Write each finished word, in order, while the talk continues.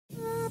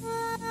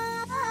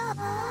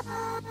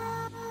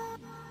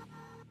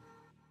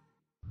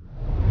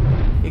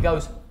He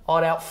goes,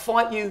 I'd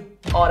out-fight you,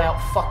 I'd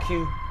out-fuck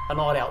you,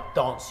 and I'd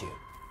out-dance you.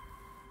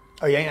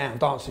 Oh, you ain't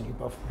out-dancing you,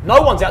 bruv.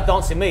 No one's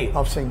out-dancing me.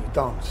 I've seen you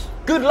dance.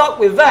 Good luck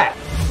with that.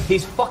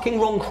 He's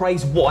fucking Ron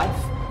Cray's wife.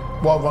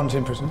 While Ron's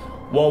in prison.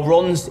 While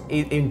Ron's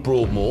in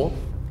Broadmoor.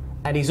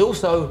 And he's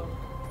also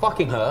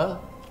fucking her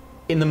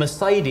in the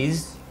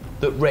Mercedes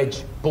that Reg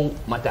bought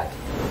my dad.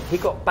 He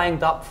got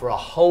banged up for a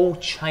whole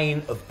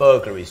chain of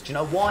burglaries. Do you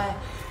know why?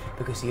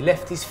 Because he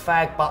left his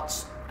fag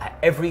butts at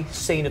every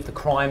scene of the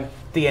crime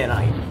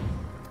DNA.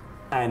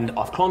 And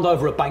I've climbed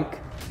over a bank,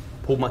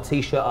 pulled my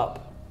t-shirt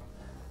up.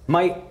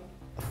 Mate,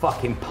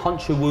 fucking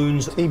puncture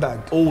wounds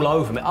teabagged all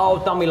over me.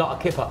 Oh, done me like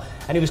a kipper.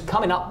 And he was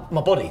coming up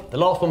my body. The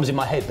last one was in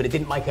my head, but it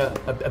didn't make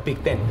a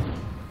big dent.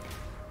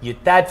 Your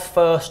dad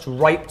first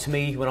raped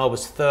me when I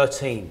was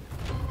 13.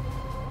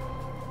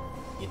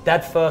 Your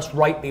dad first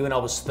raped me when I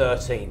was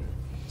 13.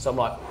 So I'm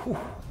like, whew.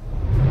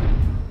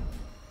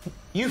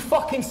 You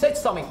fucking said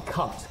something,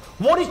 cunt.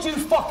 What did you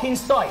fucking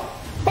say?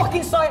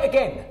 Fucking say it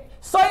again.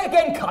 Say it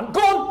again, cunt.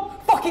 Go on,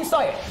 fucking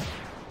say it.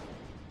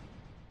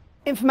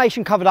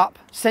 Information covered up,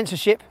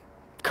 censorship,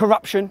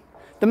 corruption.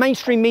 The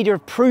mainstream media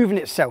have proven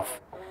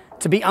itself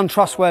to be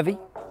untrustworthy.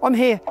 I'm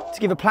here to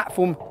give a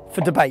platform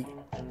for debate,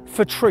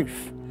 for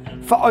truth,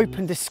 for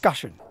open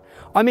discussion.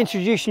 I'm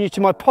introducing you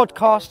to my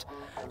podcast,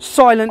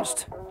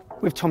 Silenced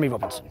with Tommy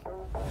Robinson.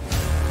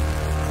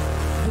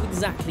 Who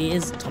exactly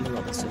is Tommy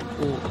Robinson,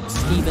 or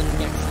Stephen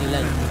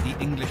Yaxley-Lennon? The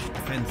English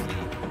Defence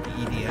League, the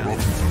EDL.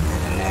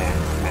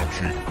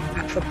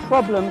 The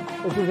problem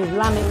is with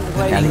Islamic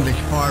The English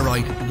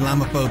far-right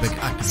Islamophobic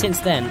activists. Since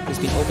then, there's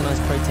been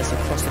organised protests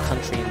across the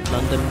country in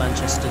London,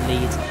 Manchester,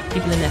 Leeds.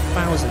 People in their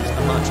thousands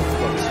are marching for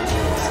Robinson.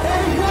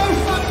 There is no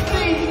such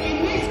thing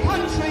in this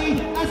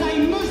country as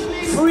a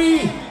Muslim.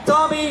 Free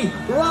Tommy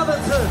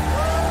Robinson.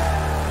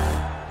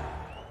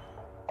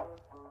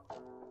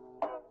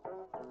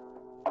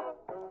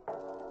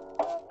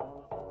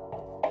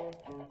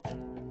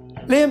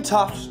 Liam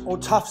Tuffs, or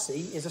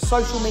Tuffsy, is a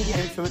social media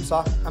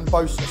influencer and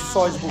boasts a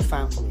sizable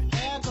fan following.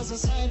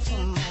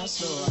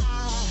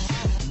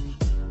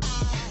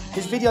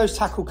 His videos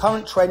tackle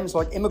current trends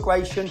like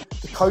immigration,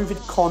 the COVID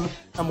con,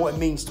 and what it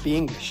means to be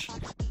English.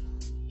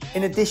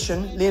 In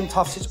addition, Liam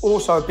Tuffs is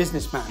also a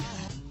businessman.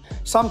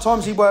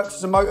 Sometimes he works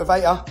as a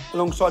motivator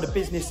alongside a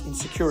business in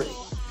security.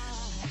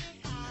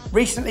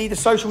 Recently, the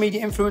social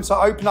media influencer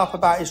opened up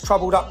about his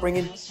troubled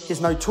upbringing,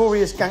 his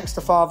notorious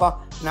gangster father,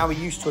 and how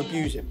he used to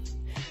abuse him.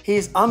 He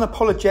is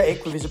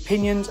unapologetic with his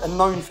opinions and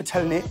known for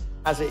telling it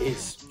as it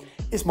is.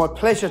 It's my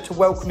pleasure to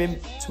welcome him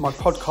to my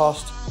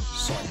podcast,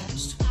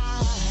 Silenced.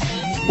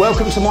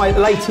 Welcome to my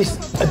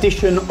latest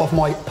edition of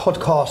my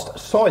podcast,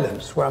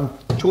 Silence, where I'm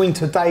joined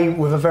today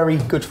with a very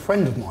good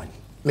friend of mine,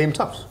 Liam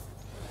Tuffs.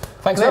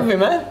 Thanks for having me,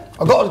 man.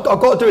 I've got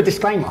to do a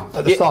disclaimer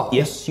at the start.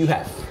 Yes, you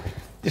have.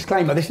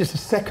 Disclaimer, this is the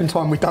second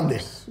time we've done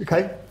this,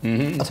 okay?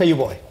 I'll tell you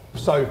why.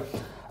 So,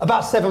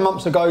 about 7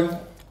 months ago,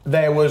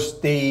 there was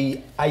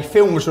a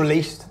film was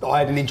released that I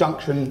had an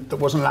injunction that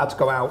wasn't allowed to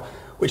go out,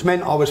 which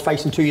meant I was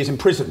facing 2 years in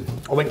prison.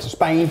 I went to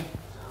Spain,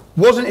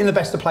 wasn't in the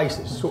best of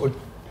places, sort of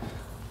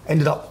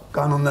ended up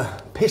going on the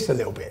piss a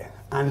little bit.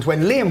 And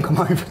when Liam came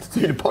over to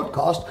do the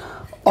podcast,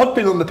 I'd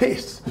been on the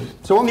piss.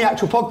 So on the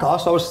actual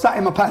podcast, I was sat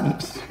in my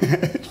pants,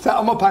 sat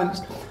on my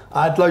pants.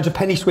 I had loads of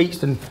penny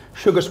sweets and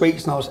sugar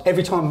sweets, and I was,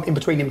 every time in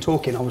between him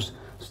talking, I was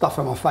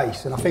stuffing my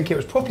face. And I think it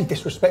was probably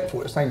disrespectful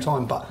at the same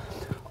time, but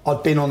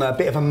I'd been on a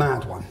bit of a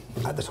mad one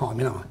at the time,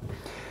 you know.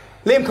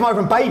 Liam came over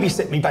and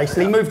babysit me,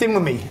 basically, moved in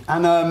with me,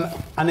 and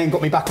then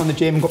got me back on the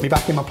gym, got me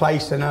back in my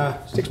place, and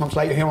 6 months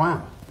later, here I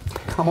am.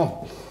 Come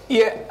on.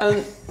 Yeah,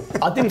 and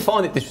I didn't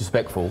find it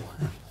disrespectful.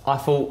 I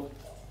thought,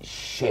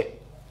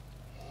 shit,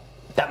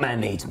 that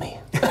man needs me.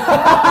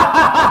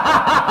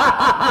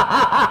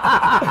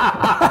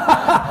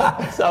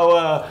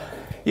 So,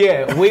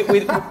 yeah,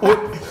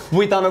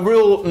 we done a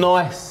real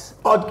nice,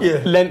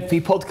 lengthy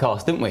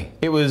podcast, didn't we?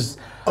 It was...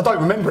 I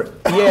don't remember it.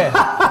 Yeah,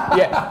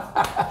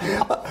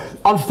 yeah.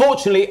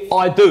 Unfortunately,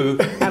 I do,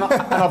 and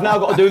I've now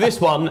got to do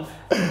this one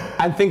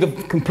and think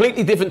of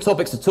completely different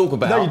topics to talk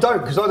about. No, you don't,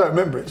 because I don't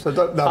remember it. So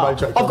don't. No, I'm only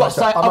joking.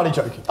 I'm only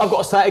joking. I've got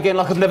to say it again,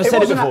 like I've never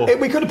said it before.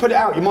 We could have put it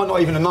out. You might not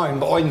even have known,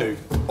 but I knew.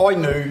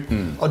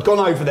 I'd gone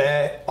over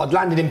there.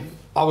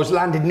 I was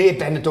landed near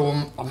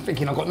Benidorm. I'm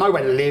thinking I've got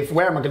nowhere to live.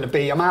 Where am I going to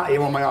be? I'm out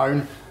here on my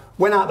own.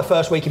 Went out the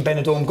first week in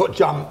Benidorm, got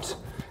jumped,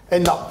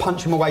 ended up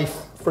punching my way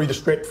through the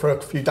strip for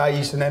a few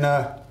days, and then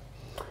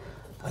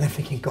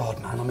thinking, God,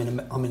 man,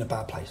 I'm in a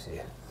bad place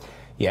here.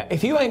 Yeah,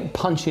 if you ain't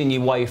punching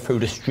your way through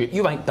the strip,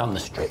 you ain't done the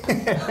strip.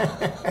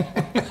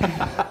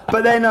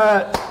 But then,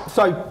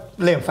 so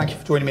Liam, thank you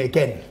for joining me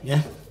again.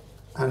 Yeah,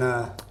 and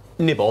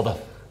no bother.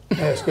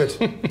 Yeah, it's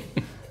good.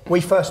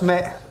 We first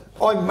met.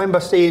 I remember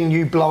seeing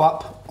you blow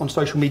up on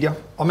social media.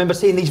 I remember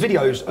seeing these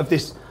videos of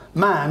this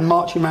man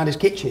marching around his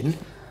kitchen,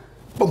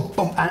 boom,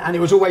 boom, and it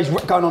was always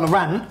going on a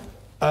rant.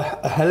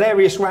 A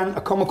hilarious rant, a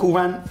comical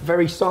rant,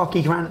 very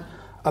sarky rant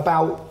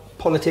about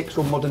politics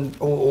or modern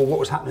or what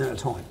was happening at the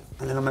time.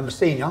 And then I remember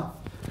seeing you,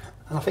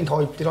 and I think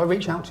did I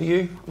reach out to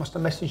you? I must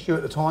have messaged you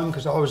at the time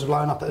because I was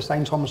blowing up at the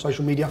same time on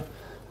social media.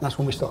 That's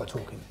when we started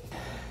talking.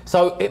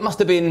 So it must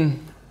have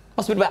been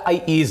about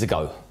 8 years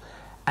ago.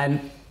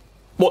 And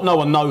what no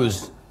one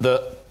knows,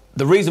 that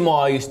the reason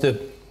why I used to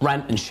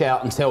rant and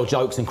shout and tell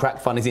jokes and crack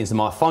funnies into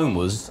my phone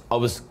was I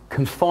was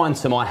confined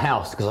to my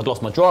house because I'd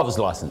lost my driver's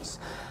licence.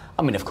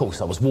 I mean, of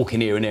course, I was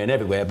walking here and there and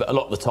everywhere, but a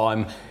lot of the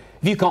time,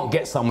 if you can't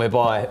get somewhere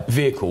by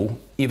vehicle,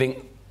 you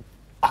think,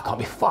 I can't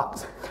be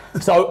fucked.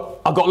 So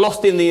I got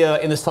lost in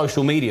the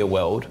social media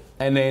world,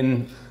 and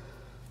then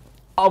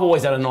I've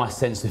always had a nice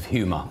sense of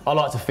humour. I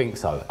like to think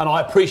so, and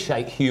I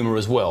appreciate humour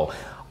as well.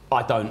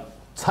 I don't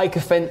take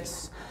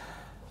offence.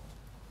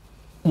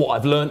 What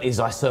I've learned is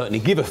I certainly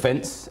give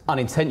offence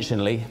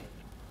unintentionally.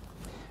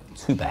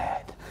 Too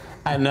bad.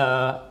 And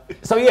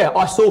so yeah,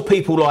 I saw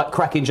people like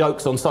cracking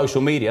jokes on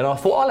social media, and I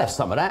thought I'll have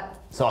some of that.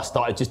 So I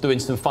started just doing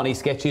some funny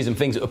sketches and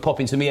things that would pop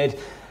into my head.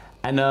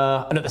 And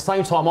at the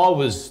same time I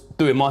was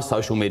doing my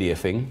social media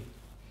thing,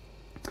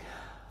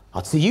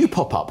 I'd see you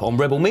pop up on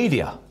Rebel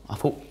Media. I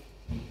thought,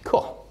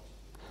 cool.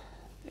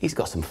 He's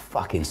got some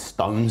fucking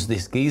stones,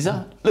 this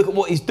geezer. Look at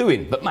what he's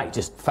doing. But mate,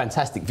 just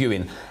fantastic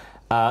viewing.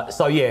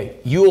 So yeah,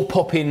 you're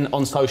popping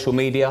on social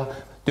media,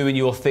 doing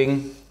your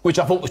thing, which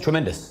I thought was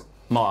tremendous,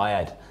 might I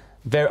add.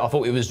 I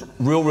thought it was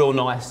real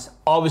nice.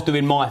 I was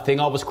doing my thing,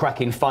 I was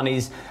cracking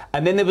funnies.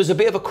 And then there was a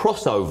bit of a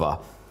crossover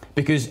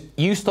because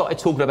you started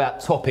talking about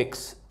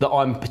topics that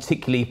I'm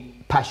particularly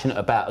passionate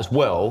about as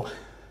well.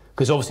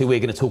 Because obviously we're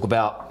going to talk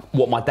about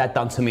what my dad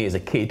done to me as a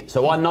kid.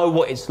 So I know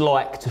what it's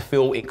like to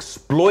feel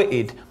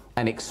exploited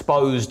and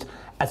exposed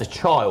as a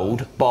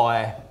child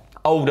by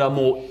older,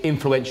 more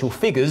influential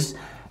figures.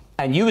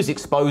 And you was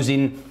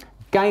exposing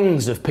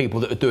gangs of people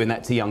that are doing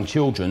that to young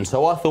children.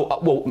 So I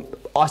thought, well,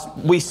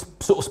 we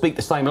sort of speak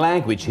the same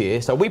language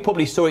here. So we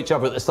probably saw each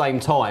other at the same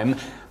time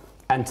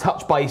and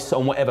touch base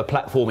on whatever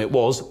platform it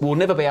was. We'll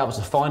never be able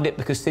to find it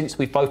because since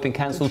we've both been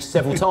cancelled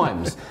several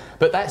times.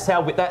 But that's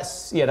how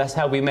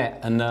we met.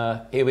 And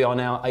here we are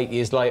now, 8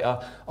 years later,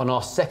 on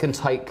our second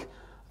take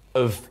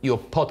of your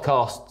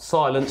podcast,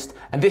 Silenced.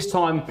 And this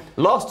time,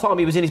 last time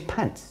he was in his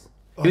pants.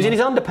 He was in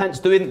his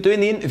underpants doing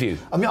the interview.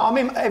 I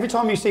mean, every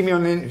time you see me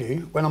on an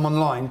interview, when I'm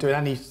online doing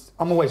any,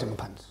 I'm always in my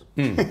pants.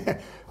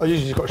 I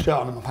usually just got a shirt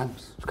on in my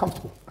pants. It's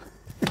comfortable.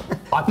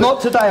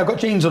 Not today, I've got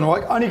jeans on,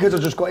 right? Only because I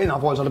just got in,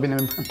 otherwise I'd have been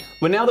in pants.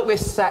 Well, now that we're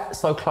sat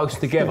so close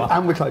together...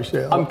 and we're close,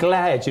 yeah. I'm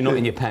glad you're not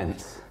in your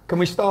pants. Can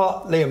we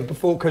start, Liam,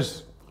 before,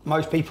 because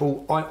most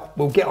people,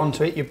 we'll get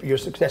onto it, you're a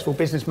successful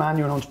businessman,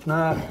 you're an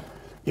entrepreneur,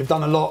 you've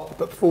done a lot,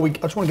 but before I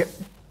just want to get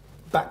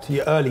back to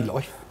your early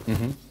life.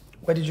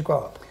 Where did you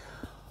grow up?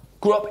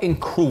 Grew up in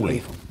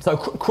Crawley. So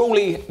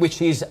Crawley,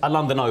 which is a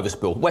London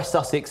overspill, West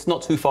Sussex,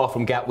 not too far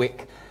from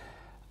Gatwick,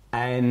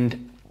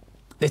 and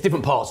there's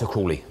different parts of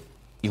Crawley.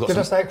 Did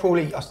I stay at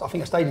Crawley? I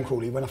think I stayed in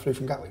Crawley when I flew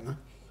from Gatwick, no?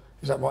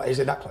 Is that right? Is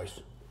it that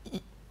close?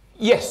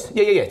 Yes,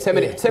 yeah. 10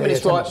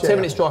 minutes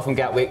drive from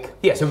Gatwick.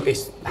 Yeah, so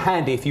it's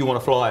handy if you want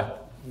to fly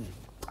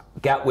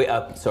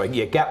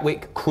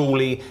Gatwick,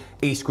 Crawley,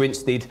 East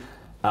Grinstead.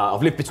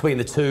 I've lived between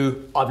the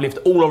two. I've lived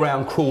all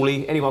around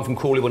Crawley. Anyone from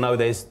Crawley will know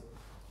there's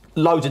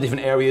loads of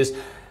different areas.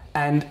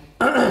 And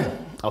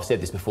I've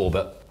said this before,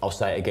 but I'll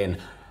say it again.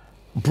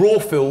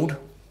 Broadfield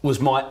was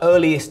my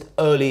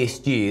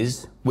earliest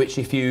years, which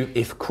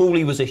if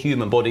Crawley was a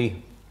human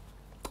body,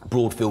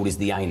 Broadfield is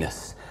the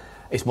anus.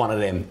 It's one of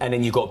them. And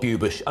then you've got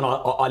Bewbush, and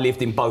I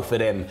lived in both of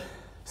them.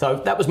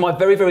 So that was my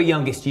very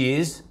youngest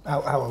years.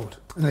 How old?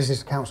 And this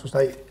is council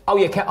estate?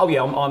 I'm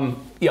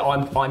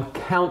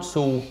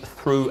council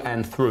through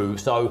and through.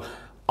 So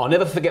I'll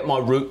never forget my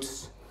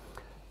roots.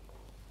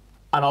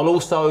 And I'll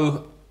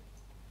also,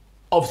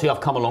 obviously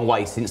I've come a long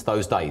way since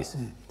those days.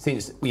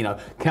 Since,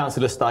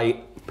 council estate,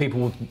 people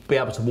would be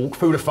able to walk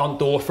through the front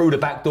door, through the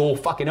back door,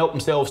 fucking help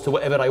themselves to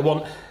whatever they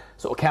want.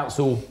 Sort of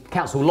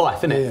council life,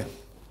 isn't it? Yeah.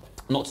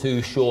 Not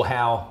too sure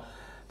how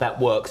that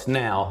works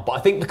now. But I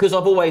think because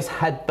I've always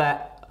had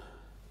that,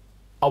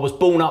 I was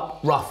born up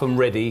rough and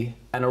ready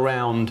and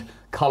around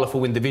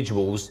colourful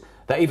individuals,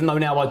 that even though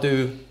now I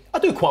do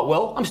quite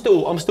well, I'm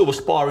still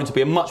aspiring to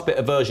be a much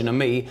better version of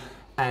me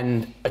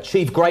and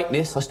achieve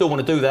greatness. I still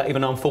want to do that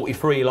even though I'm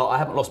 43, I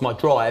haven't lost my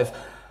drive.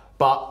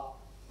 But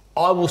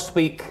I will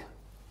speak,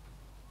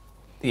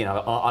 and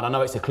I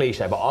know it's a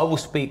cliche, but I will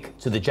speak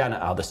to the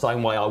janitor the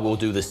same way I will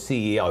do the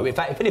CEO. In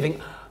fact, if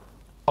anything,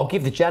 I'll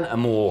give the janitor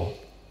more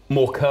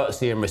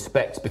courtesy and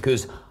respect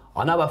because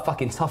I know how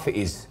fucking tough it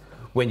is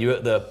when you're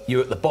at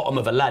the bottom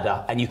of a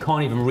ladder and you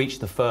can't even reach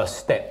the first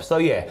step. So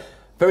yeah,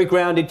 very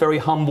grounded, very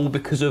humble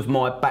because of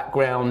my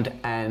background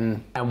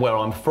and where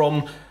I'm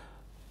from.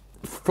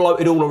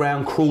 Floated all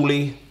around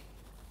Crawley.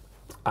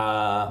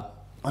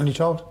 Only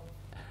child?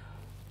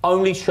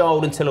 Only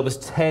child until I was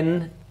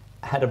 10.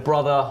 Had a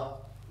brother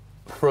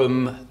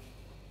from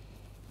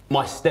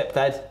my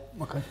stepdad.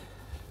 Okay.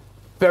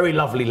 Very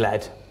lovely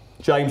lad.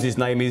 James, his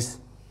name is.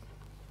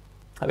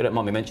 I hope you don't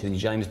mind me mentioning you,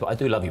 James, but I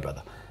do love you,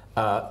 brother.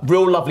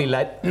 Real lovely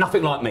lad,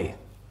 nothing like me.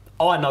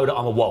 I know that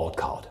I'm a wild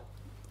card.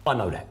 I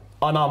know that.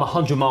 I know I'm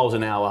 100 miles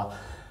an hour.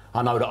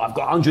 I know that I've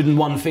got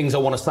 101 things I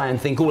want to say and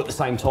think all at the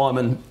same time,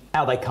 and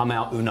how they come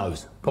out, who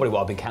knows? Probably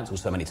why I've been cancelled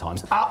so many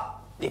times.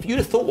 if you'd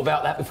have thought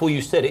about that before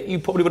you said it, you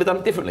probably would have done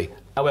it differently.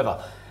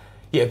 However,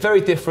 yeah,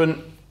 very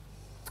different,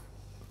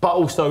 but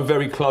also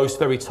very close,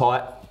 very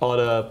tight.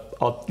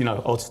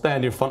 I'd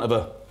stand in front of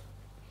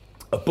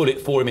a bullet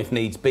for him if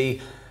needs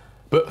be.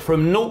 But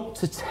from 0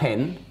 to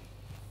 10,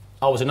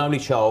 I was an only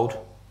child.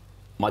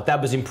 My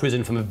dad was in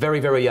prison from a very,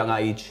 very young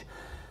age.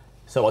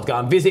 So I'd go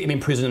and visit him in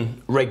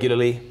prison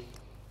regularly. Do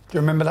you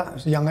remember that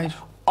as a young age?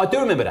 I do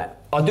remember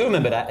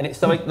that. And it's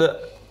something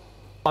that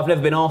I've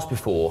never been asked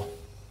before.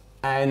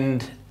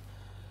 And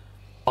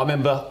I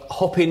remember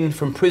hopping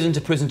from prison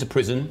to prison to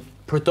prison,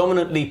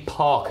 predominantly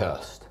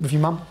Parkhurst. With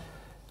your mum?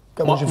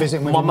 Was you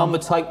visiting with my your mum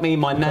would take me,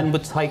 my nan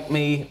would take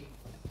me,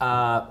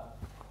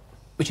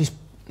 which is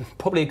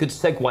probably a good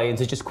segue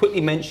into just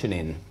quickly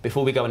mentioning,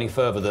 before we go any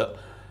further, that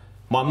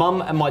my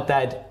mum and my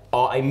dad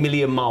are a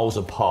million miles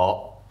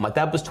apart. My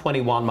dad was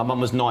 21, my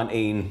mum was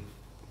 19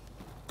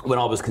 when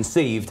I was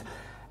conceived,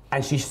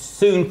 and she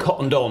soon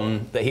cottoned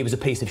on that he was a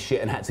piece of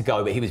shit and had to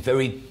go, but he was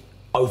very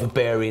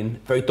overbearing,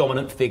 very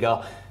dominant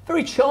figure,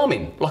 very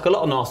charming, like a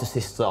lot of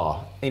narcissists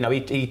are. You know,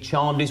 he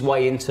charmed his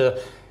way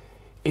into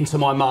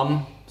my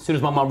mum. As soon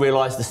as my mum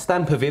realised the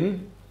stamp of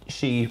him,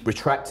 she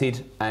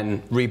retracted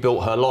and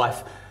rebuilt her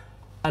life.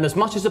 And as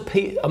much of a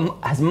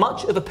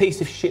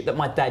piece of shit that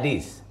my dad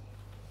is,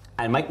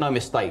 and make no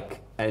mistake,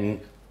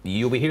 and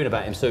you'll be hearing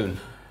about him soon,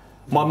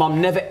 my mum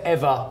never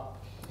ever,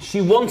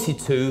 she wanted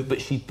to, but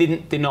she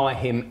didn't deny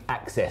him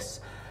access.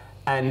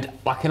 And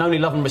I can only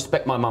love and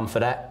respect my mum for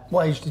that.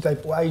 What age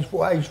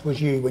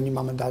was you when your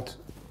mum and dad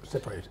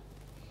separated?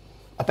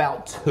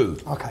 About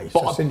 2. Okay,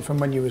 so since from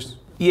when you was...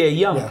 Yeah,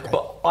 young, yeah, okay.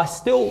 But I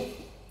still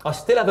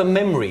have a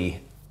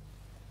memory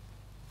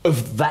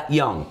of that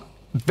young.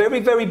 Very,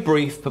 very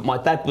brief, but my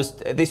dad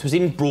this was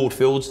in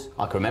Broadfields.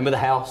 I can remember the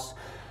house.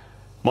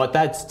 My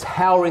dad's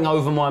towering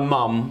over my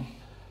mum,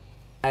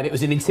 and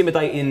it's an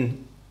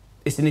intimidating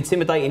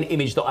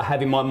image that I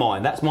have in my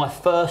mind. That's my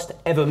first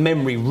ever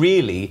memory,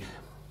 really,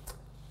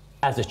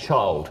 as a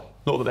child.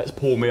 Not that that's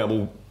poor me, I'm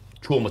all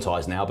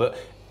traumatised now, but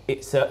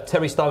it's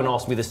Terry Stone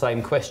asked me the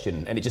same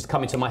question, and it just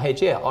come into my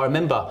head. Yeah, I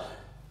remember.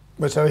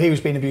 But so he was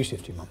being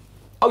abusive to your mum?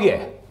 Oh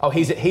yeah. Oh,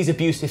 he's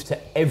abusive to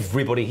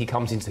everybody he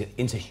comes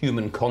into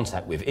human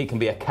contact with. It can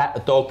be a cat, a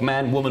dog,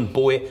 man, woman,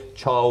 boy,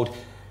 child.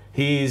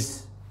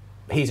 He's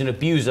an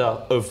abuser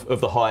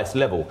of the highest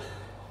level.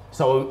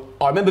 So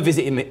I remember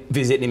visiting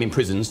him in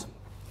prisons.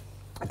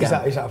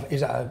 Again,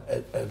 Is that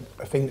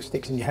a thing that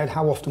sticks in your head?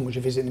 How often was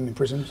you visiting him in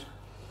prisons?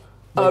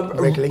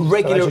 Regularly?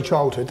 Regular, so as a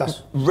childhood,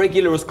 that's...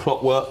 Regular as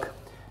clockwork.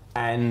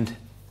 And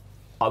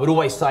I would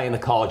always say in the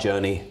car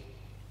journey,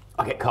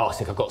 I get car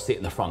sick, I've got to sit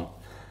in the front.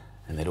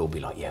 And they'd all be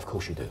like, yeah, of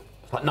course you do.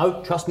 It's like,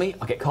 no, trust me,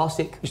 I get car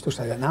sick. You still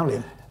say that now,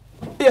 Liam?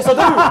 Yes, I do.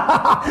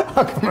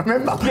 I can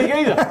remember. Yeah,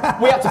 either.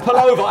 We had to pull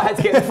over, I had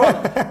to get in the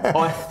front.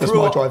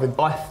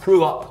 I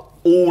threw up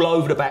all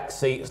over the back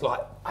seat. It's like,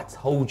 I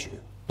told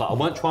you. Like, I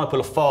weren't trying to pull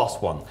a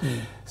fast one.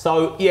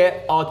 So, yeah,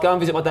 I'd go and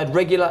visit my dad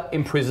regular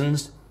in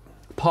prisons.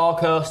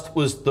 Parkhurst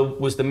was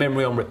the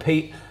memory on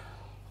repeat.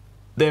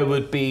 There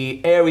would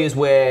be areas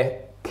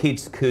where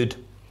kids could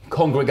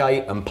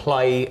congregate and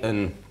play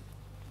and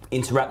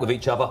interact with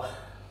each other.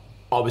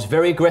 I was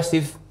very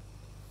aggressive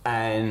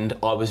and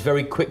I was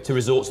very quick to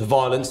resort to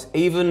violence,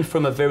 even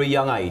from a very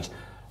young age.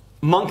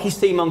 Monkey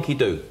see, monkey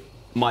do.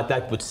 My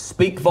dad would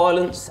speak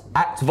violence,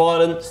 act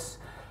violence,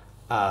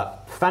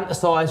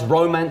 fantasise,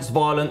 romance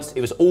violence.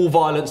 It was all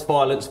violence,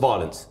 violence,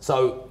 violence.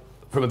 So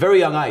from a very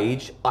young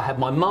age, I had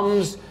my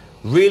mum's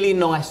really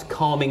nice,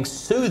 calming,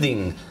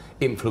 soothing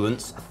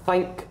influence.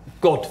 Thank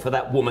God for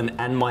that woman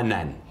and my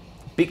nan.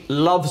 Big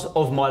loves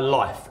of my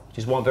life, which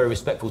is why I'm very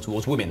respectful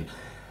towards women.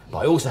 But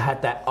I also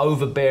had that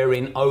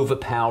overbearing,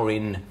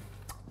 overpowering,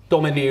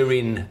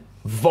 domineering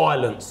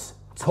violence,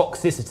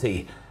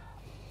 toxicity,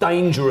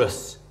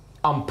 dangerous,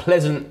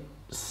 unpleasant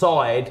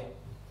side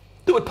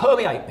that would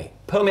permeate me,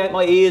 permeate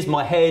my ears,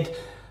 my head.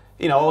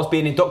 You know, I was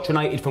being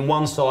indoctrinated from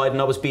one side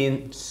and I was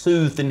being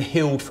soothed and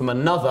healed from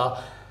another.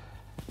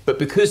 But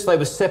because they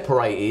were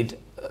separated,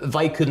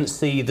 they couldn't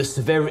see the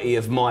severity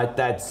of my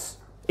dad's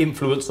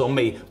influence on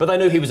me. But they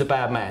knew he was a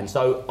bad man.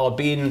 So I'd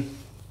be in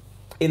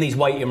these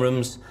waiting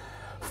rooms,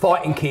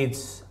 fighting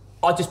kids.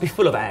 I'd just be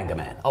full of anger,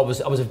 man. I was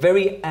a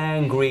very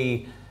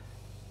angry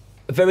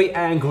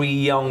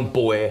young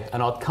boy,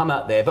 and I'd come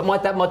out there. But my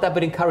dad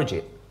would encourage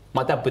it.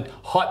 My dad would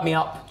hype me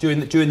up during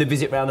the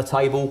visit round the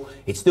table.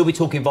 He'd still be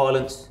talking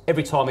violence.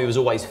 Every time he was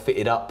always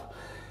fitted up.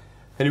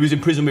 And he was in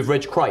prison with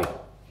Reg Cray.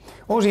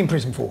 What was he in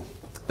prison for?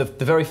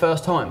 The very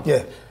first time?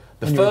 Yeah.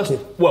 The first,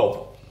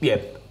 well,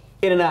 yeah,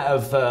 in and out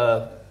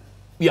of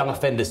young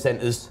offender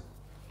centres,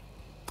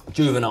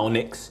 juvenile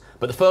nicks.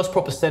 But the first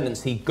proper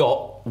sentence he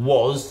got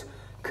was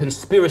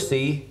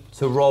conspiracy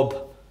to rob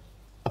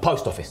a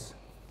post office.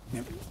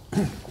 Yep.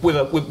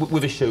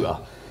 with a shooter.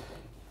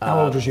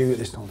 How old was you at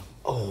this time?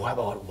 Oh, how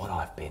old would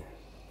I have been?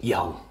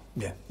 Young.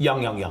 Yeah.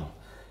 Young.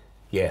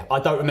 Yeah, I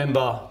don't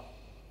remember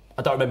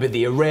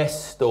the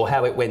arrest or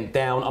how it went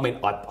down. I mean,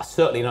 I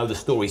certainly know the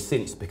story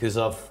since because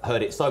I've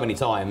heard it so many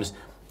times,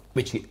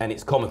 and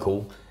it's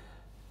comical.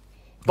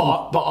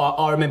 But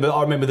I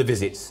remember the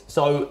visits.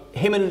 So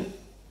him and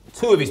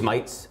two of his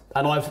mates,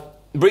 and I've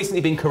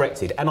recently been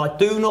corrected, and I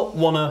don't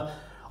want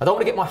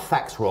to get my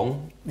facts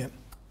wrong. Yep.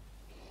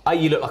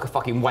 You look like a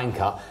fucking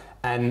wanker,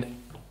 and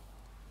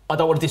I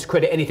don't want to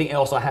discredit anything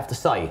else I have to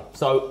say.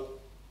 So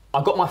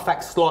I got my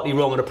facts slightly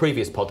wrong on a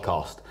previous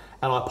podcast,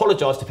 and I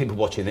apologise to people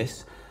watching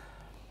this.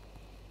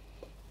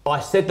 I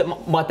said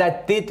that my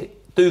dad did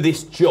do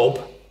this job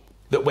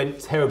that went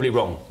terribly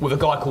wrong with a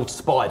guy called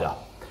Spider.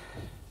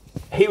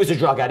 He was a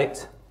drug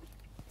addict.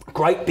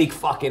 Great big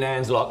fucking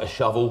hands like a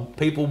shovel.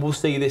 People will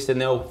see this and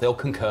they'll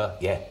concur.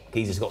 Yeah,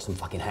 geezer's got some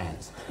fucking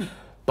hands.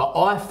 But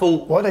I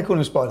thought... Why do they call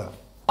him Spider?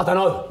 I don't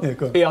know. Yeah,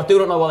 go on. Yeah, I do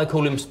not know why they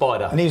call him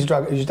Spider. And is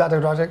his dad a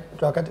drug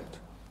addict?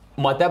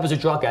 My dad was a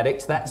drug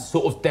addict. That's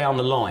sort of down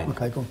the line.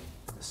 Okay, go on.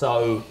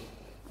 So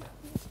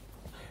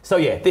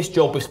yeah, this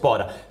job with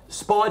Spider.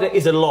 Spider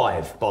is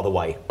alive, by the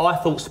way. I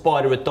thought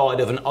Spider had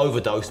died of an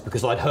overdose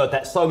because I'd heard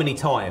that so many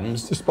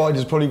times. The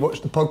Spider's probably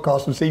watched the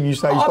podcast and seen you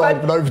say he's died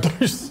of an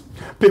overdose.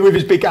 Been with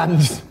his big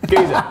hands.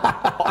 Geezer.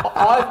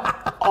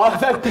 I've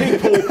had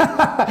people...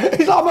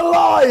 He's like, I'm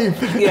alive!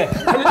 Yeah.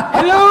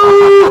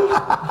 Hello!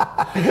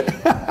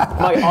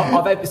 Mate,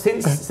 I've had...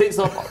 Since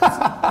my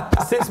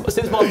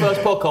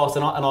first podcast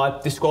and I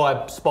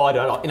described Spider,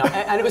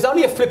 and it was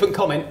only a flippant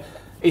comment,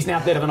 he's now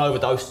dead of an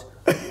overdose.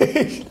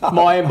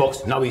 My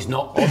inbox, no he's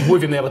not. I was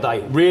with him the other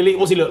day. Really?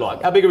 What's he look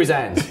like? How big are his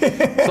hands?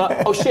 It's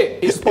like, oh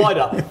shit, it's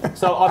Spider.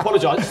 So I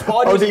apologise.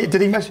 Spider.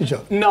 Did he message you?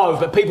 No,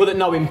 but people that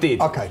know him did.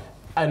 Okay.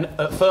 And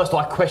at first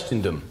I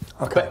questioned them.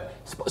 Okay.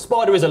 But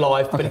Spider is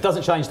alive, but it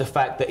doesn't change the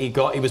fact that he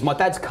was my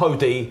dad's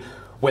co-D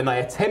when they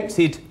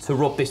attempted to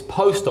rob this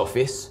post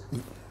office,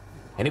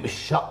 and it was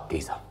shut,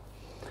 geezer.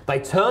 They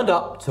turned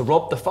up to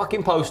rob the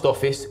fucking post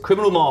office,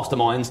 criminal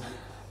masterminds,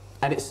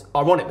 and it's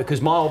ironic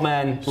because my old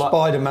man...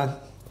 Spider-Man.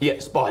 Yeah,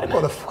 Spider-Man.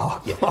 What the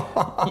fuck? Yeah.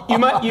 you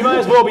may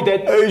as well be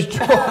dead. Whose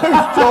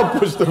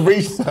job was the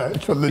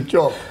research on the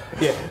job?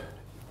 Yeah.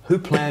 Who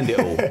planned it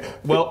all?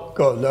 Well...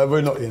 God, no,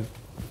 we're not in.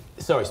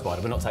 Sorry,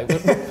 Spider, we're not here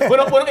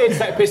to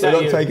take a piss out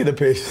of you. We're not taking the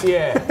piss.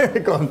 Yeah.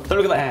 Go on.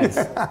 Don't look at the hands.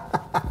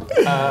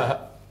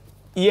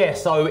 Yeah,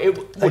 so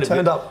it They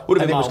turned up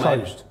and it was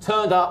closed.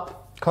 Turned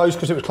up. Closed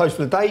because it was closed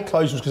for the day,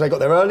 closed because they got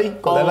there early,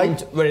 got there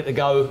late. Ready to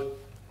go.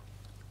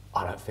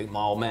 I don't think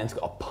my old man's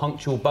got a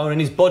punctual bone in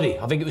his body.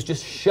 I think it was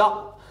just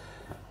shut,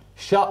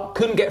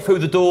 couldn't get through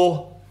the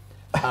door,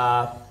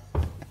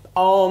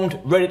 armed,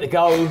 ready to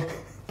go,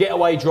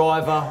 getaway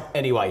driver.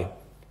 Anyway,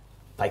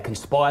 they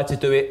conspired to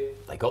do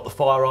it, they got the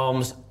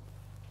firearms,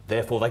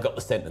 therefore they got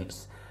the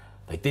sentence.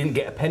 They didn't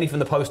get a penny from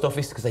the post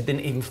office because they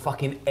didn't even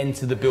fucking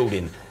enter the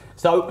building.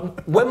 So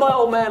when my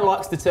old man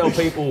likes to tell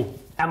people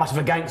how much of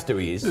a gangster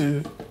he is,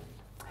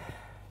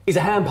 he's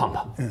a hand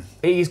pumper.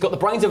 He's got the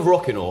brains of a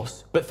rocking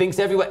horse, but he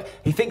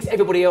thinks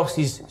everybody else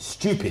is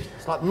stupid.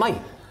 It's like, mate,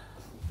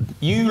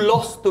 you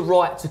lost the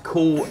right to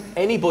call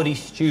anybody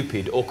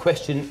stupid or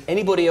question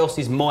anybody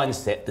else's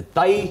mindset the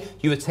day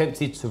you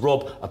attempted to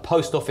rob a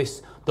post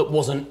office that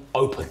wasn't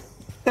open.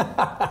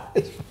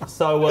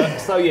 So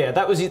yeah,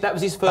 that was his first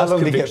conviction. How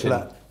long did he get for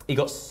that? He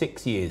got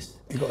 6 years.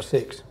 He got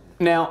 6.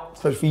 Now,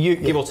 So for you,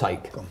 give or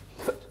take.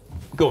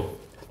 Go on.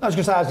 I was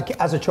going to say,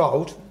 as a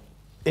child,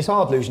 it's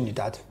hard losing your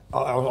dad.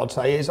 I'd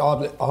say it's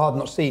hard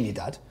not seeing your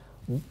dad.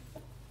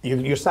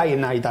 You're saying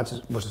now your dad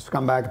was a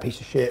scumbag, a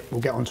piece of shit. We'll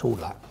get onto all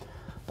that.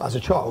 But as a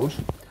child,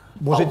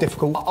 was it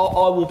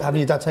difficult having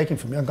your dad taken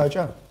from you and go to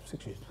jail?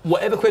 6 years.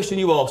 Whatever question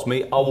you ask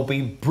me, I will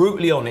be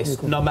brutally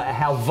honest, no matter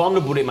how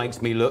vulnerable it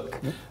makes me look.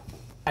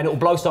 And it will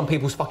blow some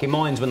people's fucking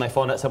minds when they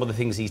find out some of the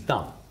things he's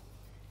done.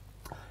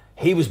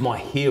 He was my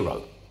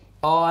hero.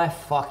 I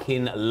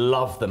fucking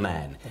love the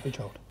man. Every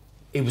child.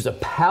 He was a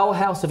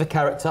powerhouse of a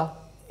character.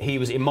 He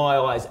was, in my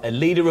eyes, a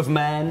leader of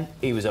man.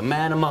 He was a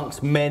man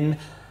amongst men.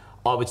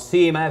 I would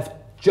see him have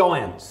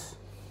giants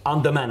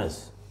under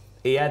manners.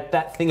 He had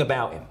that thing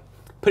about him.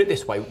 Put it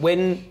this way,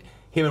 when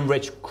him and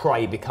Reg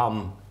Cray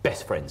become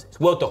best friends, it's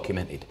well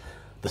documented.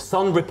 The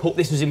Sun report,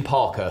 this was in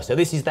Parkhurst, so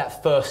this is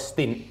that first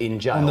stint in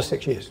jail. On the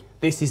 6 years?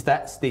 This is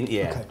that stint,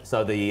 yeah. Okay.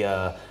 So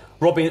the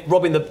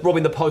robbing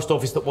the post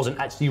office that wasn't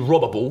actually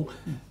robbable.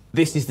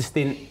 This is the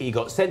stint he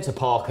got sent to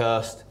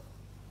Parkhurst.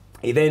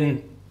 He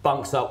then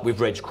bunks up with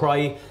Reg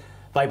Cray.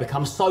 They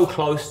become so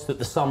close that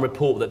the Sun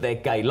report that they're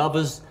gay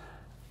lovers.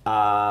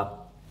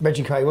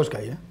 Reggie Cray was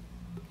gay, yeah?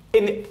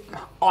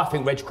 I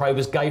think Reg Cray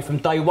was gay from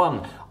day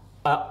one.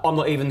 I'm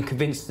not even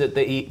convinced that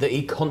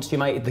he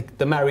consummated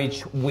the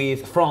marriage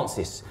with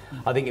Francis.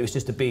 I think it was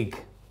just a big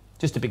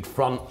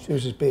front. She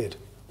was his beard.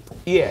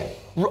 Yeah,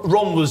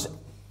 Ron was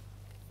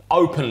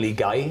openly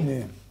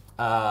gay,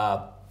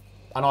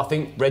 and I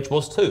think Reg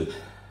was too.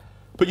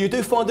 But you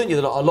do find, don't you,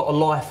 that a lot of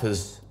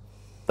lifers,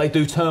 they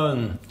do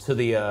turn to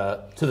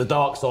the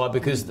dark side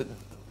because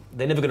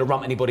they're never going to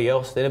rump anybody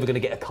else. They're never going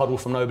to get a cuddle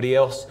from nobody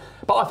else.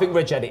 But I think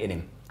Reg had it in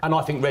him, and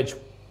I think Reg.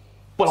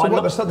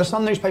 Well, so the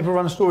Sun newspaper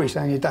ran a story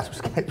saying your dad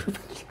was gay.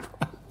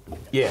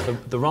 Yeah,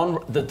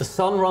 the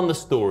Sun run the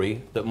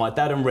story that my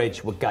dad and Reg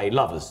were gay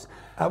lovers.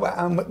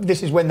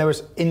 This is when they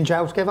was in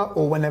jail together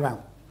or when they're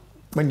out?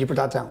 When your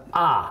dad's out?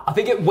 I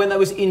think when they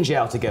was in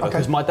jail together,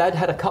 because my dad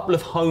had a couple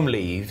of home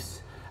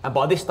leaves, and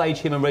by this stage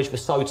him and Reg were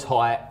so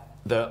tight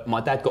that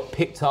my dad got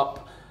picked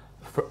up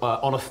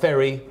on a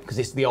ferry, because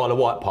it's the Isle of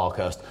Wight,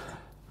 Parkhurst.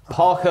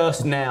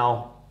 Parkhurst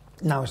now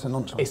it's a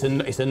nonce.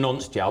 It's a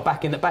nonce jail.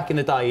 Back in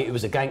the day, it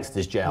was a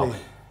gangster's jail. Yeah.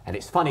 And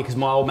it's funny because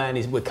my old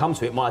man would come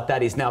to it. My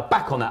dad is now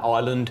back on that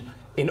island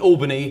in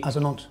Albany. As a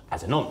nonce?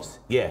 As a nonce,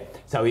 yeah.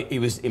 So he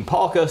was in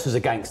Parkhurst as a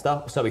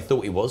gangster, so he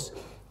thought he was.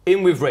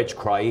 In with Reg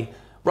Cray,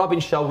 rubbing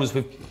shoulders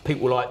with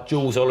people like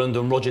Jules Holland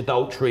and Roger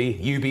Daltrey,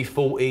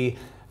 UB40.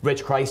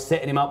 Reg Cray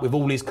setting him up with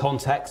all his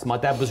contacts. My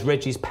dad was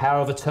Reggie's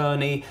power of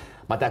attorney.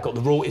 My dad got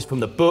the royalties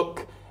from the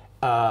book.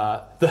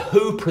 The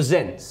Who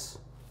presents,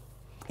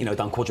 you know,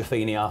 done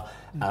Quadrophenia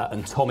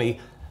and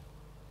Tommy.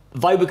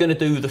 They were going to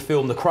do the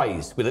film The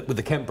Craze with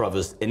the Kemp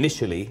brothers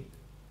initially.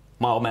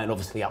 My old man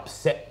obviously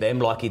upset them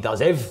like he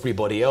does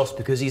everybody else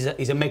because he's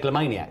a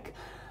megalomaniac.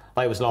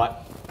 They was like,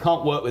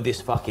 can't work with this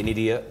fucking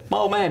idiot. My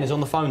old man is on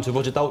the phone to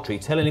Roger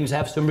Daltrey telling him to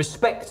have some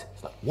respect.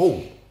 It's like,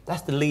 whoa,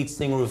 that's the lead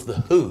singer of The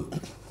Who.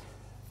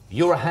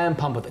 You're a hand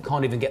pumper that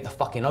can't even get the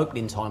fucking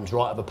opening times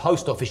right of a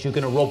post office you're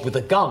going to rob with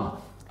a gun.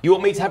 You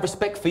want me to have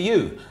respect for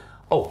you?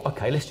 Oh,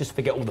 OK, let's just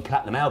forget all the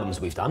platinum albums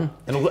we've done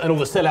and all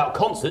the sell-out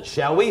concerts,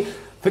 shall we?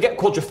 Forget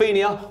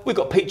Quadrophenia, we've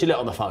got Pete Gillette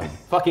on the phone.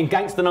 Fucking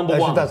gangster number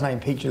one. That's his name,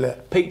 Pete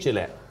Gillette. Pete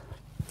Gillette.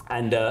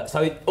 And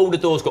so all the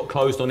doors got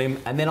closed on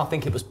him, and then I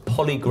think it was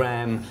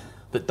Polygram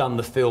that done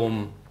the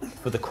film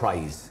for The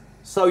Craze.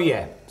 So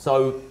yeah,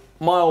 so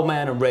my old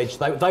man and Reg,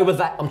 they were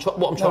that,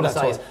 what I'm trying to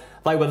say is,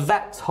 they were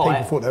that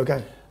tight. People thought they were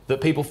gay.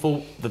 That people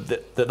thought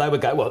that they were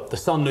gay. Well, the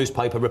Sun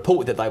newspaper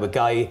reported that they were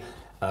gay.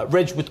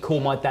 Reg would call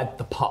my dad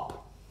the pup.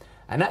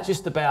 And that's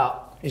just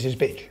about... He's his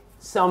bitch.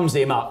 Sums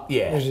him up,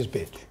 yeah. He's his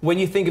bitch. When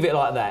you think of it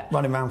like that...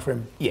 Running around for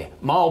him. Yeah.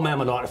 My old man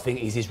would like to think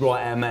he's his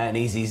right-hand man,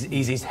 he's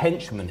his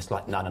henchman. It's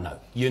like, no.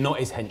 You're not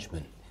his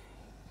henchman.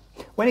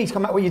 When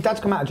your dad's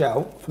come out of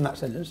jail from that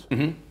sentence,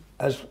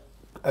 has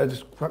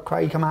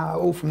Craig come out at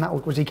all from that, or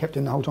was he kept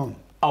in the whole time?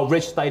 Oh,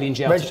 Reg stayed in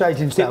jail. Reg stayed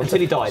in jail. Until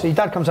he died. So your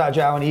dad comes out of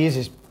jail and he is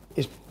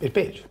his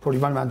bitch. Probably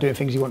running around doing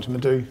things he wants him to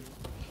do.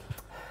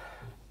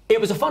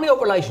 It was a funny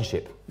old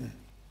relationship.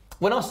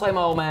 When I say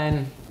my old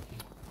man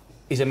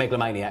is a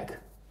megalomaniac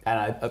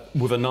and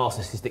with a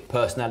narcissistic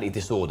personality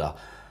disorder,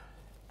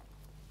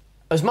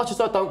 as much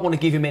as I don't want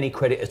to give him any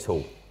credit at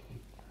all,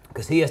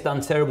 because he has done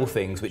terrible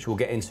things, which we'll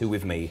get into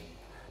with me,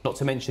 not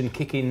to mention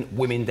kicking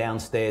women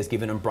downstairs,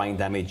 giving them brain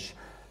damage,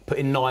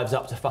 putting knives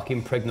up to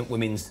fucking pregnant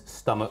women's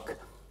stomach,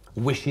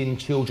 wishing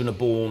children are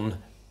born,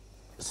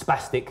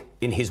 spastic,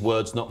 in his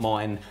words, not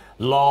mine,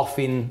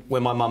 laughing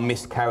when my mum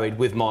miscarried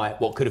with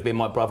what could have been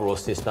my brother or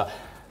sister.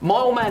 My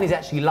old man is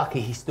actually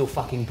lucky he's still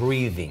fucking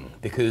breathing,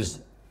 because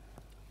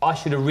I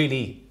should have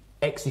really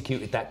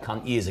executed that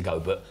cunt years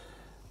ago, but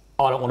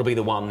I don't want to be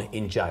the one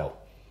in jail.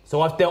 So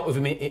I've dealt with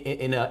him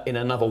in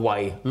another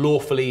way,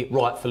 lawfully,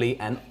 rightfully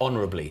and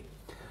honourably.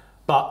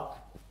 But...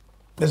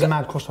 There's a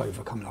mad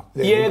crossover coming up.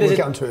 Yeah, we'll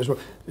get onto it as well.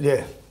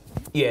 Yeah.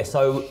 Yeah,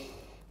 so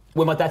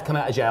when my dad came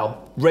out of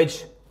jail, Reg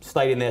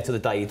stayed in there till the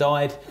day he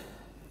died.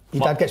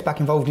 Your dad gets back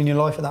involved in your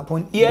life at that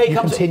point? Yeah, you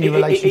continue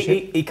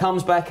relationship? He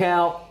comes back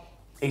out.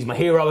 He's my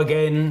hero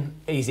again.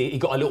 He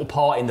got a little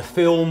part in the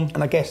film.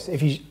 And I guess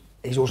if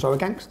he's also a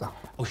gangster.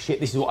 Oh shit,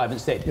 this is what I haven't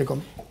said. You're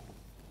gone.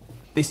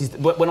 This is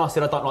when I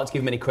said I don't like to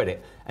give him any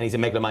credit, and he's a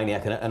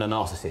megalomaniac and a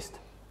narcissist.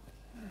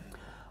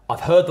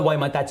 I've heard the way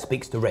my dad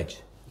speaks to Reg.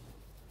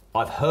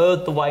 I've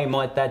heard the way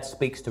my dad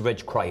speaks to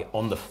Reg Cray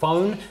on the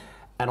phone,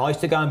 and I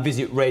used to go and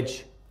visit Reg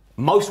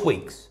most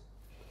weeks.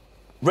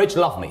 Reg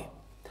loved me.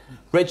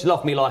 Reg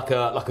loved me like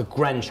a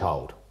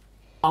grandchild.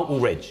 Uncle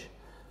Reg.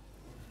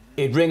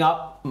 He'd ring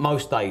up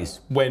most days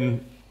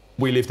when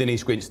we lived in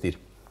East Grinstead.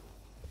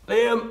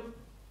 Liam,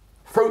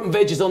 fruit and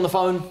veg is on the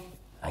phone.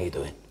 How you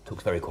doing?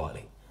 Talks very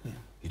quietly.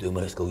 You doing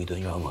well at school? You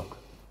doing your homework?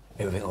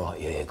 Everything all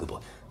right? Yeah, good boy.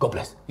 God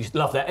bless. You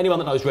love that. Anyone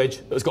that knows Reg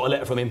has got a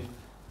letter from him.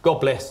 God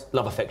bless,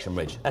 love, affection,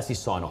 Reg. That's his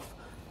sign off.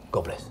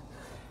 God bless.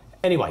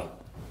 Anyway,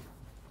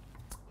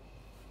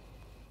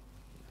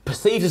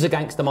 perceived as a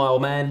gangster, my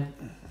old man,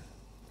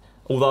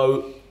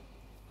 although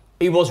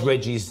he was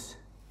Reggie's,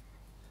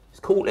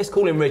 let's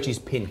call him Reggie's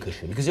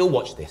pincushion, because he'll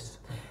watch this.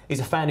 He's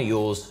a fan of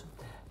yours.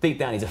 Deep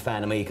down, he's a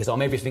fan of me, because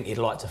I'm everything he'd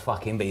like to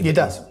fucking be. Your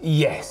dad?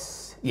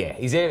 Yes. Yeah,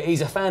 he's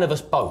a fan of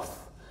us both.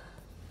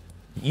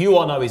 You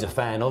I know he's a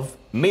fan of,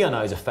 me I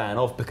know he's a fan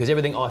of, because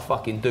everything I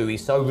fucking do,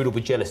 he's so riddled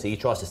with jealousy, he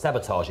tries to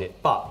sabotage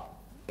it. But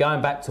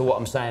going back to what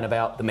I'm saying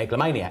about the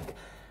megalomaniac,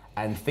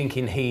 and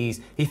thinking he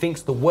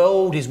thinks the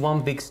world is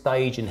one big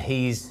stage and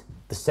he's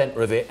the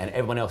centre of it and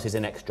everyone else is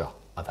an extra.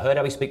 I've heard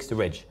how he speaks to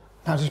Reg.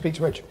 How does he speak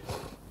to Reg?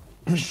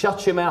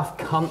 Shut your mouth,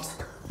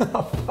 cunt.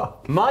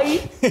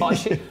 Mate,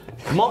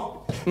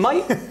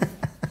 mate.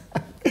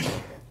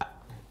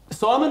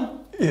 Simon?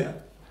 Yeah.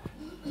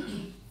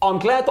 I'm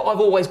glad that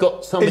I've always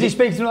got somebody... Is he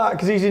speaking to him like that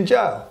because he's in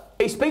jail?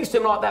 He speaks to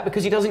him like that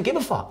because he doesn't give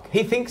a fuck.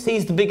 He thinks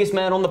he's the biggest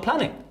man on the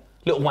planet,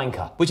 little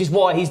wanker, which is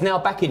why he's now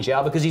back in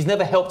jail, because he's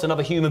never helped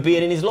another human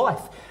being in his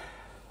life.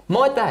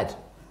 My dad,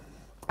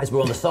 as we're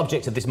on the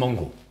subject of this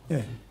Mongol,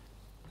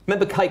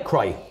 remember Kate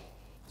Cray?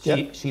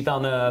 Yep. She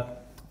done,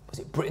 was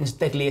it Britain's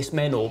Deadliest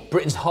Men or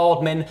Britain's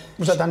Hard Men?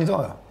 Was that Danny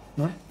Dyer?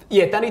 No?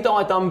 Yeah, Danny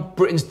Dyer done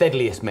Britain's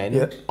Deadliest Men.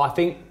 Yep. I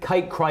think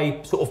Kate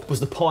Cray sort of was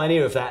the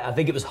pioneer of that. I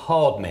think it was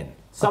Hard Men.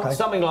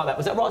 Something like that.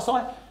 Was that right, Si?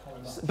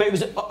 But it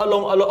was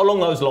along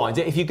those lines.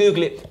 If you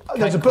Google it,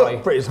 There's a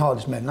book, Britain's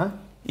Hardest Men, no?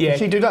 Yeah. Did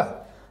she do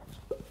that?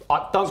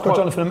 It's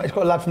got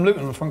a lad from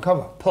Luton on the front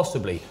cover.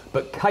 Possibly,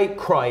 but Kate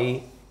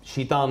Cray,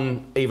 she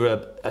done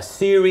either a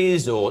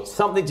series or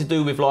something to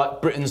do with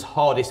like Britain's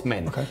Hardest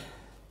Men. Okay.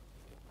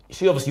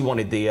 She obviously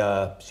wanted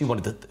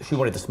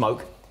the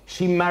smoke.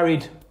 She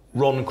married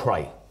Ron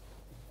Cray.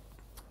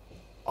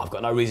 I've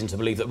got no reason to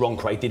believe that Ron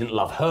Cray didn't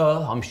love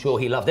her. I'm sure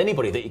he loved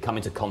anybody that he come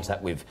into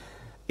contact with,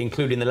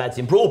 including the lads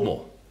in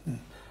Broadmoor.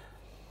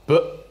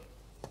 But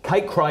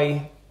Kate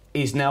Cray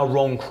is now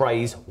Ron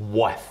Cray's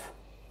wife.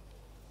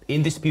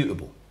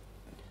 Indisputable.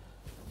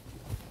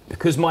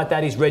 Because my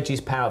dad is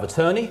Reggie's power of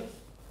attorney,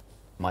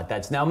 my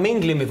dad's now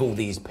mingling with all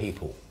these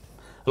people,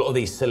 a lot of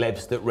these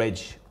celebs that Reg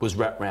was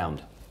wrapped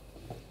round.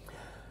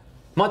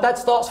 My dad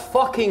starts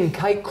fucking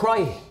Kate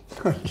Cray.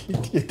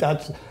 Your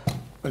dad's,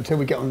 until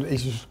we get on,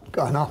 he's just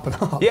going up and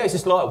up. Yeah, it's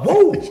just like,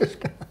 whoa!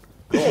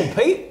 Come on,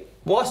 Pete,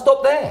 why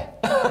stop there?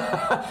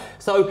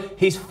 So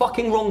he's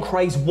fucking Ron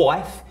Cray's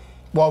wife.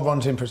 While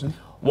Ron's in prison.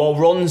 While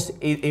Ron's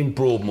in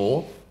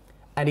Broadmoor,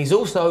 and he's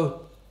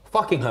also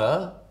fucking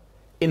her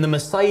in the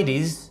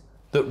Mercedes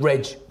that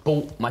Reg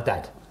bought my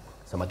dad.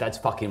 So my dad's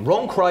fucking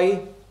Ron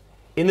Cray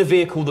in the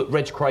vehicle that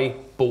Reg Cray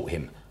bought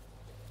him.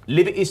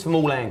 Liberties from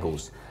all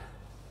angles.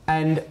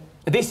 And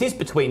this is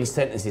between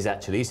sentences,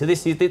 actually, so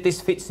this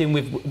fits in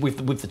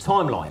with the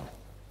timeline.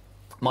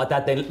 My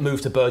dad then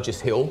moved to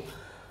Burgess Hill.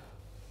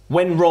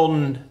 When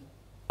Ron...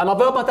 And I've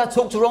heard my dad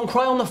talk to Ron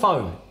Cray on the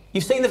phone.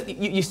 You've seen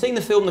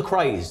the film The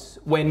Craze,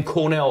 when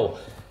Cornell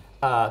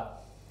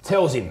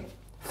tells him,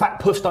 fat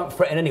puffs don't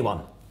threaten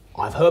anyone.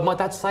 I've heard my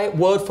dad say it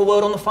word for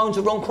word on the phone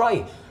to Ron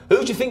Cray.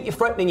 Who do you think you're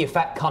threatening, you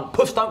fat cunt?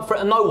 Puffs don't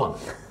threaten no one.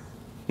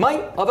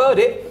 Mate, I've heard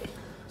it.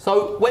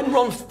 So when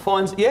Ron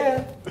finds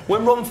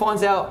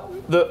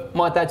out that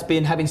my dad's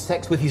been having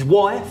sex with his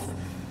wife,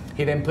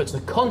 he then puts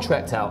a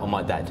contract out on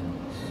my dad.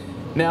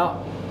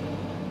 Now,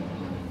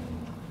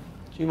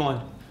 do you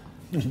mind?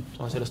 So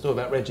I said a story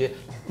about Reggie,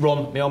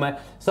 Ron, my old man.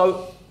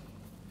 So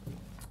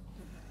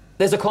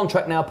there's a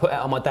contract now put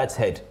out on my dad's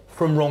head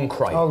from Ron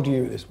Cray. How old are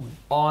you at this point?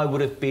 I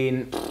would have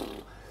been,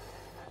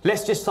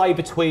 let's just say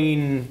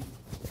between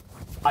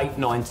 8,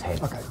 9,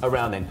 10, okay.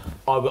 Around then.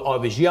 I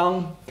was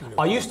young.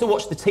 I used to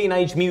watch the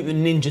Teenage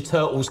Mutant Ninja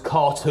Turtles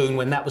cartoon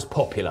when that was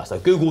popular. So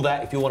Google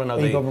that if you want to know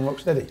the... Bob and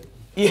Rocksteady.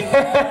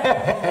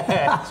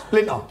 Yeah.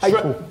 Splinter.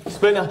 April.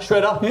 Splinter.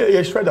 Shredder.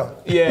 Yeah, Shredder.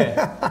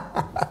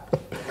 Yeah.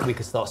 We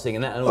could start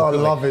singing that. And all, I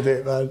love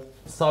it, man.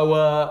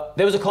 So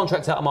there was a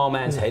contract out of my old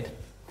man's head.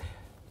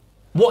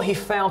 What he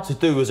failed to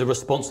do as a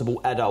responsible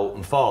adult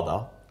and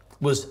father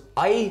was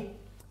A,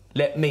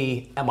 let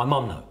me and my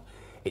mum know.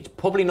 It's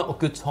probably not a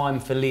good time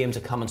for Liam to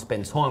come and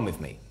spend time with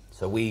me.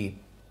 So we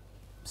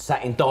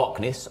sat in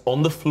darkness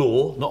on the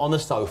floor, not on the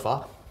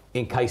sofa,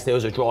 in case there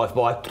was a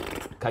drive-by,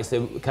 in case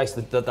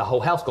the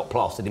whole house got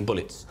plastered in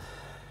bullets.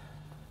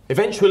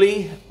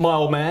 Eventually, my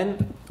old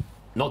man,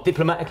 not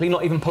diplomatically,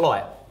 not even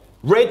polite,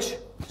 Reg,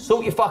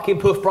 sort your fucking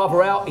puff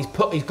brother out. He's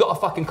got a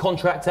fucking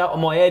contract out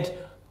on my head.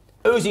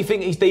 Who's he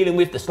think he's dealing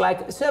with, the slag?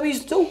 That's how he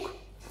used to talk.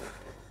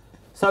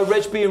 So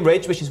Reg being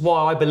Reg, which is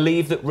why I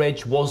believe that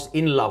Reg was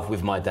in love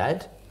with my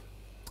dad,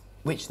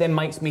 which then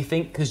makes me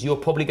think, because you're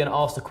probably going to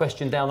ask the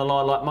question down the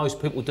line like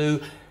most people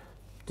do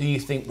you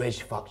think Reg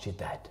fucked your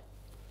dad?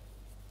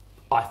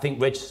 I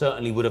think Reg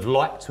certainly would have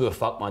liked to have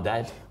fucked my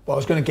dad. Well, I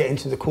was going to get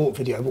into the court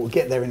video, but we'll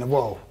get there in a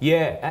while.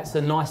 Yeah, that's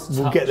a nice touch.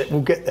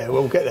 We'll get there.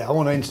 I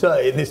want to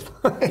insert it in this.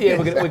 Yeah,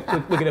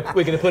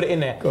 we're gonna put it in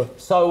there. Go on.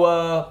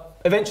 So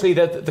eventually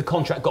the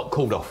contract got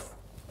called off.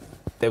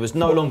 There was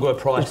no longer a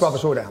price. His brother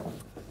saw it out.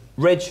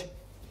 Reg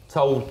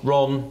told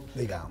Ron,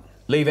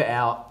 leave it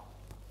out.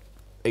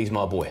 He's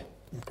my boy.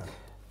 Okay.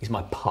 He's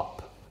my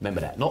pup.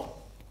 Remember that. Not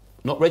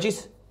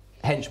Reggie's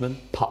henchman,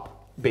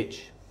 pup,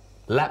 bitch.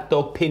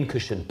 Lapdog,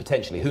 pincushion,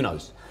 potentially, who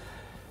knows.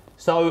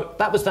 So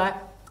that was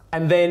that.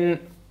 And then,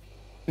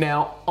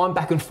 now, I'm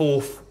back and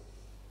forth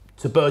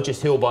to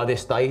Burgess Hill by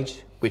this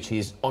stage, which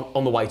is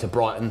on the way to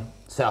Brighton,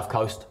 South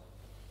Coast.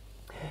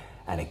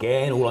 And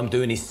again, all I'm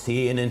doing is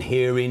seeing and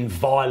hearing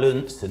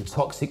violence and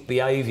toxic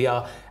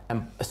behaviour.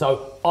 And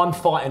so I'm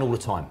fighting all the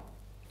time.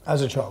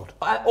 As a child?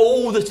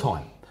 All the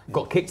time.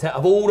 Got kicked out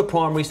of all the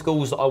primary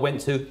schools that I went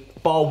to,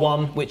 bar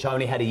one, which I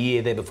only had a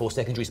year there before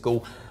secondary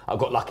school. I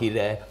got lucky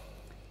there.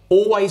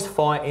 Always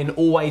fighting,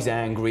 always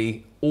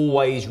angry,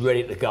 always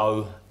ready to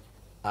go.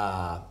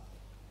 I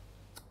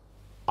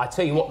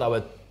tell you what, they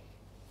were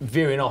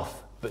veering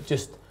off, but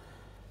just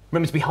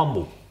remember to be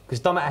humble.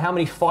 Because no matter how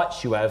many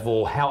fights you have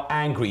or how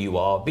angry you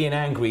are, being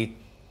angry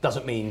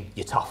doesn't mean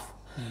you're tough.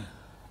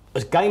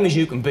 As game as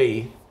you can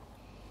be,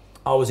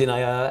 I was in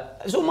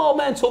so my old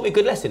man taught me a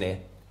good lesson here,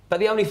 but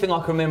the only thing I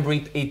can remember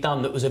he'd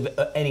done that was of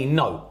any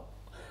note,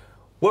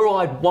 where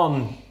I'd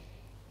won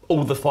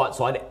all the fights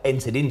I'd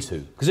entered into.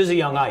 Because as a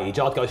young age,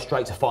 I'd go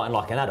straight to fighting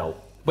like an adult.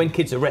 When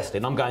kids are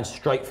wrestling, I'm going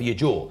straight for your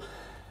jaw.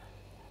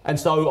 And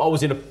so I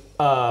was in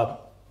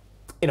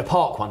a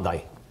park one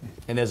day,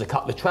 and there's a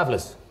couple of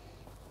travellers.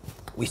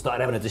 We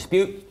started having a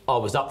dispute. I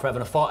was up for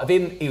having a fight with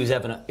him. He was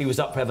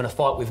up for having a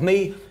fight with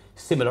me.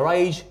 Similar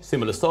age,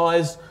 similar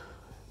size.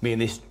 Me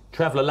and this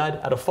traveller lad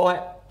had a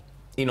fight.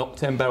 He knocked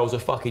 10 barrels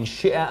of fucking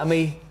shit out of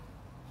me.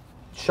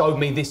 Showed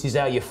me this is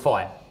how you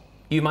fight.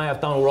 You may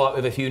have done all right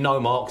with a few no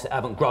marks that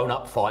haven't grown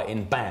up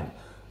fighting. Bam.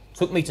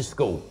 Took me to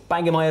school,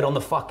 banging my head on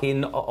the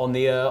fucking on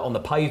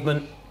the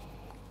pavement,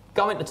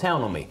 going to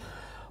town on me.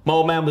 My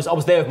old man I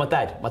was there with my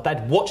dad. My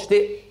dad watched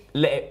it,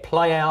 let it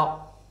play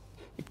out.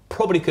 He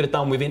probably could have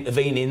done with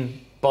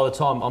intervening by the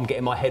time I'm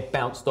getting my head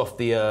bounced off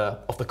the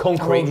concrete.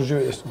 How old was you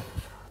at this time?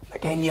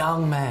 Again,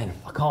 young man.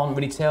 I can't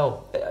really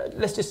tell.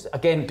 Let's just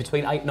again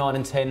between 8, 9,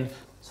 and 10,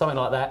 something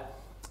like that.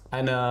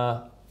 And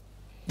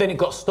then it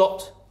got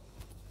stopped.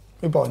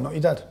 Who by? Not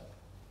your dad?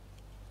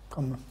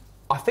 Come on.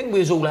 I think we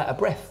was all out of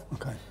breath.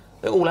 Okay.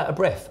 They were all out of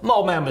breath. My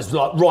old man was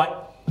like right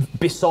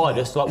beside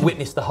us, like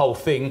witnessed the whole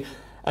thing.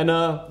 And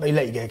But he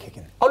let you get a kick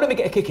in. oh, let me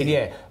get a kick in,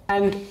 yeah.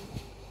 And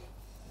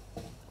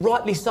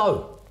rightly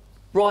so.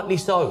 Rightly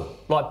so.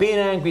 Like being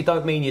angry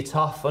don't mean you're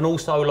tough, and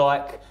also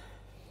like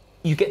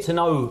you get to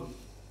know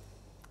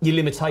your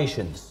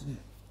limitations.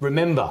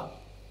 Remember,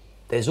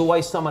 there's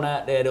always someone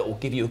out there that will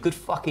give you a good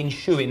fucking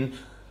shoeing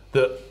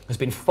that has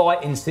been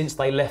fighting since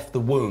they left the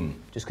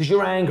womb. Just because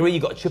you're angry, you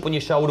got a chip on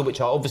your shoulder, which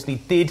I obviously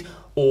did,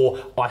 or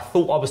I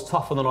thought I was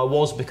tougher than I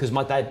was because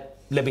my dad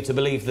led me to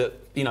believe that,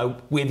 you know,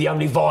 we're the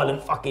only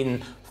violent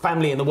fucking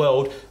family in the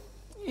world.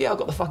 Yeah, I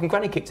got the fucking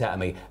granny kicked out of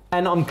me.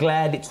 And I'm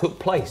glad it took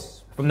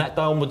place. From that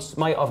day onwards,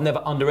 mate, I've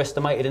never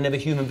underestimated another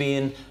human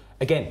being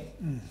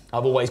again.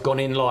 I've always gone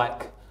in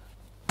like,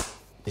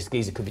 this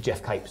geezer could be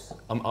Jeff Capes.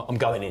 I'm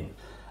going in.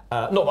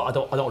 Not that I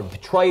don't want to be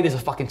portrayed as a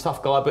fucking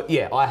tough guy, but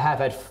yeah, I have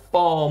had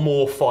far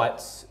more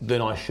fights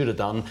than I should have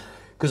done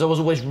because I was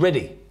always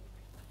ready.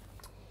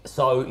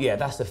 So yeah,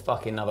 that's a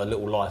fucking another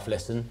little life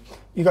lesson.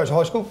 You go to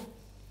high school?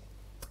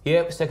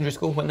 Yeah, secondary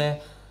school, went there.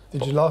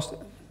 Did you last it?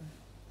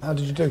 How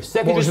did you do?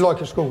 Secondary What was you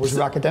like at school? Was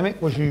you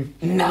academic? Was you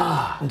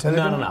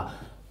intelligent? No.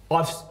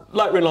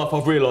 Later in life,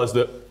 I've realised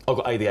that I've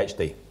got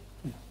ADHD.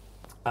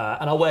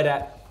 And I wear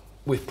that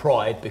with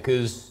pride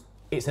because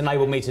it's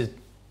enabled me to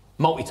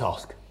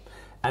multitask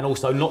and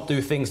also not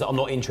do things that I'm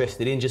not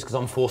interested in just because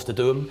I'm forced to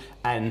do them,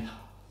 and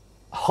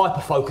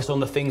hyper-focus on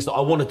the things that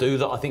I want to do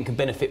that I think can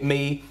benefit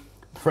me,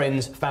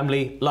 friends,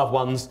 family, loved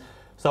ones.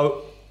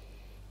 So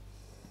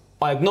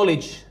I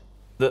acknowledge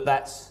that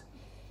that's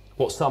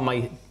what some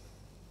may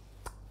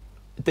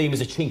deem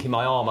as a chink in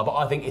my armour, but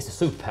I think it's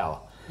a superpower.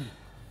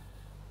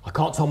 I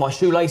can't tie my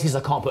shoelaces,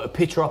 I can't put a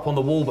picture up on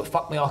the wall, but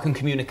fuck me, I can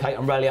communicate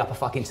and rally up a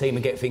fucking team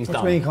and get things done.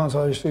 What do you mean you can't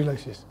tie your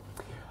shoelaces?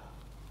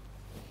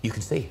 You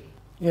can see.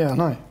 Yeah, I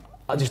know.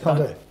 I just can't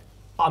don't. do it.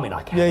 I mean,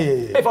 I can.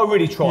 Yeah. If I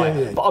really try,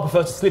 Yeah. but I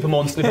prefer to slip them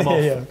on, slip them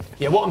off. Yeah.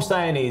 Yeah, what I'm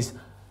saying is,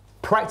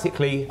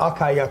 practically,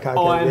 Okay.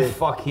 I'm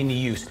fucking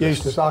useless.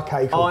 Useless,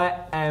 okay, cool. I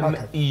am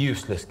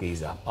useless,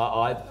 geezer.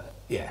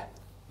 Yeah.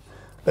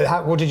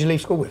 But what did you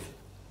leave school with?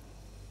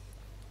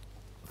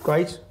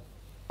 Grades?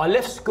 I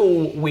left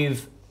school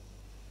with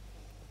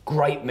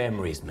great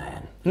memories,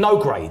 man. No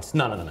grades,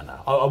 no.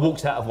 I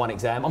walked out of one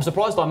exam. I'm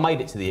surprised I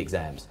made it to the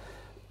exams.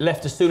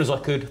 Left as soon as I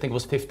could, I think I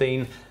was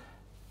 15.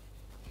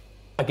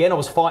 Again, I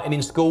was fighting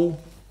in school,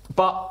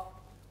 but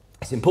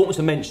it's important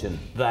to mention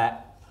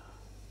that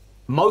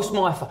most of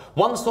my...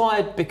 Once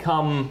I'd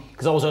become...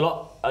 Because I was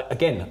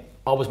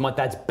I was my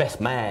dad's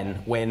best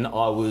man when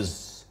I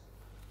was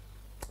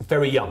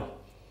very young.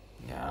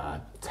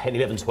 10,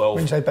 11, 12.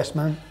 When you say best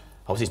man?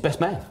 I was his best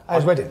man. At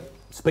his wedding?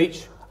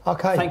 Speech.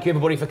 Okay. Thank you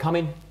everybody for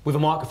coming with a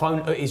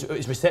microphone at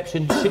his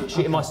reception,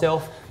 shitting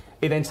myself.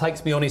 He then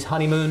takes me on his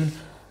honeymoon.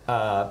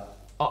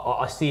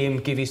 I see him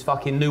give his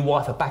fucking new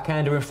wife a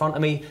backhander in front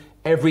of me.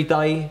 Every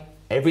day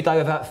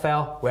without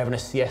fail, we're having a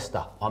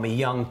siesta. I'm a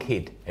young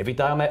kid. Every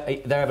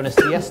day they're having a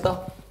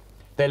siesta.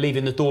 They're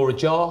leaving the door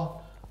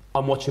ajar.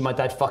 I'm watching my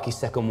dad fuck his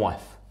second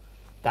wife.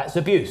 That's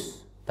abuse.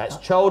 That's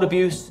child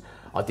abuse.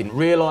 I didn't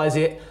realise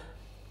it.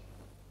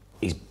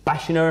 He's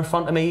bashing her in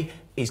front of me.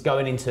 He's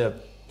going into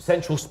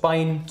central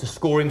Spain to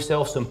score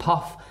himself some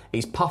puff.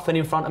 He's puffing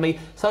in front of me.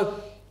 So,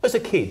 as a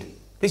kid,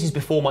 this is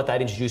before my dad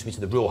introduced me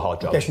to the real hard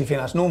drugs. I guess you think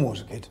that's normal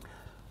as a kid?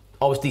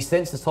 I was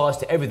desensitised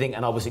to everything,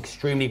 and I was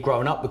extremely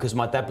grown up because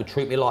my dad would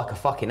treat me like a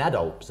fucking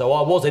adult. So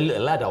I was a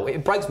little adult.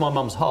 It breaks my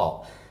mum's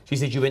heart. She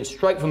said, you went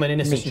straight from an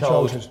innocent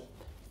child,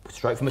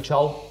 straight from a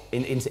child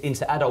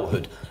into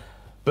adulthood.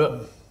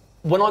 But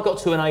when I got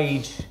to an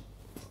age,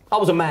 I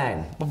was a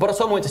man. But by the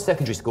time I went to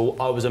secondary school,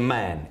 I was a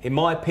man. In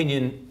my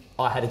opinion,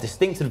 I had a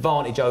distinct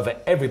advantage over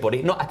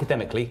everybody, not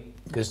academically,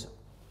 because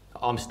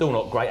I'm still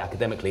not great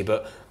academically,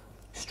 but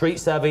street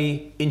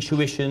savvy,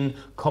 intuition,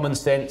 common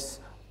sense.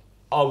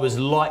 I was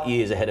light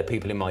years ahead of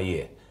people in my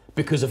year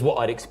because of what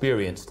I'd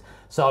experienced.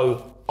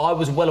 So I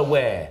was well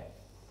aware,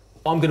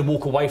 I'm going to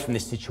walk away from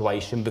this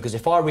situation because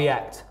if I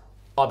react,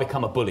 I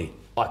become a bully.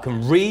 I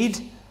can read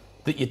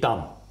that you're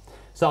done.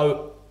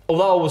 So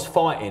although I was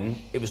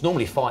fighting, it was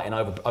normally fighting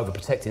over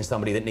protecting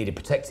somebody that needed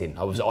protecting.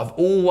 I've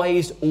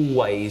always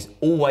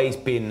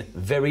been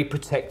very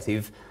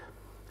protective.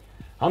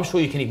 I'm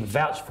sure you can even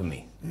vouch for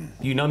me.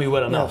 You know me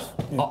well enough.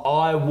 Yes, yeah.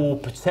 I will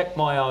protect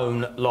my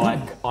own like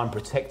I'm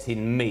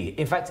protecting me.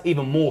 In fact,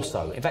 even more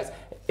so. In fact,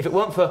 if it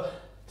weren't for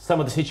some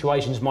of the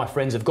situations my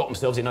friends have got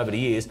themselves in over the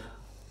years,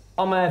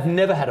 I may have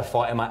never had a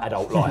fight in my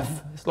adult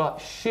life. It's like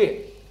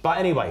shit. But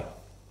anyway,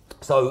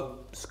 so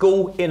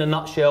school in a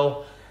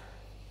nutshell,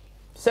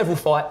 several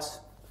fights,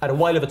 had a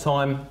whale of a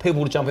time.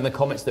 People would jump in the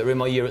comments that were in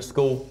my year at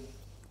school.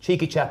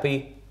 Cheeky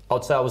chappy,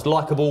 I'd say I was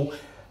likeable,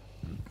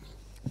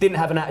 didn't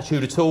have an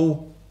attitude at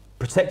all,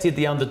 protected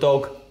the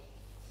underdog,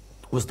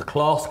 was the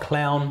class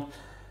clown.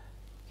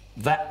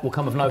 That will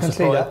come of no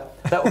surprise.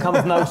 That will come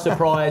of no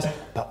surprise.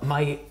 But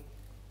mate,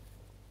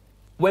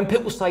 when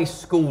people say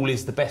school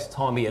is the best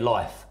time of your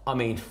life, I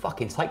mean,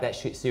 fucking take that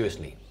shit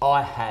seriously.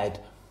 I had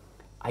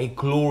a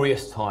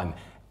glorious time.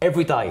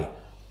 Every day,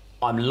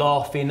 I'm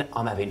laughing,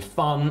 I'm having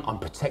fun, I'm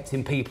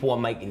protecting people,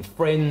 I'm making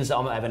friends,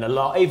 I'm having a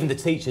laugh. Even the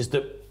teachers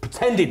that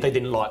pretended they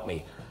didn't like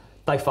me,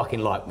 they fucking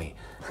like me.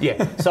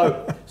 Yeah,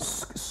 so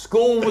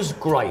school was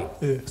great.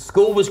 Yeah.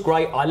 School was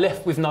great. I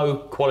left with no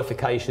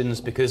qualifications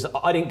because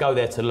I didn't go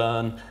there to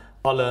learn.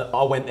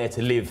 I went there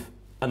to live.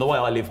 And the way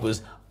I lived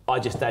was I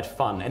just had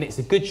fun. And it's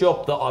a good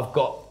job that I've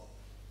got,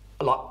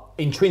 like,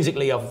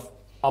 intrinsically,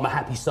 I'm a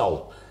happy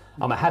soul.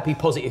 I'm a happy,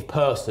 positive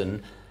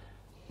person,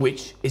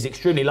 which is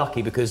extremely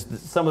lucky because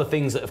some of the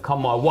things that have come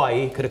my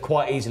way could have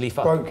quite easily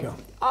broke you.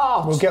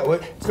 Oh, we'll get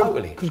it.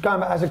 Totally. Because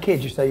going back as a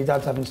kid, you say your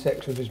dad's having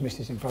sex with his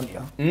missus in front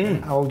of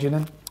you. How old are you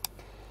then?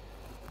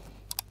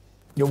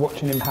 You're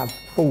watching him have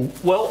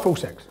full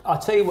sex. I'll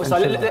tell you what, so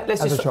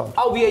let's as just... a child.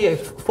 Oh, yeah,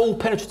 full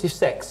penetrative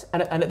sex.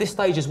 And at this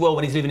stage as well,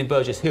 when he's living in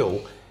Burgess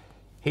Hill,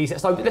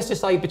 so let's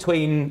just say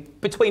between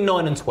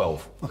 9 and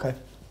 12. Okay.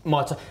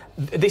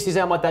 This is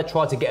how my dad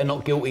tried to get a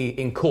not guilty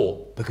in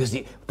court because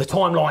the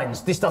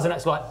timelines. This doesn't.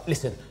 It's like,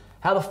 listen,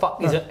 how the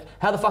fuck is a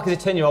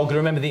 10-year-old going to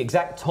remember the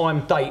exact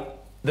time date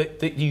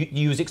that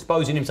you was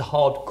exposing him to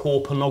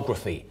hardcore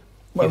pornography?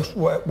 Well,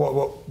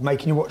 what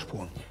making you watch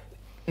porn?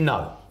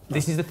 No,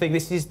 this is the thing.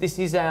 This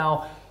is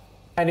our,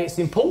 and it's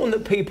important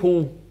that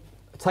people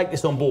take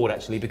this on board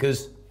actually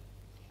because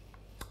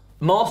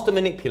master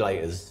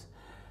manipulators,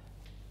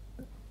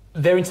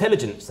 they're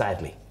intelligent,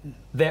 sadly.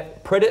 Their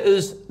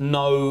predators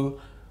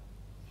know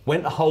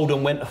when to hold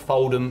them, when to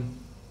fold them.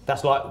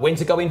 That's like when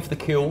to go in for the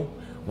kill,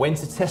 when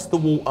to test the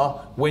water,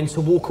 when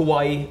to walk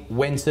away,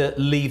 when to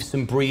leave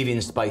some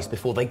breathing space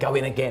before they go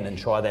in again and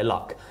try their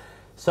luck.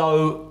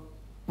 So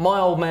my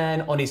old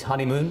man on his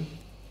honeymoon,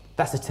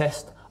 that's a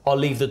test. I'll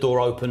leave the door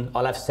open.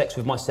 I'll have sex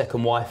with my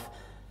second wife.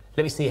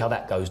 Let me see how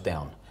that goes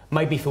down.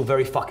 Made me feel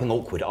very fucking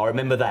awkward. I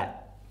remember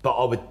that. But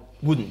I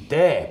wouldn't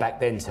dare back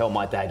then tell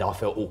my dad I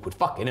felt awkward.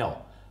 Fucking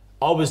hell.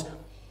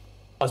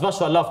 As much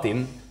as I loved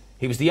him,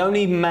 he was the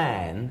only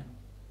man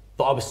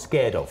that I was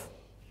scared of.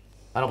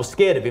 And I was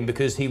scared of him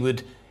because he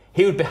would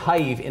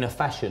behave in a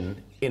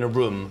fashion in a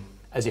room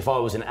as if I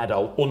was an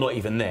adult or not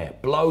even there.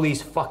 Blow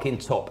his fucking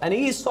top. And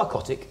he is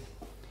psychotic.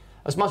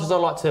 As much as I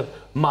like to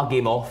mug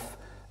him off,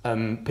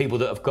 people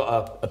that have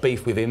got a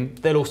beef with him,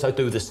 they'll also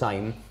do the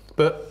same.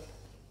 But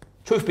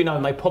truth be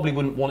known, they probably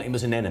wouldn't want him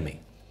as an enemy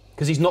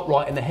because he's not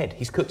right in the head.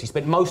 He's cooked. He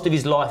spent most of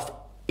his life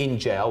in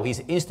jail. He's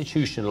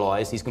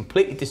institutionalised. He's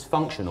completely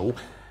dysfunctional.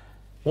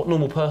 What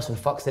normal person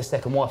fucks their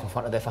second wife in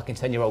front of their fucking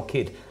 10-year-old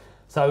kid?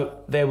 So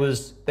there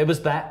was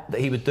that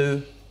he would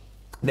do.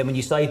 Then when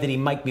you say, did he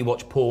make me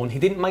watch porn? He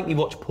didn't make me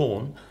watch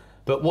porn,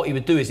 but what he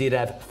would do is he'd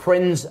have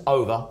friends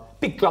over,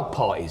 big drug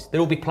parties. They'd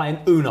all be playing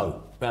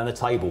Uno around the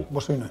table.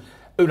 What's Uno?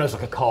 Uno's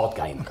like a card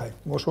game. Okay.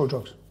 What sort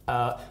of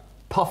drugs?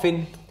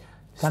 Puffing.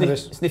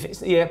 Cannabis?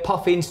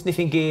 Puffing,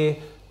 sniffing gear,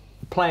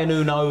 playing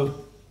Uno.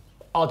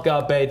 I'd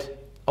go to bed.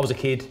 I was a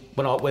kid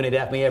when he'd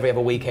have me every other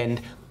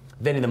weekend.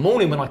 Then in the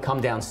morning when I come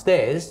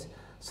downstairs,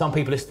 some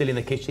people are still in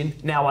the kitchen.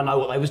 Now I know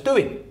what they was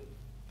doing.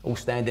 All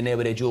standing there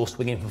with their jaw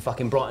swinging from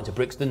fucking Brighton to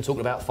Brixton,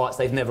 talking about fights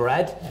they've never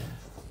had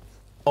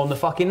on the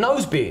fucking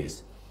nose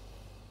beers.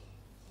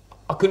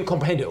 I couldn't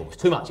comprehend it all. It was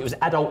too much. It was an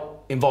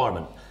adult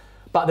environment.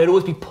 But there'd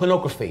always be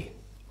pornography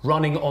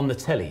running on the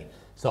telly.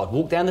 So I'd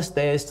walk down the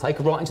stairs, take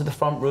a right into the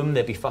front room.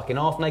 There'd be fucking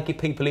half-naked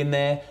people in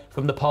there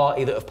from the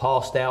party that have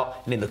passed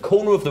out. And in the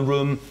corner of the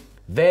room,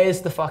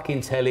 there's the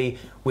fucking telly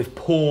with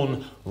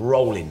porn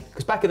rolling.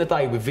 Because back in the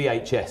day with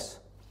VHS.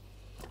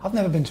 I've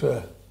never been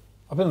to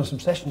I've been on some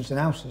sessions in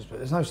houses, but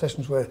there's no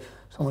sessions where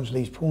someone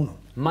leaves porn on.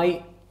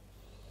 Mate,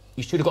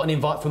 you should have got an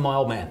invite from my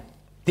old man.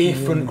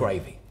 Different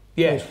gravy.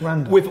 Yeah, it's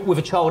random. With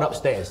a child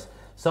upstairs.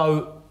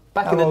 So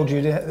back How in the... old are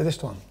you this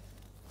time?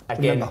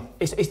 Again,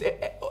 it's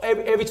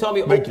every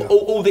time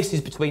all this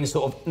is between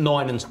sort of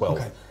 9 and 12.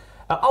 Okay.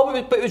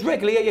 But it was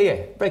regular,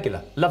 yeah,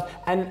 regular. Love.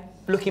 And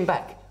looking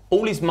back,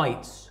 all his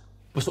mates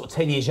were sort of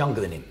 10 years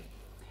younger than him.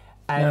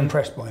 And you're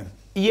impressed by him?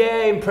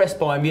 Yeah, impressed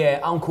by him, yeah.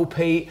 Uncle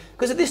Pete.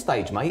 Because at this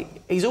stage, mate,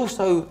 he's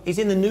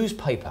in the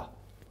newspaper.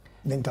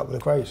 Linked up with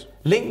the craze.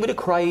 Linked with the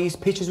craze,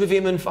 pictures with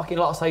him and fucking,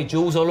 like I say,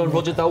 Jules Holland,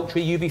 Roger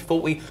Daltrey,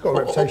 UB40. He's got a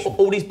reputation.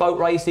 All these boat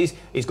races,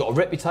 he's got a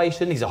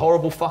reputation, he's a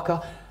horrible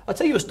fucker. I'll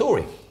tell you a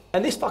story.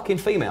 And this fucking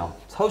female,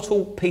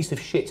 total piece of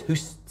shit, who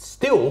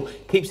still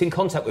keeps in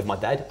contact with my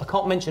dad. I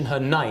can't mention her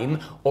name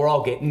or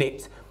I'll get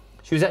nicked.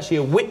 She was actually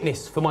a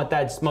witness for my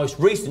dad's most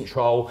recent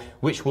trial,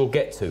 which we'll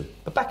get to.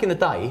 But back in the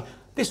day,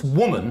 this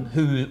woman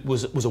who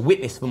was a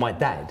witness for my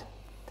dad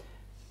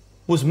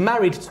was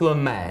married to a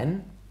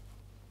man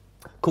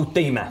called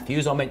D.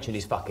 Matthews. I mentioned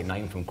his fucking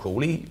name from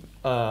Crawley.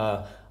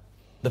 The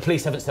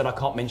police haven't said I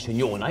can't mention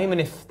your name,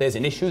 and if there's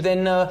an issue,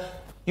 then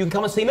you can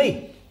come and see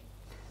me.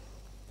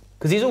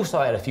 Because he's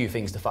also had a few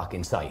things to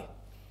fucking say.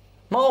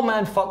 My old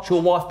man fucked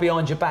your wife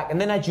behind your back and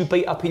then had you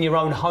beat up in your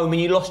own home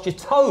and you lost your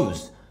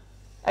toes.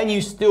 And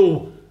you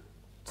still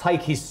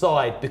take his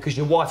side because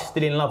your wife's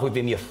still in love with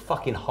him, you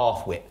fucking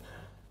half-wit.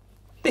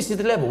 This is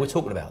the level we're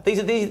talking about. This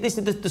is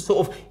the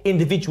sort of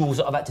individuals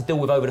that I've had to deal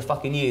with over the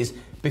fucking years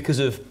because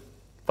of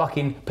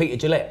fucking Peter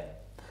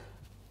Gillette.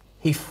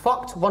 He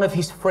fucked one of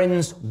his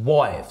friend's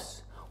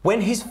wives. When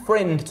his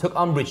friend took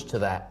umbrage to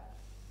that,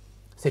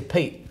 said,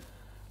 Pete,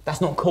 that's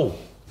not cool.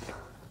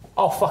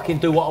 I'll fucking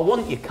do what I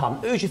want, you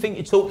cunt. Who do you think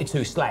you're talking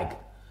to, slag?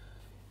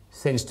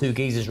 Sends two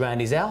geezers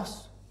round his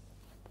house,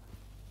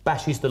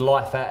 bashes the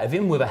life out of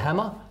him with a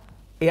hammer.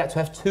 He had to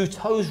have 2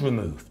 toes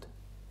removed.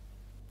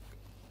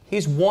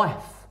 His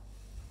wife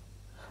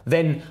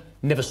then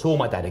never saw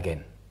my dad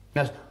again.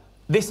 Now,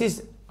 this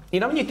is, you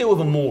know when you deal with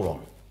a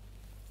moron,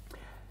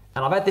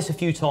 and I've had this a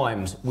few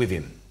times with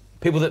him,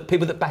 people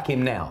that back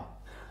him now,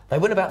 they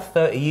went about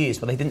 30 years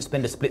but they didn't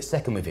spend a split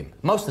second with him.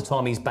 Most of the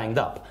time he's banged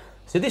up.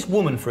 So this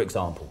woman, for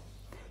example,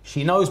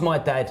 she knows my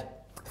dad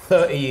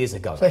 30 years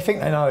ago. So they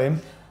think they know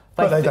him,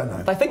 but they don't know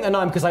him. They think they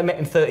know him because they met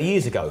him 30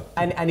 years ago,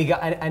 and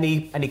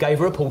he gave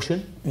her a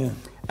portion,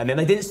 and then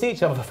they didn't see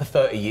each other for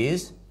 30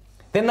 years.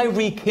 Then they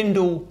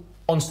rekindle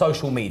on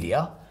social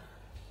media,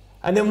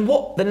 and then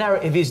what the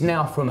narrative is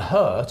now from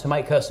her to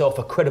make herself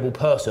a credible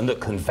person that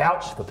can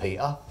vouch for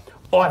Peter,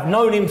 I've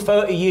known him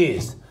 30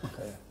 years.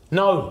 Okay.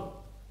 No,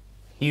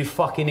 you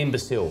fucking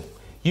imbecile.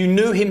 You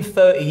knew him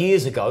 30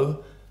 years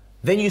ago,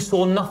 then you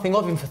saw nothing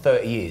of him for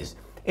 30 years.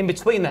 In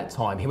between that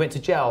time, he went to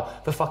jail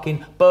for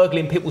fucking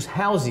burgling people's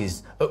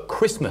houses at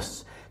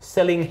Christmas,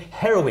 selling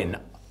heroin,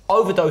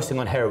 overdosing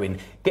on heroin,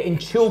 getting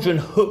children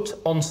hooked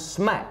on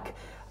smack,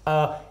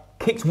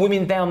 kicked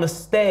women down the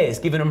stairs,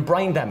 giving them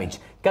brain damage,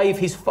 gave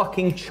his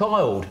fucking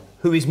child,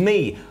 who is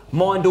me,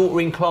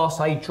 mind-altering Class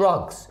A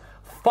drugs,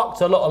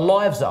 fucked a lot of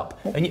lives up,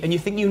 and you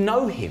think you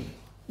know him.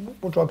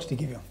 What drugs did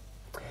he give you?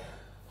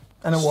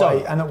 And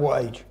at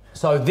what age?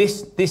 So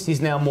this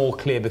is now more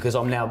clear because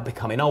I'm now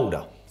becoming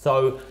older.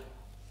 So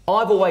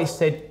I've always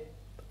said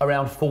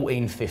around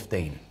 14,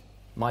 15.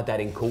 My dad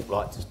in court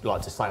liked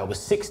to say I was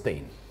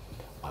 16.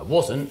 I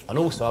wasn't, and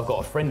also I've got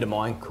a friend of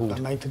mine called...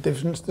 That makes a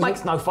difference, does it?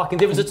 Makes no fucking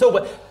difference at all,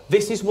 but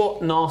this is what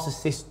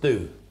narcissists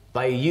do.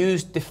 They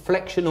use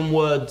deflection and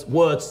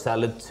word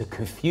salad to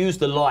confuse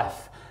the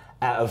life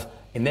out of,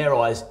 in their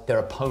eyes, their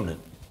opponent.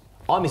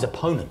 I'm his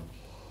opponent.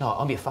 No,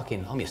 I'm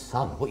your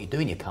son. What are you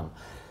doing, you cunt?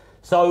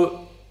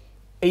 So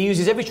he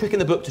uses every trick in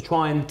the book to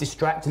try and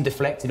distract and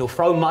deflect, and he'll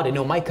throw mud and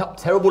he'll make up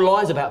terrible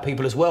lies about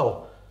people as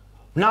well.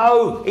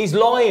 No, he's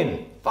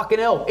lying. Fucking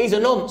hell, he's a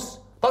nonce.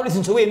 Don't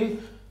listen to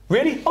him.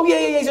 Really? Oh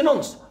yeah, he's a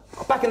nonce.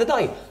 Back in the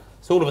day.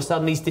 So all of a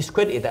sudden he's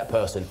discredited that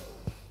person.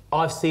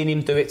 I've seen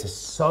him do it to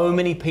so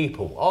many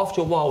people.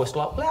 After a while it's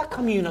like, well, how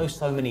come you know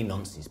so many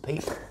nonces,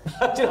 Pete?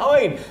 Do you know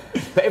what I mean?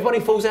 But everybody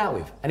falls out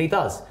with, and he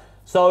does.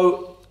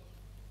 So,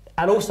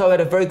 and also I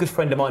had a very good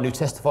friend of mine who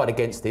testified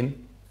against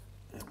him.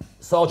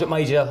 Sergeant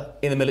Major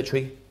in the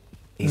military.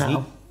 He's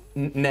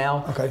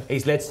now. Okay.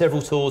 He's led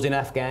several tours in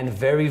Afghan.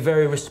 Very,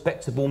 very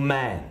respectable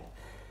man.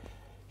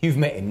 You've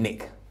met him,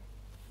 Nick.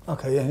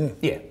 Okay,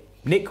 Yeah.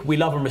 Nick, we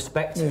love and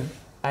respect. Yeah.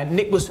 And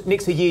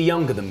Nick's a year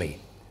younger than me.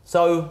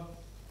 So,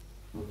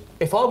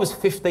 if I was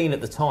 15 at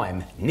the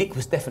time, Nick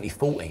was definitely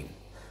 14.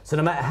 So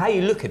no matter how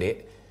you look at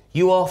it,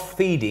 you are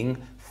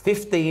feeding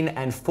 15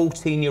 and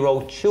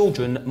 14-year-old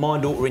children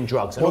mind-altering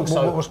drugs. And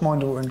what's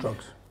mind-altering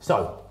drugs?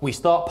 So, we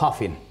start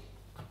puffing.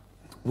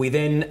 We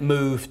then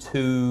move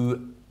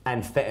to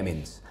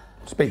amphetamines.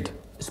 Speed?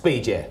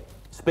 Speed, yeah.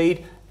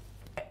 Speed.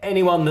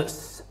 Anyone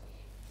that's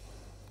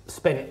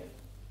spent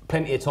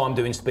plenty of time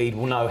doing speed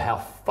will know how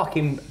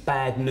fucking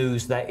bad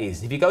news that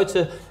is. If you go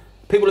to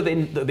people that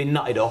have been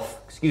nutted off,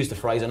 excuse the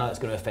phrase, I know it's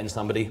going to offend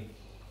somebody,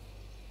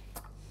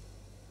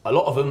 a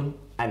lot of them,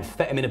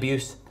 amphetamine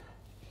abuse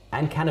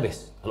and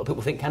cannabis. A lot of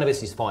people think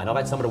cannabis is fine. I've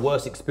had some of the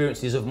worst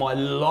experiences of my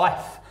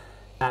life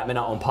at me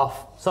nut on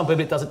puff. Some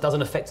people it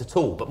doesn't affect at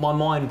all, but my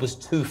mind was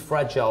too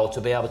fragile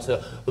to be able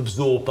to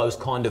absorb those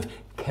kind of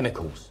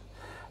chemicals.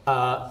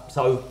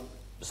 So,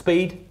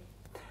 speed,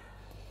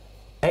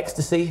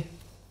 ecstasy,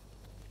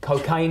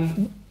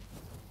 cocaine.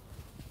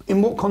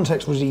 In what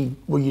context were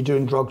you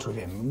doing drugs with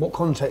him? In what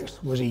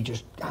context was he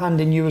just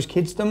handing you as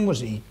kids them?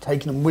 Was he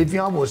taking them with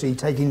you? Was he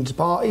taking them to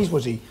parties?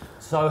 Was he?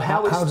 So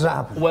how does that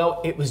happen?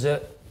 Well, it was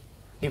at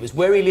It was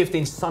where he lived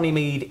in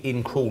Sunnymead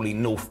in Crawley,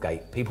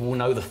 Northgate. People will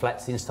know the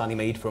flats in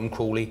Sunnymead from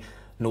Crawley,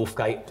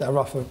 Northgate. Is that a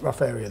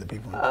rough area that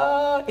people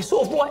It's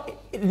sort of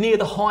right near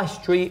the high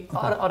street. Okay.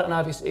 I don't know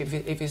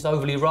if it's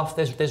overly rough.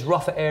 There's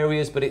rougher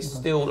areas, but it's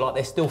still like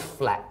there's still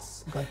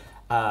flats. Okay.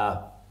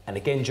 And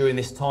again, during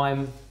this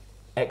time,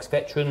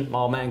 ex-veteran, my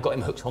old man got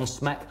him hooked on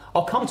smack.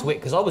 I'll come to it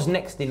because I was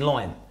next in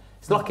line.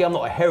 It's lucky I'm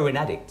not a heroin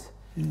addict.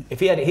 If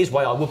he had it his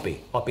way, I would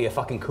be. I'd be a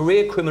fucking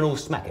career criminal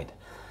smackhead.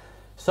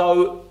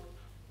 So,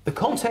 the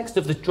context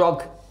of the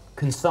drug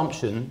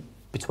consumption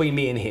between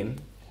me and him,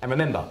 and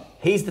remember,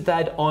 he's the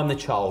dad, I'm the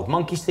child.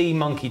 Monkey see,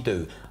 monkey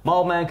do. My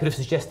old man could have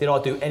suggested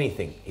I'd do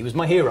anything. He was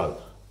my hero.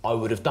 I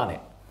would have done it.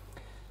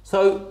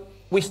 So,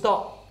 we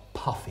start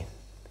puffing.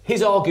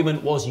 His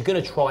argument was, you're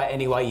going to try it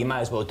anyway, you may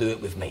as well do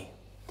it with me.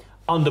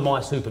 Under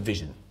my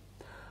supervision.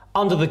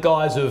 Under the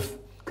guise of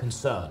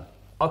concern.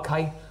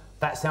 Okay,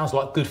 that sounds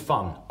like good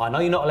fun. I know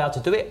you're not allowed to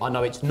do it. I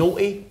know it's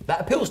naughty.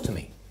 That appeals to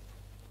me.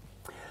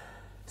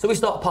 So we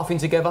start puffing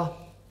together.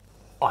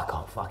 I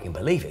can't fucking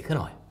believe it, can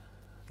I?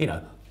 You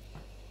know,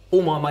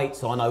 all my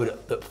mates I know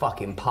that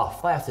fucking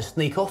puff, they have to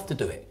sneak off to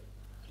do it.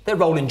 They're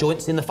rolling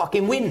joints in the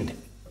fucking wind.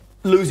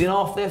 Losing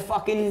half their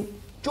fucking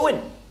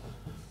joint.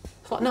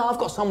 It's like, no, I've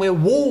got somewhere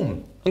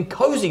warm and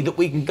cosy that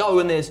we can go,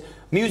 and there's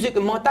music,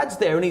 and my dad's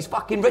there, and he's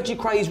fucking Reggie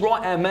Cray's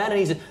right-hand man, and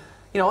he's, you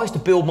know, I used to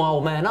build my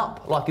old man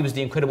up like he was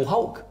the Incredible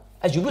Hulk,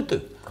 as you would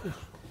do.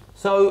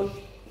 So,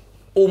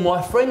 all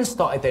my friends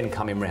started then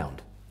coming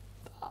round.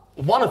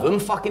 One of them,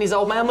 fucking his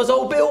old man, was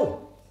old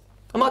Bill.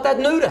 And my dad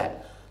knew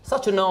that.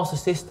 Such a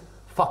narcissist,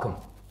 fuck him.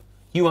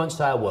 You won't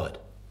say a word.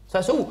 So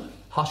it's all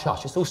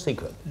hush-hush, it's all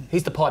secret.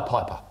 He's the Pied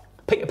Piper.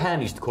 Peter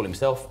Pan used to call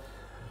himself.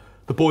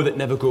 The boy that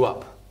never grew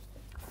up.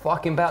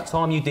 Fucking about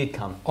time you did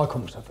come. I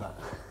call myself that.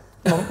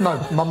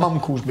 No, my mum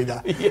calls me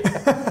that.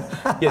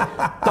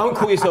 Yeah. Don't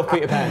call yourself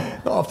Peter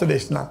Pan. Not after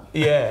this, no.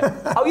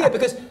 Yeah. Oh yeah,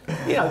 because,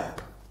 you know,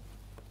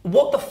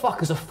 what the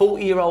fuck as a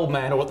 40-year-old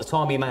man, or at the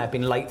time he may have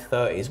been late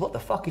 30s, what the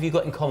fuck have you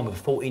got in common with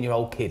a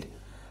 14-year-old kid?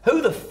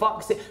 Who the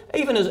fuck's it?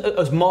 Even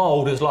as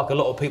mild as like a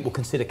lot of people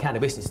consider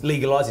cannabis, it's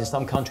legalised in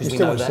some countries, we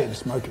know that.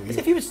 As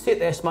if you would sit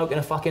there smoking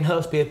a fucking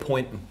Hurstbeard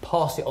point and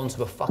pass it on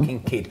to a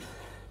fucking kid.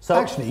 So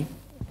actually,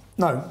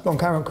 no, go on,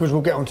 carry on, because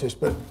we'll get onto this,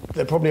 but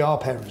there probably are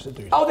parents that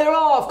do that. Oh, there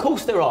are, of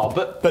course there are,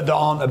 but that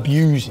aren't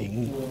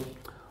abusing.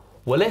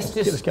 Well, let's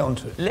get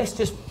onto it.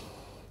 Let's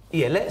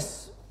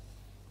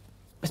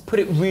put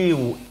it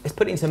real. Let's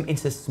put it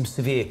into some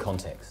severe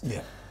context.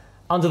 Yeah.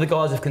 Under the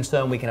guise of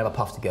concern, we can have a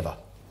puff together.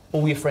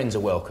 All your friends are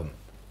welcome,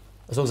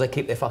 as long as they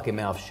keep their fucking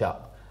mouths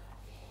shut.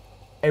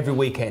 Every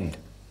weekend,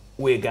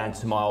 we're going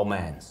to my old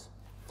man's.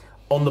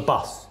 On the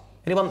bus.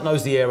 Anyone that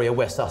knows the area,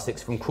 West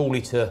Sussex, from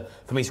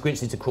East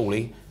Grinstead to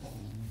Crawley,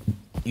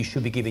 you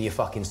should be giving your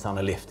fucking son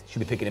a lift. You should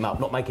be picking him up,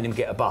 not making him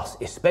get a bus,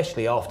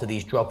 especially after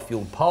these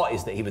drug-fueled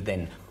parties that he would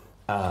then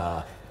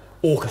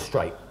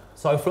orchestrate.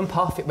 So from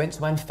puff, it went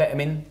to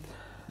amphetamine.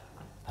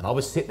 And I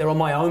would sit there on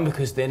my own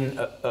because then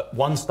at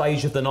one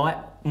stage of the night,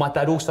 my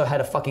dad also had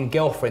a fucking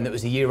girlfriend that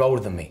was a year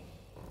older than me.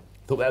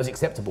 Thought that was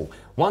acceptable.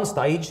 One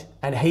stage,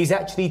 and he's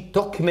actually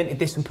documented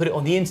this and put it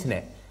on the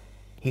internet.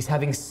 He's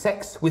having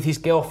sex with his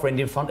girlfriend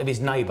in front of his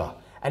neighbour.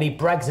 And he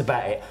brags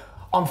about it.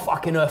 I'm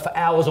fucking her for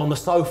hours on the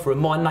sofa,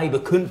 and my neighbour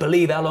couldn't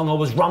believe how long I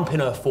was rumping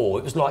her for.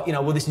 It was like, you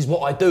know, well, this is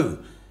what I do.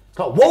 It's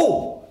like,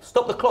 whoa,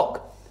 stop the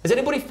clock. Is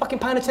anybody fucking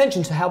paying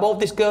attention to how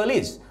old this girl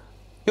is?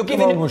 You're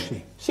giving How old was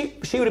she?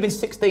 She would have been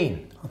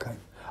 16. Okay.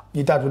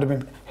 Your dad would have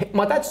been...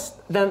 My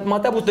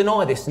dad will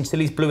deny this until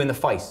he's blue in the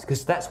face,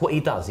 because that's what he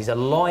does. He's a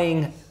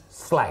lying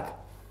slag.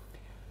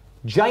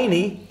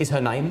 Janie is her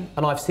name,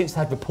 and I've since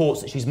had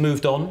reports that she's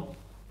moved on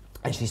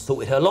and she's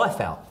sorted her life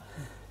out.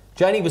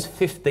 Janie was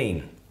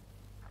 15.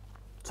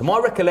 To my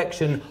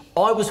recollection,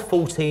 I was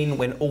 14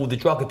 when all the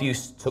drug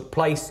abuse took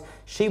place.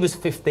 She was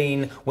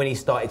 15 when he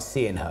started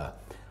seeing her.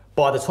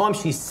 By the time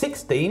she's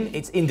 16,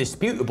 it's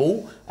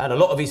indisputable, and a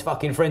lot of his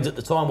fucking friends at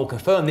the time will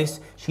confirm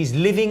this, she's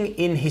living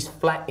in his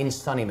flat in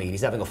Sunnymead.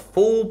 He's having a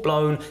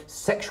full-blown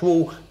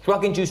sexual,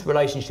 drug-induced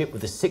relationship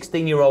with a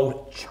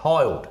 16-year-old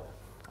child.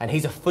 And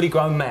he's a fully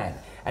grown man.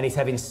 And he's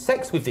having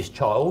sex with this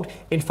child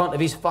in front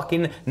of his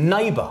fucking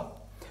neighbour,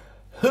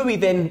 who he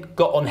then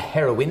got on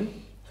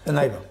heroin. The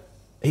neighbour?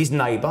 His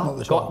neighbour,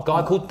 a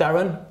guy called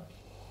Darren,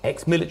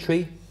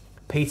 ex-military,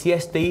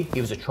 PTSD,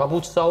 he was a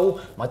troubled soul.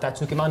 My dad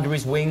took him under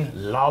his wing,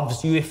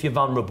 loves you if you're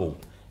vulnerable.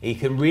 He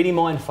can really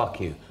mind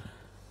fuck you.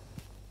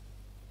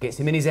 Gets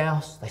him in his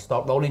house, they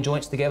start rolling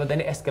joints together,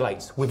 then it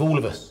escalates with all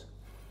of us.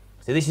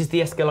 So this is the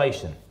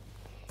escalation.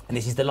 And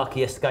this is the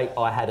lucky escape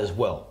I had as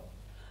well.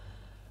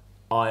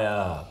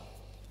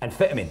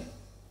 Amphetamine.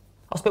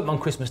 I spent one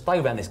Christmas day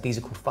around this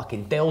geezer called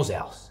fucking Dell's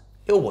house.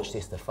 He'll watch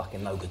this, the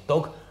fucking no good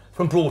dog.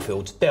 From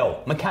Broadfields,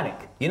 Dell, mechanic.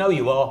 You know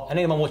you are, and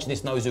anyone watching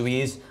this knows who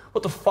he is.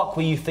 What the fuck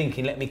were you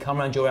thinking? Let me come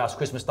round your house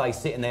Christmas Day,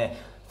 sitting there,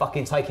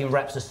 fucking taking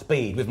raps of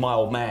speed with my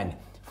old man.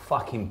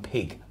 Fucking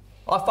pig.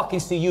 I fucking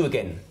see you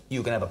again,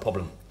 you're gonna have a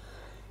problem.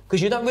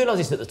 Because you don't realise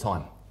this at the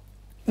time.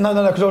 No,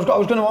 because I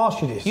was going to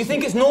ask you this. You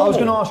think it's normal? I was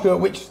going to ask you, at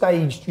which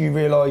stage do you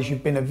realise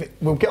you've been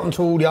we'll get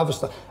onto all the other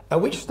stuff.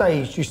 At which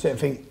stage do you sit and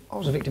think, I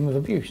was a victim of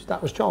abuse,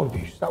 that was child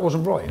abuse, that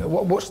wasn't right? At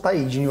what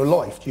stage in your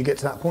life do you get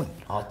to that point?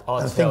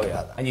 I'll tell you.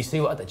 And you see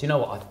what, do you know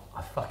what,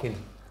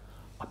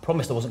 I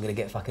promised I wasn't going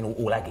to get fucking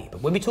all aggy,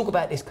 but when we talk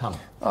about this cunt...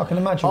 I can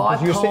imagine,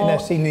 because you're sitting there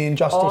seeing the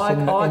injustice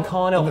in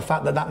the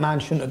fact that man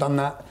shouldn't have done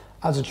that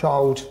as a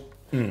child.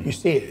 You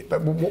see it, but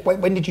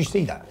when did you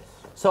see that?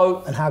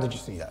 And how did you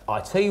see that?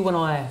 I tell you when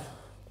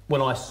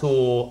I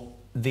saw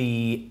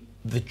the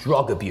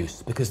drug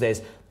abuse, because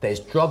there's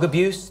drug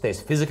abuse,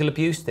 there's physical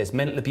abuse, there's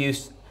mental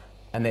abuse,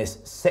 and there's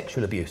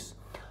sexual abuse.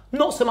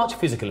 Not so much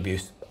physical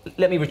abuse.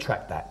 Let me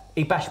retract that.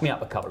 He bashed me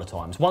up a couple of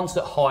times. Once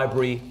at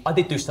Highbury, I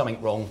did do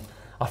something wrong.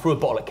 I threw a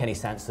bottle at Kenny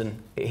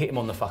Sanson. It hit him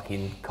on the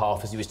fucking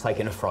calf as he was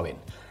taking a throw-in.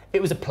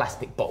 It was a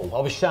plastic bottle.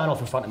 I was showing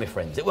off in front of my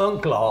friends. It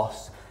weren't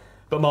glass,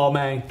 but my old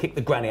man kicked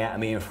the granny out of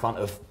me in front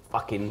of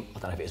fucking, I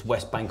don't know if it's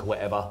West Bank or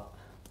whatever.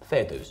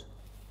 Fair dues.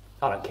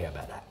 I don't care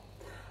about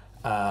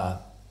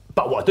that.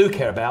 But what I do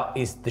care about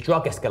is the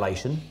drug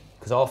escalation,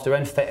 because after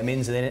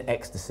amphetamines and then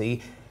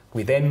ecstasy,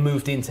 we then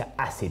moved into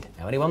acid.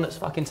 Now, anyone that's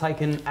fucking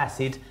taken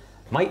acid,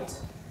 mate,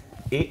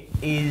 it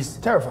is...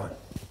 Terrifying.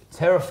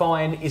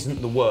 Terrifying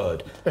isn't the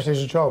word. Especially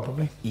as a child,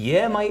 probably.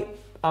 Yeah, mate.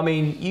 I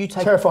mean, you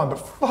take... Terrifying, but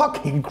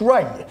fucking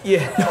great.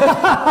 Yeah.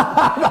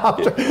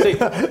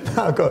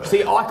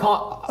 See, I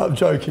can't... I'm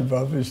joking,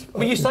 bruv.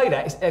 When you say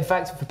that, in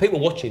fact, for people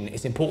watching,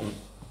 it's important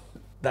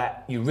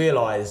that you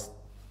realise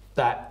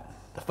that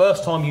the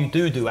first time you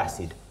do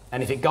acid,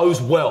 and if it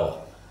goes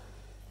well,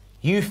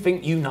 you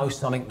think you know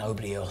something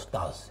nobody else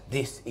does.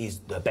 This is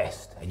the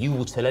best. And you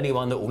will tell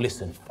anyone that will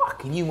listen,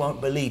 fucking you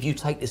won't believe you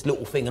take this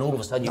little thing and all of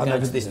a sudden you go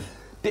into this.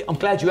 I'm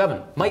glad you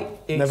haven't, mate.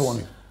 Never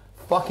won.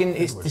 Fucking,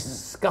 it's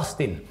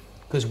disgusting.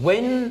 Because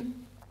when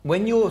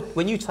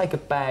you take a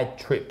bad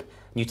trip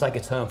and you take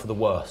a turn for the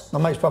worse. My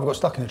mate's brother got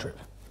stuck in a trip.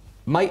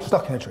 Mate?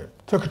 Stuck in a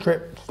trip. Took a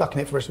trip, stuck in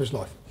it for the rest of his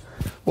life.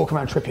 Walking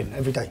around tripping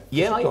every day.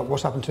 Yeah, mate.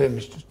 What's happened to him?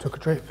 He just took a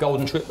trip.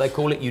 Golden trip, they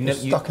call it. You never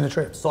stuck in a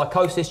trip.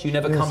 Psychosis, you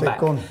never come back.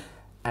 Gone.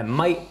 And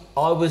mate,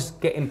 I was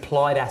getting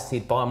plied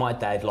acid by my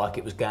dad like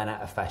it was going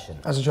out of fashion.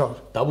 As a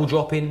child? Double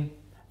dropping,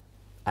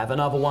 have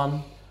another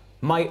one.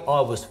 Mate,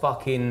 I was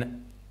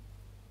fucking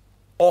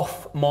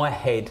off my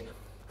head,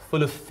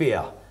 full of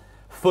fear,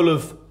 full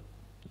of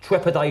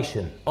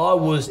trepidation.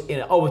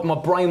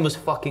 My brain was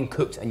fucking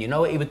cooked. And you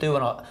know what he would do?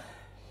 And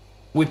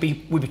we'd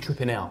be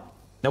tripping out.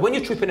 Now, when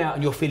you're tripping out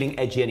and you're feeling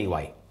edgy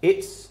anyway,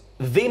 it's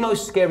the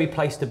most scary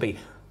place to be.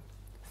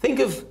 Think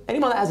of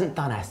anyone that hasn't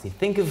done acid.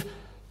 Think of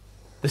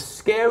the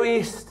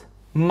scariest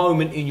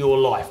moment in your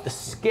life, the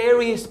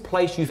scariest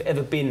place you've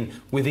ever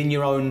been within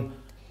your own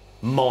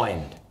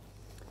mind.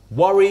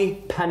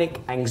 Worry, panic,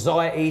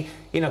 anxiety.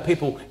 You know,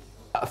 people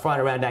are throwing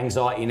around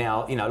anxiety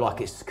now, you know,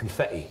 like it's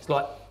confetti. It's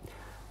like,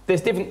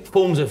 there's different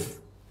forms of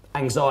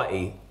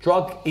anxiety.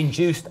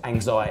 Drug-induced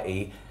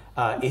anxiety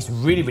is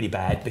really, really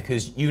bad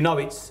because you know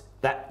it's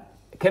that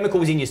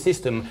chemical is in your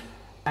system,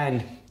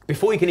 and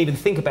before you can even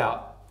think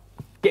about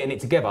getting it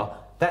together,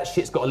 that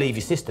shit's got to leave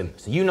your system.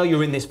 So you know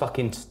you're in this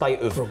fucking state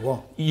of... For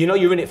what? You know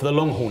you're in it for the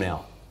long haul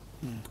now.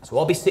 So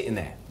I'll be sitting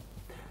there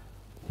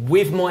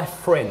with my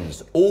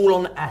friends, all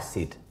on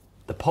acid.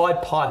 The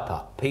Pied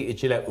Piper, Peter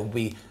Gillette, will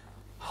be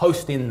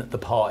hosting the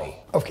party.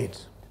 Of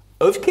kids.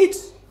 Of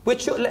kids?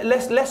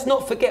 Let's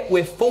not forget,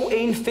 we're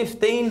 14,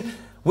 15,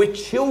 we're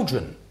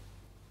children.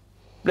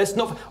 Let's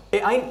not...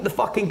 It ain't the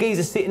fucking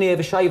geezer sitting here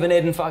with a shaven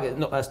head and fucking...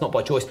 No, that's not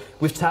by choice.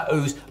 With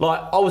tattoos.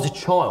 Like, I was a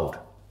child.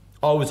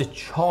 I was a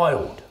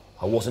child.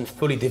 I wasn't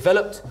fully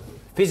developed,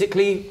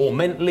 physically or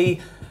mentally.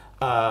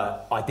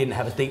 I didn't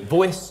have a deep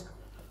voice.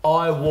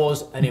 I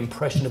was an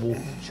impressionable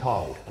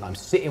child. And I'm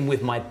sitting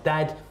with my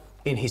dad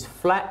in his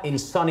flat in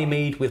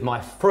Sunnymead with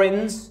my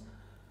friends.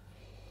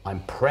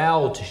 I'm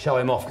proud to show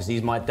him off because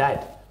he's my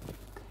dad.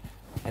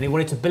 And he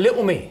wanted to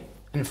belittle me.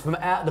 And from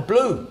out of the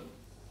blue,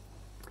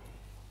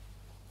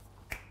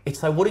 he'd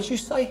say, what did you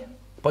say?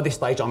 By this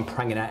stage, I'm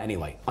pranging out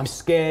anyway. I'm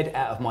scared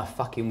out of my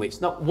fucking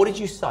wits. No, what did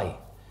you say?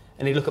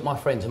 And he'd look at my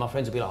friends, and my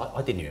friends would be like,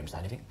 I didn't hear him say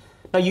anything.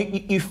 No,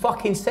 you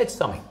fucking said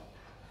something.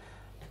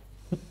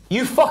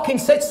 You fucking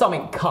said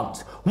something,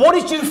 cunt. What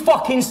did you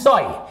fucking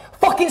say?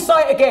 Fucking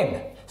say it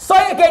again. Say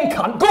it again,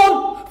 cunt. Go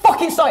on,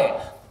 fucking say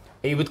it.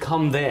 He would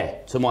come there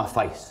to my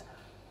face.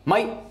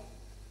 Mate,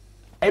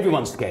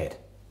 everyone's scared.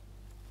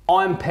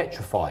 I'm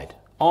petrified.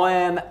 I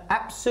am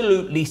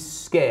absolutely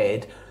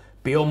scared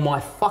beyond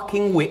my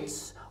fucking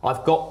wits.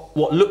 I've got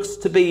what looks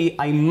to be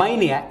a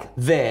maniac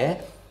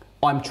there.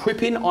 I'm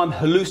tripping, I'm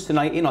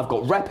hallucinating, I've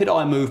got rapid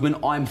eye movement,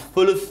 I'm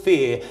full of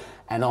fear,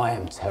 and I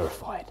am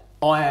terrified.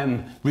 I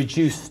am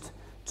reduced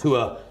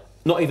to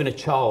not even a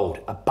child,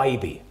 a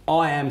baby.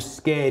 I am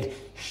scared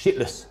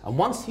shitless. And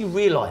once he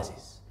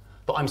realises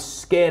that I'm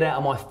scared out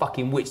of my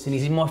fucking wits and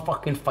he's in my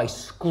fucking face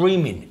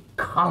screaming,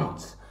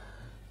 cunt.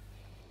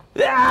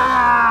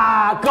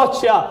 Ah,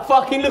 gotcha,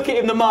 fucking look at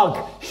him, the mug,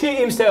 shit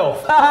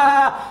himself.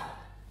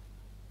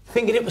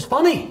 Thinking it was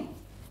funny.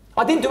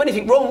 I didn't do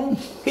anything wrong.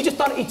 He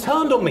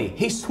turned on me.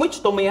 He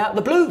switched on me out of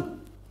the blue.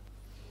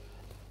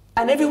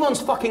 and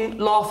everyone's fucking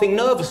laughing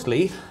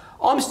nervously.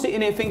 I'm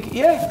sitting here thinking,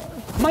 yeah,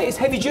 mate, it's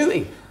heavy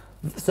duty.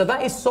 So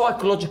that is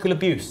psychological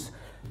abuse.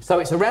 So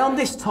it's around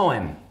this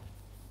time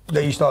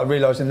that you started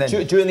realising then?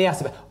 During the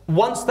acid.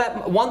 Once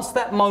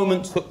that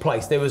moment took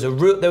place, there was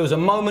a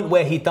moment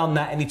where he'd done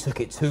that and he took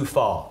it too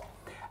far.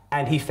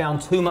 And he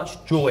found too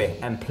much joy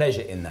and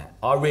pleasure in that.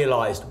 I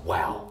realised,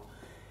 wow,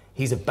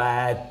 he's a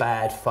bad,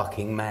 bad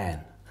fucking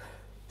man.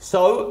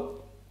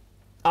 So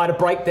I had a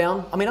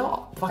breakdown. I mean,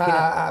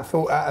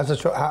 as a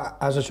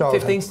child,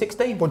 15,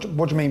 16. What do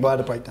you mean by had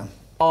a breakdown?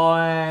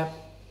 I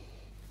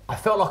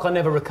felt like I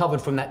never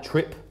recovered from that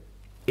trip.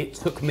 It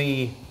took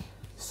me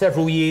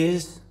several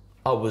years.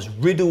 I was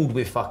riddled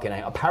with fucking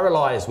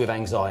paralysed with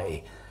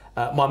anxiety.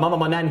 My mum and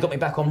my nan got me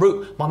back en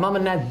route. My mum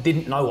and nan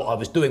didn't know what I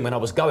was doing when I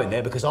was going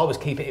there because I was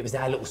keeping it was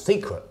our little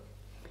secret,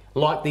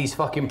 like these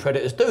fucking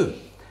predators do.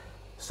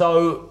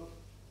 So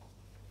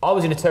I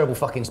was in a terrible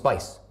fucking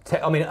space.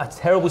 A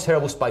terrible,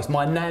 terrible space.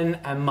 My nan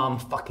and mum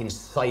fucking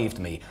saved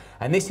me.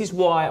 And this is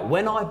why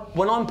when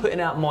I'm putting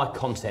out my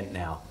content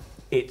now,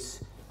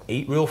 it's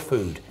eat real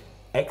food,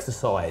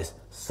 exercise,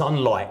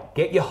 sunlight,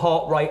 get your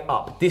heart rate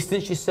up,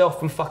 distance yourself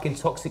from fucking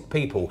toxic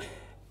people.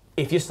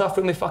 If you're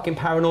suffering with fucking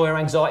paranoia,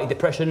 anxiety,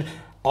 depression,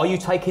 are you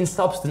taking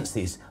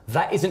substances?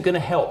 That isn't going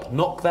to help.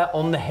 Knock that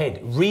on the head.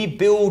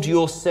 Rebuild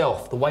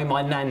yourself the way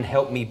my nan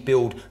helped me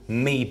build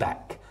me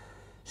back.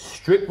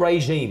 Strict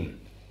regime.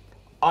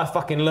 I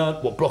fucking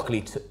learnt what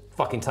broccoli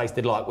fucking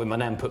tasted like when my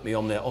nan put me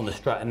on the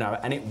straight and narrow,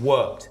 and it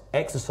worked.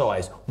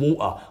 Exercise,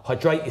 water,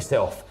 hydrate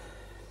yourself.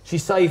 She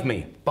saved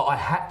me, but I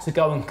had to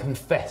go and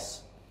confess.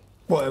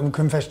 What,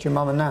 confess to your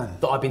mum and nan?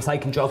 That I've been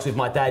taking drugs with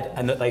my dad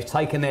and that they've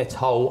taken their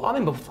toll. I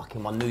remember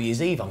fucking my New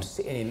Year's Eve, I'm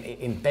sitting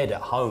in bed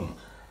at home.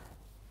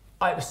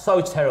 It was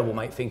so terrible,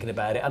 mate, thinking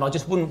about it, and I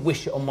just wouldn't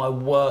wish it on my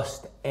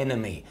worst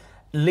enemy,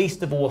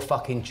 least of all a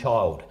fucking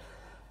child.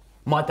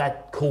 My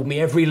dad called me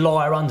every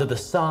liar under the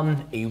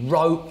sun. He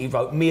wrote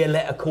me a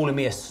letter calling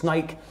me a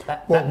snake.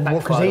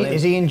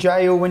 Is he in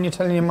jail when you're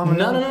telling your mum and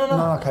nan?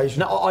 No. Okay.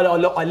 No,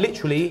 I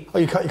literally... Oh,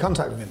 you cut your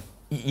contact with him?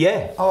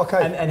 Yeah. Oh,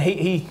 okay. And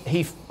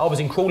I was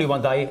in Crawley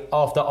one day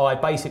after I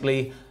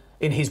basically,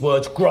 in his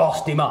words,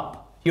 grassed him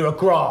up. You're a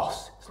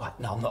grass. It's like,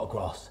 no, I'm not a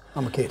grass.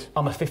 I'm a kid.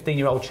 I'm a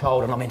 15-year-old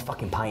child and I'm in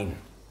fucking pain.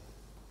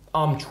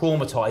 I'm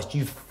traumatised.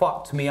 You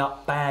fucked me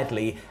up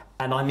badly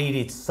and I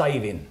needed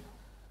saving.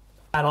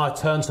 And I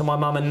turned to my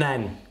mum and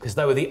nan because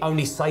they were the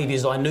only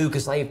saviours I knew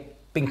because they've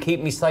been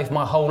keeping me safe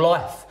my whole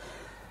life.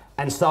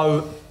 And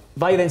so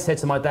they then said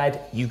to my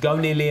dad, you go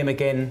near Liam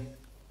again,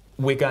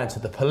 we're going to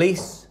the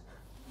police.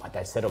 My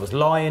dad said I was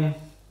lying.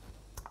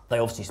 They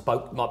obviously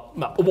spoke,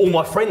 all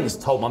my friends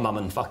told my mum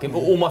and fucking,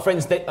 all my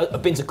friends that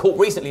have been to court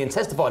recently and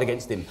testified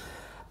against him.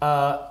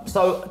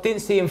 So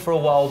didn't see him for a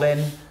while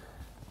then.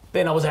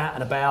 Then I was out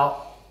and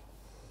about,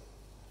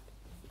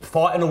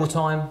 fighting all the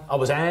time. I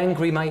was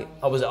angry, mate.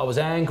 I was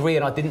angry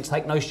and I didn't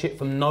take no shit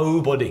from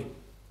nobody.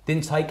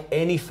 Didn't take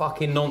any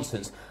fucking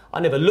nonsense. I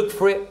never looked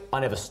for it.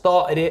 I never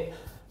started it.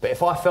 But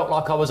if I felt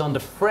like I was under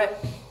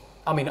threat,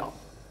 I mean,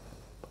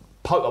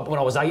 when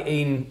I was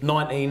 18,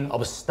 19, I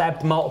was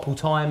stabbed multiple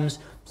times.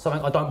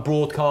 Something I don't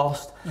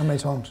broadcast. How many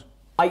times?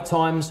 8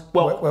 times.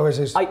 Well, where was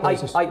this? 8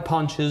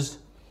 punches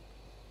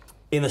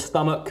in the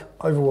stomach.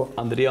 Over what?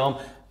 Under the arm.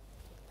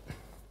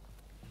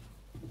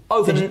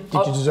 Did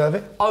you deserve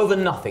it? Over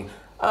nothing.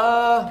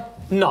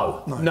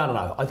 No.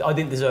 I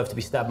didn't deserve to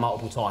be stabbed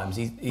multiple times.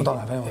 I don't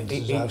know if anyone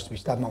deserves to be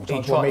stabbed multiple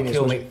times. He tried to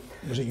kill me.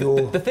 Was it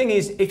your... The thing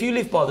is, if you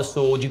live by the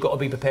sword, you've got to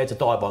be prepared to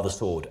die by the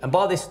sword. And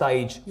by this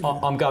stage,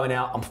 I'm going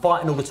out, I'm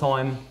fighting all the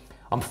time.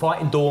 I'm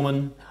fighting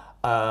doorman.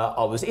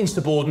 I was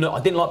insubordinate.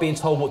 I didn't like being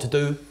told what to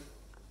do.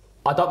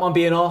 I don't mind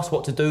being asked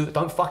what to do.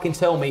 Don't fucking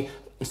tell me.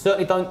 And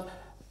certainly don't...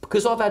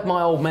 Because I've had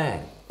my old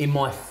man in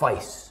my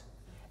face.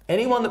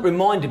 Anyone that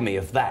reminded me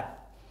of that,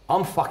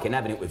 I'm fucking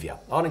having it with you.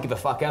 I don't give a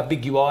fuck how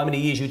big you are, how many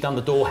years you've done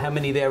the door, how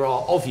many there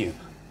are of you.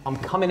 I'm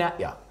coming at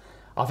you.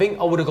 I think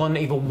I would have gone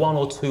either one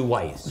or two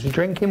ways. Was you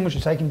drinking? Was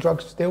you taking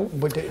drugs still?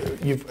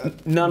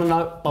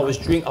 No. I was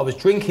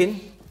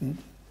drinking,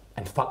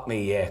 and fuck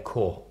me, yeah,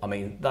 cool. I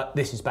mean,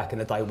 this is back in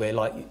the day where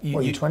like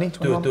you 20,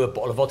 do a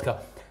bottle of vodka.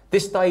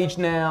 This stage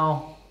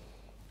now,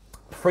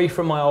 free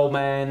from my old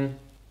man.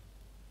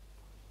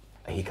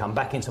 He come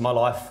back into my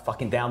life,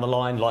 fucking down the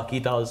line like he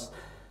does,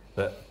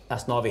 but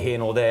that's neither here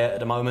nor there at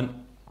the moment.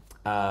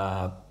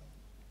 Yeah,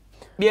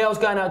 I was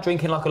going out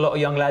drinking like a lot of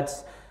young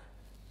lads.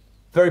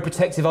 Very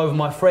protective over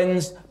my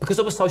friends because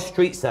I was so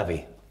street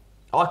savvy.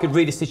 I could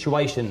read a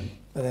situation.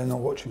 But they're not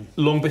watching.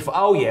 Long before.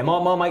 Oh yeah,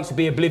 my mates would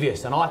be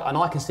oblivious, and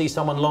I can see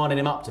someone lining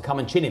him up to come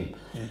and chin him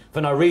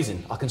for no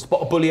reason. I can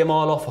spot a bully a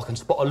mile off. I can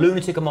spot a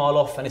lunatic a mile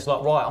off, and it's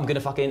like, right, I'm going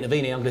to fucking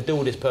intervene here. I'm going to deal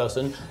with this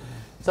person.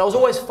 So I was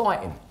always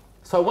fighting.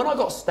 So when I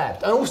got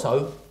stabbed, and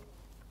also,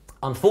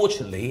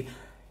 unfortunately,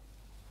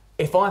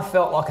 if I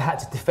felt like I had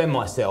to defend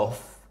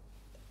myself,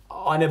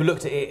 I never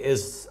looked at it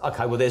as,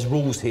 okay, well, there's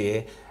rules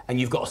here, and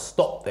you've got to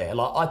stop there.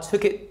 Like, I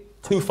took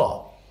it too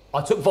far.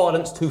 I took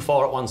violence too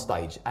far at one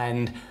stage,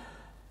 and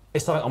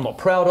it's something I'm not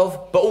proud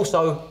of, but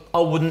also I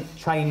wouldn't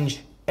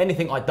change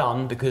anything I'd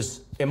done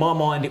because in my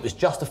mind it was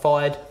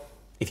justified.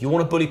 If you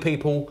want to bully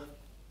people,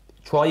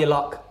 try your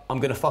luck. I'm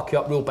going to fuck you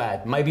up real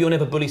bad. Maybe you'll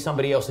never bully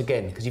somebody else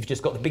again because you've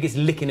just got the biggest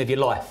licking of your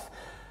life.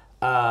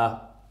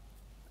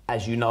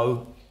 As you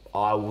know,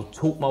 I will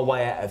talk my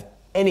way out of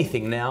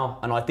anything now,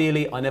 and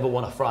ideally I never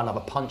want to throw another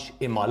punch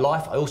in my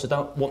life. I also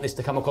don't want this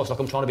to come across like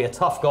I'm trying to be a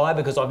tough guy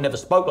because I've never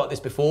spoke like this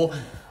before,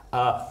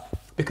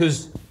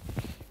 because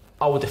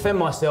I will defend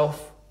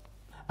myself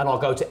and I'll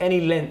go to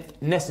any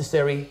length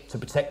necessary to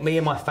protect me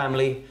and my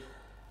family,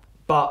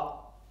 but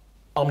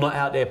I'm not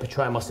out there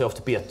portraying myself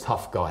to be a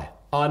tough guy.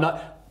 I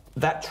know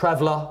that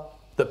traveller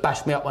that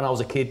bashed me up when I was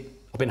a kid,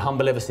 I've been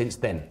humble ever since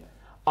then.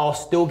 I'll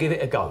still give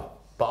it a go,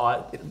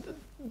 but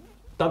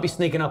don't be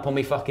sneaking up on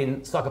me,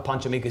 fucking sucker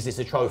punching me because it's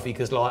a trophy,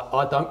 because like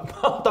I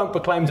don't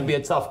proclaim to be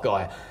a tough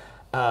guy.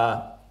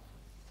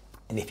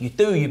 And if you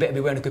do, you better be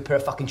wearing a good pair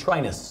of fucking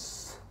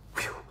trainers,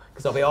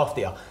 because I'll be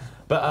after you.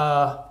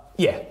 But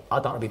yeah, I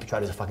don't want to be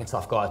portrayed as a fucking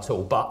tough guy at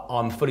all, but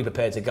I'm fully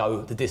prepared to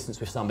go the distance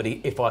with somebody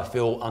if I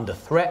feel under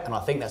threat, and I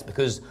think that's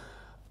because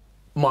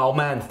my old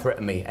man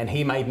threatened me and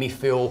he made me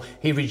feel,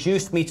 he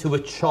reduced me to a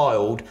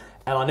child,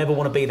 and I never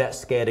want to be that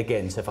scared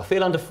again. So if I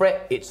feel under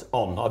threat, it's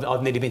on.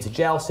 I've nearly been to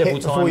jail several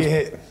times. Before you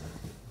hit?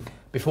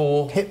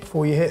 Hit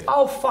before you hit?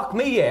 Oh, fuck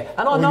me, yeah.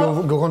 And I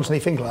know... You'll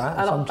constantly think like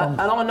that sometimes.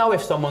 And I know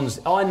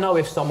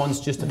if someone's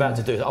just about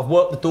to do it. I've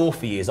worked the door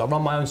for years. I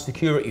run my own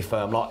security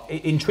firm. Like,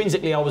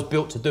 intrinsically, I was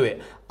built to do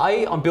it.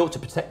 I'm built to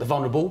protect the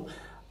vulnerable.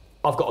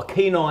 I've got a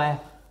keen eye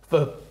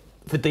for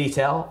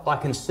detail. I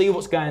can see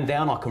what's going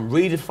down. I can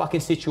read the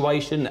fucking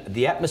situation,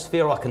 the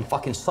atmosphere. I can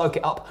fucking soak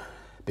it up.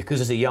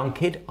 Because as a young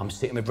kid, I'm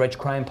sitting with Reg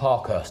Cray in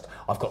Parkhurst.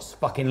 I've got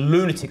fucking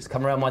lunatics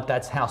coming around my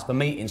dad's house for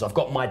meetings. I've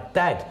got my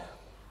dad.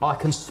 I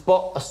can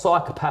spot a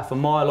psychopath a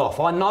mile off.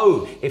 I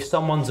know if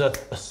someone's a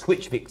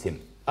switch victim,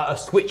 a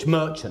switch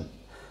merchant.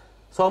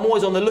 So I'm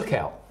always on the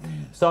lookout.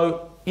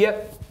 So,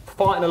 yeah,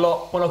 fighting a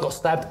lot. When I got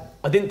stabbed,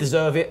 I didn't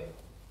deserve it.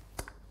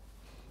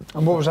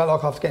 And what was that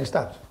like after getting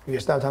stabbed? You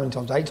get stabbed how many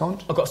times? 8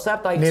 times? I got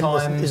stabbed 8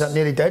 times. Is that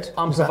nearly dead?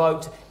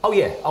 Unprovoked. Oh,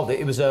 yeah. Oh,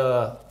 it was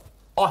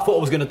I thought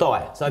I was going to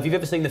die. So if you've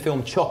ever seen the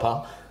film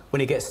Chopper, when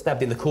he gets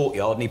stabbed in the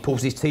courtyard and he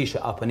pulls his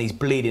t-shirt up and he's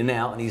bleeding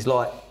out and he's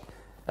like,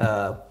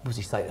 what does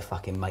he say to the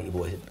fucking matey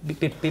boy?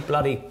 Bit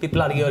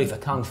bloody early for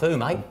kung fu,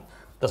 mate.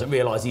 Doesn't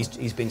realise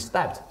he's been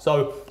stabbed.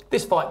 So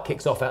this fight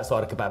kicks off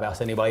outside a kebab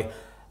house anyway.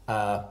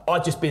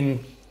 I'd just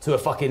been to a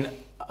fucking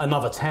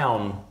another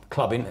town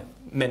clubbing.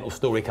 Mental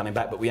story coming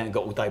back, but we ain't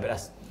got all day, but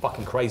that's a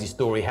fucking crazy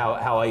story how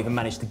I even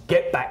managed to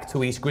get back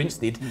to East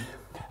Grinstead.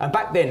 And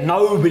back then,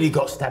 nobody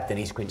got stabbed in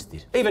East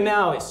Grinstead. Even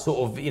now, it's sort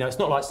of, you know, it's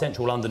not like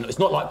central London, it's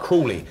not like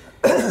Crawley.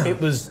 It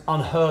was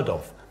unheard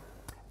of.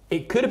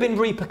 It could have been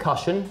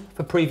repercussion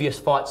for previous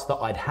fights that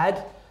I'd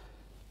had.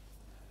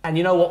 And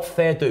you know what?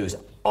 Fair dues.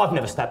 I've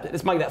never stabbed,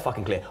 let's make that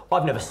fucking clear.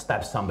 I've never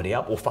stabbed somebody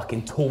up or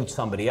fucking tooled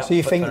somebody up. So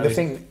you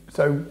think,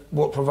 so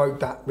what provoked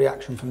that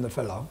reaction from the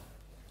fella?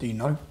 Do you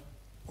know?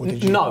 Or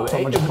did you, no,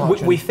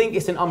 we think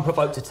it's an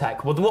unprovoked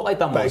attack. Well, what they've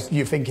done was...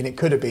 You're thinking it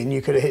could have been,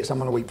 you could have hit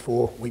someone a week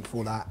before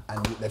that,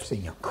 and they've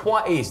seen you?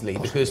 Quite easily,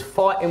 because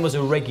fighting was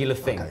a regular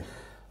thing. Okay.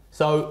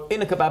 So,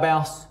 in a kebab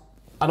house,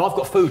 and I've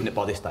got food in it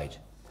by this stage.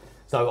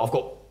 So, I've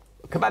got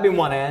kebab in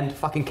one hand,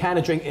 fucking can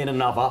of drink in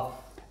another,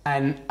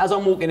 and as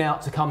I'm walking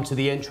out to come to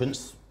the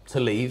entrance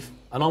to leave,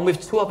 and I'm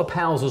with 2 other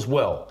pals as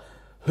well,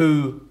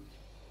 who,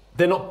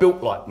 they're not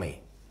built like me.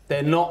 They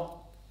haven't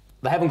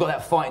got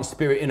that fighting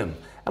spirit in them.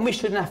 And we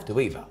shouldn't have to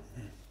either.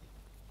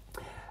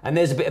 And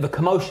there's a bit of a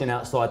commotion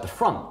outside the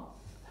front.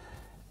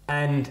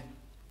 And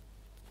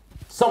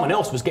someone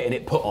else was getting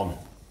it put on.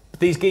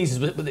 These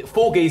geezers,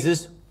 4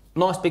 geezers,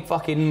 nice big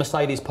fucking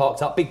Mercedes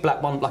parked up, big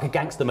black one, like a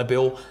gangster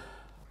mobile.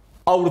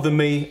 Older than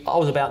me, I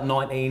was about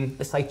 19,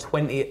 let's say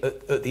 20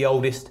 at the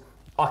oldest.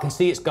 I can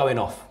see it's going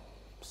off.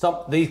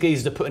 These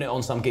geezers are putting it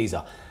on some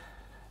geezer.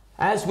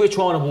 As we're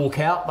trying to walk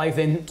out, they've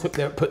then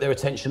put their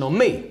attention on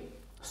me,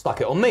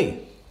 stuck it on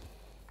me.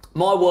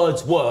 My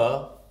words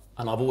were,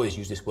 and I've always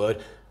used this word,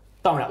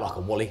 don't act like a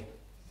wally.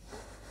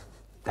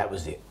 That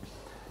was it.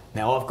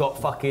 Now I've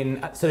got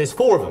fucking, so there's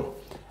 4 of them.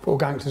 4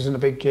 gangsters in a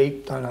big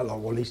Jeep, don't act like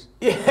wallies.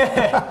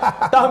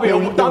 Yeah, don't be a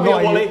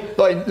wally.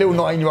 Like little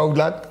 9-year-old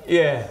lad.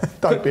 Yeah.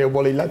 Don't be a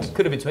wally lad.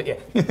 Could have been,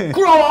 yeah.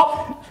 Grow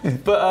up!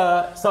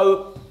 But,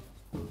 so,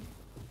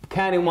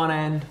 can in one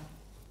hand,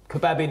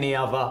 kebab in the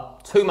other,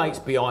 2 mates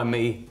behind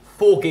me,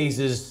 4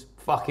 geezers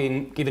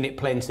fucking giving it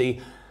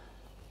plenty.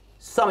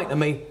 Something to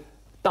me,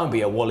 don't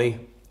be a wally.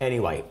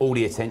 Anyway, all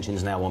the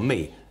attention's now on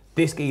me.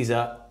 This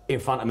geezer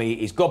in front of me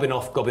is gobbing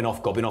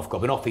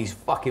off. He's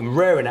fucking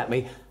raring at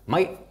me.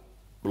 Mate,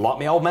 like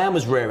my old man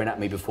was raring at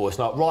me before. It's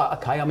like, right,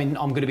 okay, I'm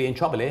going to be in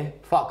trouble here.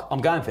 Fuck, I'm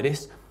going for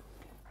this.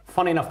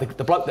 Funny enough,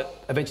 the bloke that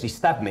eventually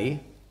stabbed me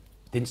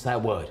didn't say a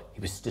word.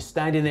 He was just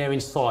standing there in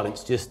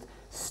silence, just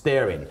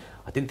staring.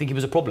 I didn't think he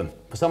was a problem.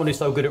 For someone who's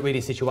so good at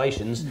reading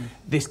situations,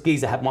 this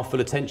geezer had my full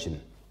attention.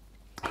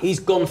 He's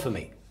gone for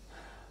me.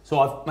 So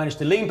I've managed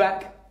to lean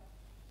back,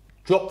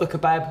 drop the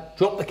kebab,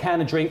 drop the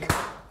can of drink,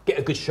 get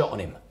a good shot on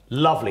him.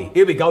 Lovely.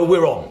 Here we go,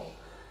 we're on.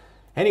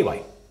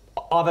 Anyway,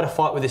 I've had a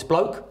fight with this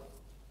bloke,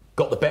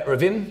 got the better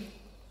of him,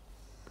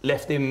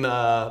 left him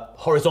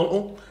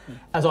horizontal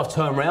as I've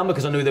turned around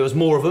because I knew there was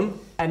more of them.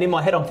 And in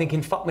my head, I'm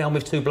thinking, fuck me, I'm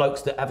with 2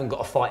 blokes that haven't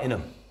got a fight in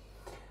them.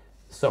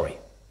 Sorry.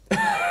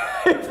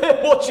 If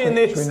they're watching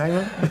this. Should we name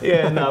them?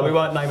 Yeah, no, we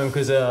won't name them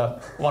because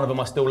one of them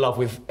I still love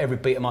with every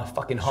beat of my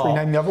fucking heart. Should we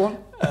name the other one?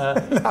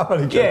 No, I'm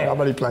only joking, I'm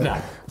only playing.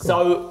 No.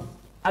 So,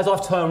 as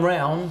I've turned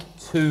round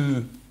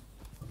to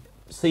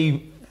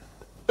see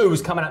who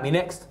was coming at me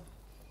next,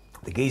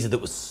 the geezer that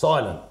was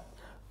silent,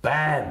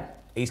 bam,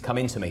 he's come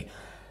into me.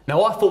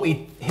 Now, I thought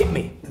he'd hit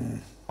me.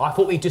 I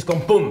thought he'd just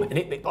gone boom and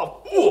hit me.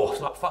 Oh,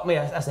 it's like, fuck me,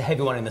 that's a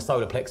heavy one in the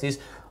solar plexus.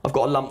 I've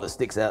got a lump that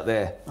sticks out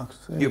there.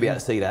 You'll be able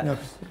to see that. Yeah.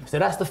 So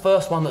that's the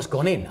first one that's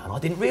gone in, and I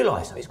didn't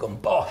realise. So he's gone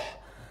bosh,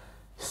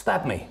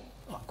 stabbed me.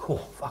 Like, cool,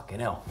 fucking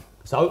hell.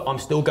 So I'm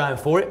still going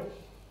for it.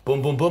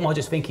 Boom, boom, boom. I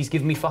just think he's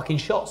giving me fucking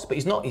shots, but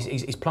he's not.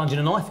 He's plunging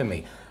a knife in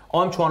me.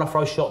 I'm trying to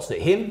throw shots at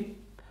him.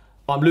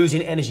 I'm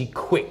losing energy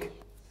quick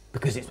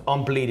because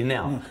I'm bleeding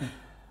out. Okay.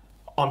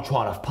 I'm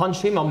trying to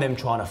punch him, I'm then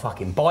trying to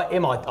fucking bite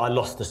him. I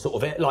lost the sort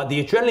of it. Like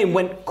the adrenaline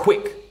went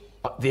quick.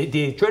 The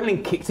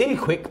adrenaline kicked in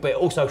quick, but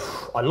also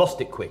I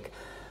lost it quick.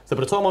 So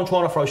by the time I'm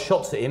trying to throw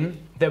shots at him,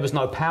 there was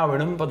no power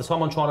in him. By the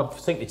time I'm trying to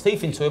sink the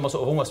teeth into him, I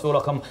sort of almost feel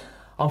like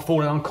I'm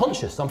falling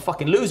unconscious. I'm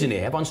fucking losing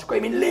here. Everyone's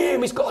screaming,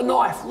 Liam, he's got a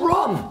knife,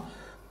 run!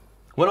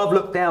 When I've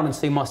looked down and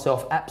seen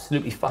myself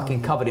absolutely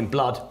fucking covered in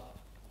blood,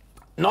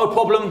 no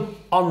problem,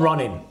 I'm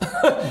running.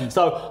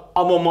 So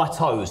I'm on my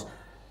toes.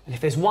 And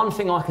if there's one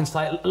thing I can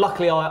say,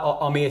 luckily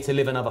I'm here to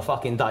live another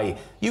fucking day.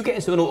 You get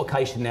into an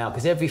altercation now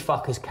because every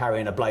fucker's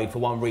carrying a blade for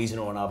one reason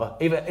or another.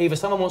 Either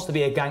someone wants to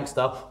be a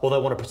gangster or they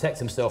want to protect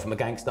themselves from a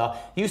gangster.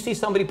 You see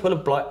somebody pull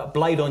a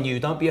blade on you,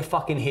 don't be a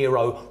fucking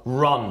hero,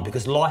 run,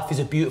 because life is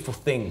a beautiful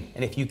thing.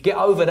 And if you get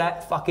over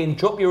that, fucking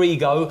drop your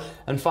ego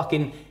and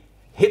fucking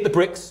hit the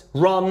bricks,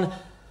 run,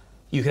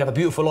 you can have a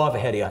beautiful life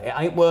ahead of you. It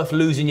ain't worth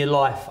losing your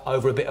life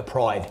over a bit of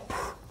pride.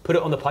 Put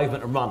it on the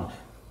pavement and run.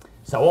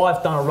 So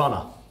I've done a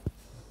runner.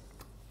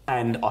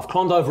 And I've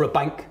climbed over a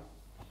bank,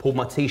 pulled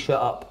my t-shirt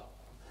up.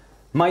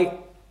 Mate,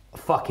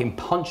 fucking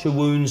puncture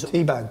wounds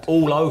teabagged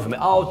all over me.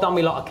 Oh, done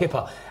me like a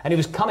kipper. And it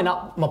was coming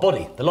up my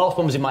body. The last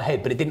one was in my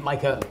head, but it didn't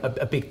make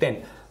a big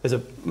dent. There's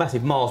a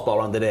massive Mars bar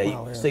under there.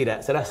 You can see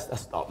that. So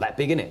that's not that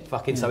big, innit?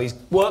 Fucking, so he's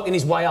working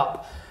his way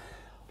up.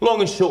 Long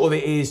and short of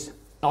it is,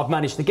 I've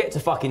managed to get to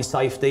fucking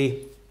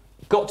safety,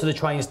 got to the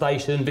train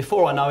station.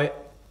 Before I know it,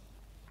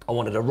 I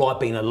wanted a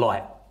Ribena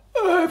light.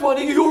 Hey,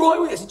 buddy, you all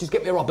right with this? Just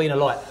get me a Ribena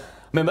light.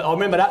 I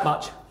remember that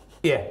much.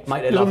 Yeah,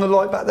 mate, they're lovely. On the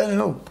light back then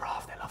and all?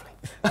 Bruv, they're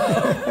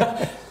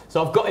lovely.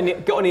 So I've got in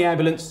the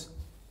ambulance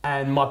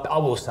and I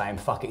will say him,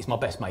 fuck it, it's my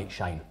best mate,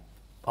 Shane.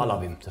 I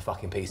love him to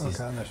fucking pieces.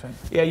 Okay, I know Shane.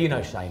 Yeah, you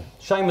know Shane.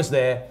 Shane was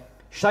there.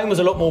 Shane was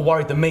a lot more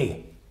worried than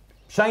me.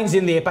 Shane's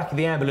in the back of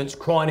the ambulance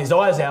crying his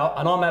eyes out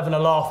and I'm having a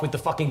laugh with the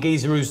fucking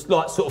geezer who's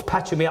like sort of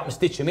patching me up and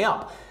stitching me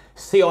up.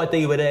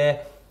 CID were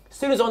there. As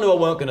soon as I knew I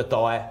weren't going to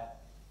die,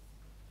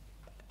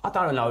 I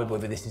don't know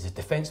whether this is a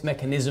defence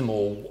mechanism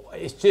or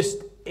it's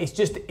just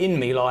in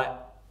me, like,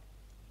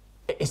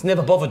 it's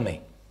never bothered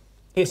me.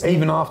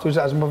 Even afterwards,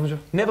 it hasn't bothered you?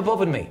 Never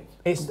bothered me.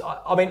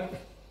 I mean,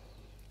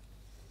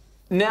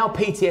 now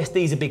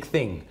PTSD is a big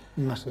thing.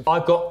 Massive.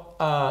 I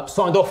got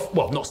signed off,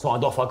 well, not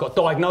signed off, I got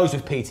diagnosed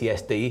with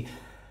PTSD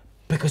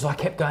because I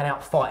kept going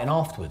out fighting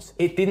afterwards.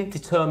 It didn't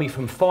deter me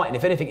from fighting.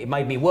 If anything, it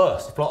made me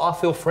worse. If, like, I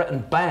feel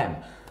threatened, bam.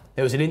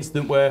 There was an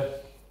incident where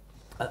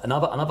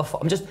another I'm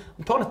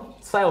trying to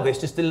say all this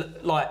just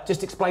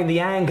to explain the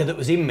anger that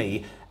was in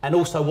me and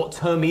also what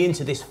turned me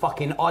into this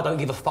fucking I don't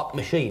give a fuck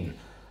machine.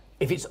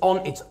 If it's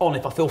on, it's on.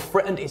 If I feel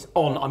threatened, it's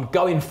on. I'm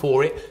going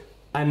for it.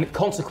 And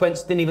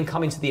consequence didn't even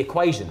come into the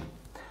equation.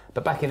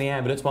 But back in the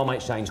ambulance, my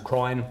mate Shane's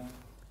crying.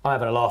 I'm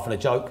having a laugh and a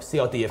joke.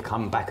 CID have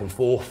come back and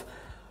forth.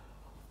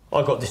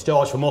 I got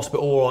discharged from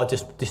hospital or I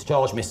just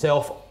discharged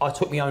myself. I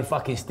took my own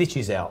fucking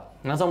stitches out.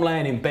 And as I'm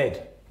laying in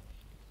bed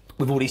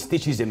with all these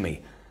stitches in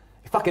me,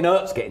 it fucking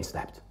hurts getting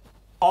stabbed.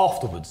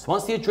 Afterwards,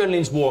 once the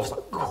adrenaline's wore, it's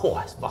like, oh,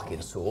 that's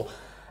fucking sore.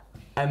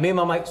 And me and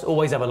my mates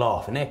always have a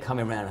laugh, and they're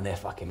coming around and they're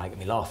fucking making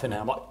me laugh. And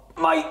I'm like,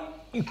 mate,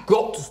 you've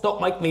got to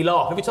stop making me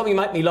laugh. Every time you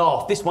make me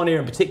laugh, this one here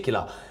in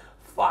particular,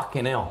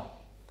 fucking hell,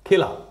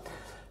 killer.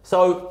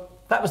 So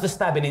that was the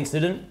stabbing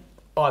incident.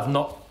 I've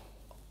not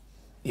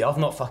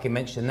fucking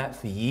mentioned that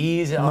for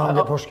years. No,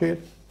 get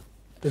prosecuted?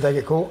 Did they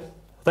get caught?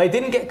 They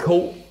didn't get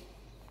caught.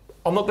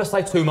 I'm not going to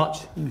say too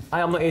much. A,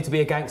 I'm not here to be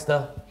a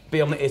gangster. B,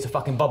 I'm not here to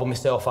fucking bubble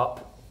myself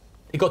up.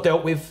 It got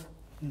dealt with.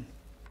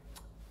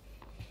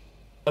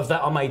 Of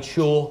that, I made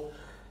sure.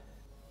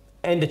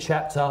 End of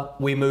chapter.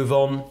 We move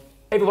on.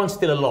 Everyone's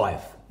still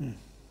alive.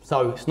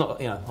 So it's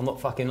not, you know, I'm not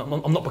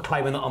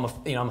proclaiming that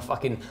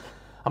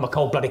I'm a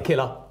cold-blooded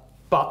killer.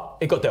 But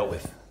it got dealt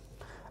with.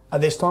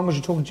 At this time, was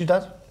you talking to your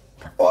dad?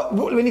 Well,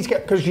 we need to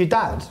get, because your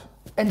dad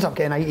ends up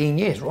getting 18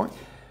 years, right?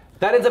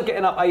 Dad ends up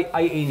getting up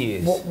 18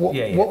 years.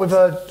 What we've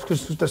heard,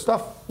 because the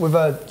stuff we've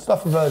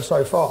heard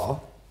so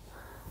far,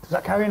 does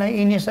that carry an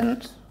 18-year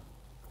sentence?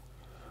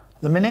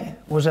 the minute?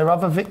 Was there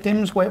other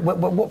victims?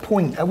 What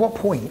point? At what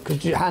point?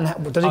 Does he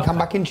come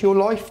back into your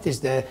life? Is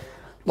there,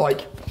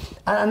 like,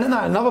 and then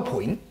at another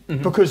point,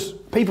 because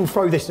people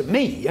throw this at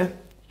me, yeah?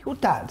 Your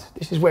dad,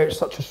 this is where it's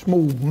such a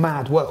small,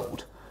 mad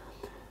world.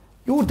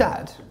 Your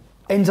dad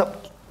ends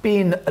up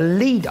being a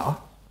leader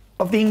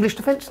of the English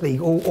Defence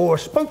League or a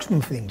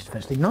spokesman for the English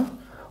Defence League, no?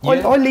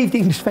 Yeah. I leave the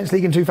English Defence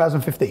League in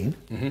 2015,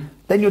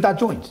 then your dad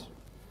joins.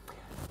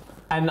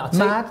 And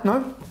mad,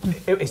 no?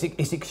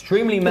 It's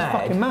extremely mad.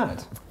 It's fucking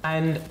mad.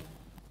 And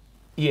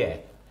yeah,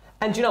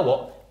 and do you know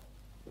what?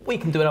 We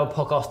can do another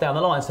podcast down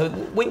the line, so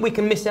we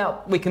can miss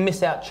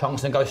out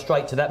chunks and go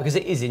straight to that because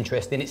it is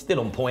interesting. It's still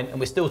on point, and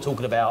we're still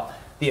talking about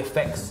the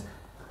effects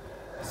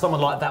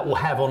someone like that will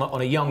have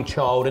on a young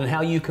child and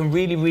how you can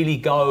really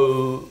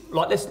go.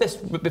 Like let's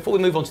before we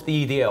move on to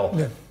the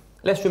EDL,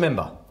 let's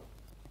remember.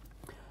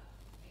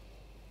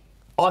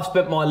 I've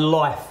spent my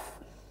life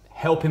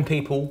helping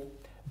people,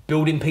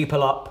 building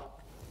people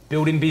up,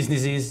 building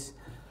businesses,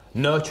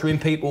 nurturing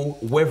people,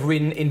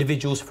 weathering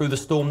individuals through the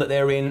storm that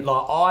they're in.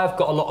 Like, I've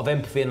got a lot of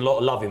empathy and a lot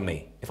of love in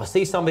me. If I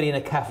see somebody in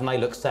a cafe and they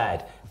look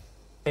sad,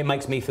 it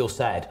makes me feel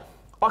sad.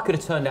 I could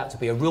have turned out to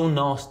be a real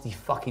nasty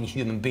fucking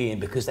human being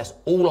because that's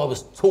all I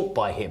was taught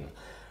by him.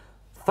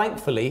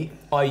 Thankfully,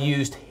 I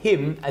used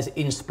him as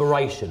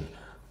inspiration.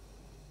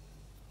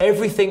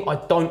 Everything I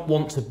don't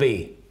want to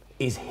be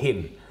is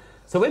him.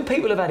 So when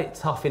people have had it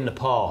tough in the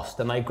past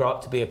and they grow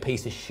up to be a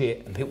piece of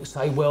shit and people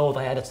say, well,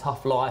 they had a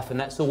tough life and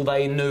that's all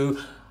they knew,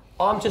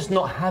 I'm just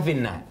not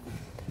having that.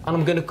 And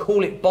I'm going to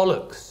call it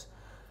bollocks.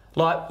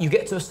 Like, you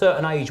get to a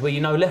certain age where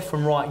you know left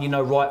from right and you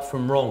know right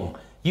from wrong.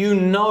 You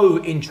know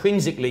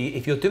intrinsically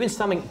if you're doing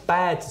something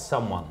bad to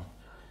someone,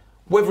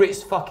 whether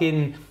it's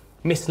fucking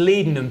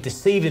misleading them,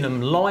 deceiving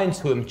them, lying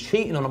to them,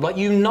 cheating on them, like,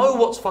 you know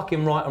what's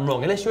fucking right and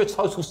wrong, unless you're a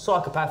total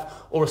psychopath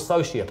or a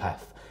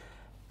sociopath.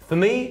 For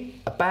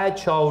me, a bad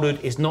childhood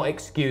is not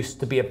excuse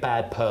to be a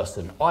bad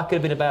person. I could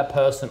have been a bad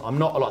person. I'm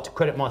not. I like to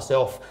credit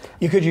myself.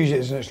 You could use it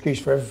as an excuse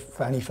for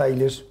any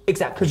failures.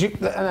 Exactly.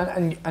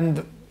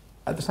 And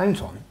at the same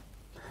time,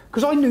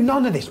 because I knew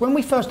none of this. When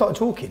we first started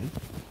talking,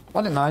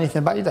 I didn't know anything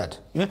about your dad.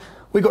 You know?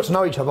 We got to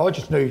know each other. I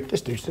just knew this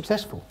dude's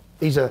successful.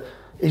 He's a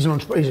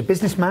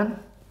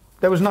businessman.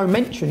 There was no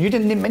mention. You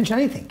didn't mention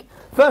anything.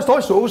 First I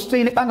saw was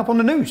seeing it bang up on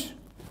the news.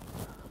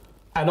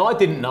 And I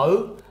didn't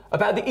know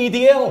about the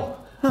EDL.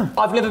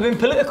 I've never been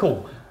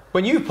political.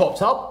 When you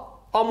popped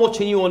up, I'm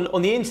watching you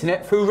on the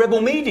internet through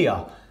Rebel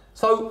Media.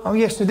 So. Oh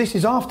yes, so this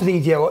is after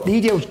the EDL. The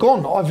EDL's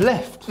gone. I've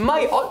left.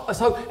 Mate,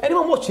 so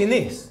anyone watching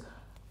this,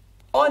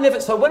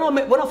 so when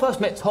I first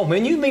met Tom,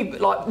 when you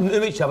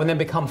knew each other and then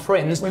become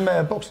friends. We met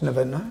at a boxing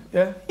event, no?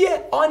 Yeah.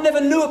 Yeah, I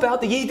never knew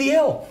about the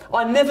EDL.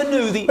 I never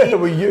knew the. Where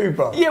were you,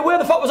 bro? Yeah, where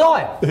the fuck was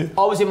I?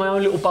 I was in my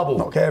own little bubble.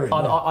 Not caring.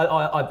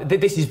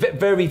 This is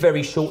very,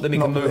 very short. Then we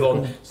can move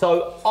on.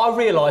 So I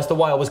realised the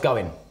way I was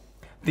going.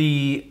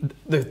 The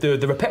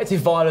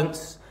repetitive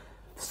violence,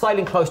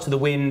 sailing close to the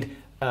wind,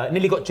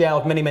 nearly got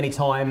jailed many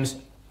times.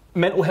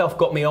 Mental health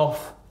got me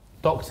off.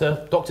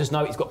 Doctors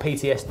know he's got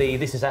PTSD.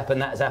 This has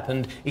happened, that has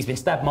happened. He's been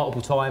stabbed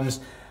multiple times.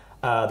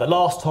 The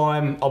last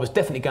time I was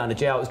definitely going to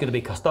jail. It was going to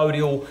be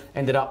custodial.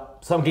 Ended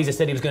up, some geezer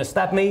said he was going to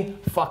stab me.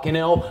 Fucking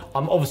hell.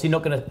 I'm obviously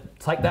not going to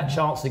take that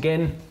chance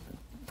again.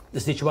 The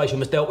situation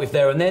was dealt with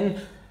there and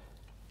then.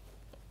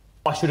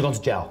 I should have gone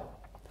to jail.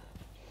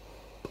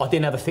 I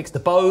didn't have a fixed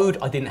abode,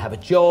 I didn't have a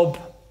job.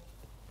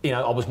 You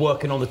know, I was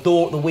working on the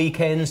door at the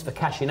weekends for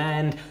cash in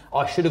hand.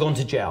 I should have gone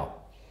to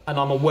jail, and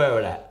I'm aware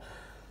of that.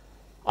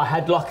 I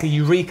had like a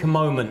eureka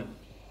moment.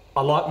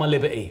 I like my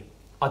liberty.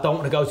 I don't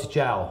want to go to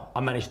jail.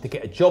 I managed to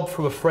get a job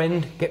through a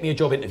friend, get me a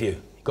job interview.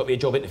 He got me a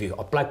job interview.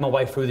 I blagged my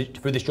way through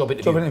this job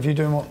interview. Job interview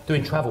doing what?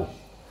 Doing travel.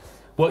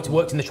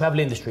 Worked in the travel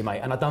industry, mate,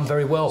 and I've done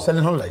very well.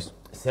 Selling holidays?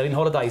 Selling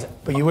holidays.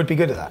 But you would be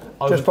good at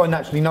that. Just by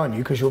naturally knowing you,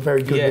 because you're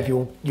very good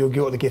with you've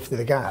got the gift of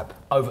the gab.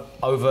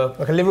 Over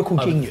like a lyrical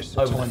genius.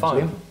 Over the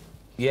phone.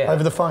 Yeah.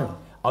 Over the phone.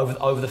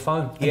 Over the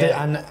phone.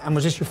 Yeah. And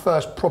was this your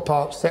first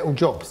proper settled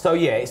job? So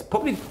yeah, it's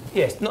probably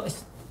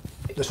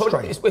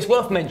it's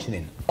worth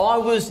mentioning. I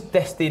was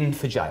destined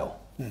for jail.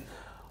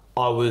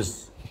 I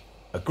was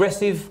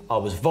aggressive. I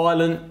was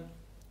violent.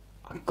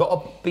 I've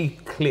got to be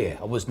clear.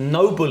 I was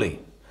no bully.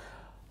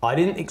 I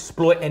didn't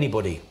exploit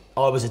anybody.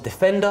 I was a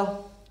defender.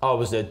 I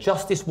was a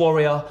justice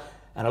warrior,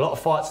 and a lot of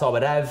fights I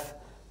would have.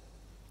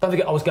 Don't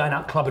forget, I was going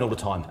out clubbing all the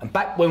time. And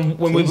back when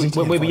we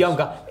were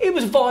younger, it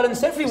was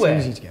violence everywhere.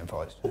 It's easy to get in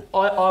fights.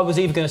 I was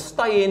either going to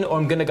stay in or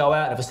I'm going to go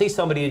out. And if I see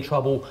somebody in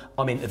trouble,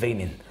 I'm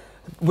intervening.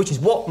 Which is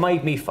what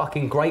made me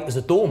fucking great as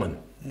a doorman.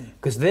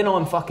 Because then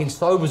I'm fucking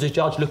sober as a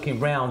judge looking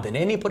round, and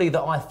anybody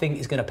that I think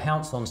is going to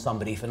pounce on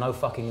somebody for no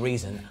fucking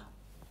reason,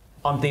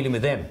 I'm dealing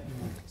with them.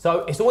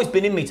 So it's always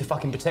been in me to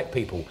fucking protect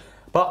people.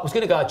 But I was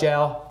going to go to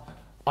jail.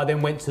 I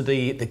then went to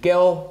the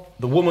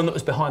woman that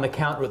was behind the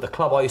counter at the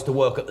club I used to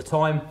work at the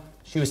time.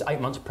 She was 8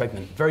 months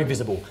pregnant, very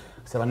visible.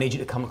 I said, I need you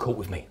to come to court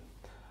with me.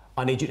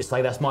 I need you to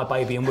say that's my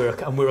baby and we're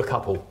a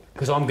couple,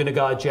 because I'm going to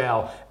go to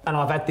jail. And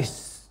I've had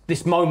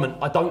this moment.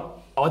 I don't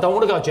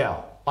want to go to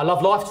jail. I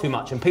love life too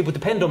much and people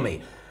depend on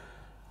me.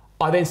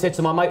 I then said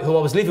to my mate who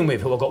I was living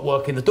with, who I got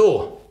working the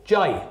door,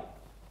 Jay,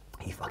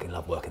 he fucking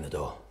loved working the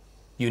door.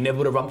 You never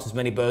would have rumped as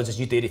many birds as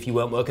you did if you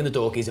weren't working the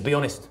door, geezer, be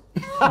honest.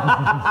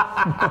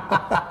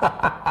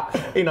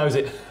 He knows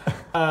it.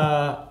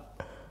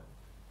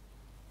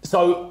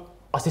 So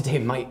I said to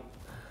him, mate,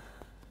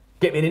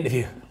 get me an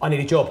interview. I need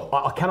a job.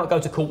 I cannot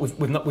go to court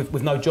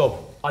with no job.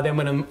 I then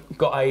went and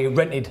got a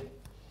rented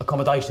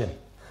accommodation.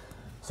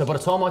 So by the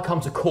time I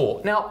come to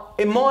court, now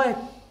in my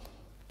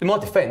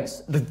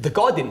defence, the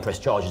guy didn't press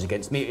charges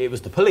against me. It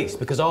was the police,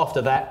 because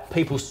after that,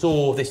 people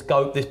saw this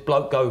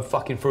bloke go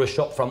fucking through a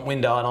shop front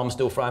window, and I'm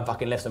still throwing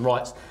fucking lefts and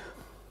rights.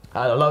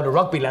 A load of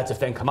rugby lads have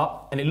then come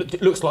up, and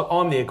it looks like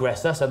I'm the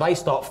aggressor, so they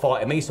start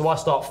fighting me, so I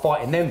start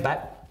fighting them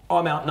back.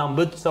 I'm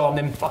outnumbered, so I'm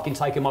then fucking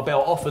taking my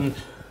belt off and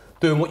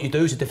doing what you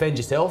do to defend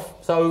yourself.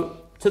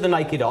 So to the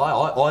naked eye,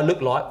 I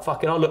looked like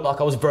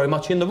I was very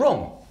much in the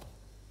wrong.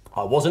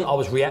 I wasn't. I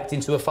was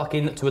reacting to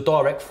a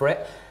direct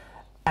threat.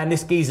 And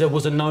this geezer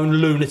was a known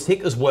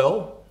lunatic as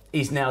well.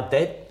 He's now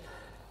dead.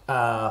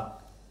 I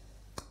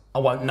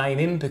won't name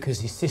him because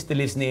his sister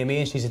lives near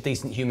me and she's a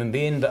decent human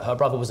being, but her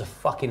brother was a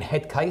fucking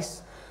head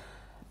case.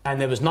 And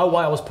there was no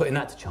way I was putting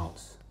that to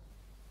chance.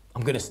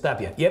 I'm going to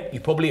stab you. Yep, you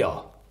probably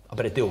are. I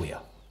better deal with you.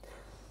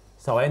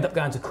 So I end up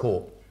going to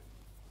court.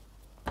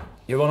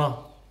 Your Honour,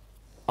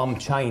 I'm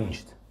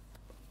changed.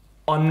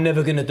 I'm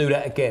never going to do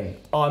that again.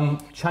 I'm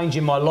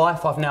changing my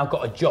life. I've now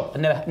got a job. I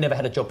never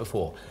had a job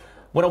before.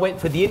 When I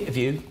went for the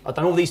interview, I'd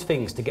done all these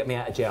things to get me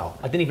out of jail.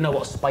 I didn't even know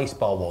what a space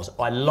bar was.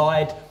 I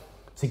lied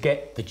to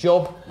get the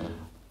job.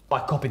 I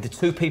copied the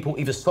two people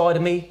either side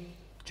of me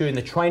during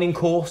the training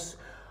course.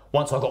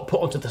 Once I got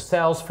put onto the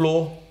sales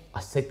floor,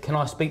 I said, can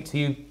I speak to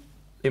you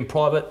in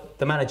private,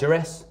 the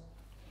manageress?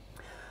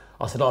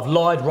 I said, I've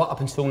lied right up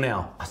until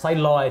now. I say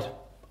lied.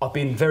 I've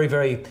been very,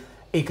 very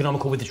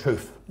economical with the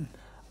truth.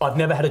 I've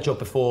never had a job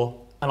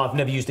before, and I've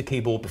never used a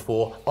keyboard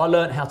before. I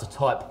learned how to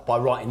type by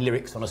writing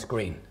lyrics on a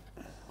screen.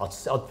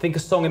 I'd think a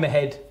song in my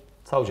head,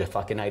 told you,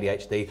 fucking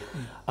ADHD,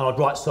 and I'd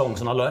write songs,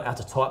 and I learned how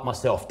to type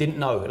myself. Didn't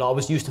know. Like, I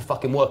was used to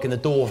fucking working the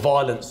door,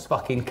 violence,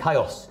 fucking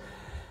chaos.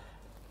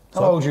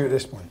 How old are you at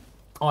this point?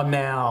 I'm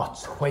now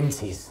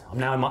 20s. I'm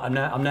now in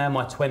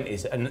my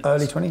 20s. And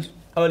Early 20s?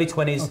 Early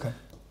 20s. Okay.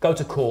 Go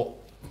to court.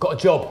 Got a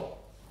job.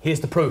 Here's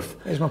the proof.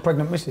 Here's my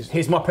pregnant missus.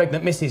 Here's my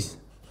pregnant missus.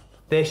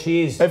 There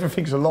she is.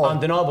 Everything's a lie.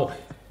 Undeniable.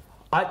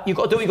 You've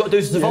got to do what you've got to do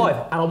to survive.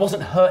 Yeah. And I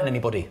wasn't hurting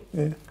anybody.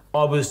 Yeah.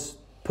 I was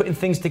putting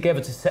things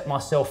together to set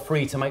myself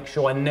free, to make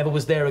sure I never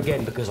was there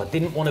again, because I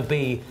didn't want to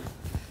be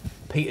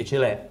Peter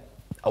Gillette.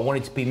 I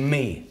wanted to be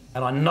me.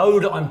 And I know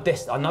that I'm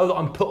destined. I know that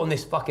I'm put on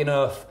this fucking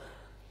earth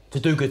to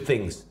do good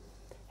things.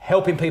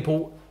 Helping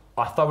people,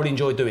 I thoroughly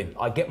enjoy doing.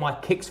 I get my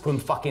kicks from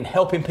fucking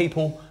helping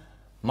people.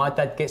 My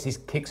dad gets his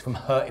kicks from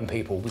hurting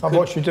people. I've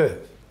watched you do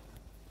it.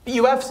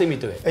 You have seen me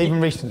do it.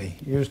 Even recently,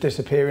 you was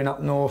disappearing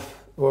up north.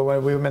 Well,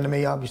 when we were meant to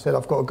meet up, you said,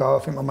 I've got to go. I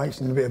think my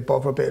mate's in a bit of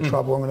bother, a bit of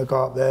trouble. I'm going to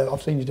go up there.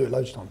 I've seen you do it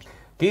loads of times.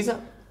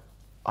 Geezer?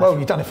 Well,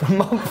 you've done it for a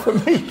month for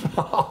me.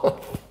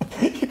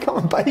 You come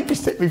and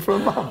babysit me for a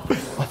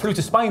month. I flew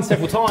to Spain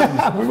several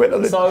times. We went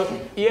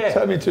on yeah.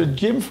 Turned me into a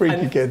gym freak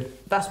again.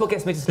 That's what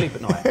gets me to sleep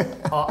at night.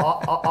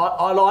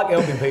 I like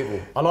helping people.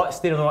 I like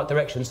steering in the right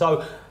direction.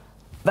 So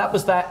that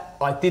was that.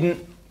 I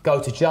didn't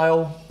go to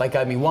jail. They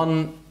gave me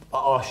one.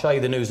 I'll show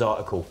you the news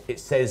article. It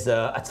says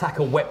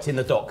attacker wept in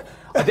the dock.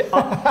 I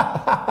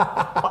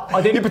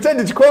didn't. You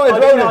pretended to cry. I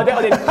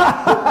didn't.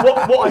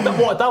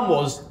 What I done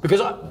was,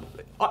 because I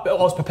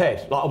was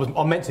prepared. Like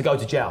I'm meant to go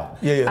to jail.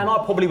 Yeah. And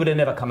I probably would have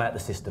never come out of the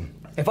system.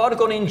 If I'd have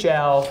gone in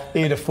jail,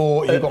 you'd have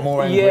thought you got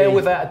more angry. Yeah,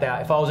 without a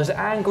doubt. If I was as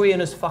angry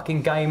and as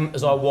fucking game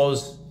as I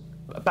was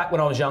back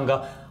when I was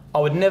younger, I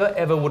would never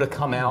ever would have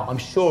come out. I'm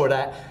sure of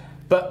that.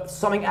 But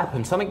something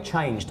happened. Something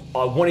changed.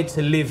 I wanted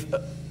to live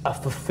a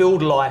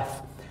fulfilled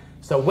life.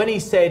 So when he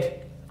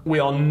said, we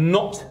are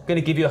not going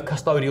to give you a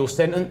custodial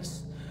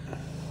sentence,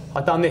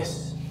 I done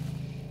this.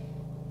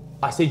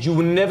 I said, you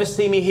will never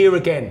see me here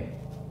again.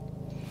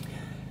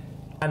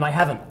 And they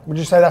haven't. Would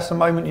you say that's the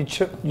moment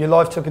your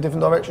life took a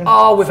different direction?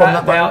 Oh,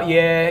 without a doubt,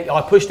 yeah.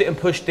 I pushed it and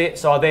pushed it.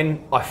 So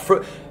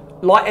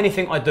like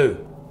anything I do,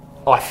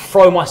 I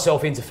throw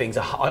myself into things.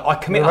 I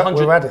commit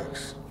 100. We're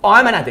addicts.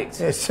 I'm an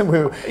addict. Yeah,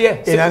 so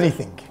in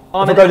anything. If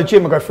I go to the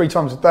gym, I go 3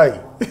 times a day.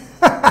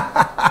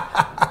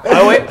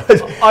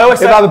 I always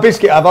say, if I have a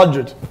biscuit, I have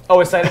 100. I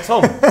always say to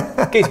Tom,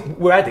 kids,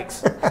 we're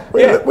addicts.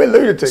 We're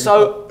lunatics.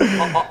 So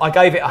I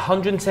gave it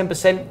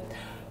 110%.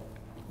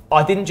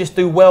 I didn't just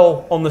do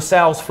well on the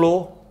sales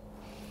floor.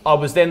 I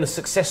was then the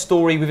success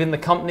story within the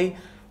company.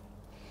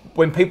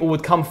 When people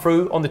would come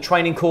through on the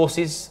training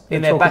courses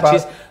in their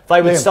batches,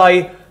 they would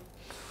say,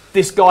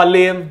 this guy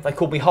Liam, they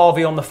called me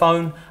Harvey on the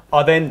phone.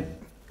 I then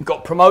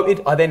got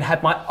promoted. I then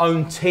had my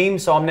own team.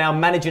 So I'm now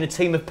managing a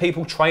team of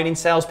people, training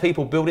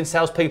salespeople, building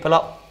salespeople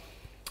up.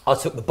 I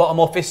took the bottom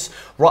office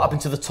right up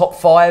into the top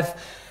 5.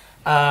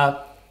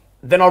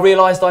 Then I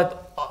realised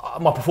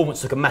my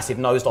performance took a massive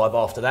nosedive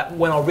after that.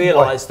 When I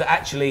realised that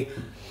actually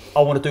I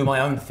want to do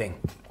my own thing.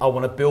 I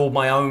want to build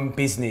my own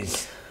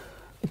business.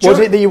 Was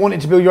it that you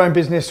wanted to build your own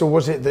business, or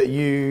was it that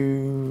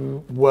you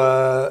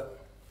were,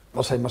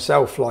 I'll say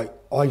myself, like,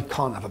 I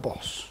can't have a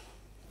boss.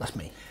 That's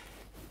me.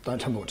 Don't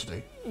tell me what to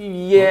do.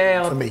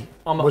 Yeah. For me.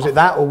 Was it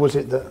that, or was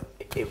it that?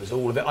 It was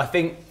all of it. I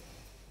think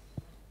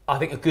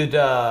a good...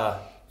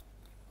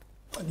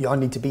 Yeah, I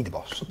need to be the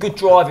boss. Good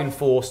driving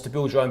force to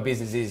build your own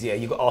business is, yeah,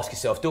 you've got to ask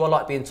yourself, do I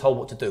like being told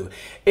what to do?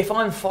 If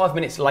I'm 5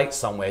 minutes late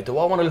somewhere, do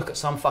I want to look at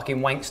some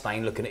fucking wank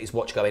stain looking at his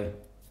watch going, that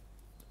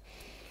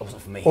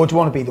wasn't for me? Or do I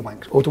want to be the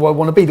wank? Or do I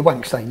want to be the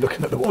wank stain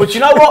looking at the watch? But you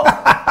know what?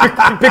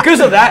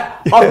 Because of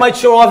that, I've made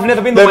sure I've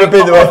never been the wank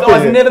stain.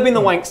 I've never been the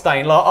wank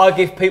stain. Like, I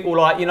give people,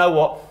 like, you know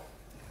what?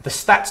 The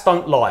stats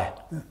don't lie.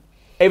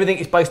 Everything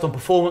is based on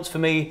performance for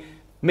me.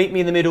 Meet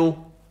me in the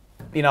middle.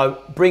 You know,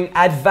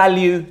 add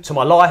value to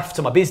my life,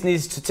 to my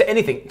business, to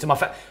anything, to my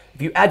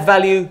if you add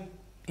value,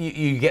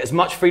 you get as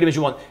much freedom as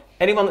you want.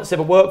 Anyone that's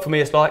ever worked for me,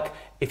 it's like,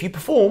 if you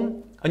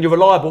perform and you're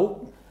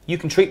reliable, you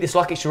can treat this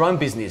like it's your own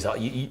business. Like,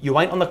 you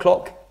ain't on the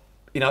clock,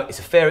 you know, it's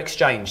a fair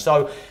exchange.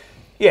 So,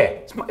 yeah,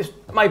 it's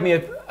made me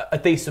a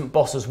decent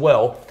boss as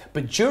well.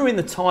 But during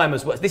the time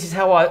as well, this is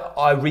how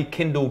I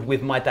rekindled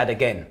with my dad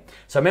again.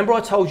 So remember I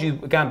told you,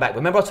 going back,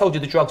 remember I told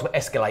you the drugs were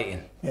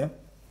escalating? Yeah.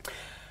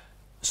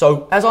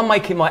 So as I'm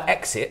making my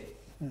exit,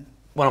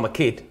 when I'm a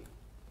kid,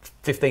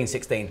 15,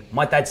 16,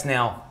 my dad's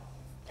now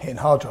hitting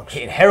hard drugs.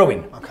 Hitting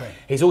heroin. Okay.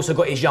 He's also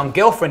got his young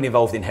girlfriend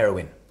involved in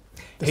heroin.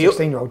 The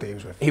 16-year-old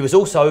he was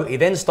with. He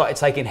then started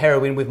taking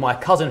heroin with my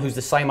cousin who's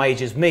the same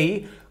age as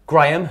me,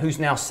 Graham, who's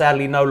now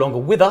sadly no longer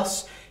with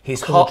us.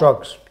 His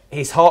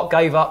heart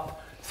gave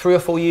up 3 or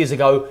 4 years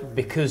ago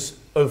because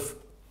of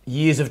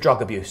years of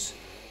drug abuse.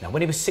 Now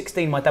when he was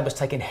 16, my dad was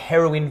taking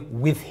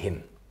heroin with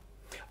him.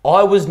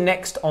 I was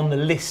next on the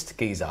list,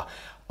 geezer.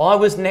 I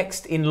was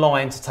next in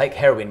line to take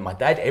heroin. My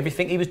dad,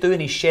 everything he was doing,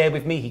 he shared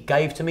with me, he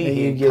gave to me,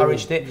 he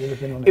encouraged it.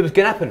 It was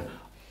going to happen.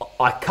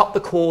 I cut the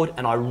cord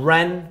and I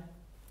ran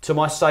to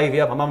my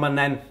saviour, my mum and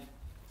nan.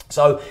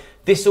 So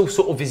this all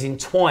sort of is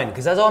entwined,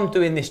 because as I'm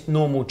doing this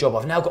normal job,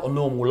 I've now got a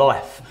normal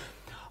life.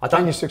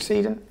 And you're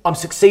succeeding? I'm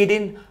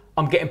succeeding,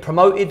 I'm getting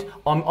promoted.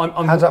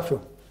 How's that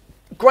feel?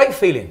 Great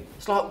feeling.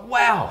 It's like,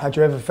 wow. Had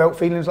you ever felt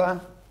feelings like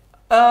that?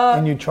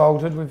 In your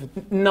childhood?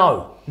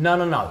 No.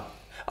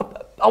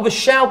 I was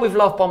showered with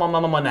love by my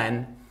mum and my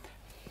nan,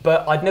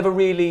 but I'd never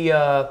really...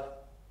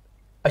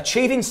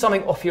 achieving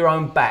something off your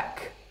own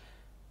back,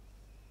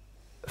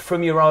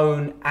 from your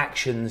own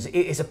actions, it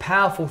is a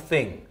powerful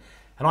thing.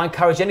 And I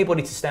encourage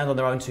anybody to stand on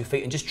their own 2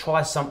 feet and just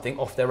try something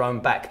off their own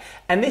back.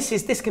 And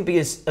this can be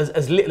as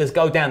little as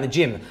go down the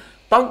gym.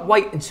 Don't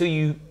wait until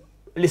you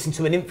listen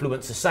to an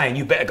influencer saying,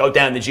 you better go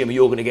down the gym or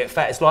you're going to get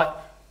fat. It's like,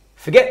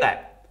 forget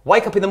that.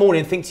 Wake up in the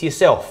morning and think to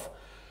yourself,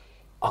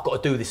 I've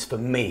got to do this for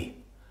me.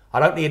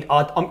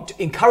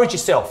 Encourage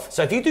yourself.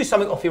 So if you do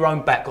something off your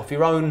own back, off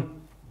your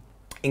own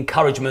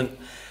encouragement,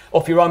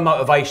 off your own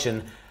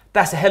motivation,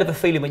 that's a hell of a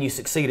feeling when you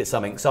succeed at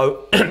something.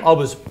 So I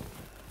was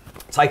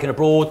taken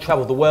abroad,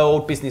 travelled the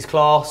world, business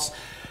class.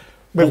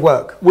 With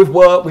work? With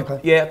work, okay.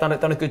 Yeah,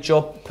 done a good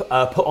job.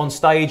 Put on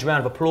stage,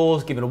 round of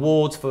applause, given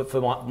awards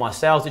for my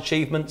sales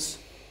achievements.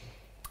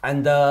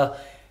 And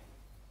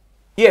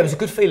yeah, it was a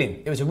good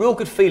feeling. It was a real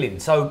good feeling.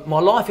 So my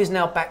life is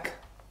now back,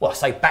 well, I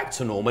say back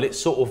to normal. It's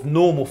sort of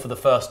normal for the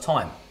first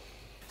time.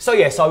 So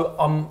yeah, so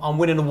I'm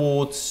winning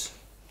awards.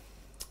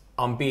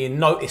 I'm being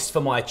noticed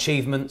for my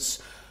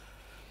achievements.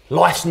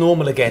 Life's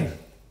normal again.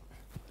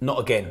 Not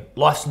again.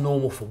 Life's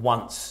normal for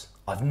once.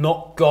 I've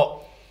not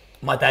got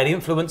my dad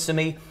influencing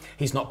me.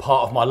 He's not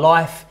part of my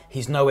life.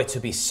 He's nowhere to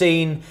be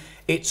seen.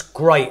 It's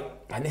great.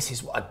 And this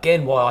is,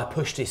 again, why I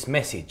push this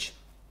message.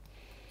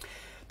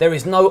 There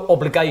is no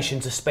obligation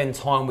to spend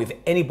time with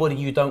anybody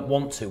you don't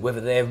want to, whether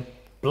they're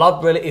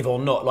blood relative or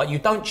not. Like, you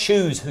don't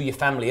choose who your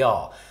family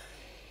are.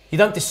 You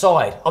don't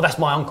decide, oh, that's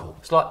my uncle.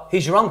 It's like,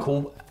 he's your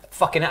uncle,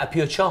 fucking out of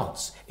pure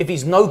chance. If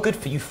he's no good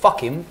for you,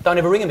 fuck him, don't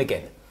ever ring him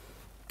again.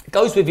 It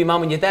goes with your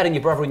mum and your dad and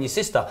your brother and your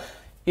sister.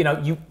 You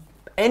know,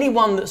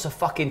 anyone that's a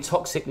fucking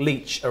toxic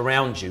leech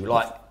around you,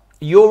 like,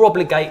 you're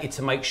obligated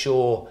to make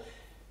sure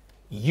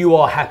you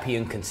are happy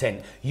and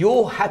content.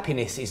 Your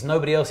happiness is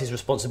nobody else's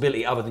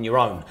responsibility other than your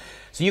own.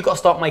 So you've got to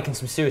start making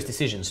some serious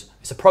decisions.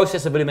 It's a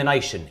process of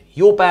elimination.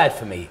 You're bad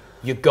for me,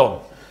 you're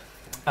gone.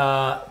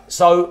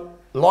 So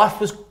life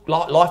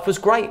was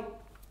great.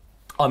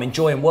 I'm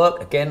enjoying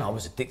work. Again, I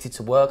was addicted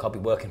to work. I'll be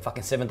working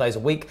fucking 7 days a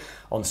week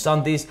on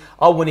Sundays.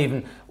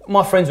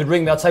 My friends would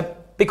ring me, I'd say,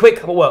 be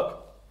quick, I'm at work.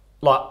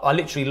 Like, I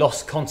literally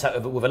lost contact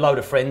with a load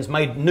of friends,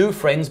 made new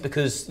friends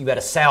because you had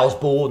a sales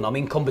board and I'm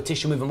in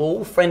competition with them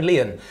all, friendly,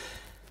 and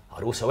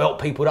I'd also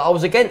help people that I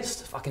was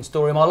against. Fucking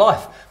story of my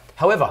life.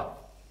 However,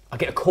 I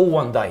get a call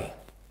one day.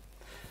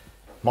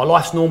 My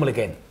life's normal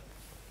again.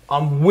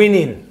 I'm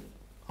winning.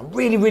 I'm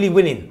really, really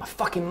winning. My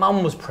fucking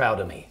mum was proud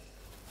of me.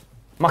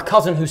 My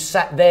cousin who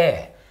sat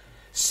there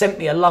sent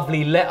me a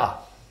lovely letter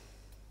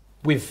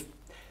with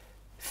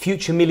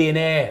future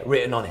millionaire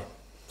written on it.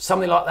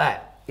 Something like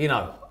that, you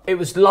know. It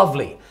was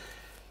lovely.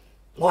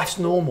 Life's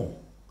normal.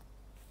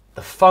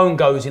 The phone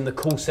goes in the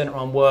call centre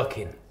I'm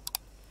working.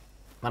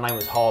 My name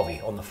was Harvey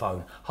on the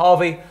phone.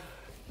 Harvey,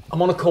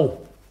 I'm on a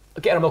call.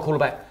 Get him a call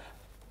back.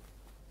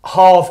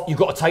 Harv, you've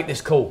got to take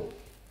this call.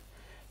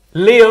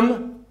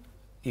 Liam,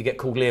 you get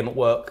called Liam at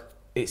work.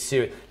 It's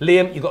serious.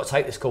 Liam, you've got to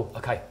take this call.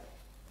 Okay.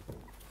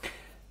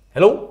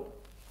 Hello?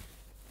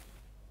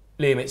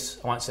 Liam,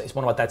 I won't say, it's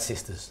one of my dad's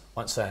sisters. I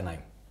won't say her name.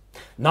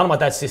 None of my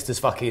dad's sisters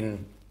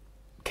fucking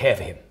care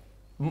for him.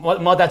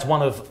 My dad's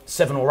one of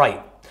 7 or 8.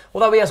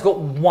 Although he has got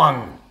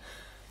one.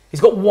 He's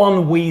got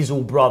one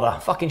weasel brother.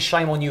 Fucking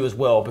shame on you as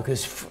well,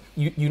 because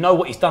you know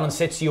what he's done and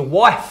said to your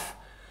wife,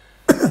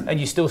 and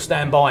you still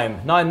stand by him,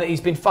 knowing that he's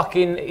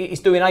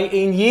doing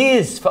 18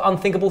 years for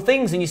unthinkable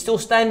things, and you're still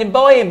standing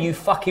by him, you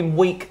fucking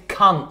weak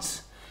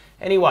cunt.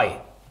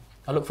 Anyway,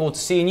 I look forward to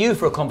seeing you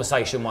for a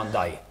conversation one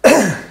day.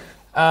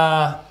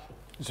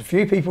 There's a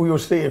few people you're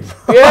seeing.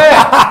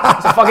 Yeah,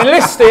 it's a fucking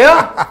list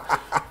here.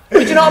 But do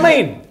you know what I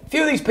mean? A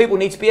few of these people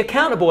need to be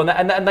accountable,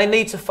 and they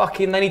need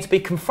to be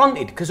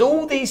confronted, because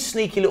all these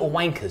sneaky little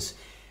wankers,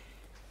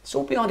 it's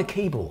all behind a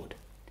keyboard.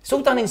 It's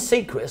all done in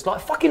secret. It's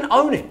like, fucking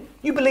own it.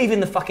 You believe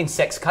in the fucking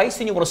sex case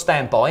and you want to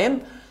stand by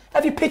him,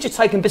 have your picture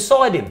taken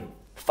beside him.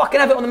 Fucking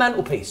have it on the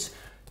mantelpiece.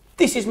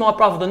 This is my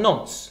brother, the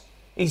nonce.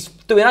 He's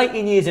doing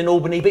 18 years in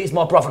Albany, but he's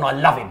my brother and I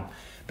love him.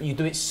 But you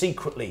do it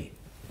secretly,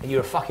 and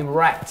you're a fucking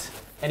rat.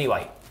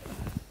 Anyway,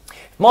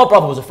 if my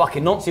brother was a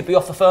fucking nonce, he'd be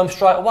off the firm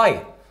straight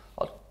away.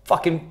 I'd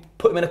fucking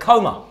put him in a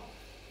coma.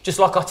 Just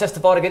like I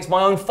testified against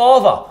my own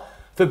father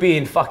for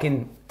being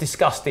fucking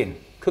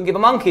disgusting. Couldn't give a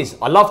monkeys.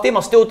 I loved him,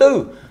 I still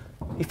do.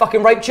 He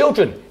fucking raped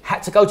children,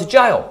 had to go to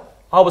jail.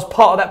 I was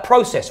part of that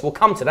process. We'll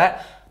come to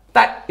that.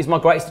 That is my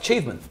greatest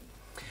achievement.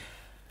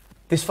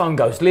 This phone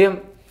goes,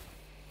 Liam,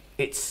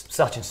 it's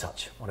such and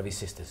such, one of his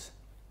sisters.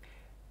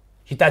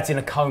 Your dad's in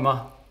a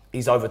coma.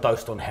 He's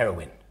overdosed on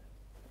heroin.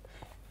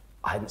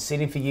 I hadn't seen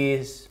him for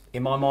years.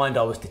 In my mind,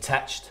 I was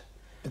detached.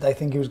 Did they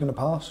think he was going to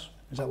pass?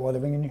 Is that why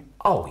they're ringing you?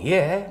 Oh,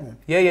 yeah.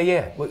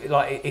 Yeah.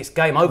 Like, it's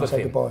game over for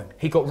him. Goodbye.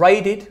 He got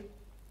raided.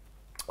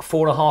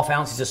 4.5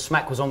 ounces of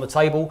smack was on the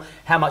table.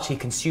 How much he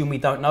consumed, we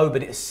don't know,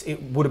 but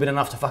it would have been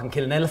enough to fucking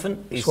kill an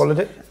elephant. He swallowed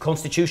it?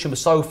 Constitution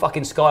was so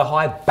fucking sky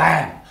high,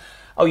 bam!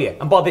 Oh yeah,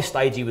 and by this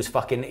stage he was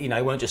fucking, he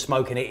weren't just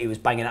smoking it, he was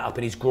banging it up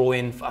in his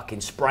groin, fucking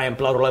spraying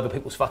blood all over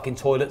people's fucking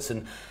toilets,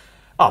 and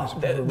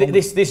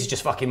this is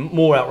just fucking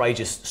more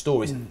outrageous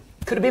stories.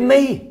 Could have been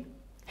me.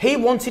 He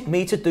wanted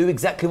me to do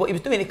exactly what he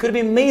was doing. It could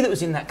have been me that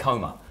was in that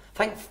coma.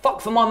 Thank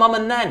fuck for my mum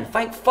and nan.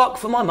 Thank fuck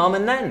for my mum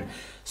and nan.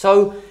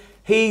 So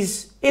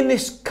he's in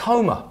this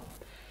coma.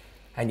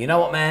 And you know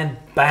what, man?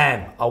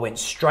 Bam. I went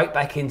straight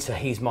back into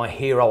he's my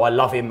hero. I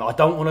love him. I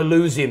don't want to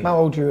lose him. How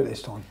old are you at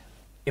this time?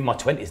 In my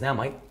 20s now,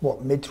 mate.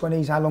 What,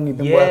 mid-20s? How long have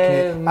you been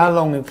working it? How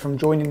long from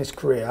joining this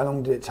career, how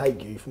long did it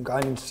take you from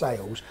going into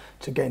sales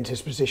to getting to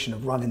this position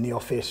of running the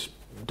office,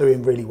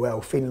 doing really well,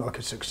 feeling like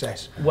a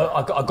success? Well,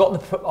 I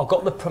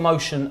got the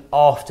promotion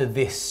after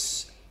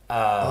this.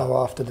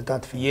 After the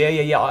dad thing?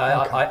 Yeah.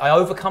 I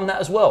overcome that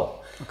as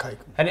well. Okay.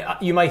 And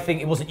you may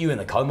think it wasn't you in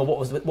the coma. What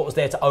was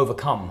there to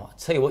overcome? I'll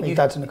tell you what. Your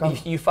dad's in the coma?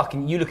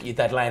 You look at your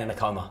dad laying in a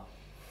coma.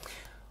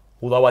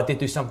 Although I did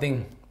do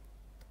something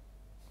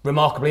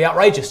remarkably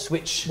outrageous,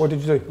 which what did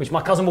you do? Which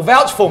my cousin will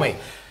vouch for me.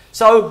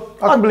 So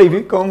I can believe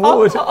you. Go on.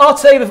 I'll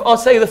tell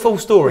you the full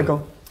story. Go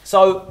on.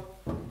 So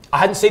I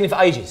hadn't seen him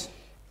for ages.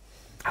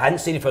 I hadn't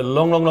seen him for a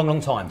long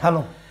time. How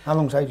long? How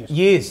long's ages?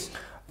 Years.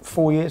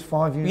 4 years,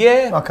 5 years?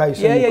 Yeah. Okay,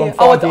 so you've gone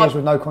 5 years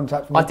with no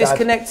contact from your dad. I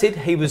disconnected.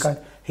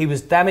 He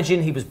was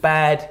damaging, he was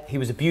bad, he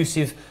was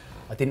abusive.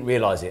 I didn't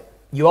realise it.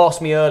 You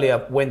asked me earlier,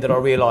 when did I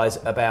realise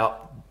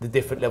about the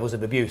different levels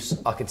of abuse?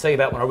 I can tell you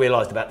about when I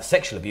realised about the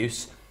sexual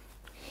abuse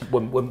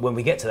when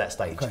we get to that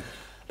stage. Okay.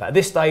 But at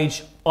this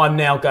stage, I'm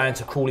now going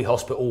to Crawley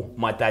Hospital.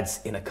 My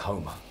dad's in a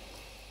coma.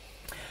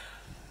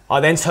 I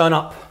then turn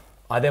up,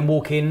 I then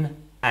walk in,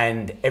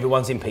 and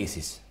everyone's in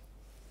pieces.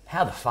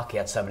 How the fuck he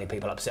had so many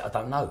people upset, I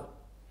don't know.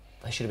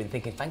 They should have been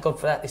thinking, thank God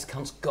for that, this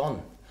cunt's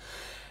gone.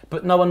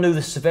 But no one knew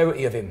the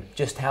severity of him,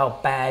 just how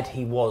bad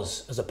he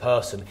was as a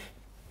person.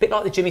 Bit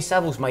like the Jimmy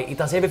Savile's mate, he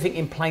does everything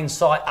in plain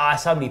sight.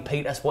 It's only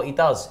Pete, that's what he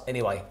does.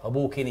 Anyway, I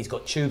walk in, he's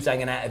got tubes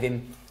hanging out of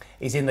him,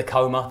 he's in the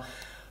coma.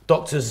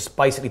 Doctors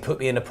basically put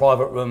me in a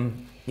private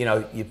room.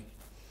 The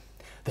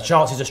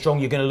chances are strong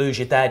you're going to lose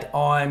your dad.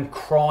 I'm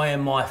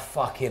crying my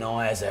fucking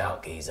eyes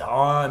out, geezer.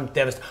 I'm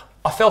devastated.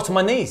 I fell to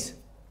my knees.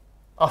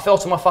 I fell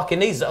to my fucking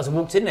knees as I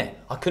walked in there.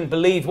 I couldn't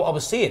believe what I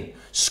was seeing.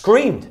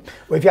 Screamed.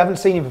 Well, if you haven't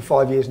seen him for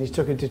 5 years and he's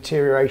took a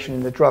deterioration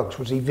in the drugs,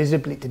 did he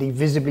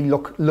visibly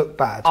look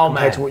bad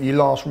compared to what you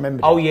last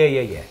remembered? Oh,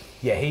 yeah.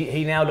 Yeah,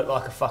 he now looked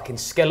like a fucking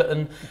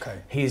skeleton. Okay.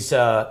 His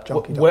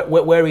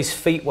where his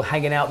feet were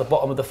hanging out the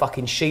bottom of the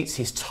fucking sheets,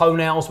 his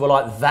toenails were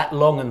like that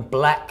long and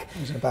black.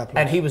 He's in a bad place.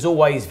 And he was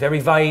always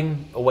very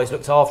vain, always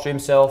looked after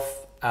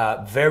himself,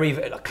 very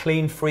a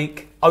clean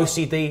freak,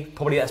 OCD.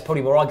 That's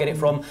probably where I get it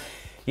from.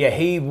 Yeah,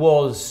 he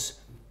was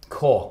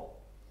core.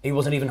 He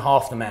wasn't even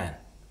half the man.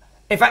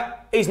 In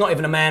fact, he's not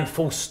even a man,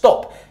 full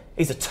stop.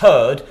 He's a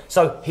turd,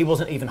 so he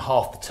wasn't even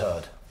half the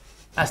turd.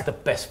 That's the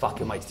best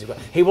fucking way to describe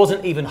it. He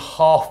wasn't even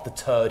half the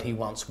turd he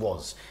once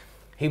was.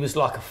 He was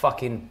like a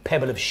fucking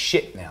pebble of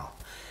shit now.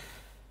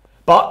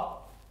 But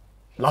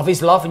love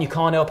is love, and you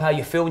can't help how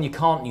you feel, and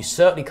you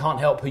certainly can't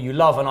help who you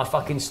love. And I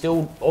fucking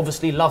still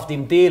obviously loved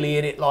him dearly,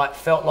 and it like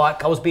felt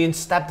like I was being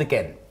stabbed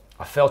again.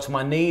 I fell to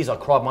my knees, I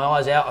cried my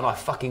eyes out, and I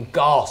fucking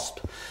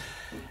gasped.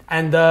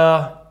 And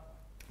the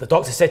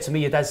doctor said to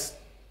me, your dad's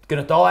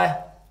gonna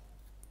die.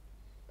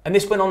 And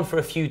this went on for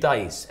a few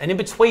days. And in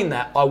between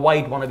that, I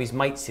weighed one of his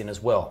mates in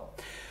as well.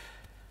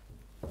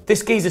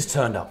 This geezer's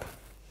turned up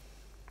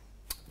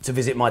to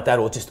visit my dad,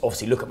 or just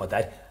obviously look at my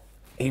dad.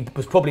 He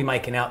was probably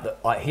making out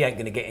that he ain't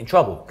going to get in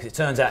trouble, because it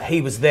turns out he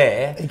was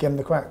there. He gave him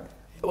the crack.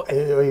 He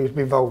was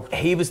involved.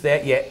 He was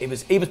there, yeah. He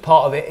was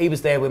part of it. He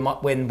was there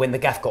when the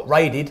gaff got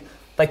raided.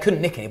 They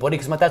couldn't nick anybody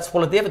because my dad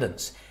swallowed the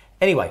evidence.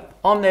 Anyway,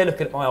 I'm there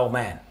looking at my old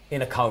man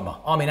in a coma.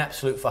 I'm in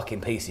absolute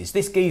fucking pieces.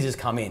 This geezer's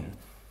come in.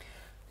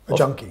 A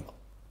junkie.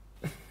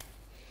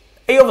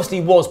 He obviously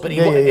was, but he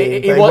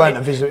weren't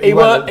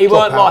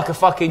like a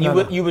fucking. You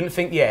wouldn't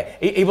think. Yeah,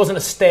 he wasn't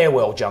a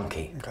stairwell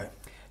junkie. Okay.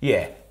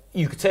 Yeah,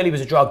 you could tell he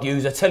was a drug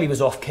user. Tell he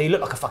was off key.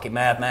 Looked like a fucking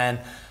madman.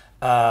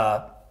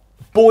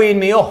 Buoying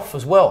me off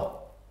as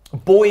well.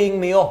 Buoying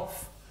me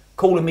off.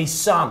 Calling me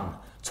son.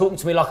 Talking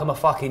to me like I'm a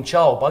fucking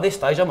child. By this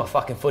stage, I'm a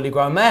fucking fully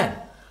grown man.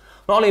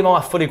 Not only am I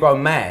a fully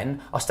grown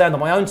man, I stand on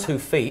my own 2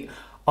 feet.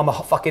 I'm a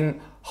fucking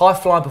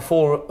high-flying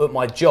performer at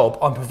my job.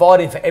 I'm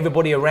providing for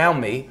everybody around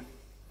me.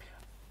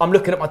 I'm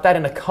looking at my dad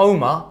in a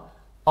coma.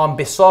 I'm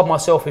beside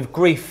myself with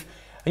grief.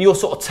 And you're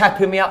sort of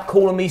tapping me up,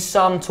 calling me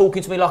son,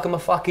 talking to me like I'm a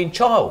fucking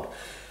child.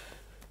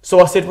 So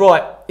I said,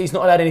 right, he's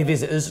not allowed any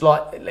visitors,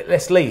 like,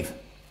 let's leave.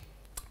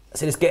 I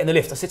said, let's get in the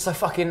lift. I said, so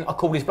fucking, I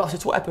called his bluff. I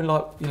said, so what happened,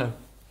 like, you know,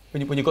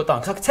 when you got done?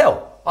 Because I could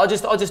tell. I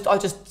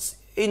just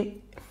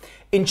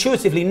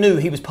intuitively knew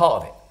he was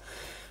part of it.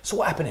 So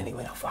what happened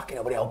anyway? Oh, fucking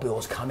nobody, old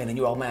Bill's come in and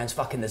your old man's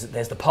fucking,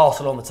 there's the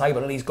parcel on the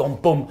table and he's gone,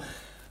 boom.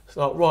 It's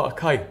like, right,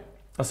 okay.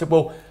 I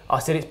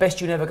said, it's best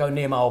you never go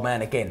near my old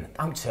man again.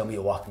 Don't tell me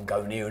who I can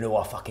go near and who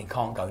I fucking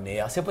can't go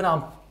near. I said,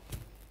 well,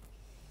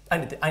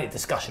 ain't a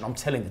discussion. I'm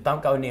telling you,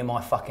 don't go near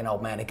my fucking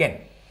old man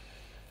again.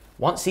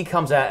 Once he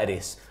comes out of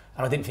this,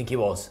 and I didn't think he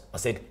was, I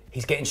said,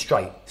 he's getting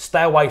straight.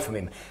 Stay away from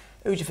him.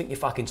 Who do you think you're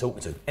fucking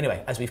talking to?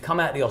 Anyway, as we've come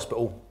out of the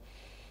hospital,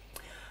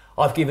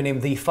 I've given him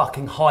the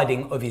fucking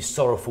hiding of his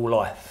sorrowful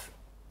life.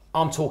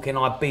 I'm talking,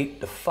 I beat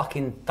the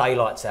fucking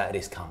daylights out of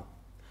this cunt.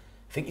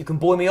 Think you can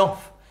buoy me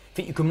off?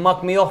 Think you can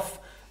mug me off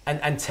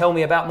and tell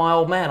me about my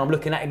old man? I'm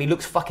looking at him, he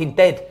looks fucking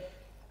dead.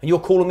 And you're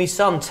calling me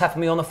son,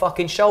 tapping me on the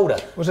fucking shoulder.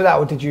 Was it that,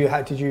 or did you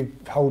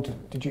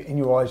in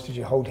your eyes, did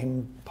you hold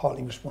him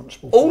partly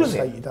responsible for the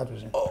state your dad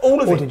was in?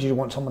 All of it. Or did you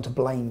want someone to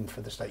blame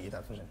for the state your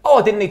dad was in? Oh,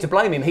 I didn't need to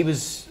blame him. He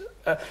was,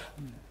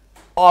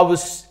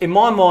 in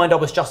my mind, I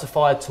was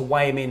justified to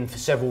weigh him in for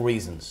several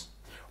reasons.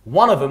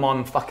 One of them,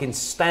 I'm fucking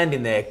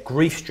standing there,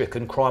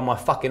 grief-stricken, crying my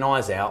fucking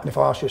eyes out. And if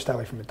I ask you to stay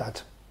away from your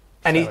dad?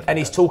 And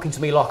he's talking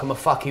to me like I'm a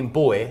fucking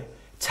boy,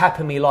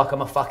 tapping me like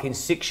I'm a fucking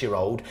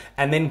 6-year-old,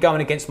 and then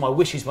going against my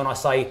wishes when I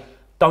say,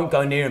 don't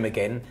go near him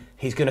again,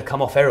 he's going to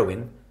come off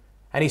heroin.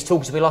 And he's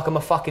talking to me like I'm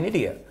a fucking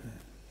idiot.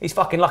 He's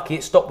fucking lucky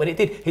it stopped when it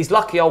did. He's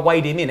lucky I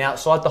weighed him in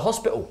outside the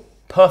hospital.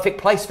 Perfect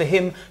place for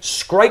him.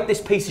 Scrape this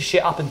piece of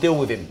shit up and deal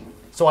with him.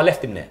 So I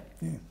left him there.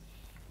 Yeah.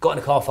 Got in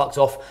the car, fucked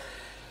off.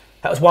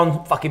 That was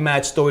one fucking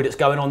mad story that's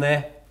going on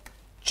there.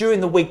 During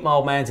the week, my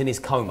old man's in his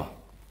coma.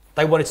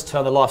 They wanted to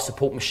turn the life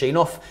support machine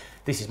off.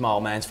 This is my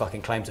old man's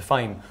fucking claim to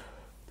fame.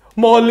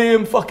 My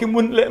Liam fucking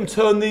wouldn't let him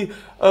turn the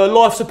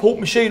life support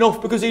machine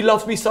off because he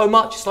loves me so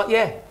much. It's like,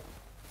 yeah,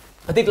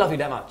 I did love you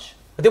that much.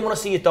 I didn't want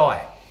to see you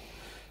die.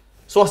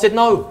 So I said,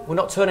 no, we're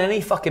not turning any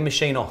fucking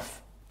machine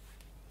off.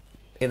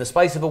 In the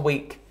space of a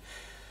week,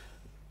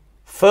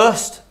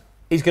 first,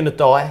 he's going to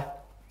die.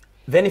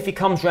 Then if he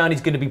comes round,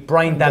 he's going to be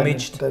brain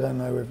damaged. They don't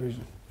know whether he's...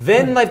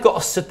 Then they've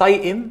got to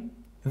sedate him.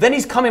 Then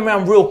he's coming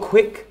round real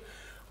quick.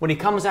 When he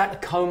comes out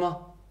of the coma,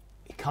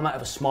 he come out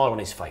with a smile on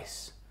his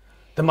face.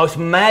 The most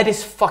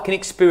maddest fucking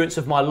experience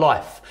of my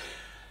life.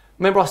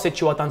 Remember I said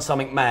to you I'd done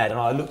something mad and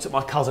I looked at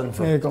my cousin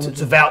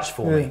to vouch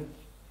for me.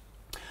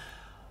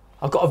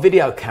 I've got a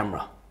video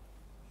camera.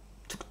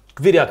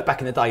 Video back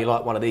in the day,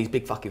 like one of these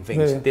big fucking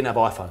things. Didn't have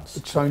iPhones.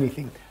 The Sony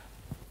thing.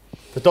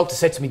 The doctor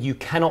said to me, you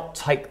cannot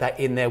take that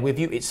in there with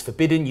you. It's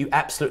forbidden. You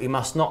absolutely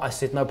must not. I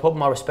said, no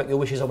problem. I respect your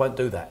wishes. I won't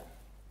do that.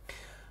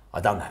 I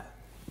done that.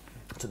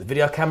 I took the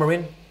video camera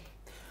in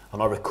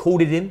and I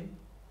recorded him.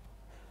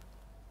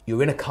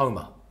 You're in a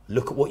coma.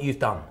 Look at what you've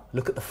done.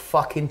 Look at the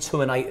fucking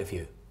 2 and 8 of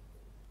you.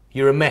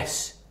 You're a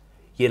mess.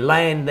 You're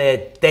laying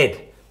there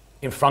dead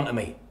in front of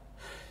me.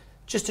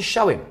 Just to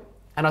show him.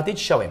 And I did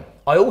show him.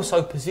 I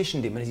also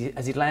positioned him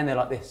as he's laying there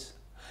like this.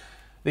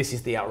 This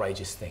is the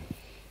outrageous thing.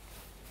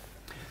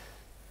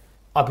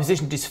 I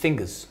positioned his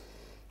fingers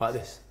like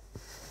this.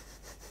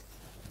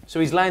 So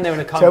he's laying there in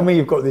a coma. Tell me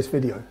you've got this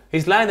video.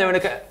 He's laying there in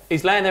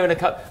a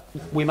coma.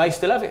 We may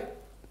still have it.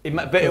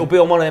 But it'll be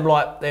on one of them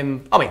like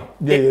them. I mean,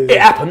 it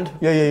happened.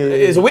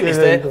 There's a witness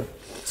there.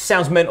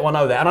 Sounds mental, I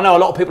know that. And I know a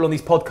lot of people on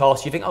these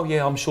podcasts, you think, oh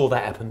yeah, I'm sure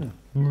that happened.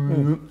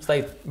 So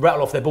they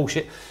rattle off their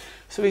bullshit.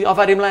 So I've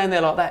had him laying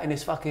there like that in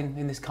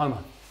this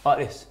coma,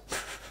 like this.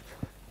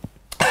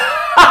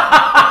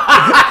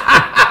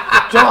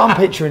 Do you know what I'm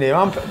picturing here?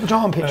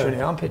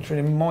 I'm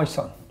picturing my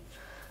son,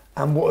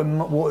 and what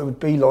it would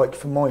be like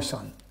for my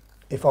son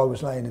if I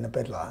was laying in a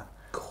bed like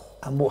that,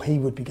 and what he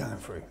would be going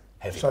through.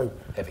 Heavy. So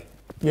heavy.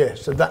 Yeah.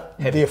 So that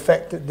the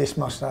effect that this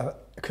must have,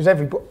 because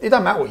everybody, it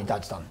doesn't matter what your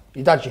dad's done.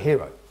 Your dad's your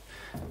hero.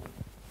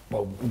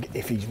 Well,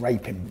 if he's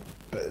raping,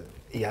 but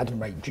he hadn't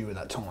raped you at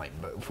that time,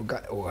 but if we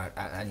got, or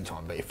at any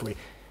time. But if we,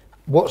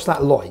 what's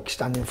that like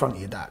standing in front of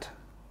your dad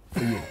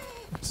for you?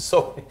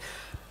 Sorry.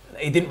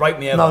 He didn't rape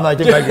me ever. No, he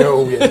didn't rape you at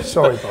all. Yeah,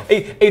 sorry, bro.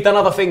 He'd done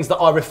other things that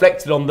I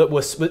reflected on that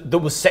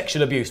was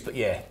sexual abuse, but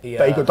yeah.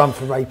 But he got done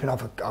for raping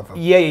other.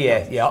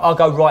 Yeah. I'll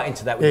go right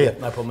into that with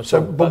you. No problem at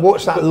all. But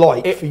what's that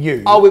like for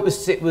you? Oh,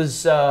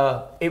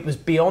 it was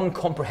beyond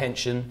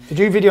comprehension. Did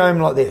you video him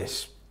like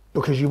this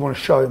because you want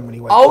to show him when he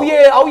went? Oh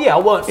yeah. I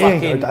weren't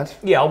fucking. Here you go, Dad.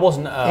 Yeah, I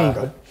wasn't. Here you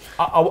go.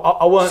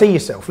 I weren't. See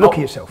yourself. Look at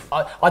yourself.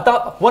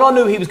 When I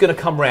knew he was going to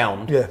come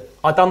round. Yeah.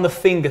 I done the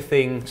finger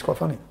thing. It's quite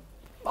funny.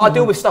 I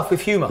deal with stuff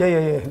with humour.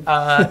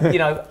 Yeah. You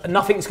know,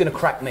 nothing's going to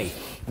crack me.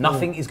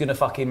 Nothing is going to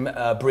fucking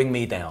bring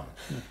me down.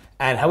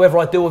 And however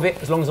I deal with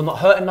it, as long as I'm not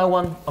hurting no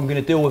one, I'm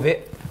going to deal with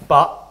it.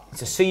 But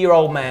to see your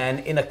old man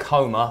in a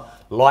coma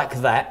like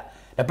that,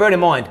 now bearing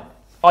in mind,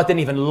 I didn't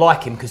even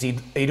like him because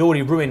he'd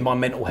already ruined my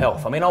mental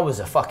health. I mean, I was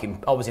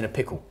in a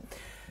pickle.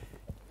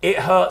 It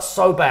hurt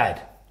so bad.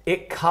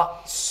 It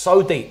cut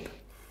so deep.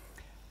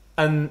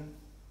 And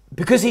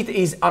because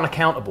he's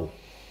unaccountable,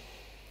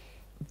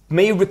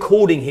 me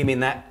recording him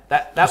in that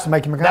to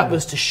make him accountable. That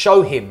was to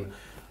show him,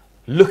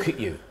 look at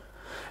you.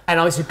 And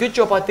it's a good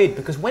job I did,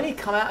 because when he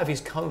come out of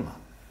his coma,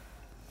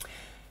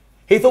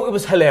 he thought it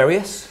was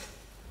hilarious,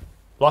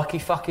 like he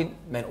fucking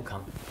mental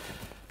cunt.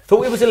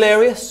 Thought it was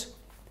hilarious,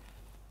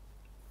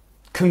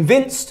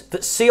 convinced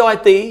that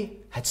CID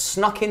had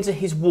snuck into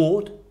his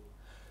ward,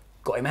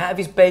 got him out of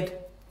his bed,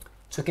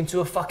 took him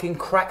to a fucking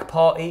crack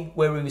party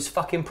where he was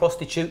fucking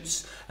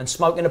prostitutes and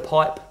smoking a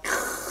pipe.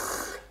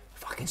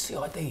 Fucking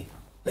CID.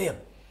 Liam,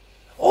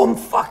 on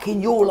fucking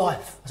your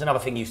life. That's another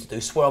thing he used to do,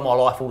 swear on my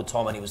life all the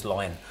time when he was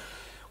lying.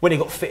 When he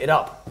got fitted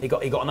up, he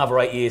got another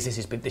 8 years. This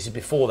is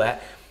before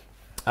that.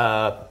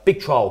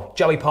 Big trial.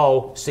 Joey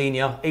Pole,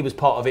 senior, he was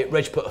part of it.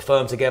 Reg put a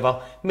firm together,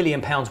 £1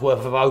 million worth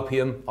of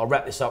opium. I'll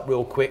wrap this up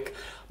real quick.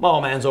 My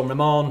old man's on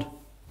remand.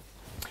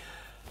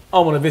 I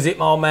want to visit.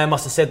 My old man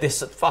must have said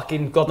this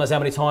fucking God knows how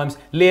many times.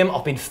 Liam,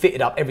 I've been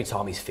fitted up. Every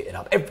time he's fitted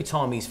up. Every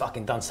time he's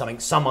fucking done something,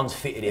 someone's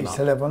fitted him up. He's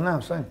telling everyone now,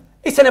 same.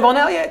 He's telling everyone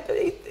now, yeah.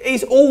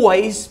 He's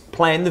always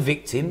playing the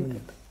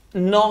victim.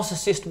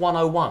 Narcissist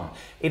 101.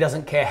 He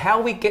doesn't care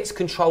how he gets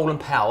control and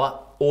power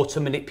or to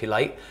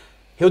manipulate.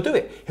 He'll do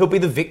it. He'll be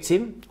the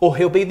victim or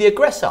he'll be the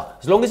aggressor.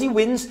 As long as he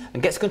wins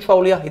and gets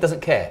control of you, he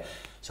doesn't care.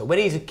 So when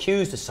he's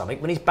accused of something,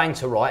 when he's banged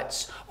to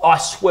rights, I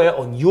swear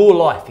on your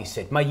life, he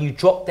said, may you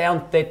drop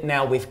down dead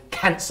now with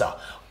cancer.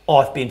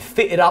 I've been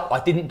fitted up,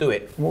 I didn't do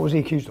it. What was he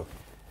accused of?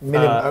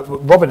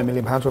 Robbing £1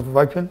 million worth of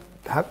opium?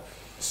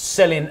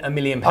 Selling £1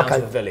 million worth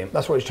of opium.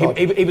 That's what he's charged.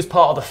 He was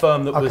part of the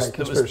firm that was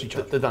conspiracy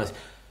charge. that done this.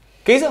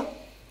 Geezer,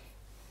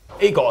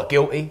 he got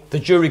guilty. The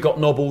jury got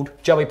nobbled.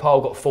 Joey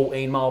Pole got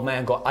 14. My old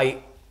man got 8.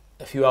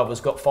 A few others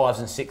got 5s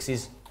and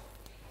 6s.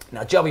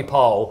 Now Joey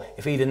Pole,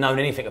 if he'd have known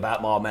anything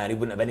about my old man, he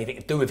wouldn't have anything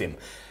to do with him.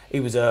 He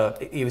was a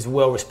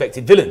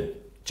well-respected villain,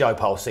 Joey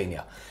Pole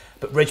Senior.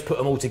 But Reg put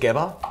them all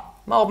together.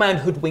 My old man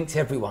hoodwinked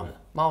everyone.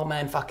 My old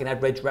man fucking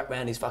had Reg wrapped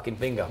around his fucking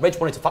finger. Reg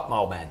wanted to fuck my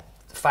old man.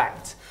 It's a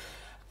fact.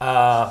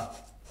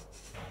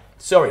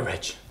 Sorry,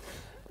 Reg.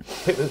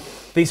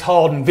 These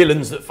hardened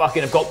villains that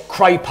fucking have got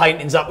Cray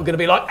paintings up are going to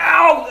be like,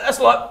 ow,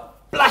 that's like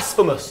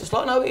blasphemous. It's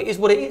like, no, it is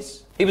what it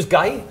is. He was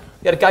gay.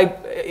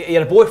 He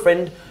had a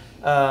boyfriend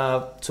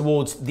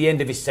towards the end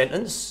of his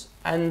sentence.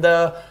 And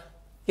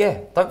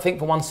yeah, don't think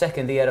for 1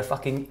 second he had a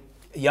fucking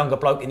younger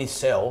bloke in his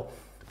cell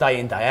day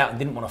in, day out and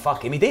didn't want to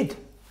fuck him. He did.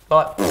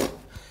 Like,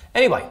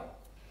 anyway.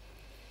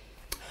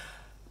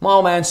 My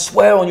old man,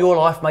 swear on your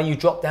life, may you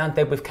drop down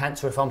dead with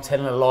cancer if I'm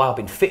telling a lie. I've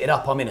been fitted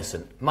up, I'm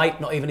innocent.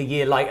 Mate, not even a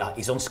year later,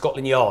 he's on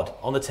Scotland Yard,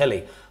 on the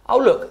telly. Oh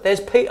look,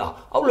 there's Peter.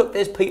 Oh look,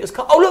 there's Peter's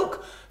car. Oh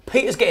look,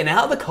 Peter's getting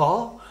out of the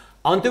car,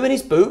 undoing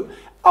his boot.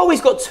 Oh,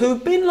 he's got 2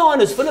 bin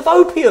liners full of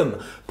opium,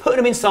 putting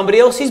them in somebody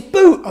else's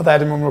boot. Oh, they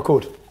had him on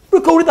record?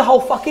 Recorded the whole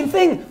fucking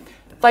thing.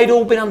 They'd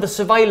all been under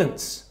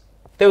surveillance.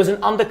 There was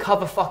an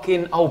undercover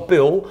fucking old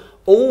Bill,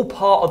 all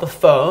part of the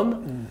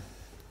firm.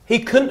 He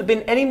couldn't have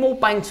been any more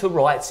banged to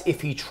rights if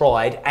he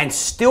tried and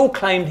still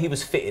claimed he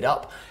was fitted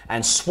up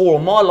and swore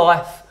on my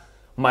life,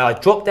 may I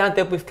drop down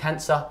dead with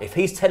cancer. If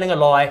he's telling a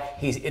lie,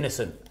 he's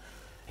innocent.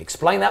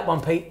 Explain that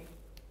one, Pete.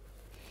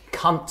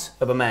 Cunt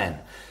of a man.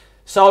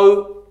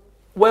 So,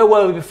 where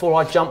were we before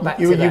I jumped back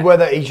to that? You were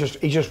that he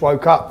just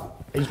woke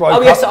up. He's woke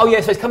oh yes, up. oh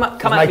yes. So he's come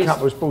out.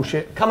 Makeup was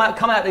bullshit. Come out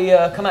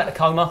the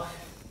coma.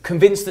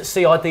 Convinced that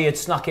CID had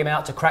snuck him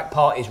out to crack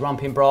parties,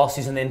 rumping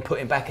brasses, and then put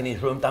him back in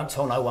his room. Don't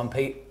tell no one,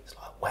 Pete. It's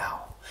like,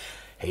 wow.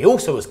 He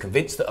also was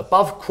convinced that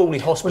above Crawley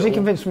Hospital... Was he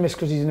convinced from this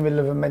because he's in the middle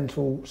of a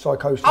mental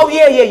psychosis? Oh,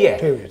 yeah.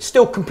 Period.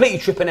 Still completely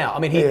tripping out. I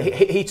mean,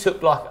 he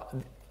took like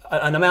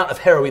an amount of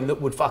heroin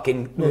that would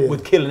fucking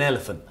would kill an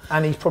elephant.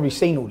 And he's probably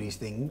seen all these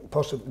things,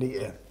 possibly,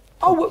 yeah.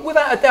 Oh,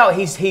 without a doubt,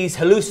 he's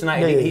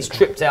hallucinated. Yeah, he's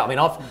tripped out. I mean,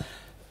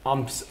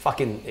 I'm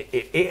fucking.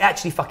 It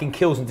actually fucking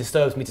kills and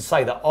disturbs me to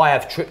say that I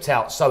have tripped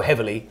out so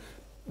heavily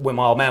when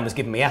my old man was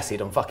giving me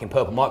acid on fucking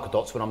purple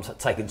microdots when I'm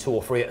taking 2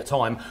 or 3 at a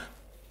time.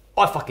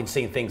 I fucking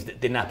seen things that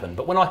didn't happen.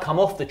 But when I come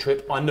off the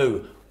trip, I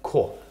knew,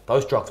 cool,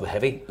 those drugs were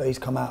heavy. But he's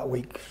come out a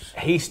week.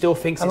 He still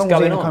thinks How it's long was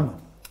going he in a on.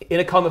 coma? In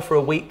a coma for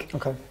a week.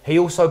 Okay. He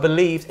also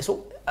believed, it's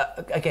all,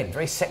 again,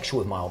 very sexual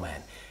with my old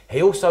man.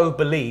 He also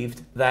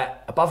believed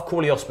that above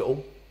Crawley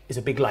Hospital is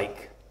a big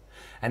lake.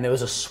 And there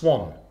was a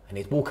swan. And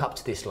he'd walk up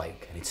to this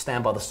lake and he'd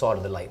stand by the side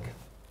of the lake.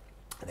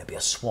 And there'd be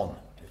a swan.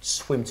 It would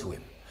swim to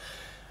him.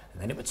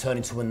 And then it would turn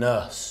into a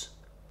nurse,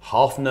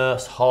 half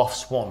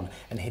swan,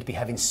 and he'd be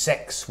having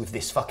sex with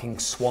this fucking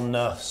swan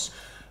nurse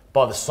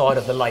by the side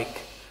of the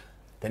lake.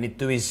 Then he'd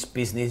do his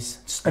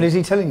business. And is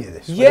he telling you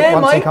this? Yeah,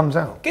 once mate. he comes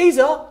out?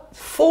 Geezer,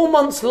 4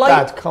 months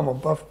later. Dad, come on,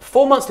 bruv.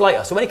 4 months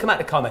later, so when he came out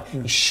of coma,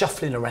 he's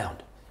shuffling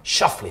around,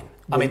 shuffling.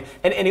 I mean,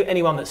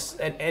 anyone that's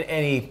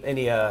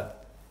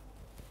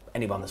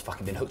anyone that's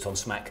fucking been hooked on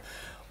smack,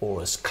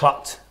 or has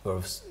clucked,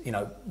 or has,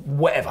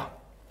 whatever.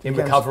 In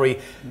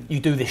recovery, you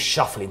do this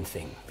shuffling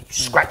thing. You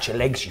scratch your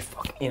legs, you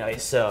fucking,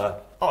 it's,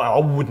 I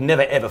would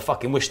never ever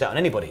fucking wish that on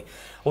anybody.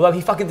 Although he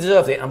fucking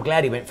deserved it, and I'm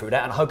glad he went through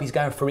that, and I hope he's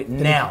going through it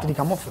now. Did he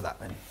come off of that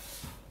then?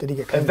 Did he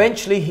get clean?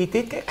 Eventually, he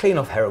did get clean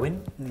off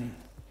heroin.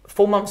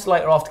 4 months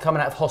later, after coming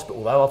out of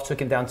hospital, though, I've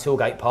took him down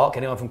Tilgate Park.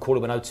 Anyone from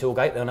Crawley will know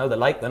Tilgate. They'll know the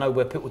lake. They'll know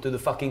where people do the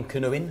fucking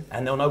canoeing,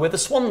 and they'll know where the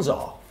swans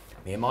are.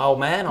 Me and my old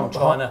man, I'm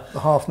trying to.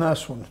 The half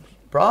nurse one.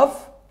 Bruv,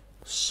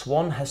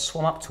 Swan has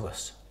swum up to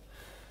us.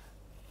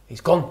 He's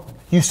gone.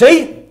 You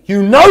see?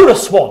 You know the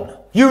swan.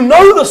 You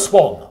know the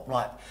swan.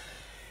 Right.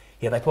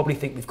 Yeah, they probably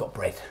think we've got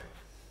bread.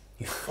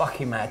 You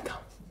fucking mad cunt.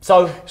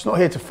 So. It's not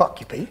here to fuck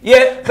you, Pete.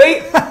 Yeah,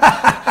 Pete.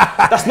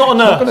 That's not a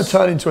nurse. I'm going to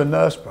turn into a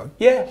nurse, bro.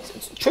 Yeah,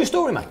 it's a true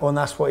story, mate. Well, and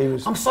that's what he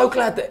was. I'm so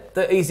glad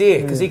that he's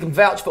here because he can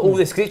vouch for all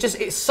this because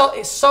it's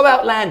so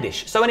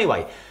outlandish. So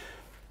anyway,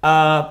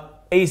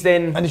 he's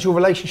then. And is your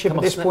relationship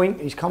at this point?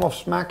 He's come off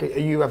smack. Are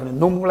you having a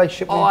normal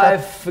relationship with his dad?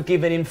 I've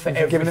forgiven him for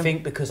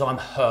everything because I'm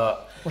hurt.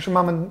 What's your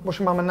mum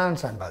and nan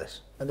saying about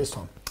this at this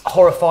time?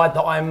 Horrified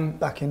that I'm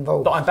back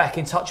involved. That I'm back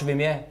in touch with him.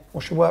 Yeah.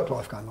 What's your work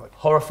life going like?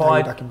 Horrified. How are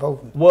you back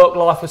involved? Work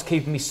life was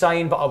keeping me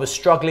sane, but I was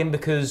struggling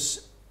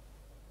because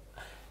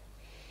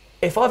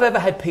if I've ever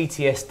had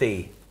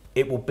PTSD,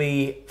 it will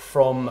be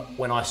from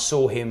when I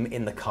saw him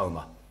in the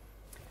coma.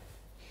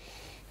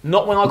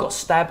 Not when I got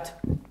stabbed.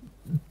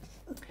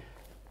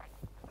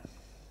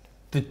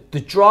 The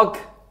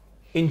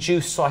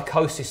drug-induced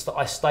psychosis that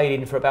I stayed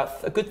in for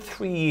about a good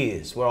 3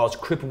 years, where I was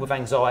crippled with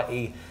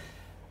anxiety,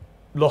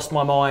 lost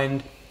my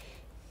mind.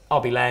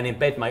 I'll be laying in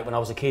bed, mate, when I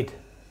was a kid,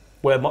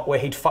 where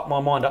he'd fucked my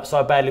mind up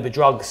so badly with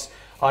drugs.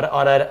 I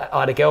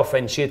had a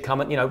girlfriend, she had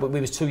come, and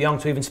we was too young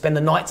to even spend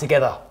the night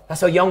together.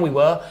 That's how young we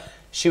were.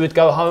 She would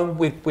go home,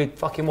 we'd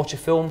fucking watch a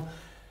film,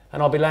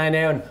 and I'd be laying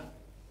there and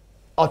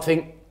I'd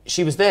think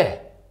she was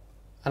there.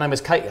 Her name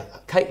was Katie.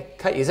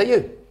 Katie, is that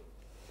you?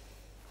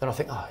 Then I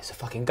think, oh, it's a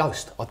fucking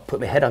ghost. I'd put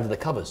my head under the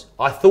covers.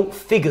 I thought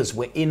figures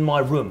were in my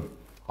room.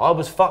 I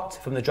was fucked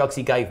from the drugs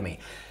he gave me.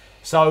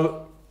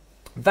 So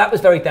that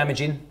was very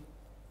damaging.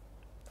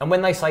 And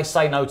when they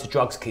say no to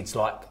drugs, kids,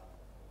 like,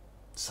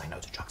 say no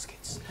to drugs,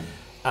 kids.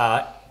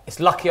 It's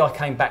lucky I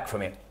came back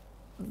from it.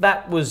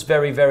 That was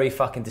very, very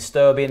fucking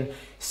disturbing.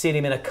 Seeing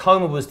him in a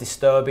coma was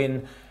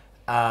disturbing.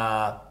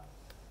 I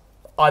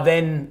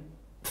then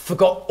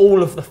forgot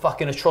all of the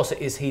fucking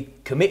atrocities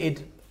he'd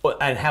committed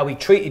and how he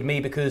treated me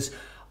because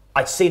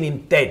I'd seen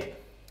him dead.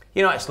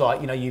 It's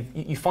like,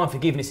 you find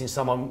forgiveness in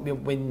someone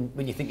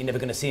when you think you're never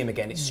going to see him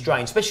again. It's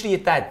strange, especially your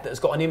dad that's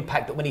got an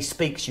impact that when he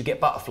speaks, you get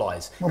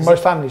butterflies. Well,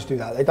 most families do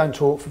that. They don't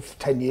talk for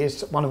 10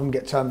 years. One of them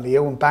gets terminally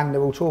ill and bang,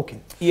 they're all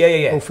talking.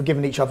 Yeah. All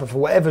forgiving each other for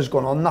whatever's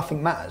gone on.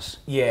 Nothing matters.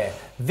 Yeah.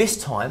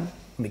 This time,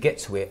 when we get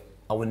to it,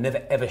 I will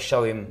never ever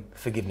show him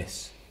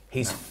forgiveness.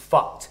 He's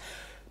fucked.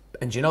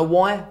 And do you know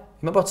why?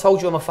 Remember I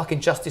told you I'm a fucking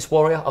justice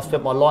warrior? I've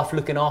spent my life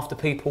looking after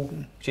people,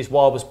 which is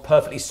why I was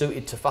perfectly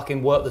suited to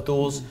fucking work the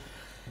doors.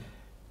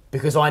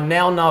 Because I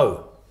now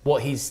know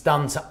what he's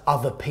done to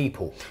other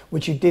people.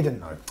 Which you didn't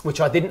know. Which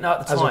I didn't know at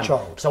the time. As a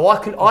child. So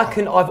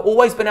I've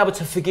always been able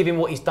to forgive him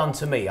what he's done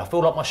to me. I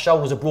feel like my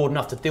shoulders are broad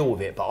enough to deal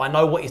with it, but I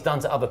know what he's done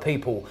to other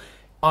people.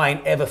 I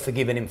ain't ever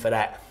forgiven him for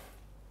that.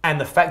 And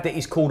the fact that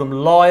he's called them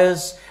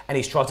liars and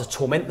he's tried to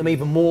torment them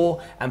even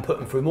more and put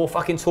them through more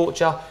fucking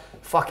torture,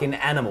 fucking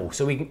animal.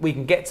 So we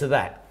can get to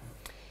that.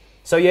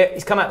 So yeah,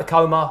 he's come out of the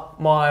coma.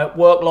 My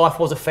work life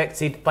was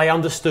affected. They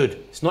understood.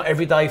 It's not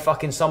every day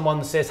fucking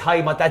someone says,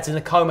 hey, my dad's in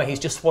a coma. He's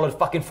just swallowed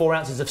fucking 4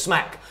 ounces of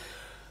smack.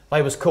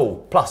 They was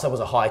cool. Plus I was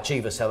a high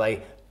achiever, so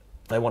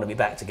they wanted me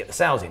back to get the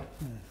sales in.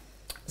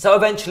 So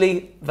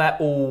eventually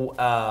that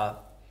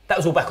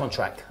was all back on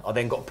track. I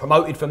then got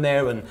promoted from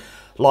there and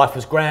life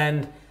was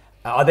grand.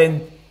 I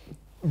then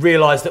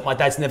realised that my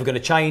dad's never going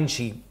to change.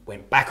 He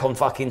went back on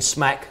fucking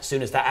smack. As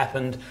soon as that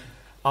happened,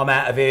 I'm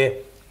out of here.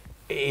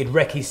 He'd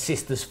wreck his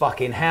sister's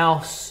fucking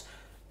house,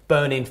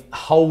 burning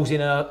holes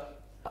in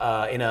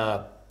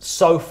her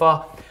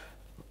sofa,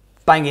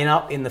 banging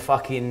up in the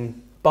fucking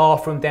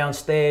bathroom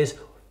downstairs,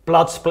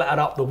 blood splattered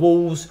up the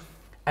walls.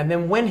 And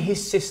then when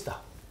his sister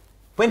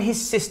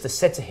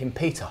said to him,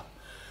 Peter,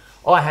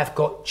 I have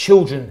got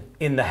children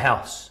in the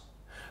house.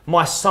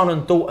 My son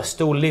and daughter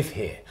still live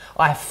here.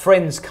 I have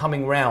friends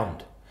coming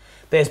round.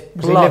 There's blood.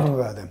 Was he living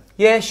with her then?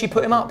 Yeah, she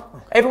put him up.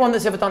 Okay. Everyone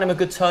that's ever done him a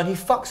good turn, he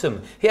fucks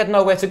them. He had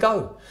nowhere to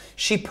go.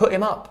 She put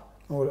him up.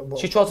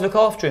 She tried to look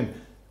after him.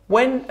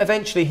 When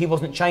eventually he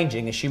wasn't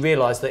changing and she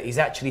realised that he's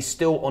actually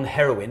still on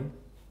heroin,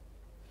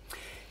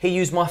 he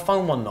used my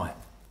phone one night.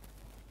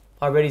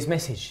 I read his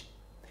message.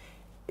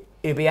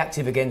 He'll be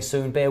active again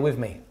soon, bear with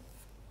me.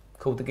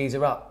 Called the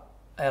geezer up.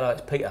 Hello,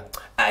 it's Peter.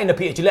 That ain't no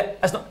Peter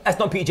Gillette. That's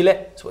not Peter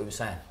Gillette. That's what he was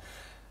saying.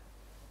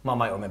 My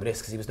mate will remember this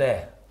because he was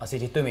there. I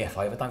said, you do me a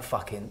favour, don't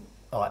fucking,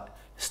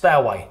 stay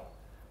away.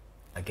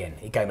 Again,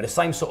 he gave me the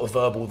same sort of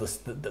verbal,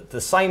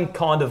 the same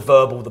kind of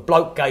verbal the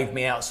bloke gave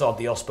me outside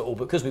the hospital,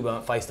 but because we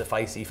weren't face to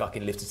face, he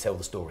fucking lived to tell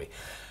the story.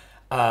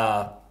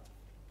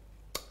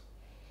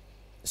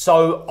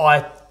 So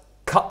I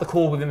cut the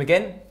call with him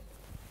again.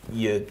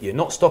 You're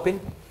not stopping.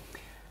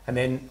 And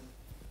then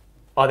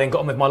I then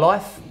got on with my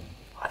life.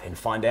 I then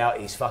find out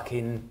he's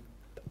fucking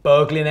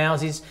burgling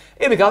houses.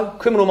 Here we go,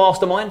 criminal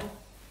mastermind.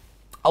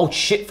 Old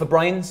shit for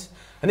brains.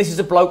 And this is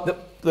a bloke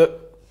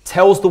that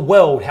tells the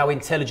world how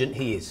intelligent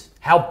he is,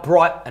 how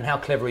bright and how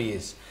clever he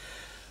is.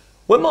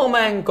 When my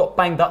man got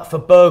banged up for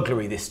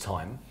burglary this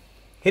time,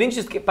 he didn't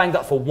just get banged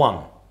up for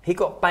one. He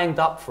got banged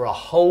up for a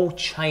whole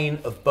chain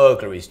of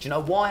burglaries. Do you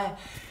know why?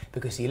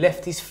 Because he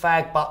left his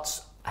fag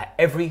butts at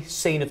every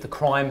scene of the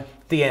crime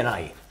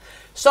DNA.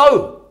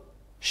 So,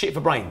 shit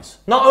for brains.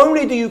 Not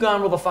only do you go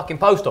and rob a fucking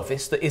post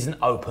office that isn't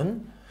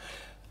open,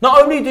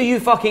 not only do you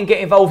fucking get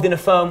involved in a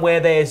firm where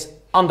there's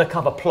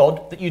undercover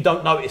plod that you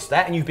don't notice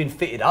that and you've been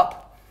fitted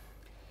up,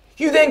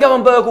 you then go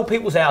and burgle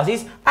people's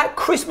houses at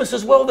Christmas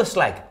as well, the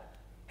slag.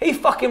 He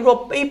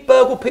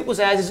burgled people's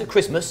houses at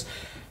Christmas,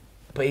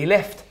 but he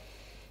left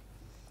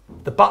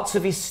the butts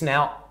of his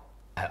snout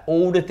at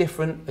all the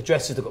different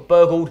addresses that got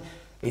burgled.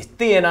 His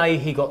DNA,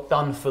 he got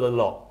done for the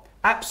lot.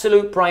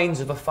 Absolute brains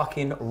of a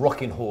fucking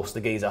rocking horse,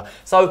 the geezer.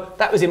 So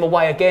that was in my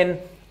way again.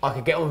 I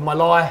could get on with my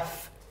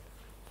life.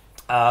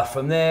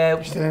 From there...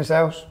 You're still in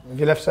sales? Have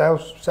you left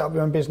sales? Set up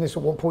your own business?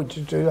 At what point did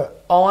you do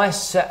that? I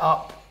set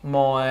up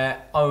my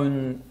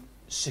own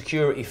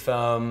security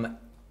firm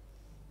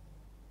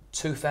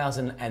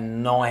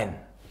 2009.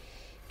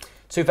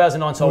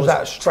 2009, so was I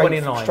was that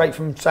 29. Straight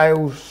from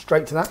sales,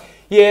 straight to that?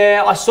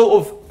 Yeah,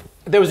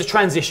 there was a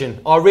transition.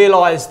 I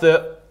realised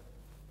that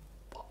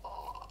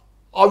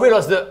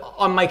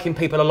I'm making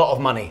people a lot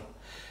of money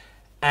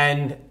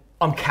and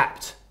I'm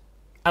capped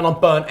and I'm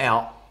burnt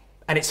out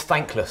and it's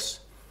thankless.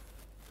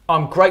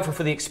 I'm grateful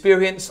for the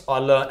experience. I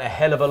learnt a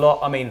hell of a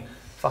lot. I mean,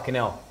 fucking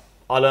hell,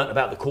 I learnt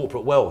about the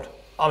corporate world.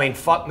 I mean,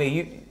 fuck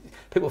me.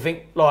 People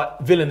think like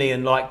villainy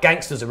and like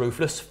gangsters are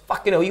ruthless.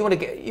 Fucking hell, you want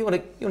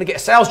to get a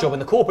sales job in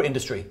the corporate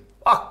industry?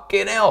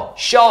 Fucking hell,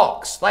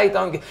 sharks.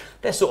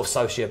 They're sort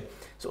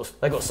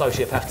of they got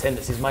sociopath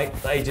tendencies, mate.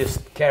 They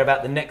just care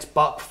about the next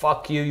buck.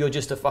 Fuck you. You're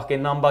just a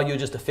fucking number. You're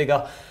just a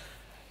figure.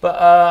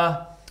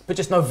 But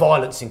just no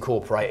violence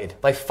incorporated.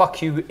 They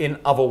fuck you in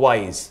other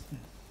ways.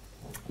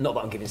 Not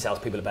that I'm giving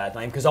salespeople a bad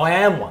name, because I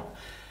am one.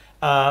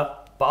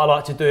 But I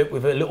like to do it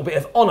with a little bit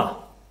of honour.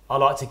 I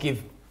like to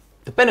give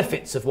the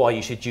benefits of why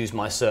you should use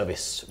my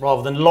service,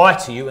 rather than lie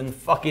to you and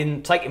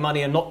fucking take your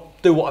money and not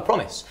do what I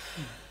promise.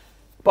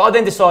 But I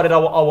then decided I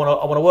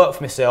want to work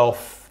for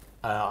myself.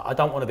 I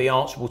don't want to be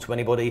answerable to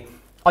anybody.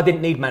 I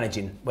didn't need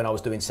managing when I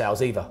was doing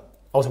sales either.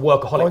 I was a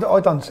workaholic. I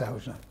done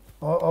sales now.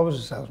 I was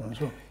a salesman as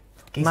well.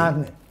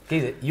 Maddening.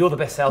 Geezer, you're the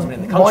best salesman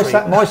in the country.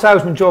 My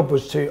salesman job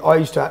was I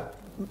used to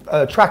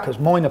trackers,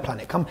 Minor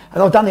Planet, and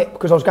I've done it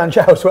because I was going to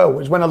jail as well. It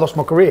was when I lost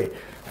my career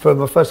for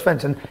my first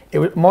offence, and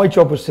my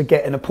job was to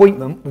get an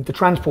appointment with the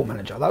transport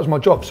manager. That was my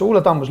job. So all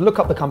I'd done was look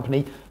up the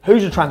company,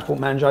 who's the transport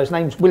manager, his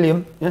name's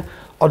William. Yeah?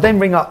 I'd then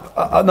ring up,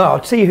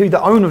 I'd see who the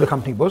owner of the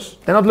company was.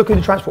 Then I'd look who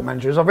the transport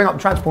manager is. I'd ring up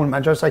the transport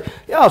manager and say,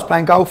 yeah, I was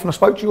playing golf and I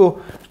spoke to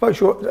your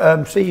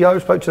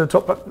CEO, spoke to the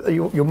top,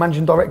 your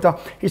managing director.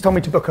 He's told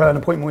me to book an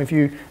appointment with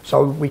you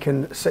so we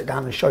can sit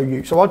down and show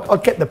you. So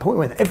I'd get the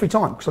appointment every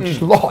time because I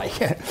just lie.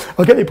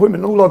 I'd get the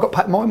appointment and all I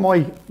got,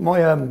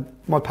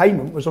 my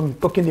payment was on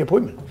booking the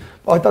appointment.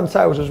 But I'd done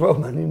sales as well,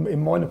 man,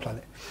 in Minor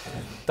Planet.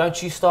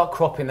 Don't you start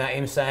cropping that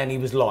him saying he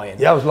was lying.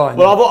 Yeah, I was lying.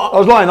 Well, I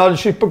was lying.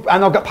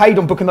 And I got paid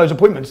on booking those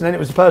appointments, and then it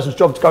was the person's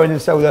job to go in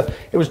and sell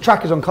it was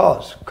trackers on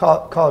cars,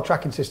 car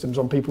tracking systems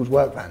on people's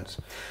work vans.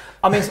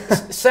 I mean,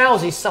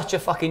 sales is such a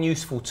fucking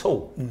useful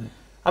tool.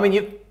 I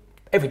mean,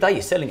 every day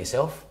you're selling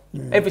yourself.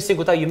 Every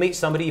single day you meet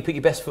somebody, you put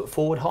your best foot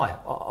forward. Hi,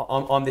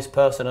 I'm this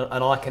person,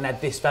 and I can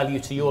add this value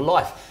to your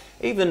life.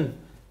 Even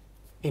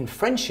in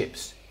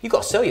friendships, you've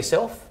got to sell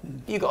yourself.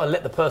 You've got to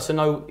let the person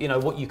know,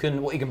 what you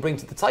can bring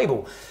to the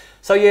table.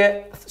 So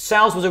yeah,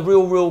 sales was a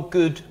real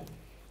good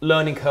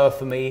learning curve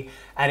for me,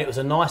 and it was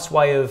a nice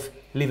way of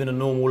living a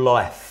normal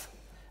life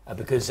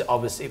because it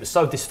was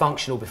so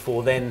dysfunctional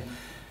before then.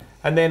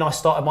 And then I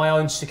started my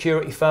own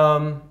security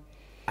firm,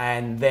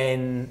 and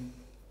then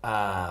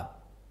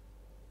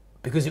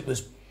because it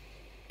was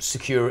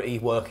security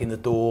working the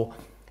door,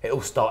 it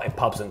all started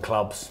pubs and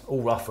clubs,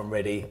 all rough and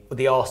ready, with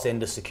the arse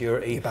end of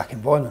security. You're back in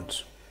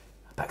violence.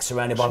 Back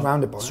surrounded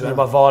yeah.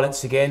 by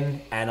violence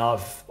again, and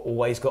I've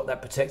always got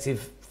that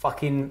protective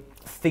fucking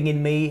thing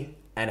in me,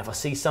 and if I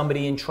see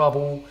somebody in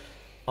trouble,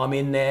 I'm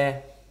in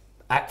there,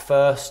 act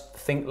first,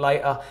 think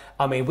later.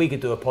 I mean, we could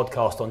do a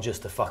podcast on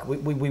just the fuck,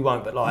 we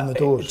won't, but like,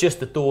 just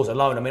the doors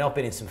alone. I mean, I've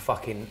been in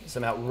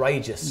some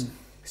outrageous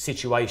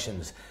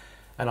situations,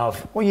 and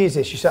What year is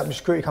this? You set up a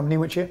security company,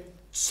 which year?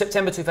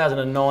 September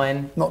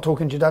 2009. Not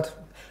talking to your dad?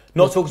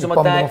 Not talking to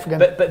my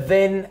dad, but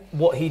then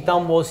what he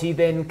done was he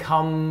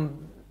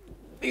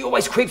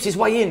always creeps his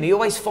way in. He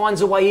always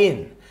finds a way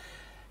in.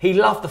 He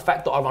loved the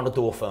fact that I run a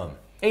door firm.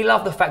 He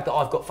loved the fact that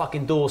I've got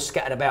fucking doors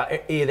scattered about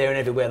here, there, and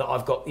everywhere that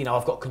I've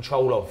got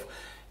control of.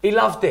 He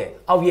loved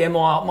it. Oh yeah,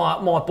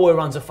 my boy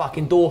runs a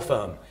fucking door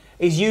firm.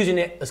 He's using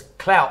it as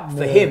clout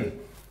for him.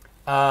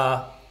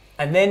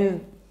 And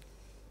then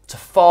to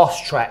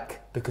fast track,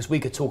 because we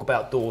could talk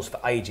about doors for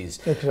ages.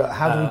 Yeah,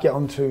 how do we get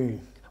onto?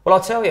 Well,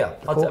 I'll tell you,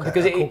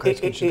 because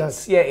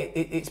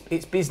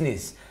it's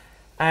business,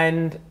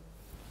 and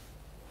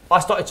I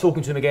started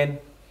talking to him again.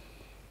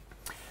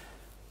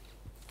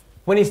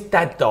 When his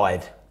dad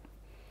died,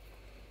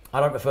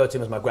 I don't refer to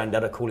him as my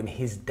granddad, I call him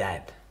his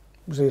dad.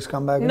 Was he a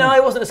scumbag? No, he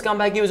wasn't a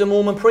scumbag, he was a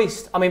Mormon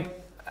priest. I mean,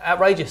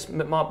 outrageous.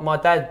 My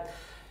dad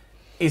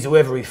is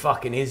whoever he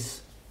fucking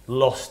is,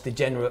 lost,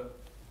 degenerate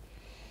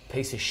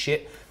piece of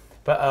shit.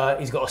 But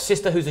he's got a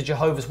sister who's a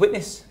Jehovah's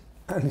Witness.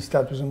 And his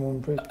dad was a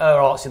Mormon priest.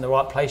 Her heart's in the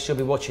right place, she'll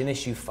be watching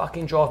this. You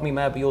fucking drive me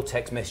mad with your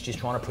text messages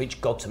trying to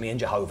preach God to me and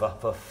Jehovah,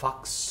 for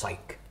fuck's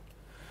sake.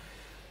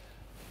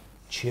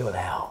 Chill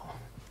out.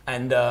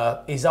 And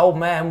his old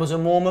man was a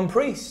Mormon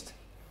priest.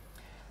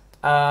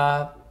 His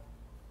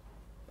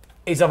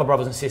other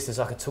brothers and sisters,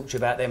 I could talk to you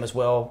about them as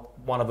well.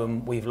 One of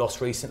them we've lost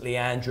recently,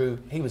 Andrew.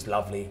 He was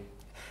lovely.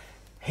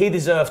 He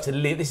deserved to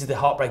live. This is the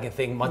heartbreaking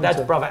thing. My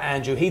dad's brother,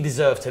 Andrew, he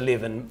deserved to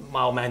live, and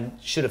my old man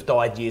should have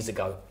died years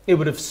ago. It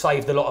would have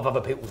saved a lot of other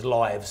people's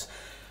lives.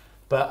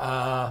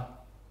 But,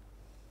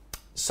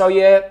 so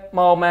yeah,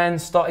 my old man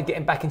started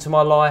getting back into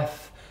my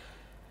life.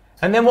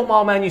 And then what my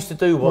old man used to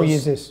do was... What year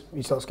is this?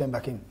 He starts getting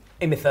back in?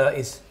 In my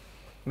 30s.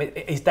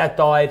 His dad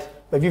died.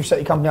 But you've set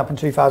your company up in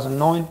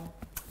 2009.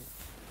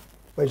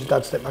 Where's your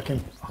dad step back in?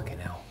 Fucking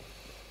hell.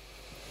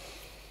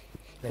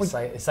 Let's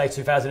say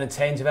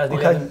 2010,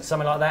 2011,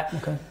 something like that.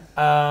 Okay.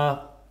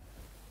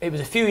 It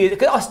was a few years,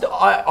 because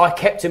I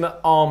kept him at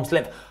arm's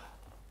length.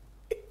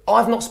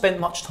 I've not spent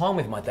much time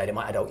with my dad in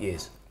my adult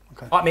years.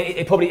 Okay. I mean,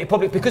 it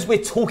probably, because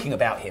we're talking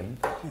about him,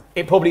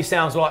 it probably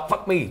sounds like,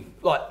 fuck me,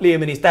 like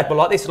Liam and his dad were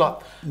like this, like,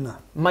 no.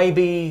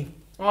 Maybe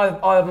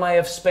I may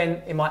have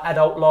spent in my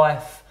adult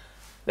life,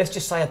 let's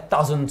just say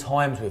 12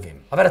 times with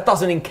him. I've had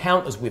 12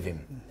 encounters with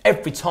him.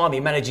 Every time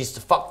he manages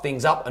to fuck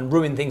things up and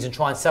ruin things and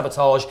try and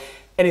sabotage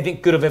anything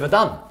good I've ever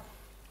done.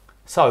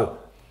 So,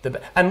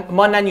 and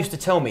my nan used to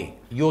tell me,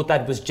 your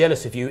dad was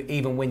jealous of you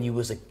even when you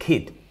was a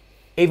kid,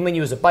 even when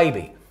you was a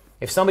baby.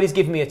 If somebody's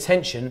giving me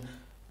attention,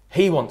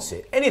 he wants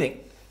it. Anything.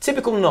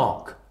 Typical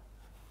narc.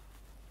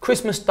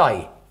 Christmas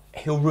Day,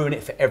 he'll ruin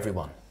it for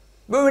everyone.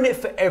 Ruin it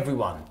for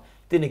everyone.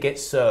 Dinner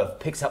gets served,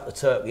 picks up the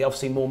turkey, I've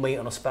seen more meat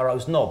on a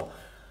sparrow's knob.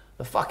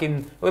 The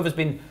fucking, whoever's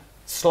been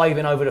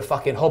slaving over the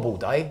fucking hob all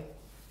day,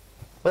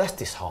 well, that's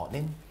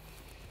disheartening.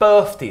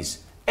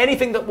 Birthdays.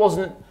 Anything that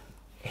wasn't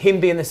him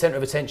being the centre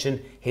of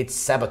attention, he'd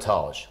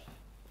sabotage.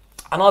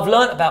 And I've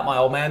learnt about my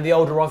old man the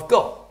older I've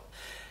got.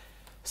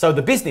 So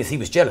the business he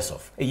was jealous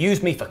of. He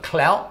used me for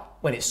clout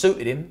when it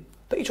suited him,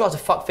 but he tried to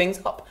fuck things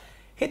up.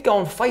 He'd go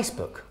on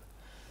Facebook.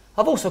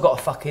 I've also got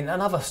a fucking,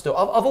 I've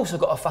also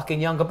got a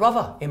fucking younger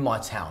brother in my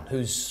town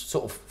who's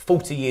sort of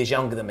 40 years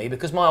younger than me,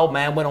 because my old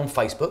man went on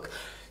Facebook,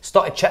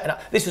 started chatting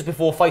up. This was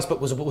before Facebook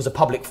was a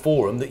public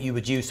forum that you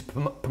would use to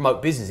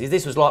promote businesses.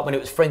 This was like when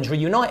it was Friends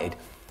Reunited.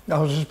 I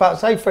was just about to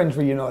say Friends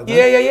Reunited.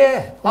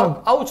 Yeah.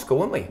 Old school,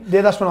 weren't we?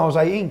 Yeah, that's when I was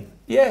 18.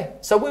 Yeah.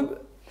 So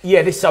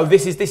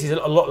this is a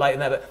lot later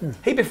than that. But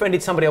he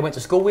befriended somebody I went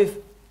to school with.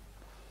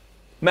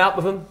 Met up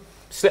with them,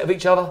 slept with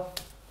each other.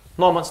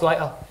 9 months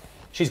later,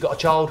 she's got a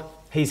child.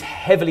 He's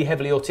heavily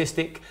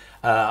autistic.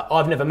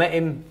 I've never met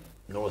him,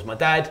 nor has my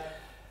dad.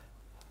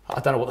 I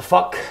don't know what the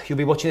fuck you'll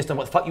be watching this. Don't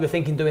know what the fuck you were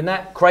thinking doing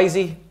that.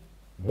 Crazy.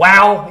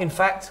 Wow. In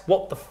fact,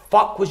 what the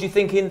fuck was you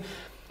thinking?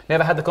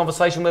 Never had the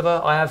conversation with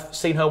her. I have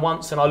seen her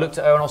once, and I looked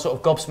at her and I was sort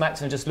of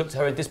gobsmacked and just looked at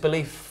her in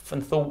disbelief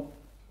and thought,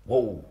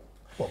 whoa.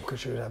 What,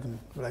 because she was having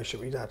a relationship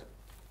with your dad?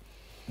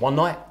 One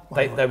night,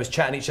 they was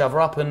chatting each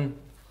other up, and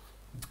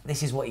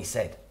this is what he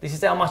said. This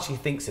is how much he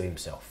thinks of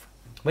himself.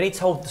 When he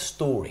told the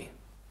story,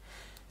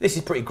 this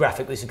is pretty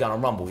graphic, this is going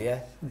on Rumble, yeah?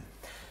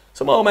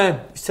 So my old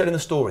man is telling the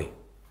story.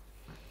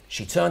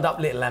 She turned up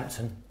Little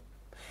Lambton,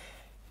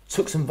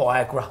 took some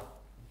Viagra,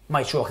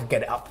 made sure I could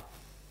get it up.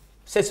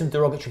 Said some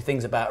derogatory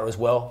things about her as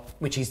well,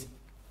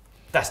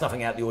 that's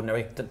nothing out of the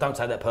ordinary. Don't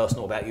take that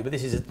personal about you, but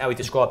this is how he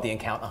described the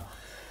encounter.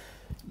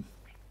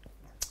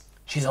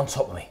 She's on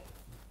top of me.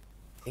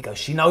 He goes,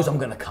 she knows I'm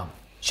gonna come.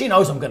 She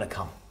knows I'm gonna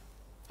come.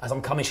 As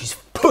I'm coming, she's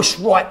pushed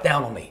right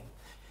down on me.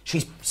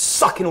 She's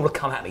sucking all the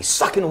cum out of me,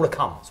 sucking all the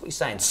cum. That's what he's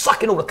saying,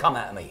 sucking all the cum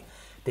out of me.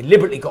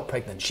 Deliberately got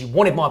pregnant. She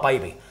wanted my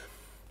baby.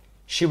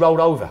 She rolled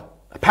over.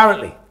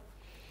 Apparently,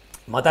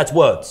 my dad's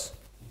words,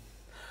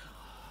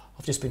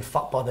 I've just been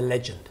fucked by the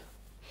legend.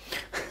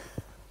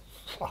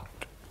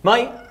 Fuck.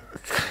 Mate,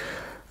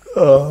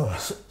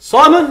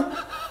 Simon,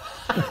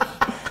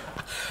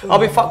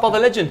 I've been fucked by the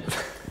legend.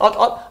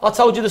 I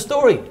told you the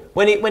story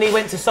when he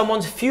went to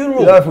someone's funeral.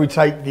 You know, if we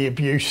take the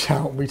abuse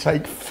out, we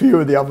take a few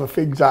of the other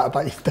things out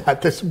about his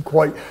dad, there's some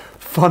quite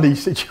funny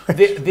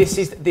situations. This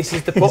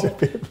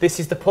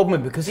is the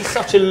problem because he's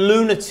such a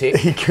lunatic.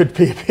 He could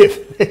be a bit of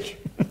a legend.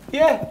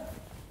 Yeah,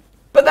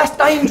 but that's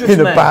dangerous,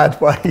 in man. a bad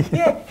way.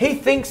 Yeah, he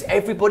thinks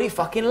everybody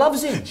fucking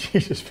loves him.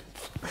 Jesus.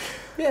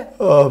 Yeah.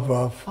 Oh,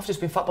 bruv. I've just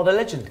been fucked by the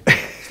legend.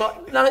 It's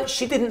like, no,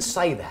 she didn't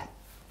say that.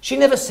 She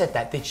never said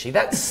that, did she?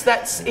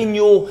 That's in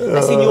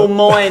your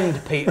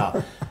mind,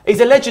 Peter.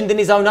 He's a legend in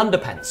his own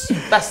underpants.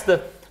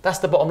 That's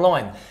the bottom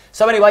line.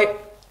 So anyway,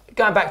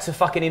 going back to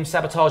fucking him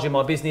sabotaging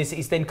my business,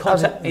 he's then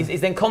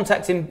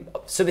contacting.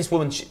 So this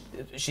woman,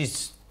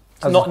 she's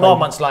not 9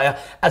 months later,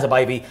 as a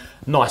baby,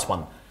 nice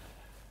one.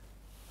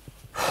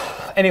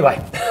 Anyway,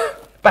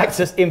 back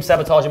to him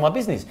sabotaging my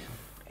business.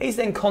 He's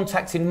then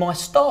contacting my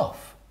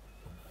staff.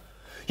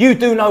 You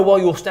do know while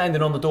you're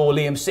standing on the door,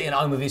 Liam sitting at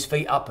home with his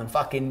feet up and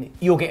fucking,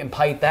 you're getting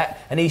paid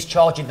that, and he's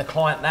charging the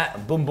client that,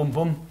 and boom, boom,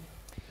 boom.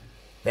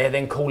 They're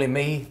then calling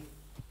me.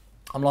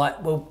 I'm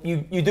like, well,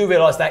 you do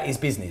realise that is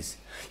business.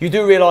 You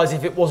do realise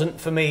if it wasn't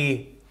for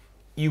me,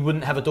 you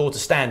wouldn't have a door to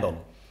stand on.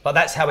 But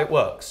that's how it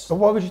works. So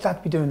why would your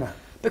dad be doing that?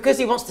 Because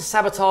he wants to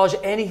sabotage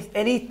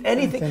anything. And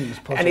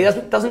he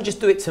doesn't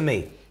just do it to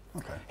me.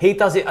 Okay. He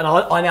does it, and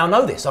I now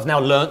know this. I've now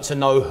learnt to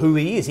know who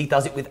he is. He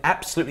does it with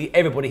absolutely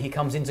everybody he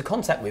comes into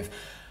contact with.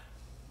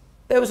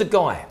 There was a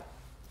guy,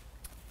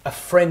 a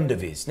friend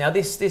of his. Now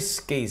this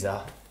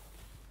geezer,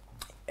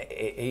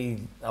 I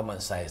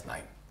won't say his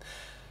name.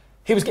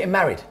 He was getting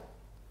married.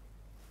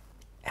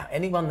 Now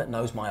anyone that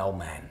knows my old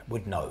man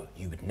would know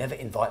you would never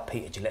invite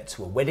Peter Gillette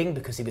to a wedding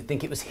because he would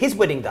think it was his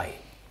wedding day.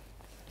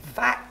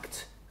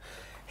 Fact.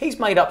 He's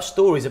made up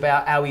stories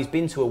about how he's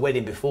been to a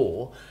wedding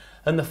before,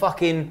 and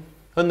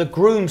the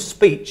groom's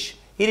speech,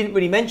 he didn't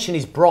really mention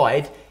his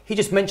bride. He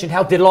just mentioned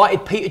how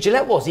delighted Peter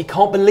Gillette was. He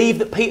can't believe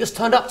that Peter's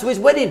turned up to his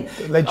wedding.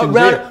 A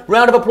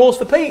round of applause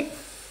for Pete.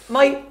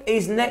 Mate,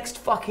 he's next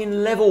fucking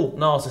level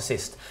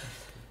narcissist.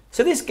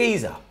 So this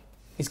geezer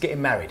is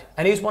getting married.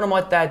 And he was one of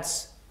my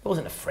dad's, he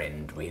wasn't a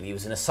friend really, he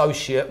was an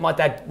associate. My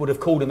dad would have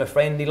called him a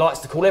friend. He likes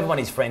to call everyone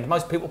his friend.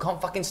 Most people can't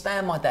fucking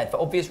stand my dad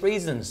for obvious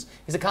reasons.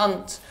 He's a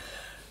cunt.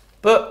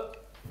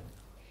 But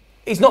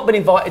he's not been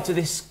invited to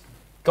this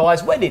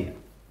guy's wedding.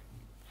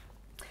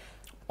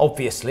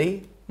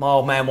 Obviously, my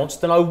old man wants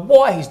to know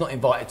why he's not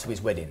invited to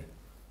his wedding.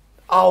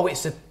 Oh,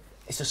 it's a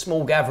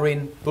small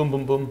gathering, boom,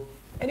 boom, boom.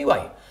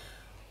 Anyway,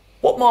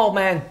 what my old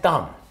man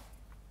done,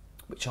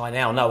 which I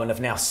now know and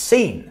have now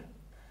seen,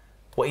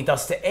 what he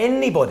does to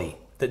anybody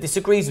that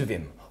disagrees with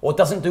him or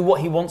doesn't do what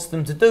he wants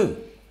them to do.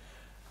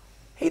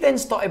 He then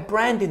started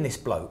branding this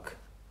bloke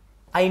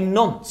a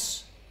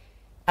nonce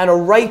and a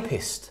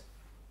rapist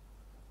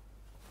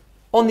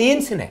on the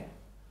internet.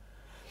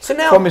 So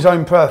now, From his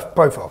own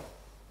profile.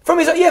 From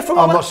his, yeah, from.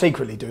 I'm not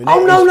secretly doing it.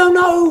 Oh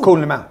no!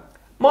 Calling him out.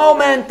 My old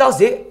man does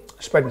it.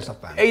 Spreading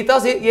stuff back. He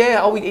does it,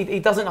 yeah. Oh, he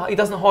doesn't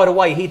hide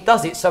away. He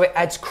does it so it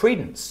adds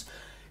credence.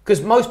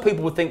 Because most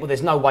people would think, well,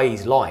 there's no way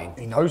he's lying.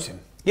 He knows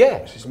him. Yeah.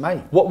 It's his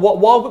mate.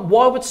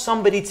 Why would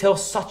somebody tell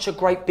such a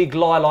great big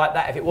lie like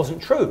that if it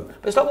wasn't true?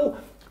 But it's like, well,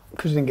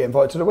 because he didn't get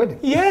invited to the wedding.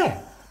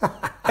 Yeah.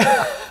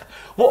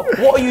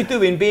 What are you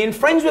doing being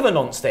friends with a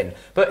nonce then?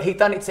 But he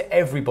done it to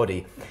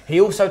everybody.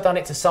 He also done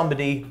it to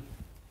somebody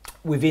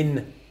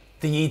within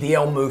the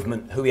EDL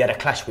movement who he had a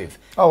clash with.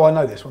 Oh, I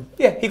know this one.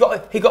 Yeah, he got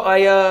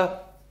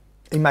a.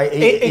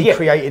 He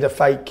created a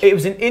fake. It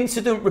was an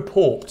incident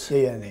report.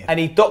 Yeah. And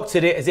he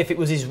doctored it as if it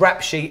was his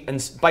rap sheet and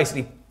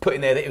basically put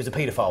in there that it was a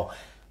paedophile.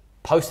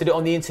 Posted it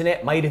on the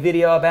internet, made a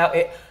video about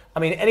it. I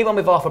mean, anyone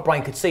with half a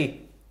brain could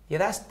see. Yeah,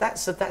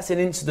 that's an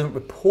incident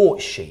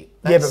report sheet.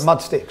 Yeah, but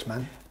mud sticks,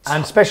 man.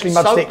 And especially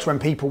mud sticks when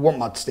people want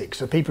mud sticks.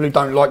 So people who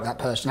don't like that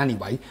person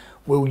anyway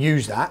will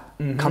use that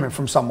coming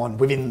from someone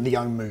within the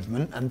own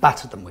movement and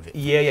batter them with it.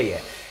 Yeah.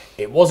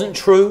 It wasn't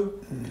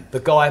true. The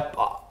guy,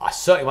 I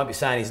certainly won't be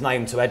saying his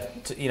name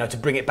to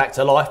bring it back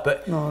to life,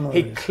 but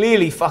he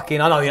clearly fucking,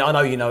 I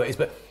know you know it is,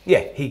 but yeah,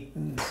 he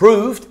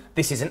proved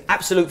this is an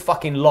absolute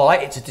fucking lie.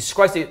 It's a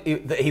disgrace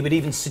that he would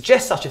even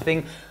suggest such a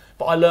thing.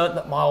 But I learned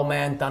that my old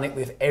man done it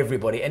with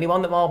everybody.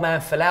 Anyone that my old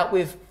man fell out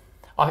with,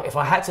 if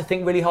I had to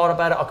think really hard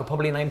about it, I could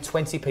probably name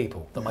 20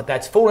 people that my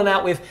dad's fallen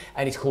out with,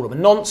 and he's called them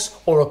a nonce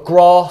or a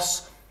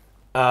grass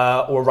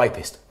or a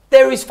rapist.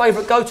 They're his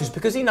favourite go-tos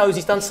because he knows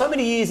he's done so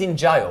many years in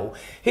jail.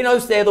 He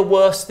knows they're the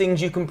worst things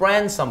you can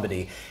brand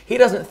somebody. He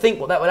doesn't think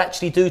what that will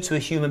actually do to a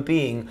human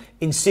being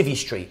in Civvy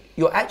Street.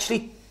 You're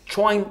actually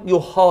trying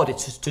your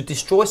hardest to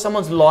destroy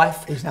someone's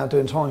life. He's now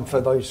doing time for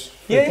those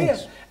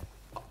things.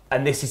 Yeah.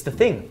 And this is the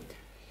thing.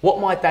 What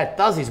my dad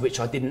does is, which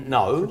I didn't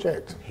know,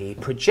 Project. he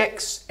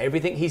projects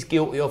everything he's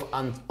guilty of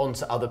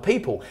onto other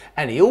people.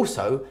 And he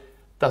also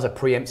does a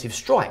preemptive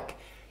strike.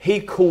 He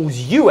calls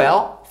you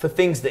out for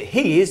things that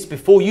he is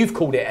before you've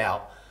called it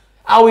out.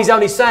 Oh, he's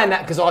only saying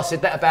that because I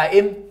said that about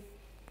him.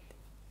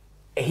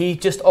 He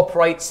just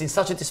operates in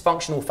such a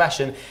dysfunctional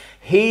fashion.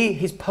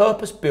 His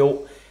purpose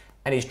built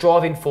and his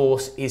driving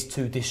force is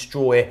to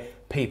destroy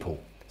people.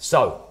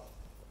 So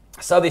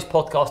this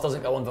podcast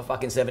doesn't go on for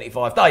fucking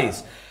 75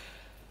 days.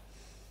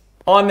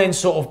 I'm then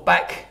sort of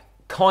back,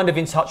 kind of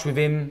in touch with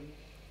him.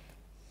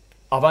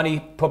 I've only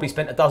probably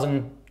spent a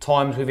dozen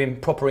times with him,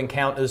 proper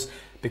encounters,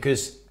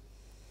 because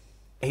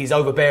he's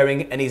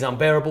overbearing and he's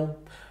unbearable.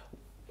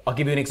 I'll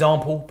give you an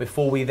example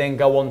before we then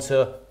go on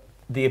to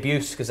the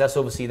abuse, because that's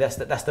obviously that's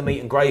the meat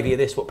and gravy of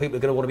this, what people are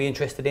going to want to be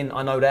interested in.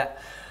 I know that.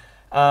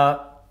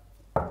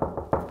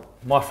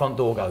 My front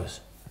door goes.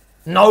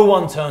 No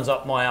one turns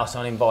up my house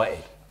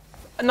uninvited.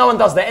 And no one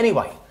does that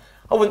anyway.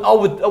 I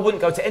wouldn't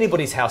go to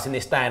anybody's house in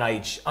this day and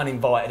age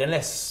uninvited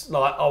unless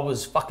like I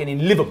was fucking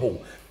in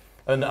Liverpool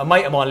and a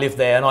mate of mine lived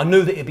there and I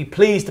knew that he'd be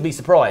pleased to be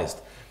surprised.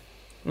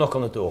 Knock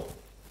on the door.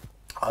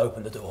 I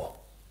open the door.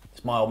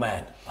 It's my old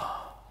man.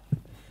 Oh,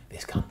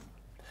 this cunt.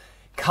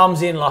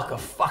 Comes in like a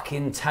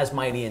fucking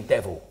Tasmanian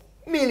devil.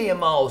 Million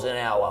miles an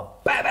hour.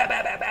 Bam, bam,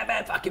 bam, bam, bam,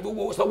 bam. Fucking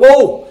walks like,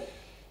 whoa!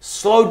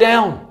 Slow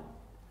down.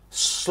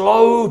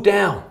 Slow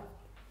down.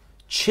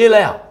 Chill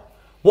out.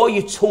 What are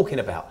you talking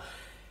about?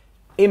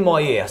 In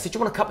my ear. I said, do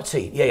you want a cup of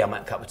tea? Yeah, I'm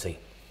at a cup of tea.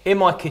 In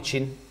my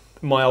kitchen,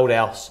 my old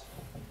house.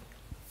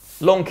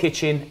 Long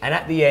kitchen, and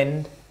at the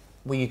end,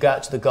 where you go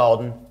out to the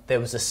garden, there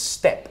was a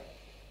step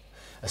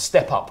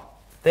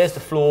up. There's the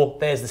floor,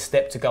 there's the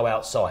step to go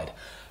outside.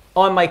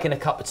 I'm making a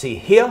cup of tea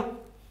here.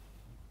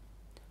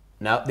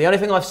 Now, the only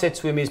thing I've said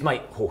to him is,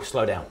 mate,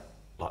 slow down.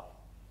 Like,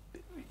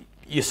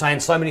 you're saying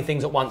so many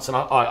things at once and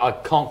I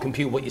can't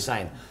compute what you're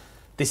saying.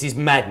 This is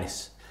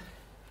madness.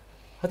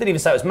 I didn't even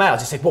say it was mad. I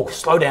just said, whoa,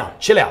 slow down,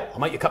 chill out. I'll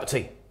make you a cup of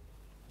tea.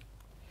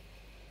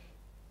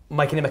 I'm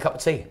making him a cup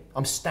of tea.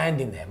 I'm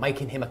standing there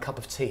making him a cup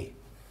of tea.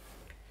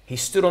 He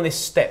stood on this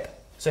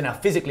step. So now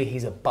physically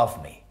he's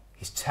above me.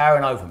 He's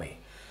towering over me.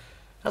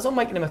 As I'm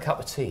making him a cup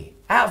of tea,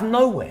 out of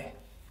nowhere,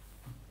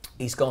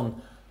 he's gone,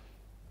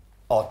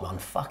 I'd run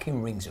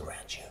fucking rings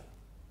around you.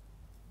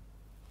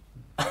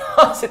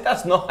 I said,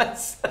 that's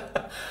nice.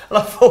 And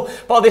I thought,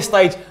 by this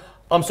stage,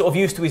 I'm sort of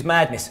used to his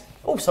madness.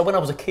 Also, when I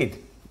was a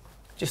kid,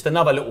 just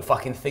another little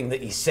fucking thing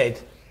that he said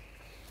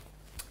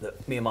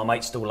that me and my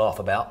mates still laugh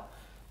about.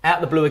 Out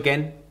of the blue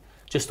again,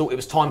 just thought it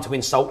was time to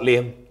insult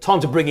Liam,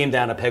 time to bring him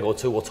down a peg or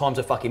two, or time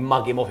to fucking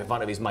mug him off in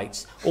front of his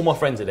mates. All my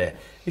friends are there.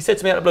 He said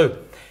to me out of the blue,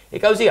 he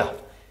goes, here,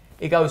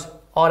 he goes,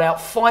 I'd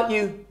out-fight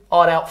you,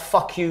 I'd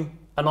out-fuck you,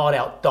 and I'd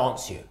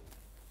out-dance you.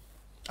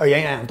 Oh, you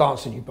ain't out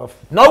dancing, you buff.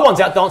 No one's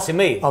out-dancing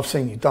me. I've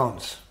seen you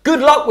dance.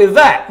 Good luck with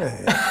that.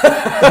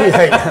 Yeah. You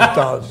ain't out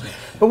dancing.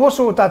 But what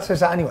sort of dad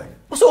says that anyway?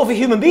 What sort of a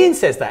human being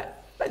says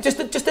that?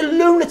 Just a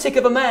lunatic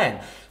of a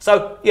man.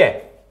 So, yeah,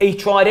 he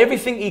tried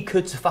everything he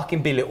could to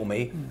fucking belittle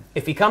me.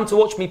 If he come to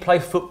watch me play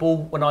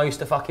football when I used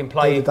to fucking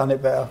play... He'd have done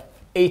it better.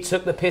 He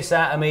took the piss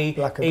out of me.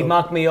 He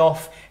mugged me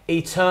off.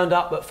 He turned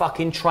up at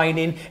fucking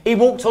training. He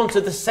walked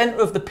onto the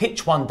centre of the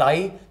pitch one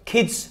day,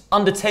 kids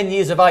under 10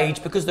 years of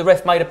age, because the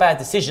ref made a bad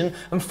decision,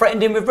 and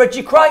threatened him with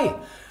Reggie Cray.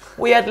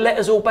 We had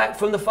letters all back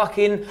from the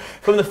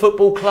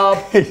football club.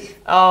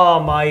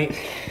 Oh, mate.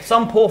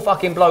 Some poor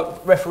fucking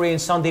bloke refereeing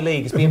Sunday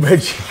League is being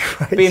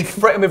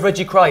threatened with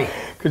Reggie Cray.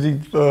 Because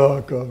he, oh,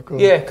 God.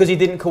 Yeah, because he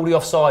didn't call the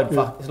offside.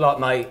 Yeah. It's like,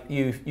 mate,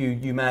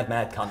 you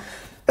mad cunt.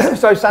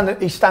 So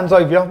he stands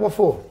over you. What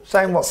for?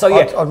 Saying what? So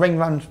yeah, I'd ring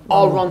round.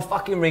 I'll run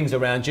fucking rings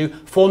around you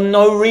for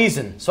no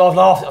reason. So I've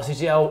laughed. I said,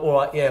 yeah, all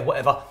right, yeah,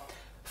 whatever.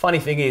 Funny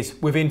thing is,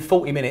 within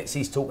 40 minutes,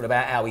 he's talking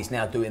about how he's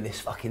now doing this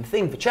fucking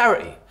thing for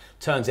charity.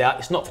 Turns out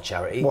it's not for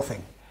charity. What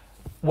thing?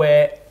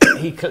 Where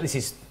this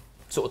is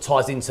sort of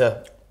ties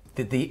into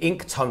the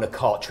ink toner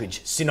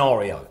cartridge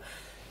scenario.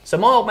 So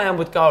my old man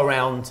would go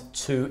around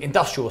to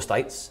industrial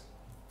estates,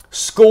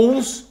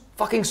 schools,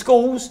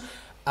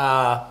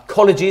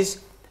 colleges,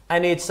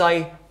 and he'd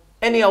say,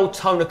 any old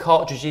toner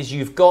cartridges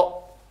you've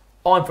got,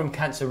 I'm from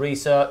cancer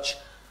research,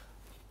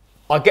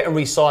 I get them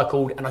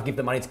recycled and I give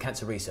the money to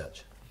cancer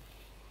research.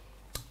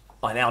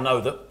 I now know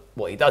that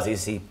what he does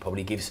is he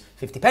probably gives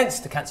 50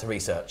 pence to cancer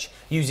research,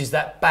 uses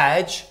that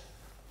badge,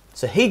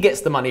 so he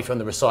gets the money from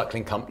the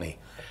recycling company.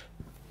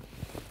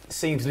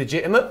 Seems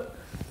legitimate,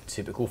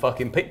 typical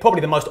fucking probably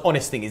the most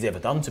honest thing he's ever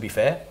done, to be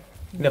fair.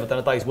 Never done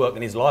a day's work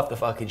in his life, the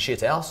fucking shit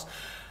house.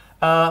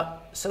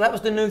 So that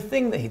was the new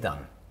thing that he'd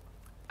done.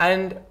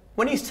 And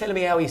when he's telling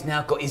me how he's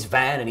now got his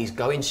van and he's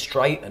going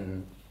straight,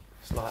 and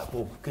it's like,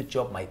 well, good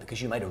job, mate,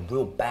 because you made a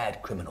real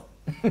bad criminal.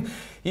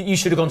 You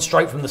should have gone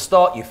straight from the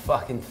start, you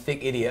fucking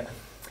thick idiot.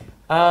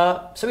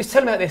 So he's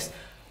telling me about this.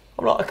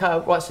 I'm like,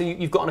 okay, right, so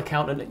you've got an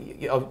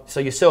accountant, so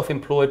you're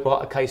self-employed,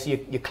 right, okay, so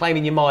you're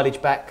claiming your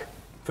mileage back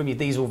from your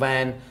diesel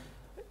van.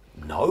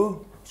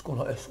 No, it's gone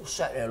like this, I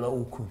sat there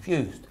all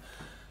confused.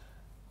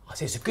 I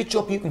said, it's a good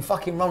job you can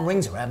fucking run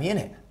rings around me,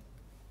 innit?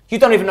 You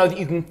don't even know that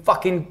you can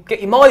fucking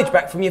get your mileage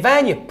back from your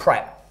van, you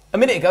prat. A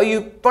minute ago,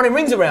 you were running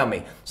rings around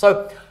me.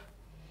 So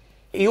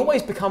he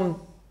always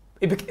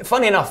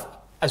funny enough,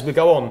 as we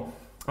go on,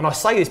 and I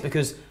say this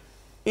because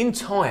in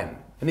time,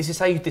 and this is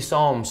how you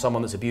disarm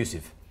someone that's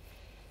abusive,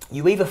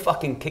 you either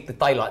fucking kick the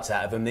daylights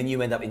out of them, then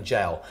you end up in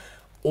jail,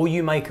 or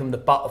you make them the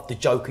butt of the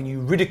joke and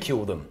you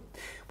ridicule them,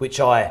 which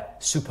I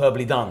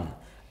superbly done,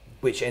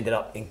 which ended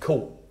up in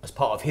court as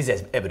part of his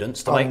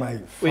evidence to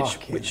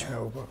which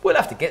hell, bro. We'll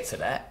have to get to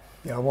that.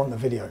 Yeah, I want the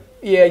video.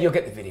 Yeah, you'll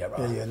get the video,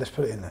 right? Yeah, let's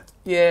put it in there.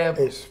 Yeah.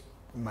 It's,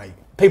 mate.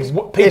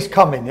 People, it's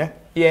coming, yeah?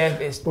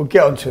 Yeah, we'll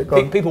get onto it. Go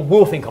on. People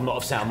will think I'm not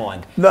of sound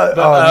mind. No,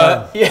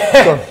 but, no.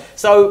 Yeah.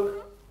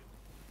 So,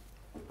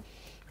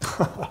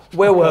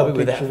 where were we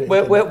with that?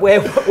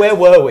 Where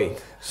were we?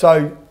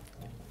 So,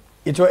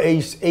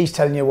 he's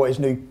telling you what his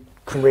new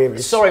career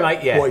is. Sorry,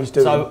 mate. Yeah. What he's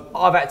doing. So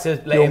I've had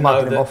to let him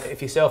know that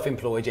if you're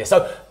self-employed, yeah.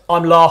 So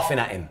I'm laughing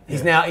at him.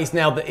 He's now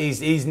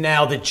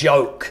the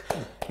joke.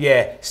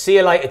 Yeah. See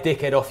you later,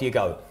 dickhead. Off you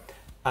go.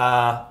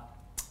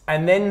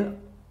 And then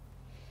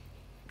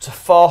to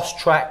fast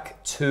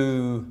track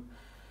to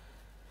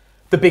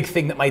the big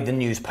thing that made the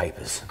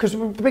newspapers. Because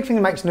the big thing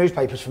that makes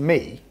newspapers for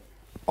me,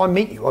 I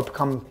meet you, I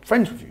become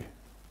friends with you,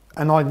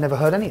 and I'd never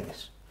heard any of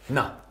this.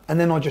 No. And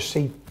then I just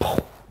see,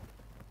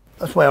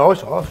 that's where I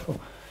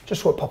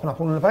just saw it popping up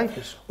all in the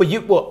papers. Well,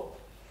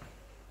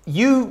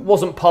 you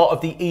wasn't part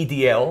of the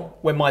EDL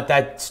when my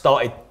dad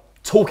started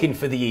talking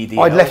for the EDL.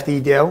 I'd left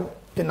the EDL,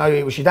 didn't know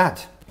it was your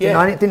dad.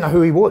 Didn't know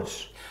who he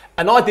was.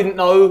 And I didn't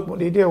know what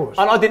the EDL was.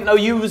 And I didn't know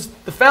you was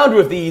the founder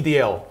of the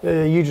EDL.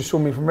 Yeah, you just saw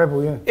me from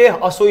Rebel, yeah. Yeah,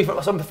 I saw you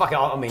from something fucking.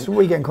 I mean, so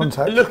we get in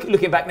contact.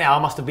 Looking back now, I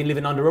must have been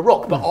living under a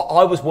rock. But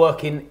I was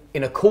working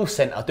in a call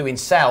centre doing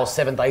sales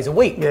 7 days a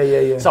week.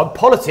 Yeah. So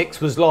politics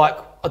was like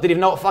I didn't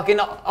even know what fucking.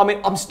 I mean,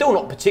 I'm still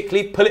not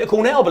particularly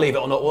political now, believe it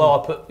or not.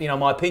 Although I put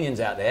my opinions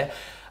out there,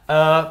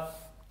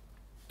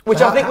 which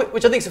I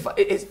think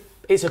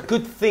it's a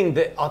good thing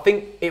that I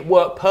think it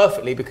worked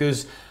perfectly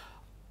because.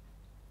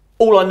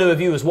 All I knew of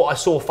you was what I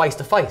saw face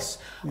to face.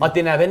 I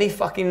didn't have any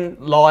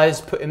fucking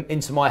lies put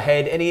into my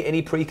head,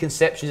 any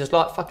preconceptions. It's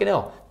like, fucking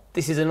hell,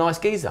 this is a nice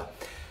geezer.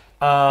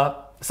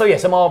 So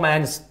my old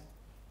man's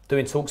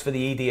doing talks for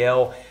the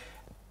EDL.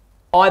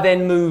 I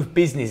then move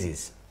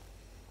businesses.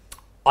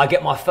 I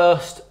get my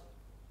first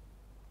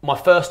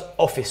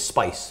office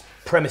space,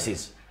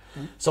 premises.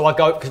 So I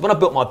go, because when I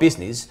built my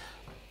business,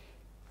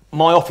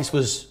 my office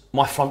was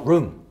my front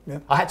room. Yeah.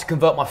 I had to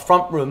convert my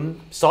front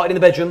room, started in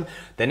the bedroom,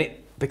 then it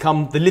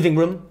become the living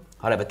room.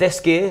 I'd have a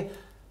desk here.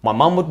 My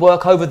mum would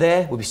work over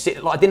there. We'd be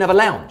sitting, I didn't have a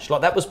lounge.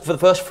 That was for the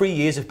first 3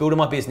 years of building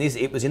my business.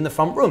 It was in the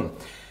front room.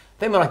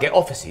 Then when I get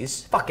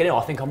offices, fucking hell,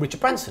 I think I'm Richard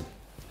Branson.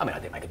 I mean, I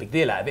didn't make a big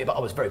deal out of it, but I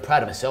was very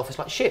proud of myself. It's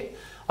like, shit,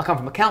 I come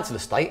from a council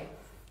estate.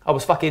 I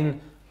was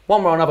fucking,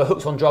 one way or another,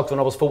 hooked on drugs when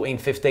I was 14,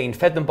 15,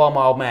 fed them by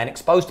my old man,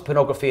 exposed to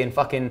pornography and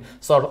fucking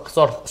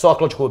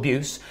psychological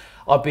abuse.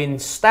 I've been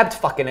stabbed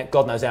fucking at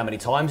God knows how many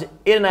times,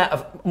 in and out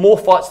of more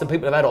fights than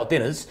people have had at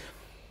dinners.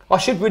 I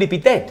should really be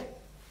dead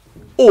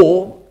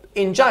or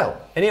in jail.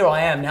 And here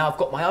I am now, I've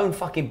got my own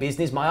fucking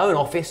business, my own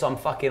office, I'm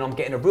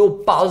getting a real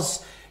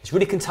buzz. It's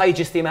really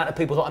contagious, the amount of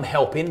people that I'm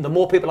helping. The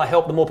more people I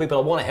help, the more people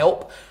I want to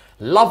help.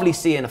 Lovely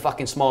seeing a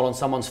fucking smile on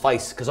someone's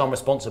face because I'm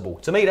responsible.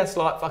 To me, that's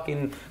like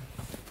fucking,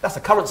 that's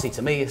a currency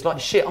to me. It's like,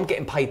 shit, I'm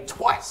getting paid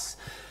twice.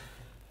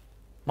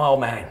 My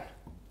old man.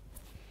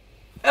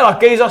 Hello,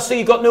 geez, I see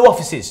you got new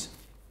offices.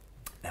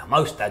 Now,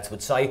 most dads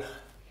would say,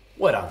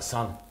 well done,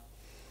 son.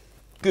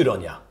 Good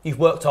on you. You've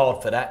worked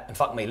hard for that. And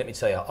fuck me, let me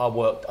tell you,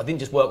 I didn't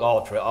just work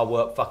hard for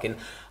it.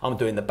 I'm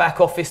doing the back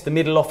office, the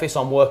middle office,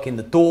 I'm working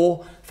the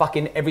door,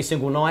 fucking every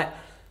single night.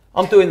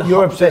 I'm doing the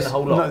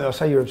whole lot. No, I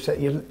say you're upset.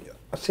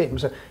 I see it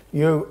myself.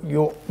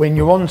 When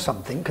you're on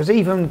something, because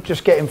even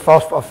just getting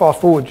fast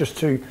forward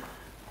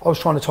I was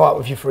trying to tie up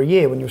with you for a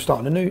year when you were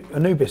starting a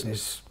new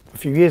business a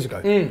few years ago.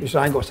 You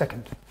said, I ain't got a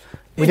second.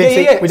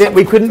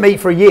 We couldn't meet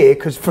for a year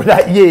because for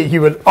that year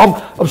you were,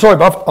 I'm sorry,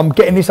 bruv, I'm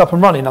getting this up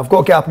and running. I've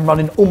got to get up and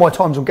running. All my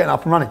times I'm getting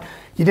up and running.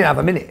 You didn't have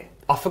a minute.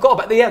 I forgot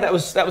about that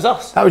was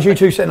us. That was you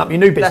two setting up your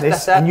new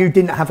business and you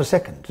didn't have a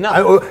second.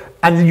 No.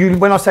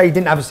 And when I say you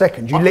didn't have a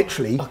second, you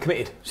literally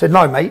committed. Said,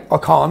 no, mate, I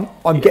can't.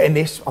 I'm getting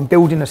this. I'm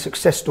building a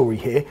success story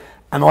here.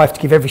 And I have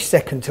to give every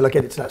second till I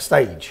get it to that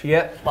stage.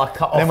 Yeah, I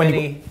cut off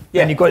any.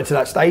 Then you got it to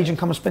that stage and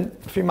come and spend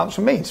a few months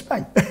with me in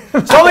Spain.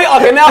 Tommy, I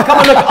can now come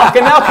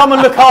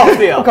and look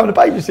after you. I'll come to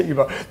babysit you,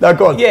 bro. No,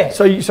 go on. Yeah.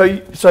 So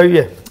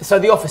yeah. So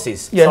the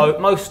offices. Yeah. So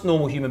most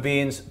normal human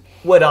beings,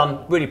 well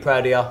done, really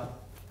proud of you.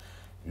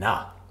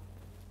 Nah.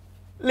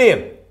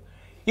 Liam,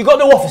 you got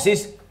new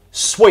offices?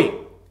 Sweet.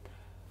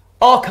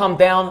 I'll come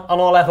down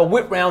and I'll have a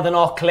whip round and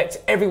I'll collect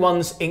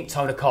everyone's ink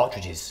toner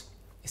cartridges.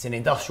 It's an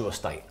industrial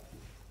estate.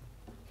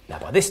 Now,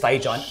 by this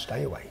stage,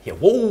 Stay away. Yeah,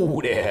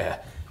 whoa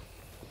there.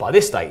 By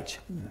this stage,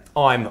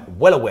 I'm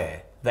well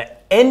aware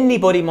that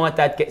anybody my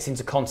dad gets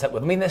into contact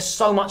with, I mean, there's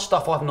so much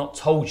stuff I've not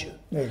told you.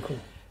 Yeah, cool.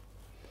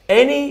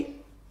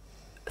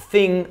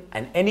 Anything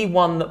and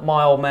anyone that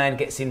my old man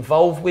gets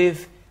involved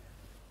with,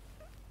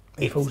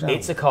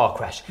 It's a car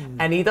crash.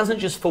 And he doesn't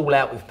just fall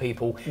out with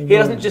people. He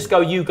doesn't just go,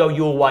 you go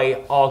your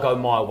way, I'll go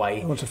my way.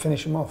 He wants to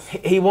finish them off.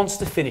 He wants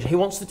to finish. He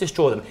wants to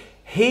destroy them.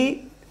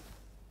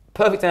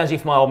 Perfect analogy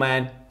for my old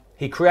man,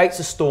 he creates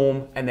a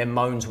storm and then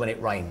moans when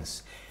it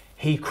rains.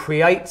 He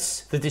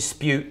creates the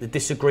dispute, the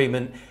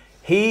disagreement.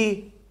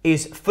 He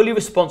is fully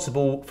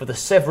responsible for the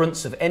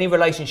severance of any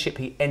relationship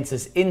he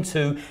enters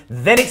into.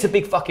 Then it's a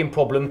big fucking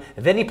problem.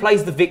 Then he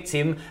plays the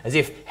victim as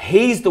if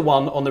he's the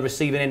one on the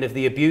receiving end of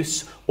the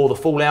abuse or the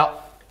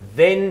fallout.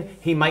 Then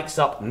he makes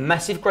up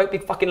massive, great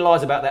big fucking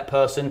lies about that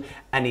person,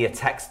 and he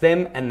attacks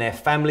them and their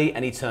family,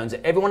 and he turns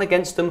everyone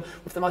against them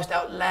with the most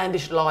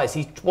outlandish lies.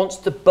 He wants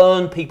to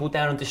burn people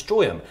down and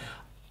destroy them.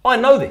 I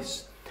know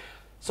this.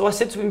 So I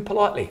said to him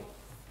politely,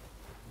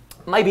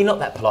 maybe not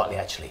that politely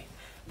actually,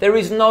 there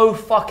is no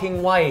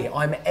fucking way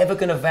I'm ever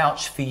going to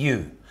vouch for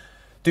you.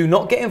 Do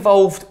not get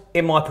involved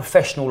in my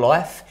professional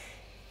life.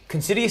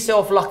 Consider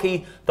yourself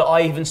lucky that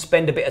I even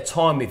spend a bit of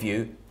time with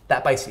you.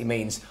 That basically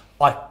means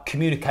I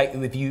communicate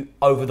with you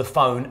over the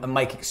phone and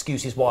make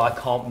excuses why I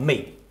can't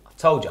meet. I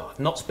told you, I've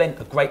not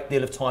spent a great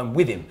deal of time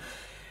with him.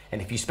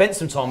 And if you spent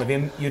some time with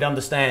him, you'd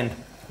understand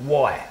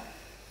why.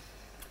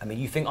 I mean,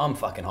 you think I'm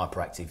fucking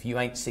hyperactive. You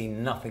ain't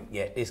seen nothing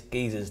yet. This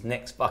geezer's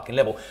next fucking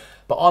level.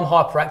 But I'm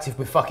hyperactive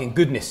with fucking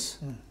goodness.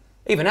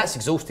 Even that's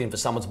exhausting for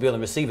someone to be on the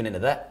receiving end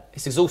of that.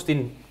 It's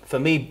exhausting for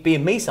me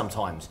being me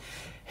sometimes.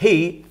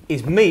 He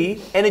is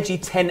me, energy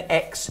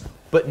 10x,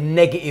 but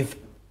negative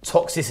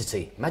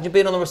toxicity. Imagine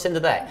being on the receiving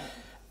end of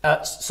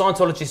that.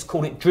 Scientologists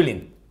call it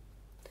drilling.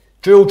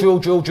 Drill, drill,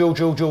 drill, drill,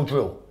 drill, drill,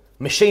 drill.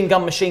 Machine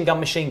gun, machine gun,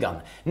 machine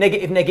gun.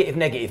 Negative, negative,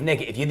 negative,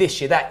 negative. You're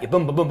this, you're that, you're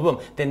boom, boom, boom, boom.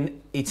 Then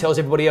he tells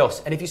everybody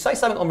else. And if you say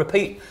something on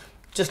repeat,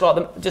 just like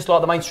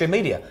the mainstream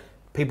media,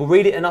 people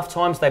read it enough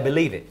times, they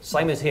believe it.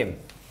 Same as him.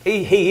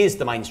 He is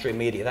the mainstream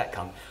media, that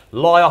cunt.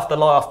 Lie after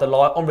lie after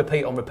lie, on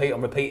repeat, on repeat, on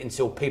repeat,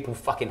 until people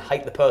fucking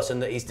hate the person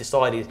that he's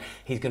decided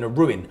he's going to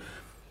ruin.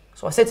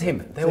 So I said to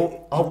him, You're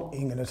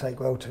going to take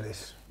well to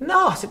this.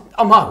 No, I said,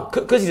 oh no,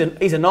 because he's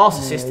a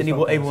narcissist, and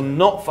he will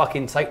not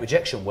fucking take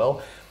rejection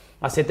well.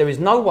 I said, there is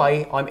no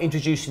way I'm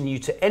introducing you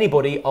to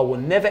anybody. I will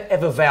never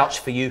ever vouch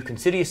for you.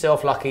 Consider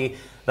yourself lucky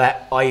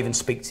that I even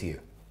speak to you.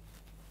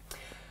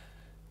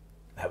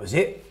 That was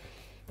it.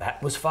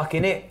 That was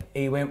fucking it.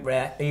 He went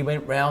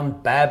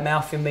round bad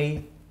mouthing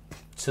me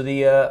to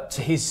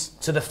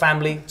the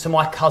family, to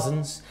my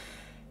cousins.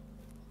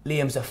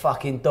 Liam's a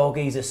fucking dog.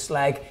 He's a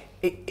slag.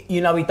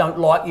 You know he don't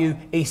like you.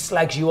 He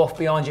slags you off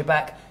behind your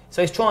back.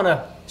 So he's trying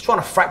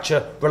to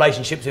fracture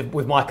relationships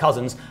with my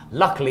cousins.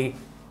 Luckily,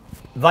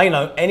 they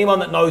know, anyone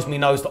that knows me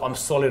knows that I'm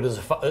solid as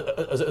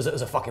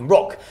a fucking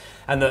rock,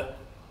 and that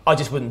I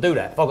just wouldn't do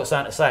that. If I've got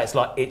something to say, it's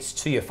like, it's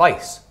to your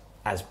face,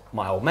 as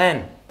my old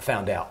man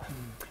found out.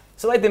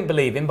 So they didn't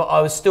believe him, but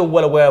I was still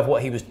well aware of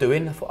what he was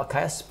doing. I thought,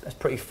 okay, that's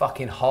pretty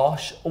fucking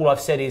harsh. All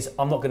I've said is,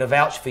 I'm not going to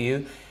vouch for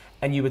you,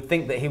 and you would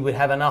think that he would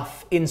have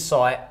enough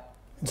insight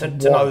to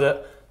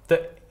know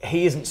that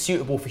he isn't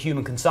suitable for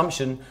human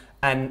consumption,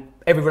 and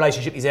every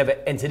relationship he's ever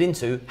entered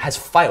into has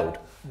failed,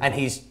 and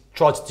he's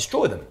tried to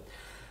destroy them.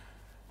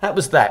 That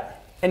was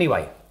that.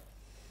 Anyway,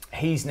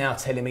 he's now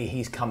telling me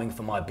he's coming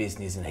for my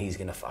business and he's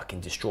going to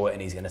fucking destroy it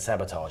and he's going to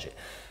sabotage it.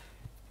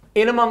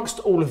 In amongst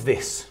all of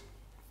this,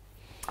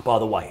 by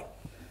the way,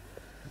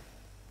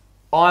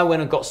 I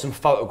went and got some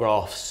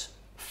photographs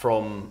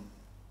from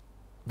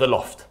the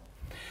loft.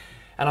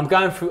 And I'm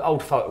going through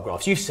old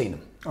photographs. You've seen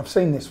them. I've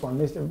seen this one.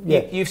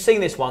 You've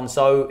seen this one,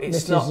 so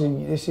it's not...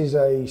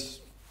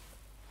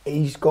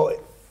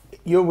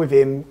 You're with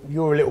him,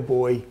 you're a little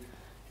boy,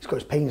 he's got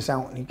his penis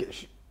out and he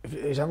gets...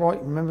 Is that right?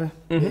 Remember?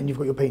 Mm-hmm. And you've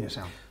got your penis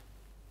out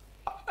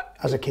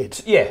as a kid.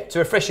 Yeah. To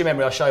refresh your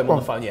memory, I'll show him on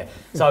the phone. Yeah.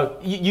 So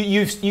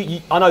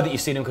I know that you've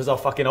seen him because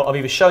I've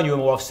either shown you him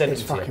or I've sent him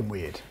to you. It's fucking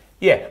weird.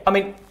 Yeah. I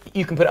mean,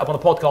 you can put it up on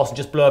the podcast and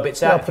just blur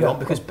bits out if you want,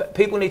 because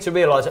people need to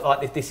realise that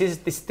like this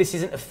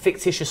isn't a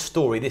fictitious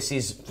story. This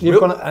is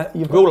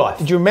real life.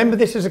 Did you remember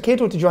this as a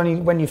kid, or did you only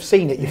when you've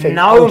seen it you think,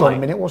 hold on a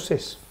minute, what's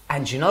this?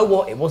 And you know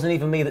what? It wasn't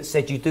even me that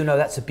said, you do know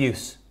that's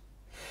abuse.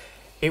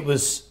 It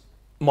was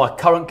my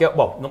current girl.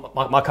 Well,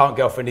 not my current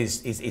girlfriend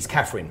is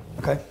Catherine.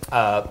 Okay.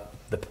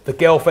 The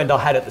girlfriend I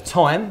had at the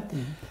time,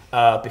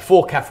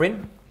 before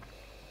Catherine,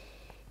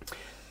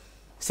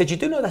 said, you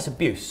do know that's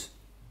abuse.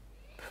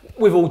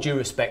 With all due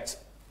respect,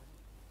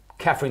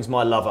 Catherine's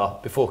my lover.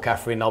 Before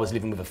Catherine, I was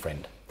living with a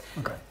friend.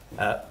 Okay.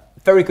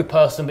 Very good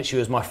person, but she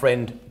was my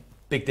friend.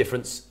 Big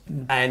difference.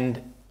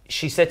 And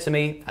she said to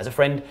me, as a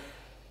friend,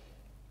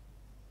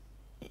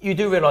 you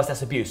do realise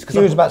that's abuse. He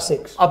was about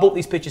 6. I brought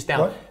these pictures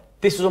down. Right.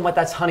 This was on my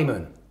dad's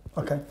honeymoon.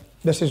 Okay.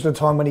 This is the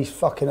time when he's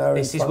fucking her.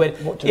 This is when,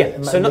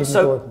 yeah.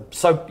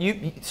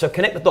 So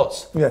connect the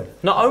dots. Yeah.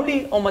 Not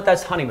only on my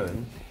dad's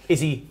honeymoon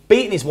is he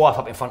beating his wife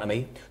up in front of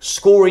me,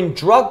 scoring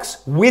drugs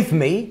with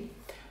me,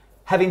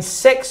 having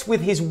sex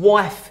with his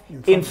wife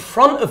in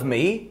front of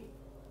me,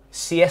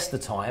 siesta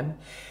time.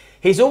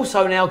 He's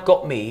also now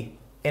got me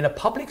in a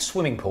public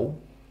swimming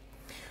pool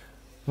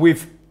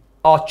with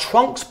our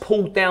trunks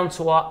pulled down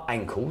to our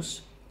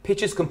ankles.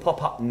 Pictures can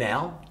pop up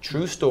now,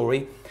 true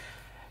story.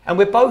 And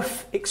we're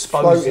both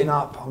exposing... Floating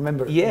up, I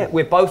remember it. Yeah,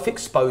 we're both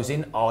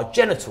exposing our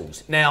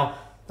genitals. Now,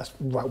 that's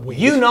right, weird.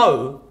 You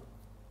know,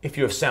 if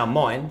you're of sound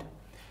mind,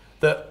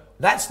 that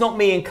that's not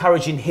me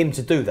encouraging him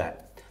to do that.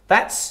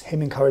 That's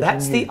him encouraging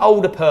That's you. the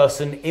older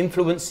person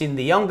influencing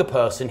the younger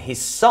person, his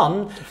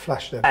son. To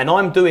flash them. And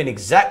I'm doing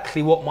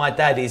exactly what my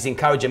dad is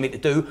encouraging me to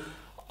do.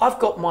 I've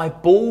got my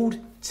bald,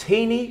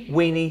 teeny,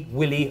 weeny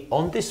willy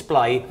on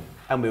display,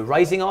 and we're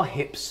raising our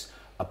hips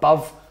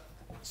above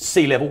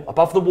sea level,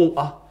 above the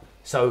water.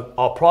 So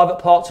our private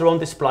parts are on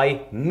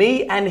display,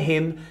 me and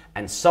him,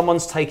 and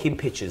someone's taking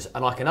pictures.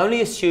 And I can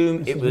only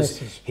assume it was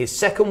his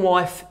second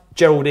wife,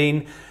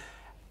 Geraldine,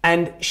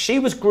 and she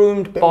was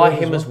groomed by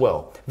him as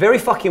well. Very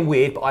fucking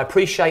weird, but I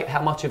appreciate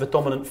how much of a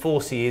dominant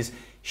force he is.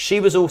 She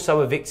was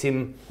also a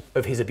victim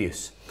of his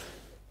abuse.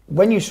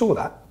 When you saw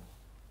that,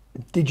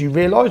 did you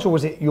realise, or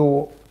was it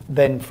your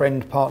then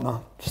friend partner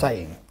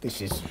saying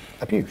this is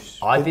abuse?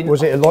 I didn't.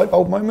 Was it a light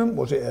bulb moment?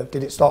 Was it?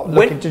 Did it start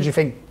looking? Did you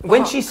think?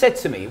 When she said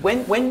to me,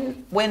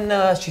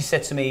 when she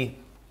said to me,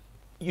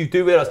 you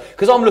do realise,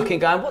 because I'm looking,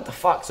 going, what the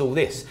fuck's all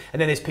this? And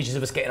then there's pictures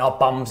of us getting our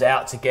bums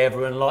out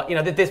together, and like, you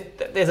know,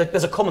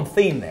 there's a common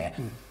theme there.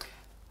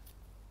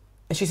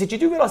 And she said, you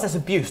do realise that's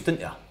abuse,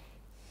 didn't you?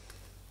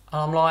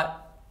 And I'm like,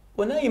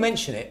 well, now you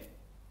mention it,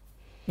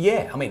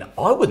 yeah. I mean,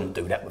 I wouldn't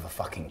do that with a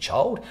fucking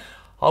child.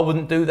 I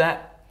wouldn't do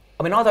that.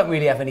 I mean, I don't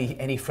really have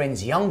any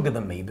friends younger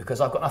than me because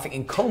I've got nothing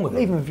in common with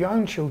them. Even with your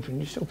own children,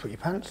 you still put your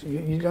pants.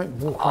 You don't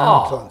walk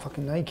around like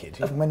fucking naked,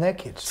 even when they're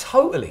kids.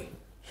 Totally.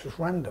 It's just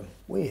random,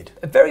 weird.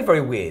 Very,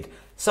 very weird.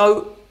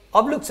 So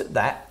I've looked at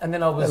that, and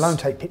then I was. Let alone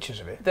take pictures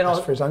of it. That's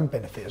for his own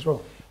benefit as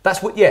well.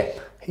 That's what. Yeah.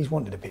 He's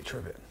wanted a picture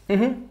of it.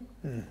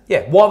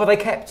 Yeah. Why were they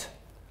kept?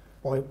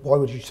 Why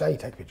would you say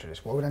take a picture of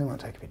this? Why would anyone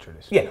take a picture of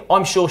this? Yeah,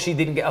 I'm sure she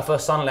didn't get her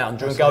first son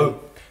lounger and go,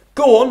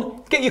 go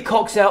on, get your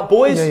cocks out,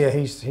 boys. Yeah,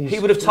 he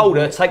would have told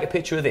her, take a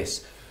picture of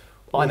this.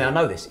 I now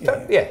know this.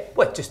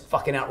 Well, just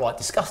fucking outright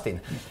disgusting.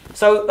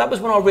 So that was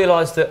when I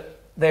realised that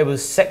there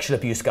was sexual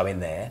abuse going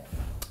there.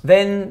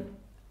 Then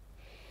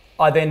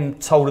I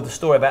told her the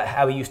story about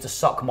how he used to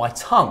suck my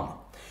tongue.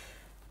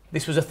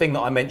 This was a thing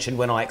that I mentioned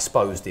when I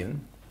exposed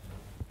him.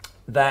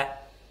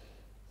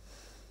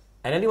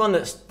 And anyone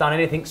that's done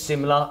anything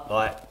similar,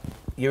 like,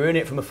 you're in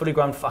it from a fully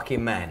grown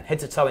fucking man, head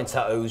to toe in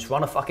tattoos,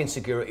 run a fucking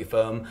security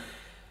firm.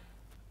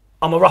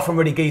 I'm a rough and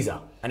ready geezer.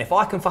 And if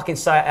I can fucking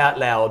say it out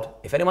loud,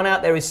 if anyone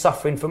out there is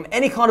suffering from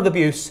any kind of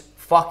abuse,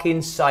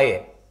 fucking say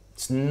it.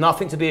 It's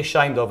nothing to be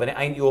ashamed of, and it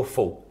ain't your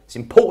fault. It's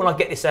important I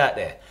get this out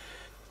there.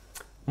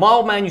 My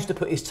old man used to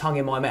put his tongue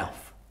in my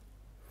mouth.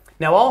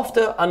 Now,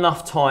 after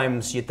enough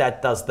times your dad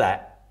does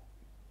that,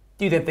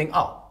 you then think,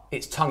 oh,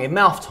 it's tongue in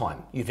mouth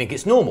time. You think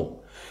it's normal.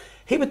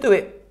 He would do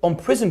it on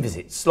prison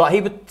visits. Like,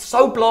 he would,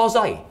 so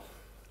blasé.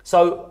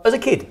 So, as a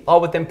kid, I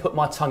would then put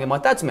my tongue in my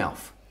dad's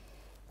mouth.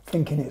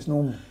 Thinking it's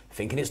normal.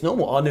 Thinking it's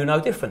normal. I knew no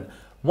different.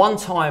 One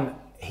time,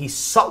 he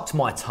sucked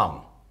my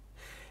tongue.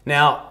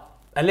 Now,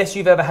 unless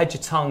you've ever had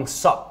your tongue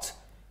sucked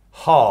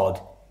hard,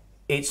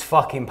 it's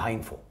fucking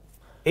painful.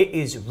 It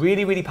is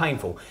really, really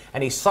painful.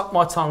 And he sucked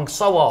my tongue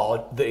so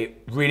hard that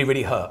it really,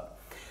 really hurt.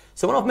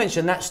 So when I've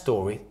mentioned that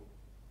story,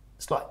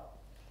 it's like,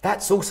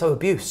 that's also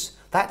abuse.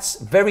 That's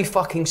very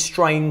fucking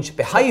strange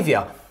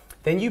behaviour.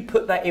 Then you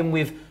put that in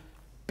with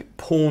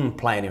porn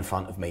playing in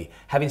front of me,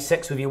 having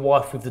sex with your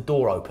wife with the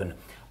door open.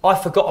 I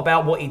forgot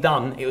about what he'd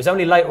done. It was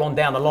only later on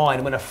down the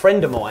line when a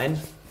friend of mine,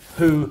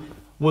 who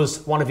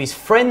was one of his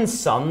friend's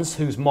sons,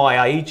 who's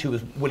my age, who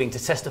was willing to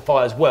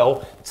testify as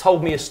well,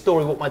 told me a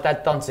story what my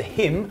dad done to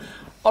him.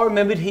 I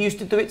remembered he used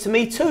to do it to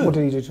me too. What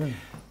did he do to him?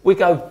 We'd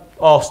go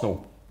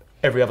Arsenal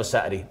every other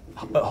Saturday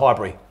at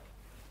Highbury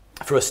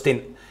for a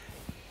stint.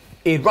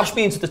 He'd rush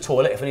me into the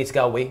toilet if I need to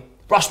go a wee.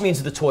 Rush me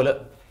into the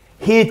toilet.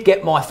 He'd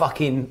get my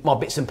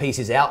bits and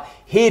pieces out.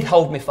 He'd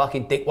hold me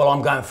fucking dick while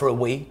I'm going for a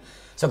wee.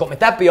 So I've got my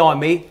dad behind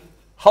me,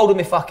 holding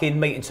me fucking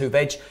meat and two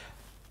veg.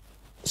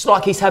 It's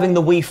like he's having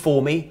the wee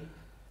for me.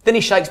 Then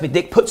he shakes me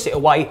dick, puts it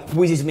away,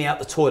 whizzes me out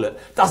the toilet.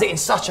 Does it in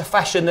such a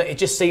fashion that it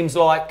just seems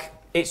like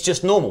it's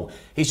just normal.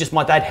 He's just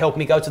my dad helping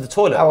me go to the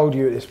toilet. How old are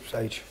you at this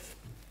stage?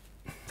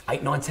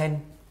 8, 9,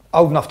 10.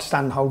 Old enough to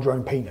stand and hold your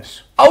own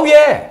penis. Oh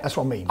yeah. That's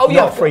what I mean. Oh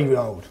yeah. Not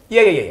 3-year-old.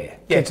 Yeah.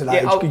 Get to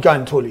that age. You go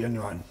in the toilet on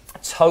your own.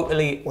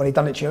 Totally. When he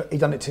done it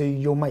to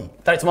your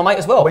mate. Done it to my mate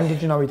as well. When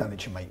did you know he done it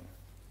to your mate?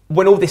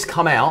 When all this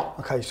come out.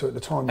 Okay, so at the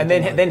time. And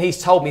then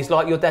he's told me, he's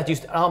like, your dad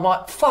used to, and I'm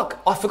like, fuck,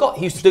 I forgot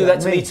he used to do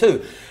that to me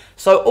too.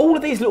 So all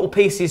of these little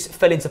pieces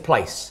fell into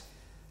place.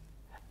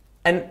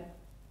 And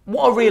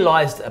what I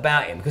realised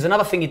about him, because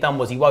another thing he'd done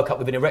was he woke up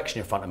with an erection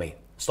in front of me,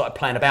 started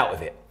playing about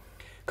with it.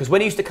 Because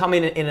when he used to come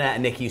in and out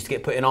of Nick, he used to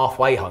get put in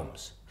halfway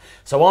homes.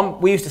 So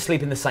we used to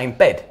sleep in the same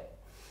bed.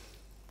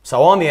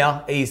 So I'm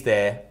here, he's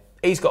there,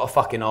 he's got a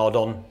fucking hard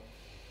on,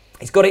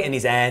 he's got it in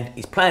his hand,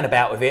 he's playing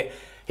about with it.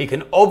 He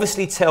can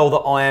obviously tell that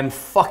I am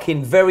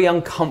fucking very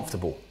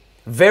uncomfortable.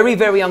 Very,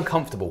 very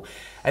uncomfortable.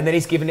 And then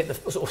he's giving it the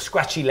sort of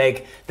scratchy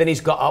leg, then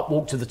he's got up,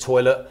 walked to the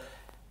toilet.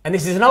 And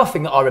this is another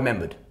thing that I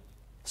remembered.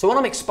 So when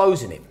I'm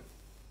exposing him,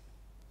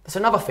 That's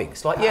another thing.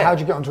 It's like, yeah. How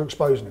do you get onto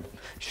exposing him?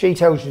 She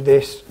tells you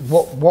this.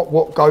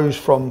 What goes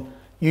from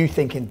you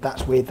thinking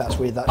that's weird, that's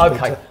weird, that's weird.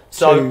 Okay,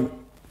 do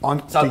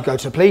you go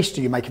to the police?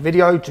 Do you make a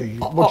video? What do you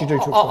do to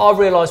expose? I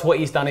realise what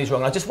he's done is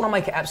wrong. I just want to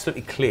make it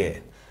absolutely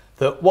clear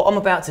that what I'm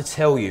about to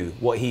tell you,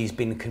 what he's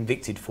been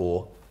convicted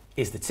for,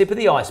 is the tip of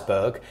the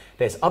iceberg.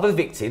 There's other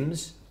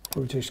victims.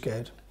 We're too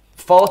scared.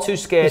 Far too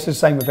scared. It's the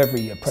same with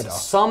every predator.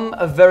 Some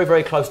are very,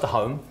 very close to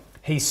home.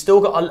 He's still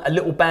got a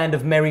little band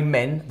of merry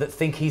men that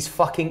think he's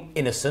fucking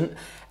innocent.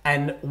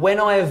 And when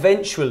I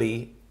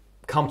eventually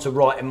come to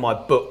write in my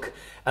book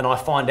and I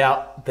find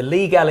out the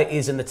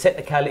legalities and the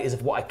technicalities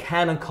of what I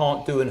can and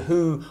can't do and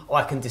who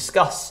I can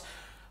discuss,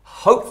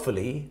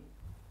 hopefully,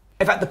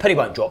 in fact, the penny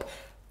won't drop.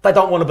 They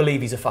don't want to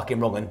believe he's a fucking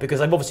wrong'un because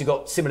they've obviously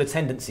got similar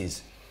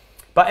tendencies.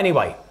 But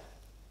anyway,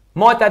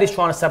 my dad is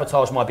trying to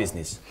sabotage my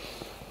business.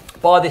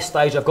 By this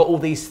stage, I've got all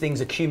these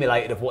things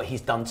accumulated of what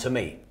he's done to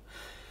me.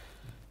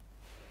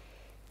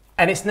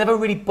 And it's never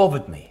really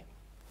bothered me.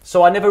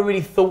 So I never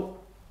really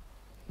thought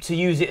to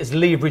use it as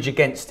leverage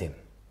against him.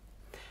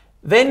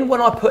 Then when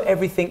I put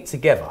everything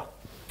together,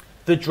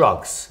 the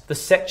drugs, the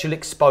sexual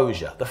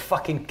exposure, the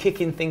fucking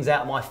kicking things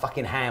out of my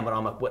fucking hand when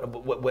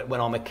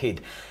I'm a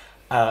kid,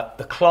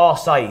 the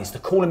class A's, the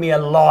calling me a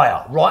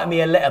liar, writing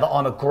me a letter that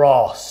I'm a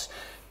grass,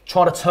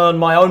 trying to turn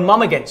my own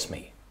mum against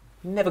me.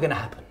 Never going to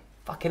happen.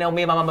 Fucking hell,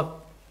 me and my mum are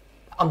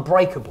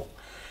unbreakable.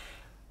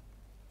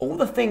 All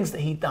the things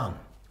that he'd done,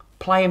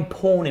 playing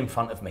porn in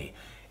front of me,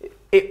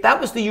 that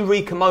was the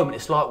eureka moment.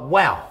 It's like,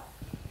 wow,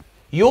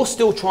 you're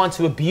still trying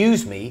to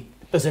abuse me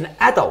as an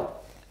adult.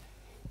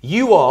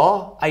 You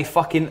are a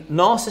fucking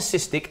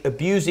narcissistic,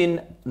 abusing,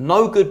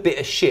 no good bit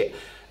of shit.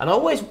 And I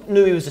always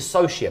knew he was a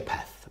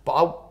sociopath,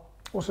 but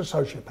What's a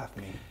sociopath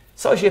mean?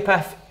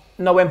 Sociopath,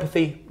 no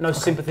empathy, no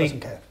sympathy.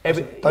 Doesn't care.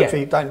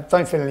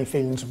 Don't feel any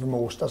feelings of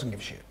remorse, doesn't give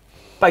a shit.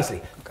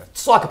 Basically,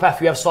 psychopath,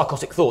 you have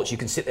psychotic thoughts. You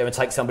can sit there and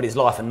take somebody's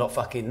life and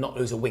not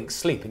lose a wink's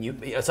sleep. And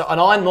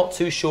and I'm not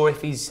too sure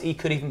if he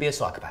could even be a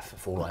psychopath,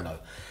 for all I know.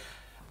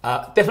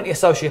 Definitely a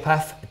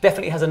sociopath.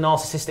 Definitely has a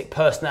narcissistic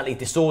personality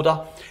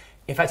disorder.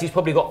 In fact, he's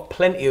probably got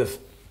plenty of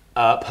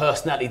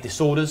personality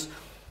disorders.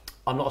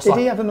 I'm not a Did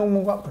he have a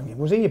normal upbringing?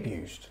 Was he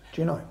abused?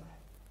 Do you know?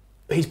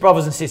 His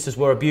brothers and sisters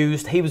were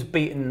abused. He was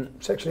beaten.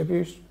 Sexually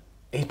abused?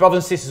 His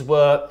brothers and sisters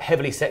were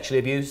heavily sexually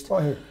abused.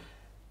 By who?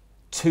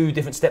 2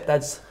 different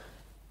stepdads.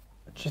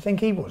 Do you think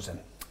he was then?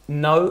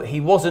 No, he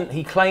wasn't.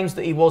 He claims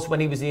that he was when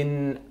he was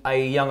in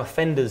a young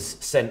offenders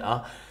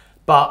centre,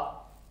 but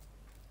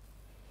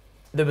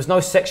there was no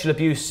sexual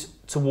abuse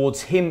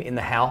towards him in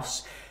the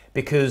house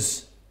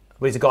because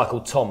there's a guy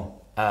called Tom.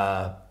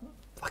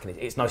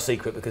 It's no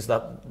secret because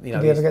Did he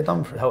ever get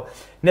done for it?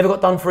 Never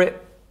got done for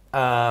it.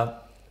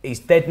 He's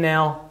dead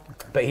now,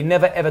 but he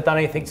never ever done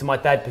anything to my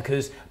dad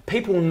because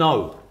people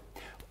know,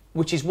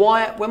 which is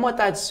why when my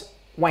dad's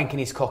wanking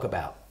his cock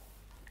about,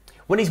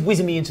 when he's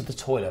whizzing me into the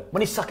toilet,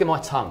 when he's sucking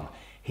my tongue,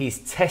 he's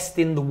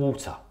testing the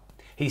water.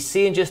 He's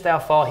seeing just how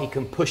far he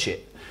can push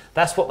it.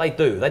 That's what they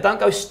do. They don't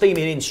go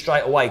steaming in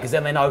straight away because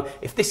then they know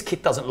if this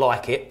kid doesn't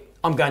like it,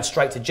 I'm going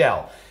straight to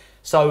jail.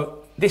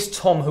 So this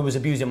Tom who was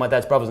abusing my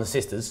dad's brothers and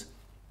sisters,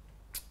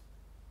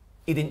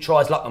 he didn't try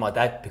his luck with my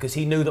dad because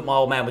he knew that my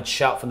old man would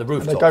shout from the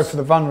rooftops. They go for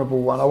the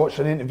vulnerable one. I watched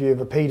an interview of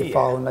a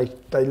paedophile and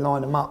they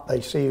line them up.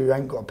 They see who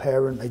ain't got a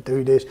parent, they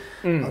do this.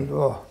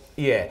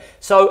 Yeah.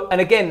 So, and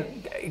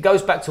again, it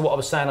goes back to what I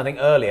was saying, I think,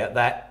 earlier,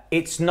 that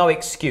it's no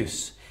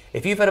excuse.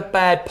 If you've had a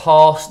bad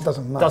past,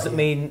 doesn't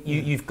mean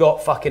you've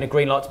got fucking a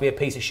green light to be a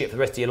piece of shit for the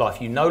rest of your life.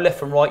 You know left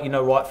from right, you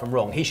know right from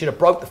wrong. He should have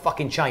broke the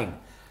fucking chain.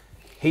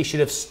 He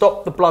should have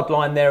stopped the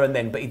bloodline there and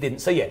then, but he didn't.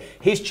 So yeah,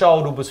 his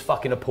childhood was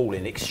fucking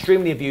appalling.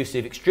 Extremely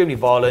abusive, extremely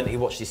violent. He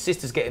watched his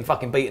sisters getting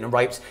fucking beaten and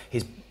raped.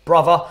 His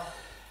brother,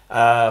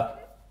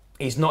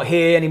 he's not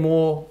here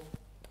anymore.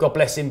 God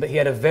bless him, but he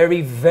had a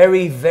very,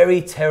 very,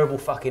 very terrible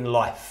fucking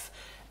life.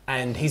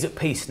 And he's at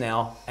peace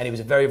now, and he was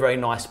a very, very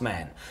nice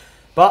man.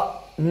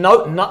 But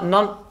none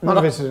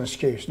of it's an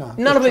excuse, no.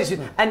 None of it's,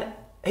 and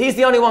he's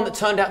the only one that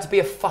turned out to be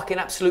a fucking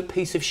absolute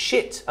piece of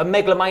shit, a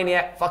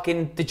megalomaniac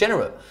fucking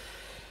degenerate.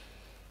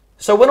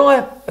 So when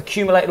I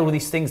accumulated all of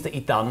these things that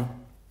he'd done,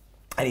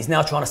 and he's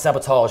now trying to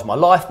sabotage my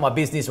life, my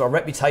business, my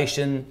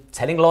reputation,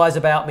 telling lies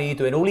about me,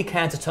 doing all he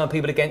can to turn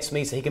people against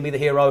me so he can be the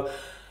hero,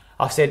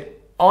 I said,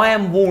 I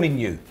am warning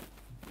you,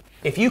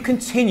 if you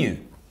continue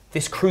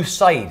this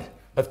crusade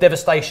of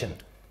devastation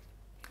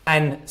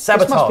and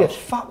sabotage... This must be a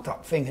fucked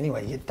up thing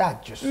anyway, your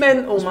dad just...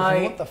 Mental,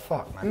 mate. What the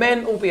fuck, man?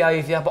 Mental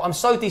behaviour, but I'm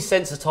so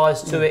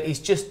desensitised to it, he's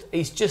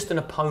just an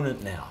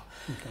opponent now.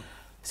 Okay.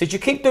 So if you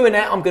keep doing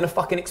that, I'm going to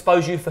fucking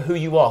expose you for who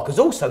you are. Because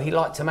also, he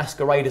liked to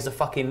masquerade as a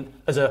fucking,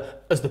 as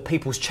the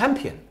people's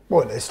champion.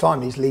 Well, at this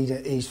time,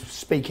 he's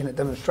speaking at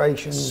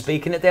demonstrations.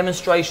 Speaking at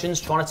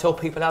demonstrations, trying to tell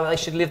people how they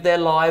should live their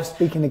lives.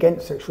 Speaking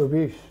against sexual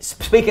abuse.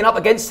 Speaking up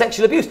against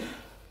sexual abuse.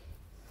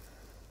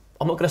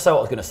 I'm not going to say what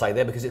I was going to say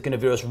there because it's going to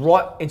veer us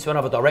right into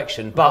another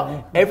direction.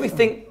 But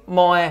everything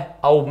my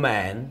old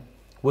man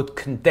would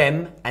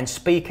condemn and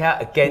speak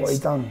out against, what he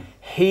done.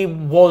 He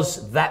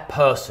was that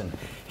person.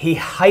 He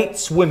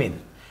hates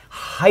women.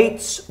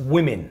 hates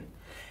women.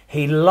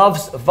 He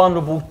loves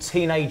vulnerable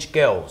teenage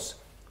girls,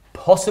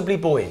 possibly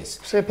boys.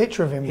 See a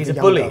picture of him. He's with a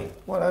young bully. girl.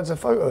 Well, there's a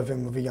photo of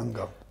him with a young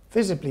girl,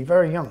 visibly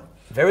very young.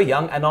 Very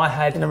young, and I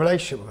had... In a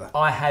relationship with her.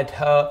 I had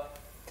her...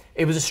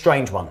 It was a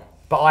strange one,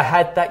 but I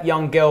had that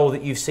young girl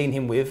that you've seen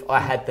him with. I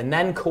had the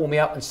nan call me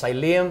up and say,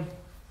 Liam,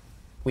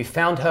 we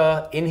found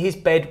her in his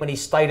bed when he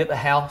stayed at the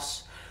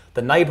house.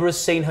 The neighbour has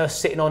seen her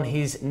sitting on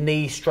his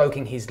knee,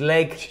 stroking his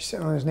leg. She's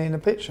sitting on his knee in the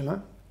picture,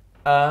 no?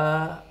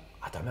 I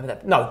don't remember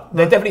that. No,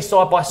 they're definitely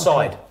side by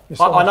side.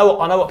 Okay. I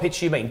know what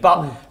picture you mean,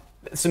 but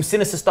some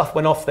sinister stuff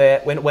went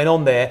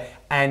on there,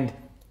 and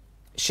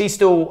she's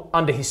still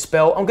under his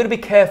spell. I'm going to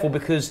be careful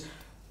because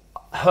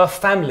her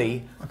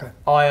family,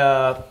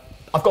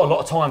 I've got a lot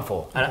of time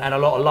for and a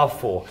lot of love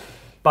for.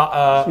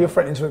 But so you're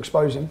threatening to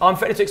expose him? I'm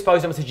threatening to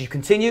expose him. I said, you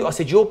continue. I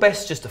said, you're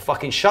best just to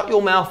fucking shut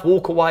your mouth,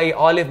 walk away.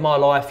 I live my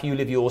life, you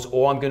live yours,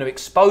 or I'm going to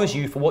expose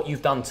you for what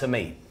you've done to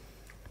me.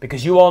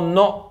 Because you are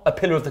not a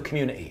pillar of the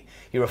community.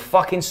 You're a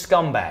fucking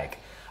scumbag.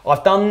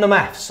 I've done the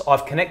maths.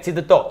 I've connected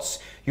the dots.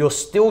 You're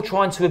still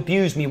trying to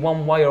abuse me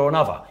one way or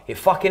another. It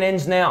fucking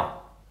ends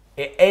now.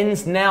 It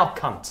ends now,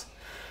 cunt.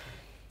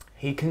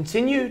 He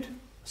continued.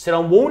 Said,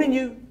 I'm warning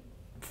you.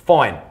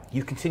 Fine.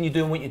 You continue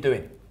doing what you're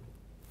doing.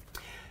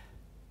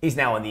 He's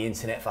now on the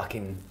internet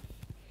fucking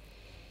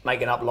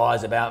making up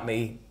lies about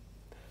me,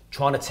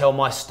 trying to tell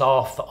my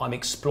staff that I'm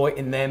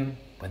exploiting them.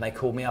 When they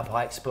called me up,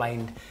 I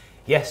explained,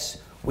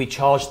 yes, we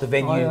charge the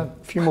venue. A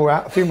few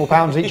more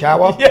pounds each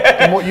hour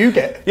than what you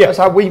get. Yeah. That's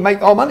how we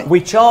make our money.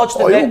 We charge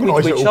the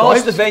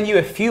the venue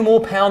a few more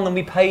pounds than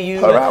we pay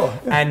you per hour.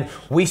 Yeah. And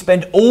we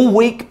spend all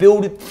week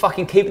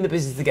keeping the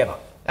business together.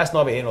 That's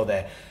neither here nor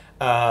there.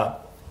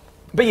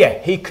 But yeah,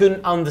 he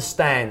couldn't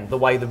understand the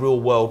way the real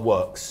world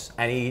works,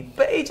 and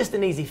it's just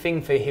an easy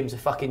thing for him to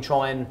fucking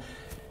try and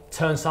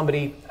turn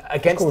somebody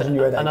against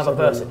another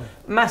person.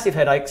 Massive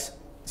headaches.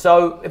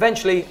 So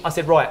eventually, I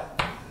said, right,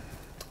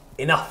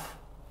 enough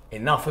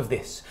of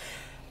this.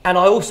 And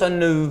I also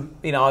knew,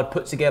 I'd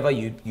put together,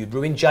 you'd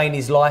ruined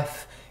Janie's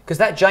life, because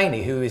that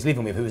Janie, who he's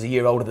living with, who was a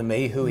year older than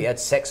me, who he had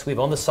sex with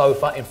on the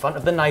sofa in front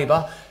of the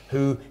neighbour,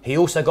 who he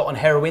also got on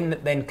heroin,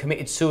 that then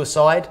committed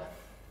suicide.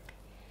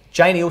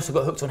 Janie also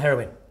got hooked on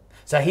heroin.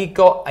 So he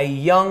got a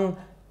young...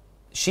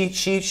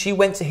 She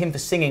went to him for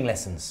singing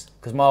lessons,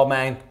 because my old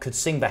man could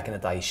sing back in the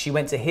day. She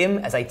went to him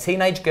as a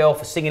teenage girl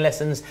for singing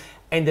lessons,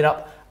 ended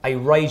up a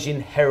raging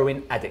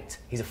heroin addict.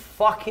 He's a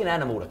fucking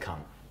animal to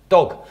cunt.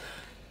 Dog.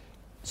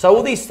 So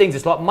all these things,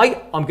 it's like, mate,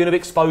 I'm going to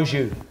expose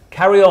you.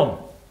 Carry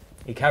on.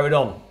 He carried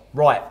on.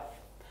 Right.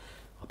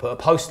 I put a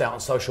post out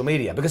on social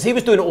media, because he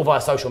was doing it all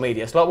via social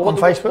media. It's like, well,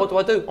 what do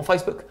I do on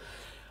Facebook?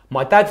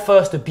 My dad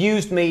first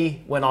abused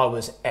me when I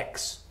was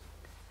X.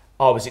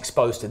 I was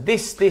exposed to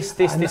this,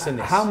 and this.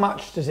 How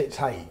much does it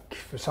take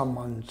for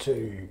someone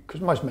to...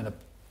 Because most men are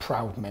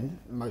proud men.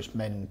 Most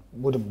men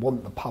wouldn't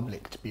want the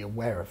public to be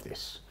aware of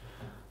this.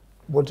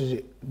 What does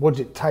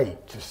it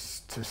take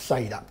to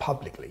say that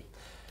publicly?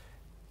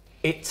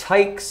 It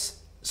takes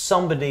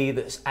somebody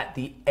that's at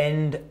the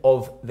end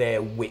of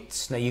their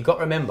wits. Now, you've got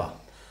to remember...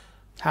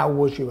 How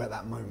was you at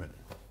that moment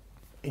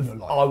in your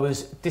life? I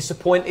was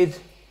disappointed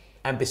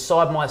and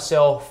beside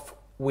myself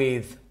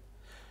with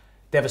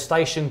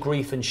devastation,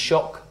 grief and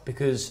shock,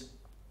 because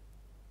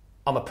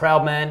I'm a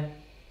proud man.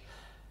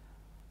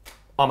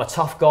 I'm a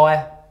tough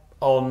guy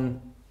on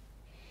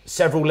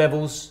several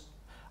levels.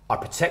 I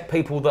protect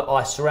people that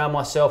I surround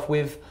myself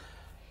with.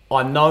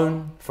 I'm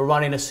known for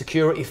running a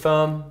security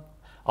firm.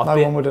 No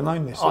one would have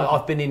known this.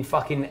 I've been in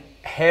fucking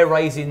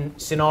hair-raising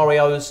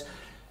scenarios,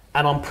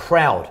 and I'm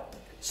proud.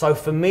 So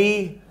for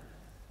me,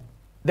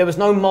 there was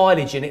no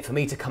mileage in it for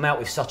me to come out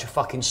with such a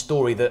fucking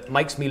story that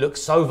makes me look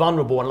so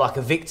vulnerable and like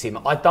a victim.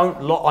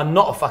 I'm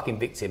not a fucking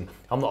victim.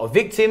 I'm not a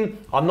victim.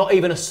 I'm not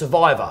even a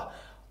survivor.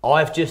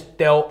 I've just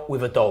dealt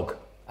with a dog.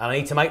 And I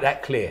need to make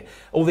that clear.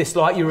 All this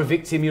like, you're a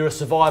victim, you're a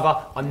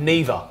survivor. I'm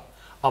neither.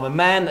 I'm a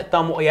man that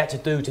done what he had to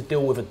do to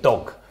deal with a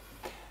dog.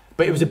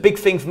 But it was a big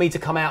thing for me to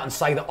come out and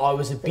say that I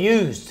was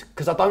abused,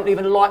 because I don't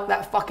even like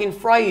that fucking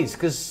phrase,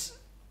 because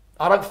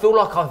I don't feel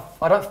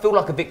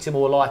like a victim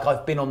or like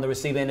I've been on the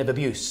receiving end of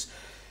abuse.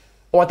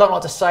 Or I don't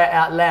like to say it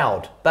out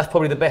loud. That's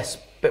probably the best.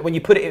 But when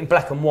you put it in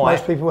black and white...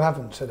 Most people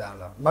haven't said it out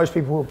loud. Most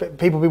people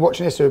be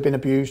watching this who have been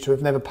abused, who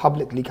have never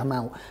publicly come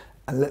out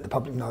and let the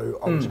public know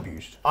I was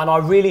abused. And I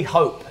really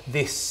hope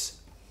this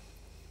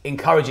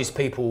encourages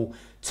people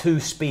to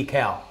speak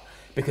out,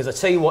 because I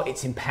tell you what,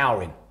 it's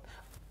empowering.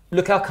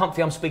 Look how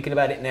comfy I'm speaking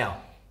about it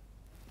now.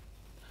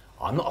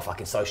 I'm not a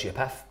fucking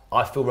sociopath.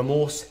 I feel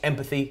remorse,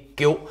 empathy,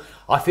 guilt.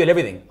 I feel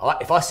everything.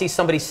 If I see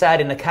somebody sad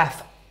in a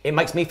cafe, it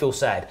makes me feel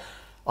sad.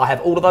 I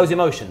have all of those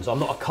emotions. I'm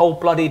not a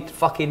cold-blooded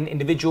fucking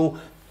individual,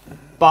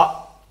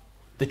 but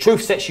the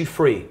truth sets you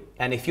free.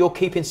 And if you're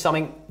keeping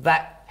something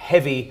that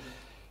heavy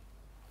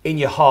in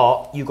your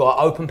heart, you've got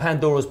to open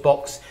Pandora's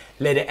box,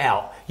 let it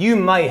out. You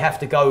may have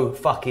to go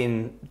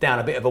fucking down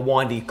a bit of a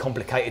windy,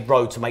 complicated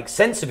road to make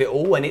sense of it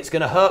all, and it's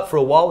going to hurt for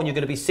a while, and you're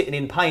going to be sitting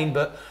in pain,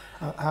 but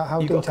how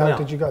detailed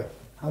did you go?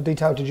 How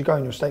detailed did you go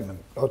in your statement?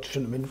 I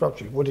shouldn't have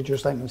interrupted you. What did your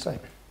statement say?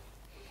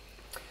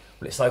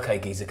 Well, it's okay,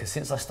 Geezer, because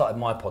since I started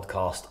my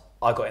podcast,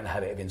 I got in the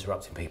habit of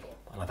interrupting people,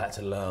 and I've had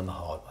to learn the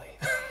hard way.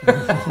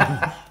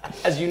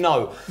 As you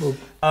know.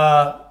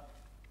 The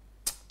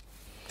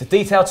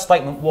detailed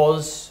statement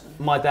was,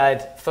 my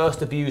dad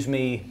first abused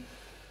me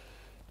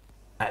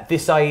at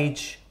this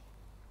age.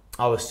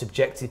 I was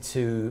subjected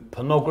to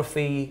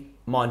pornography,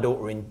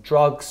 mind-altering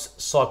drugs,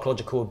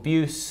 psychological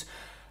abuse,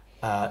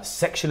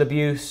 sexual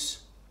abuse.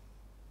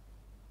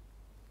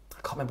 I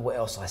can't remember what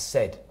else I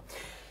said.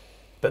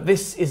 But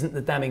this isn't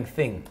the damning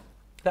thing.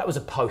 That was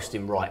a post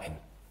in writing.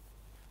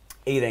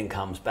 He then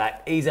comes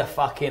back, he's a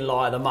fucking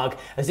liar, the mug,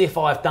 as if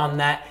I've done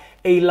that.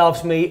 He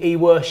loves me, he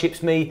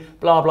worships me,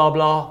 blah, blah,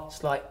 blah.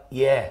 It's like,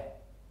 yeah,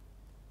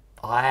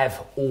 I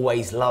have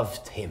always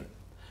loved him.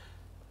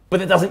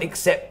 But it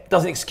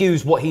doesn't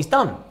excuse what he's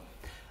done.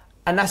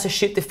 And that's a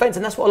shit defense.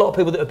 And that's what a lot of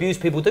people that abuse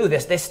people do.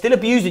 They're still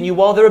abusing you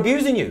while they're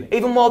abusing you.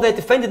 Even while they're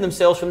defending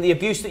themselves from the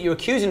abuse that you're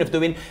accusing of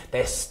doing,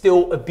 they're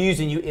still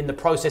abusing you in the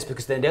process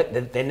because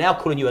they're now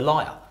calling you a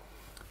liar.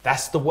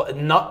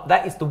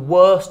 That is the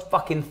worst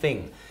fucking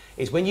thing,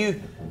 is when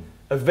you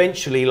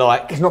eventually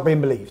like... It's not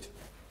being believed.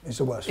 It's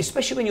the worst.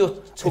 Especially when you're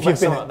talking about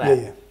something like that.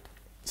 Yeah.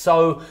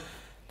 So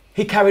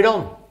he carried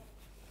on.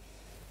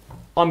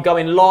 I'm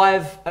going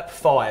live at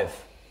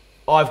 5.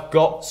 I've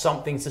got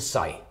something to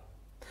say.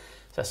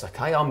 So that's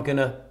okay, I'm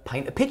gonna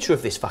paint a picture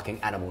of this fucking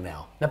animal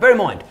now. Now bear in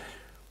mind,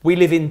 we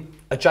live in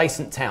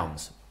adjacent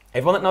towns.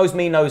 Everyone that knows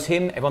me knows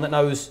him, everyone that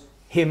knows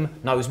him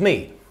knows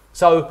me.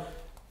 So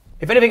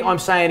if anything I'm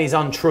saying is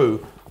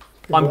untrue,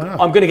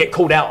 I'm gonna get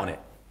called out on it.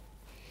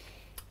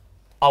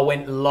 I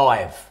went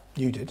live.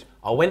 You did.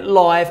 I went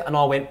live and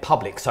I went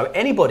public. So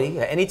anybody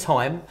at any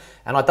time,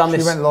 and I've done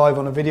this. You went live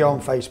on a video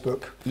on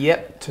Facebook.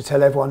 Yep. To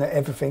tell everyone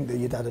everything that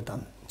your dad had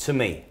done. To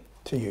me.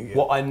 To you, yeah.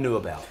 What I knew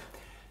about.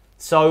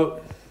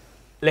 So,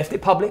 left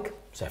it public.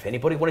 So if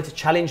anybody wanted to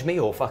challenge me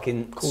or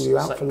fucking... Call you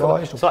out for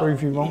lies or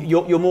prove you wrong.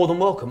 You're more than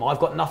welcome. I've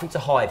got nothing to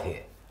hide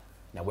here.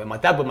 Now, when my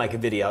dad would make a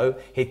video,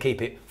 he'd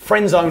keep it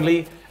friends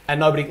only and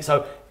nobody...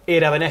 So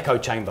he'd have an echo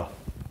chamber.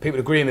 People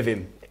agreeing with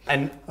him.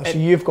 So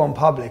you've gone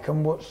public,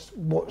 and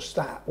what's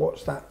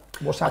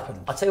happened?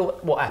 I'll tell you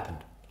what happened.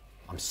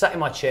 I'm sat in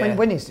my chair.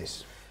 When is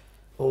this?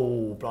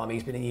 Oh, blimey,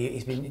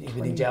 he's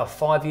been in jail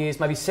 5 years,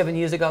 maybe 7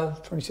 years ago.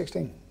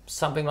 2016.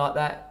 Something like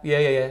that.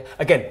 Yeah.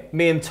 Again,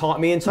 me and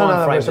time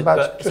frame. It's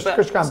about,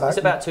 just going back. It's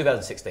about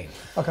 2016.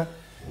 Okay.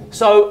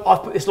 So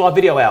I've put this live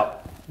video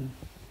out.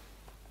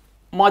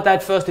 My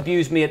dad first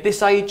abused me at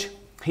this age.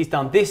 He's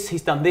done this,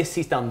 he's done this,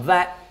 he's done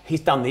that,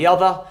 he's done the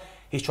other.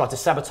 He's tried to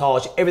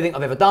sabotage everything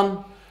I've ever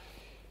done.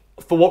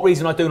 For what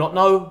reason, I do not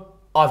know.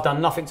 I've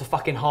done nothing to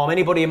fucking harm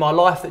anybody in my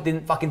life that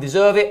didn't fucking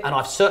deserve it, and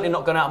I've certainly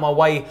not gone out of my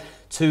way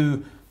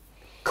to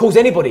cause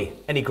anybody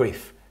any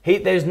grief.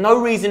 There's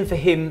no reason for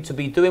him to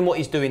be doing what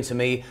he's doing to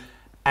me,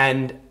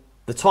 and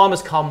the time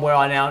has come where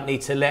I now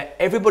need to let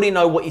everybody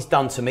know what he's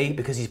done to me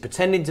because he's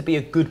pretending to be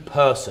a good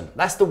person.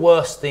 That's the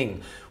worst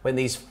thing, when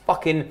these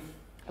fucking,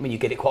 I mean, you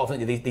get it quite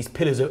often, these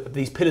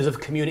pillars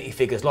of community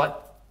figures, like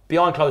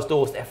behind closed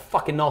doors, they're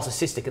fucking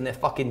narcissistic and they're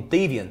fucking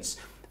deviants.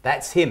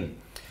 That's him.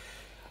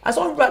 As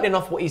I'm rattling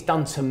off what he's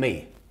done to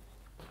me,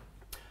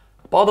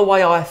 by the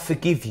way, I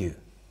forgive you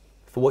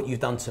for what you've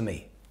done to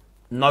me.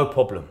 No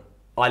problem.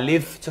 I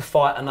live to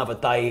fight another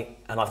day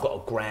and I've got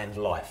a grand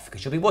life.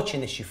 Because you'll be watching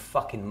this, you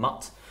fucking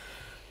mutt.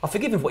 I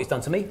forgive him for what he's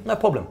done to me. No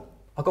problem.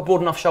 I've got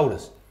broad enough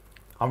shoulders.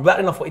 I'm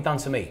rattling off what he's done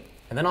to me.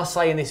 And then I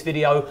say in this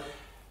video,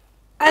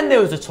 and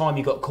there was a time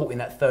you got caught in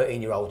that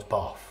 13-year-old's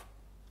bath.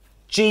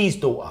 G's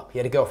daughter, he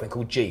had a girlfriend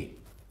called G.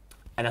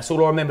 And that's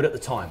all I remembered at the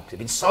time. It's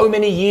been so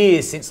many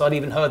years since I'd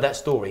even heard that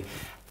story.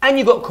 And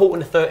you got caught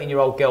in a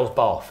 13-year-old girl's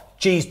bath.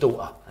 G's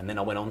daughter. And then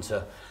I went on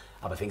to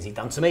other things he'd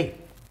done to me.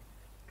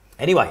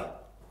 Anyway,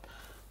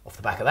 off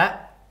the back of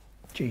that...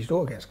 G's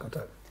daughter gets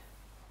contact.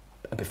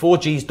 And before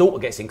G's daughter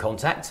gets in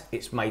contact,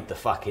 it's made the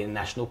fucking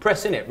national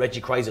press, innit?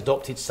 Reggie Cray's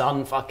adopted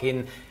son,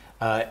 fucking...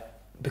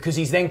 because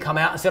he's then come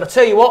out and said, I'll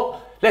tell you what,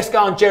 let's go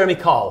on Jeremy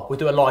Kyle. We'll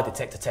do a lie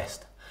detector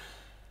test.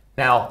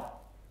 Now...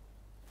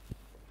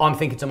 I'm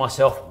thinking to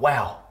myself,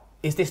 wow,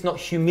 is this not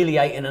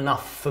humiliating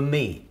enough for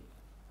me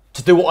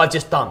to do what I've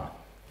just done?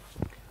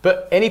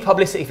 But any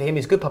publicity for him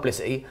is good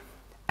publicity,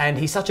 and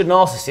he's such a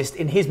narcissist,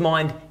 in his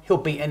mind, he'll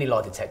beat any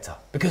lie detector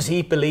because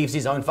he believes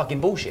his own fucking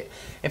bullshit.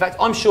 In fact,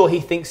 I'm sure he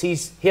thinks he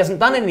hasn't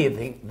done any of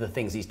the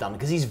things he's done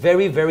because he's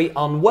very, very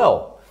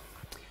unwell.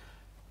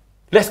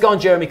 Let's go on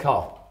Jeremy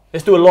Kyle.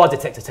 Let's do a lie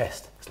detector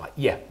test. It's like,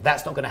 yeah,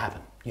 that's not going to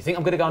happen. You think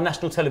I'm going to go on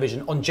national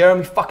television on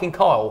Jeremy fucking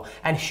Kyle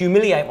and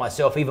humiliate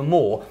myself even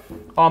more?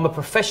 I'm a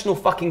professional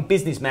fucking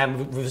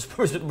businessman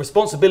with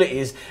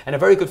responsibilities and a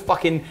very good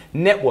fucking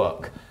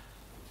network.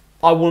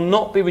 I will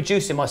not be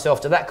reducing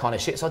myself to that kind of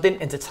shit, so I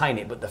didn't entertain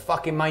it, but the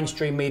fucking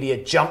mainstream media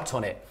jumped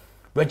on it.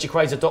 Reggie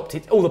Cray's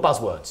adopted, all the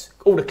buzzwords,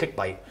 all the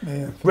clickbait.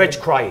 Yeah. Reg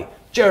Cray,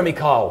 Jeremy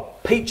Kyle,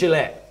 Pete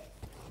Gillette.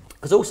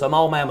 Because also, my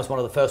old man was one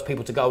of the first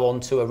people to go on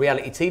to a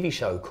reality TV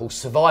show called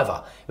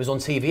Survivor. It was on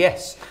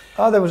TVS.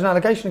 Oh, there was an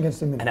allegation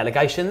against him. An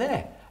allegation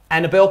there.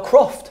 Annabelle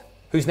Croft,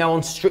 who's now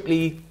on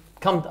Strictly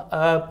Come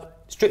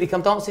Strictly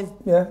Come Dancing?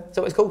 Yeah. Is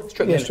that what it's called?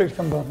 Strictly. Yeah, Strictly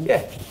Come Dancing.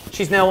 Yeah.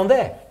 She's now on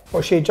there.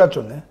 Was she a judge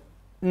on there?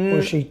 Or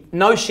was she?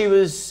 No, she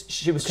was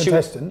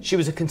Contestant? She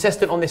was a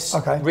contestant on this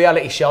Okay.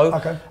 reality show.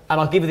 Okay. And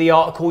I'll give you the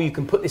article. You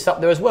can put this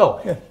up there as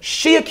well. Yeah.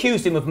 She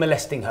accused him of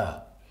molesting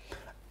her.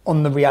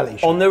 On the reality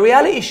show? On the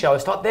reality show.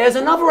 It's like, there's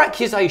another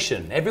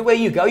accusation. Everywhere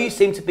you go, you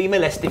seem to be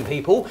molesting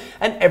people,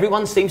 and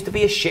everyone seems to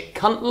be a shit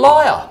cunt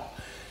liar.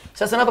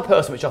 So that's another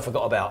person which I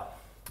forgot about.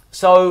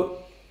 So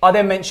I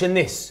then mentioned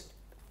this.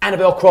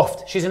 Annabelle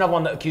Croft. She's another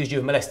one that accused you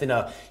of molesting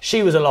her.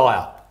 She was a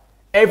liar.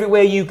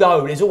 Everywhere you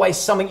go, there's always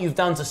something you've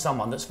done to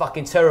someone that's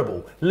fucking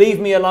terrible. Leave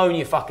me alone,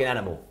 you fucking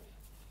animal.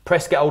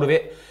 Press get hold of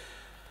it.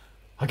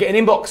 I get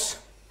an inbox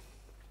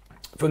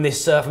from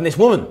this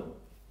woman.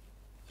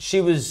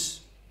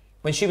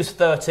 When she was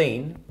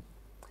 13,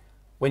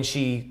 when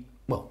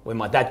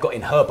my dad got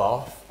in her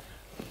bath,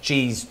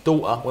 G's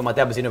daughter, when my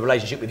dad was in a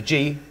relationship with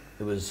G,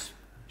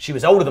 she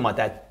was older than my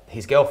dad,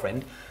 his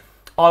girlfriend.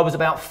 I was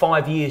about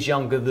 5 years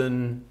younger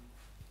than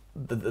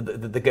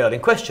the girl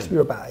in question. So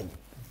you're about 8.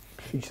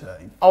 She's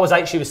 13. I was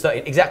 8, she was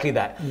 13, exactly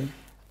that.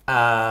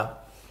 And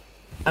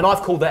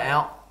I've called that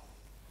out.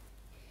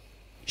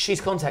 She's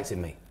contacted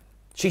me.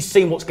 She's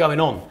seen what's going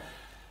on.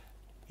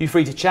 You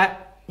free to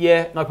chat?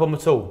 Yeah, no problem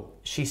at all.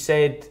 She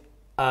said,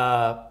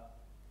 I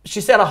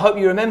hope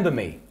you remember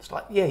me. It's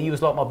like, yeah, you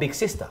was like my big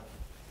sister.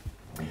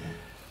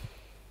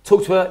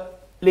 Talk to her,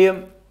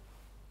 Liam,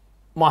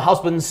 my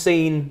husband's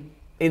seen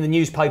in the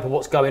newspaper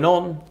what's going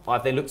on.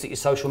 I've then looked at your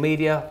social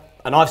media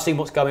and I've seen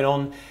what's going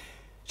on.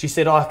 She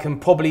said, I can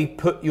probably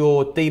put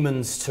your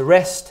demons to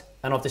rest,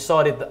 and I've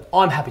decided that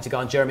I'm happy to go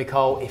on Jeremy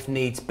Kyle if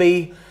needs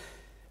be.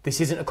 This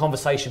isn't a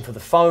conversation for the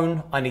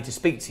phone. I need to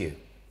speak to you.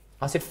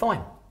 I said,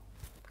 fine.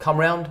 Come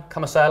round,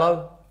 come and say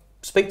hello,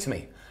 speak to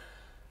me.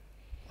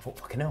 I thought,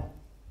 fucking hell.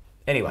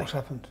 Anyway. What's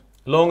happened?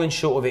 Long and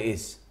short of it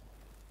is,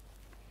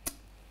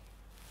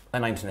 her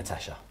name's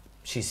Natasha.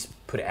 She's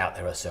put it out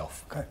there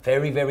herself. Okay.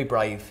 Very, very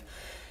brave.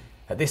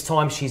 At this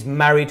time, she's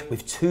married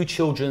with 2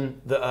 children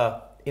that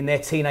are in their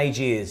teenage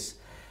years.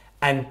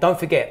 And don't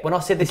forget, when I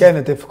said this... Again,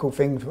 a difficult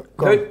thing.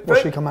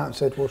 What she come out and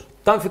said was...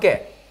 Don't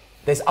forget,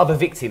 there's other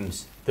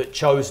victims that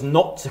chose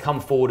not to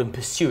come forward and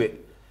pursue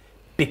it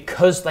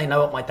because they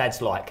know what my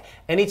dad's like.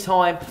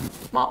 Anytime,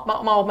 my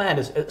old man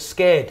is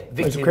scared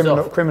victims He's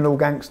a criminal,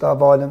 gangster,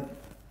 violent.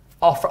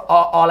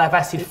 I'll have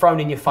acid thrown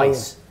in your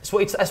face.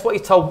 Yeah. That's what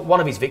he told one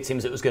of his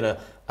victims that was going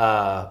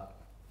to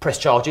press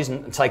charges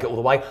and take it all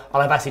the way.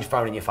 I'll have acid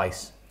thrown in your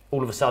face.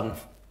 All of a sudden,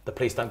 the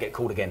police don't get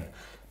called again.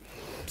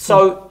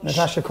 So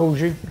Natasha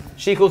calls you.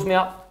 She calls me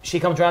up.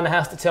 She comes around the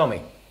house to tell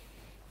me.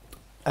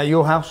 At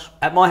your house?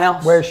 At my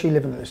house. Where is she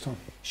living at this time?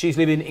 She's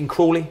living in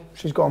Crawley.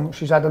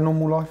 She's had a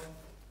normal life?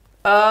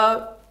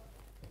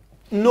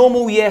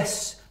 Normal,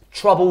 yes.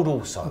 Troubled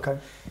also. Okay.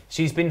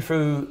 She's been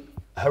through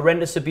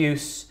horrendous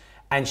abuse,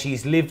 and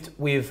she's lived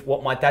with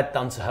what my dad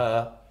done to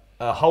her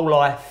whole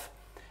life,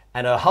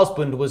 and her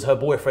husband was her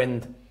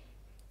boyfriend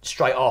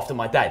straight after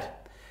my dad.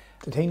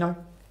 Did he know?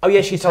 Oh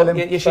yeah, she told him.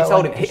 Did She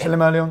told him. Did she tell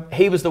him early on?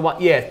 He was the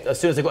one. Yeah, as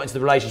soon as they got into the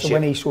relationship. So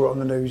when he saw it on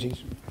the news,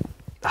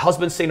 the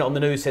husband's seen it on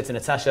the news. Said to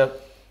Natasha,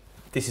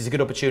 "This is a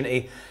good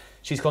opportunity."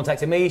 She's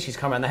contacted me. She's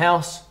come around the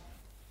house,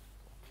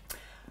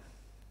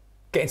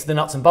 get into the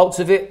nuts and bolts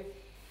of it,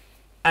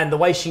 and the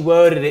way she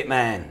worded it,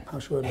 man,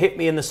 hit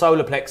me in the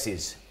solar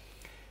plexus.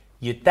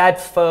 Your dad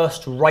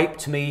first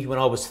raped me when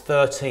I was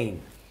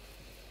 13.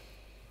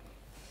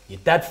 Your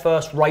dad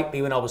first raped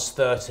me when I was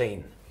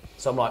 13.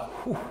 So I'm like,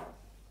 whew.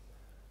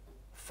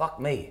 Fuck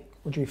me.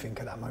 What do you think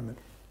at that moment?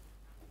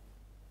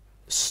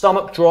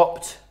 Stomach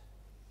dropped.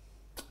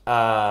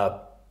 I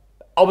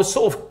was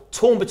sort of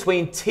torn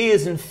between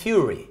tears and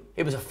fury.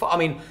 It was I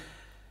mean,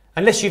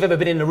 unless you've ever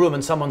been in a room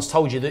and someone's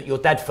told you that your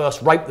dad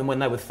first raped them when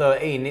they were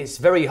 13, it's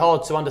very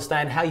hard to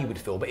understand how you would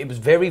feel. But it was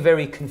very,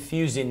 very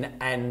confusing.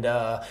 And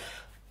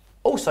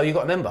also, you've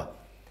got to remember,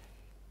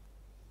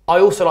 I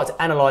also like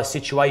to analyse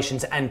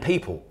situations and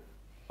people.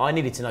 I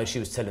needed to know she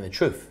was telling the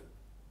truth.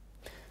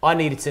 I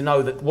needed to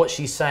know that what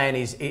she's saying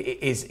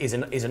is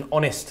an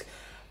honest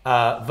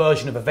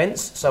version of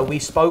events. So we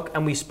spoke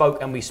and we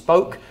spoke and we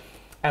spoke,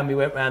 and we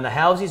went around the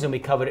houses and we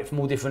covered it from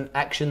all different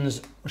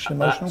actions. Was she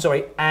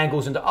emotional?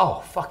 Angles and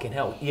fucking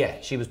hell, yeah.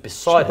 She was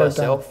beside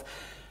herself.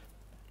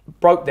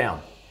 Broke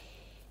down.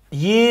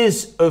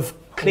 Years of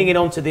clinging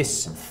on to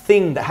this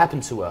thing that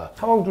happened to her.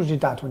 How old was your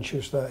dad when she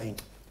was 13?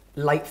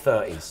 Late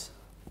 30s.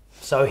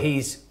 So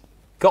he's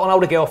got an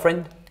older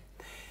girlfriend.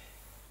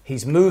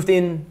 He's moved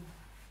in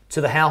to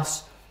the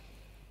house.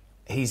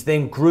 He's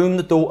then groomed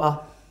the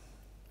daughter.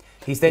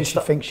 He's then... Did she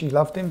think she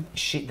loved him?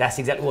 That's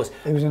exactly what it was.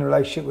 He was in a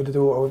relationship with the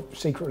daughter, a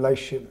secret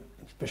relationship,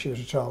 but she was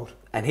a child.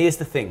 And here's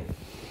the thing.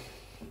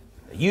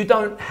 You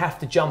don't have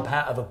to jump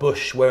out of a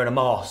bush wearing a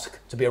mask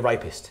to be a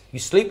rapist. You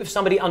sleep with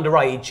somebody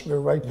underage, you're a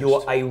rapist.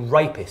 You're a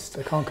rapist.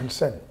 They can't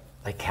consent.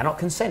 They cannot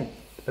consent.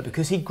 But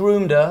because he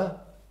groomed her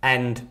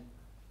and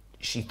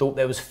she thought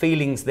there was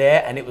feelings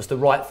there and it was the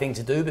right thing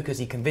to do because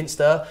he convinced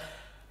her,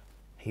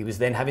 he was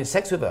then having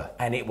sex with her.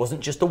 And it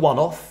wasn't just a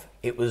one-off.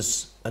 It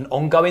was an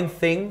ongoing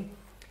thing.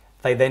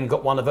 They then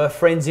got one of her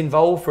friends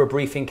involved for a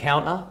brief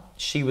encounter.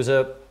 She was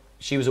a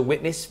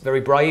witness,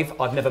 very brave.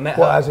 I've never met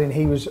her. What, as in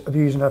he was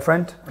abusing her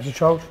friend as a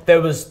child?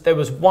 There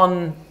was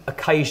one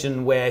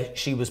occasion where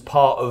she was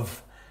part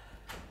of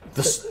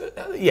the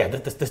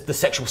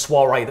sexual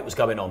soiree that was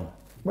going on.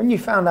 When you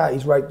found out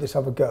he's raped this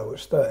other girl at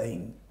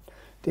 13,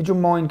 did your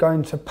mind go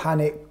into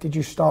panic? Did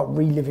you start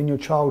reliving your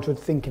childhood,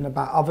 thinking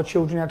about other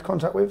children you had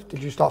contact with?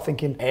 Did you start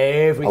thinking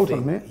everything? Hold on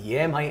a minute.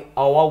 Yeah, mate.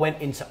 Oh, I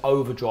went into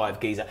overdrive,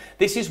 geezer.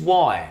 This is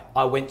why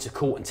I went to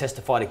court and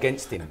testified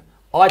against him.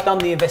 I'd done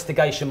the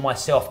investigation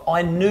myself.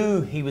 I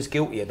knew he was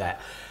guilty of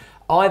that.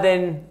 I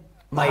then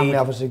made... How many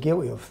others are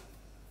guilty of?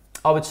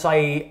 I would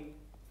say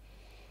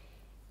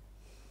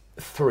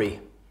 3.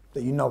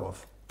 That you know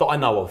of? That I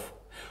know of.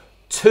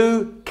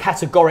 2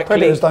 categorically...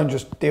 Predators don't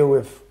just deal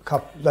with...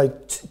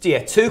 Yeah,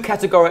 2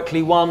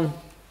 categorically. 1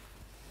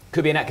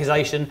 could be an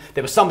accusation.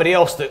 There was somebody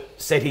else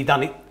that said he'd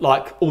done it,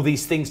 like all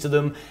these things to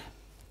them,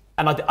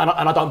 and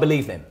I don't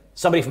believe them.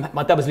 Somebody from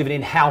my dad was living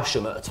in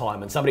Howsham at the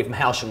time, and somebody from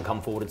Howsham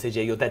come forward and said,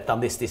 "Yeah, your dad done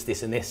this,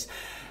 and this,"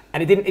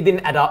 and it didn't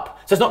add up.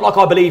 So it's not like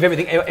I believe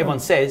everything everyone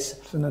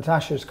says. So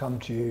Natasha's come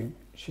to you.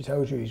 She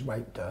tells you he's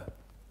raped her.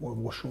 Well,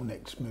 what's your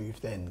next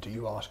move then? Do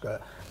you ask her?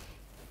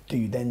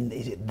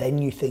 Is it then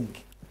you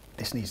think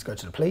this needs to go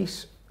to the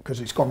police? Because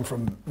it's gone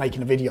from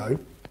making a video,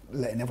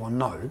 letting everyone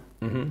know,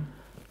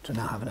 to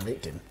now having a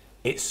victim.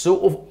 It's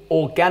sort of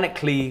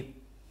organically,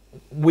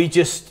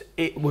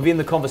 within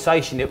the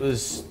conversation, it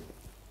was,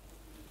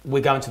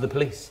 we're going to the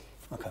police.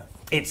 Okay.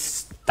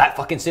 It's that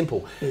fucking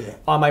simple. Yeah.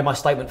 I made my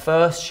statement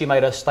first, she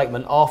made her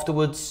statement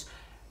afterwards,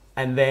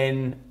 and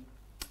then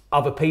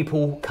other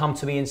people come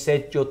to me and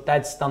said, your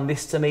dad's done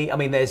this to me. I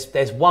mean,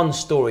 there's one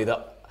story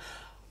that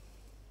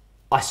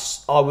I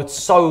would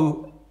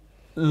so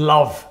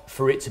love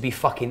for it to be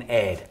fucking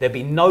aired. There'd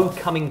be no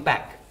coming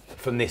back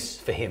from this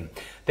for him.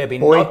 There'd be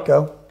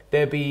Girl?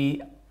 There'd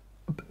be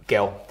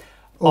girl.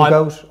 All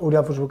girls? All the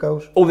others were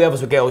girls? All the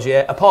others were girls,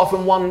 yeah. Apart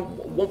from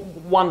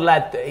one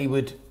lad that he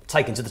would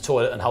take into the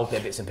toilet and hold their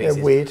bits and pieces.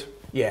 They're weird.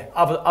 Yeah.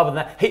 Other than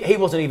that, he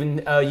wasn't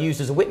even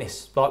used as a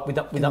witness. Like we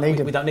don't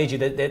need you.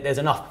 There's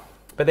enough.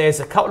 But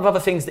there's a couple of other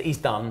things that he's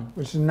done,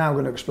 which is now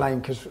going to explain,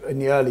 because in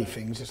the early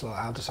things, it's like,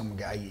 how does someone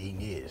get 18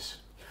 years?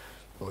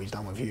 What he's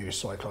done with you is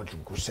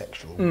psychological,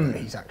 sexual, but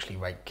he's actually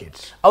raped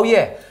kids. Oh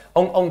yeah,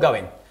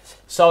 ongoing.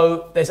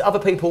 So there's other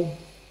people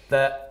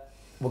that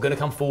were going to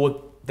come forward,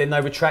 then they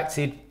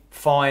retracted,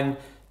 fine.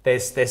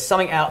 There's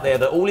something out there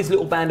that all his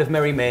little band of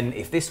merry men,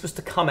 if this was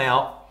to come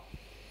out,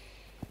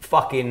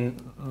 they'd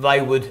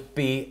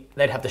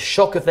have the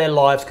shock of their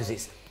lives, because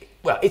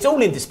it's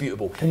all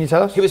indisputable. Can you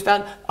tell us? He was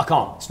found. I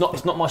can't.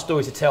 It's not my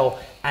story to tell,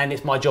 and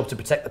it's my job to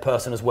protect the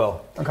person as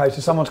well. Okay,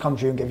 so someone's come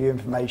to you and give you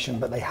information,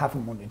 but they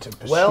haven't wanted to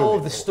pursue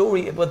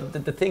it. Well,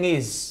 the thing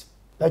is,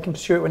 they can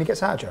pursue it when he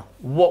gets out of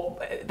jail.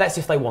 That's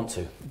if they want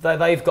to.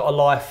 They've got a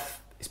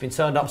life. It's been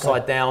turned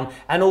upside down,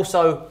 and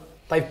also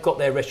they've got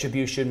their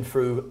retribution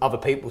through other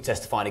people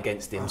testifying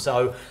against him.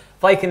 So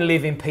they can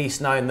live in peace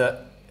knowing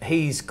that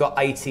he's got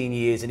 18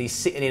 years and he's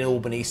sitting in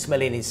Albany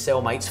smelling his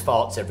cellmate's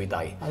farts every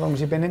day. How long has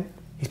he been in?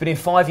 He's been in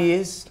 5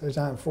 years. So he's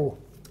out in 4.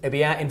 He'll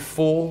be out in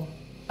 4.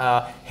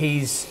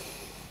 He's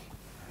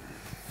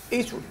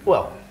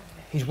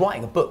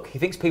writing a book. He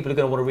thinks people are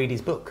going to want to read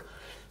his book.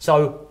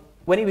 So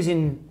when he was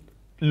in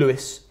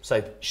Lewis,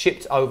 so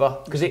shipped over,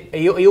 because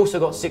he also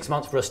got 6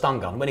 months for a stun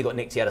gun. When he got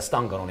nicked, he had a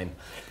stun gun on him.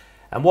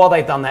 And why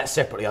they've done that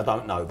separately, I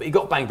don't know. But he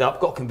got banged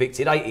up, got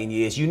convicted, 18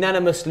 years,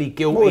 unanimously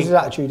guilty. What was his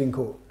attitude in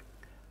court?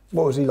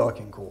 What was he like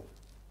in court?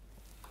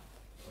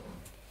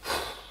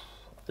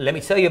 Let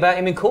me tell you about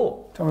him in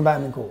court. Tell me about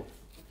him in court.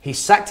 He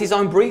sacked his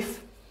own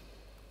brief.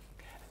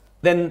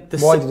 Then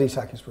why did he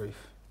sack his brief?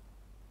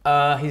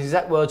 His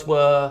exact words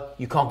were,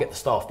 "You can't get the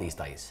staff these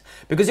days."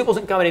 Because it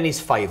wasn't going in his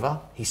favour,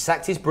 he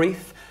sacked his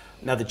brief.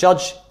 Now the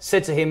judge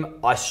said to him,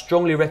 "I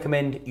strongly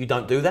recommend you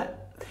don't do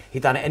that."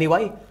 He'd done it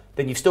anyway.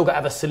 Then you've still got to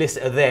have a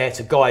solicitor there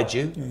to guide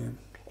you. Yeah.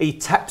 He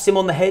taps him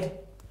on the head,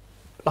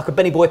 like a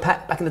Benny Boy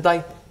pat back in the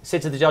day.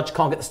 Said to the judge,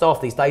 "Can't get the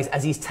staff these days."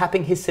 As he's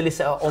tapping his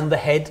solicitor on the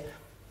head,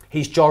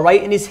 he's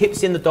gyrating his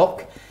hips in the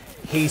dock.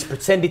 He's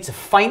pretended to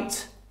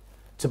faint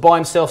to buy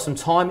himself some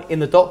time in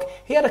the dock.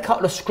 He had a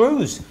couple of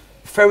screws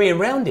ferrying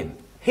around him.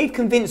 He'd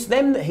convinced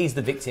them that he's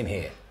the victim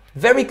here.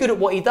 Very good at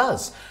what he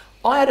does.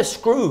 I had a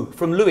screw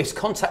from Lewis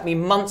contact me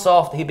months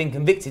after he'd been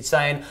convicted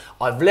saying,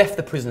 "I've left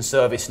the prison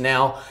service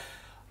now.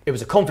 It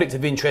was a conflict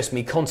of interest,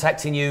 me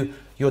contacting you.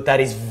 Your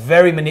dad is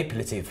very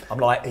manipulative." I'm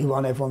like... He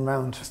won everyone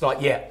round. It's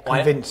like, yeah.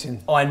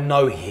 Convincing. I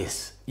know he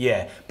is,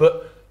 yeah.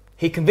 But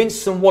he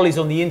convinced some wallies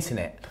on the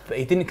internet, but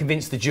he didn't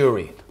convince the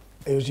jury.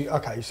 It was,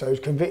 okay, so he was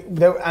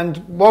convicted. And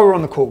while we're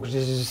on the court, because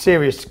this is a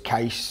serious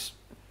case,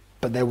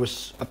 but there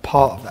was a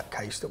part of that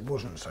case that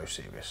wasn't so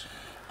serious.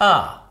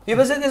 Yeah,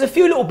 there's a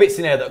few little bits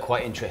in there that are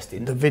quite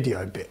interesting. The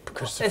video bit,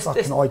 because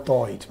I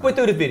died, man. We'll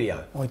do the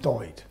video. I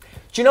died.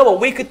 Do you know what?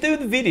 We could do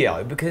the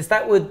video, because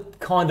that would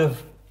kind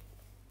of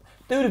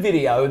do the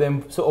video,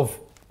 then sort of,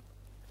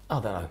 I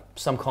don't know,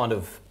 some kind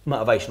of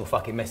motivational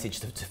fucking message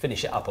to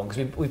finish it up on,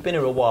 because we've been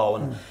here a while,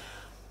 and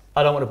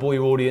I don't want to bore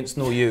your audience,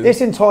 nor you.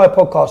 This entire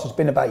podcast has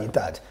been about your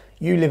dad.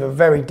 You live a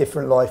very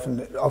different life,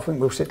 and I think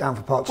we'll sit down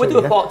for part 2.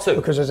 We'll do a part 2.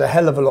 Because there's a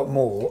hell of a lot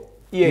more.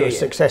 Yeah, You're a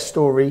success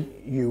story.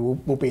 You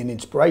will be an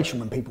inspiration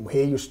when people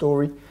hear your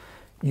story.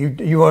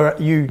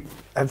 You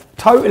have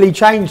totally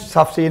changed,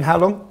 Tuffsy, in how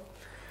long?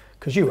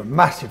 Because you were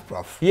massive,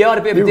 bruv. Yeah, I had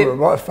a bit of a You were a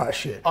right fat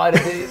shit. I had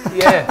a bit,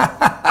 yeah.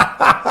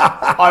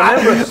 I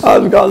remember. I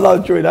was going to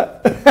love during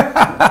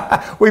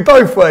that. We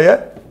both were,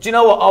 yeah? Do you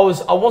know what?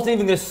 I wasn't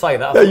even going to say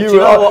that. No, you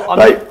were.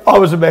 Mate, I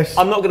was a mess.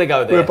 I'm not going to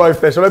go there. We were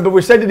both mess. I remember we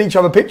were sending each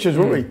other pictures,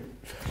 weren't we?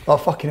 Oh,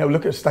 fucking hell,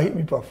 look at the state of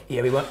me, bruv.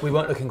 Yeah, we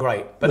weren't looking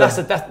great. But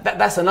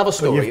that's another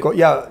story. But you've got,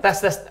 yeah.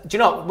 Do you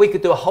know what? We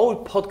could do a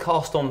whole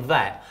podcast on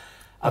that.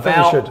 I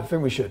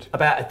think we should.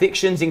 About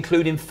addictions,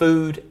 including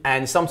food,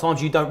 and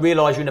sometimes you don't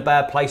realise you're in a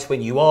bad place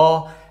when you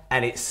are,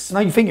 and it's... No,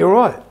 you think you're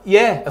right.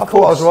 Yeah, of I course.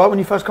 thought I was right when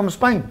you first come to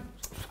Spain.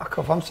 Fuck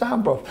off, I'm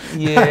sound, bro.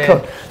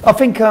 Yeah. I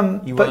think,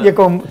 but you're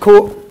gone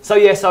court. So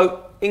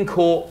in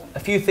court, a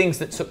few things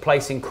that took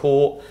place in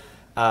court,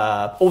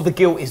 all the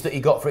guilties that he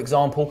got, for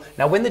example.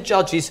 Now, when the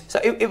judges... So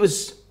it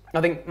was...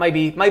 I think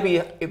maybe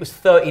it was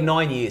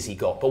 39 years he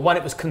got, but when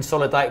it was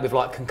consolidated with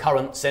like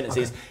concurrent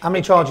sentences... Okay. How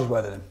many charges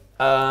were there then?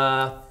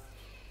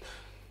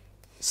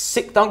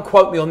 Don't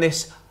quote me on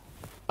this,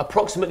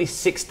 approximately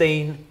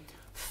 16,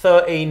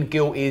 13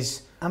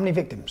 guilties. How many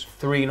victims?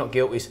 3 not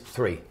guilties,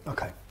 3.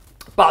 Okay.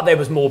 But there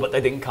was more, but they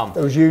didn't come.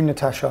 There was you,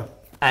 Natasha.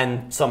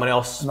 And someone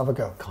else. Another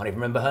girl. Can't even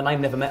remember her name,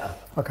 never met her.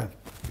 Okay.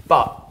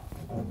 But,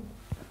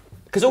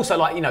 because also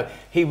like, you know,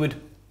 he would,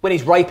 when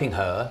he's raping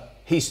her,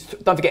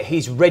 don't forget,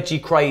 he's Reggie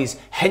Cray's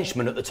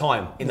henchman at the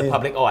time in the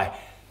public eye.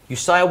 You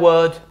say a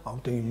word. I'll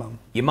do you, mum.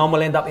 Your mum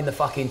will end up in the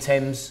fucking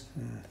Thames.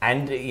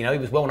 And, you know, he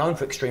was well known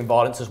for extreme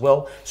violence as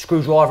well.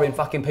 Screwdrivering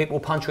fucking people,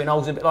 punching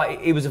holes in,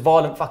 like, he was a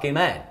violent fucking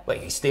man. Well,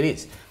 he still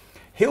is.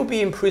 He'll be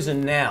in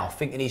prison now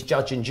thinking he's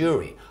judge and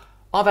jury.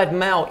 I've had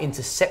mail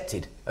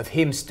intercepted of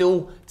him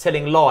still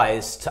telling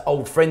lies to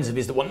old friends of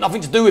his that want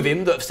nothing to do with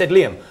him that have said,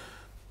 Liam,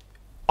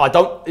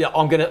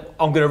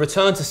 I'm gonna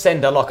return to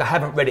sender like I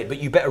haven't read it, but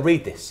you better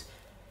read this.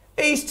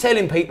 He's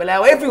telling people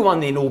how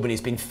everyone in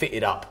Albany's been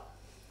fitted up.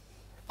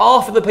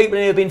 Half of the people in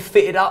here have been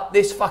fitted up,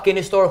 this fucking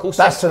historical sex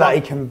That's so club.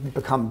 that he can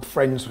become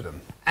friends with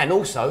them. And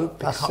also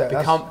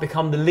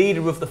become the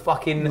leader of the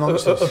fucking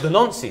of the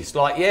nonces.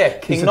 Like, yeah,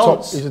 King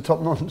Nonce. He's a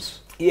top nonce.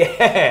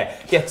 Yeah,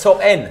 top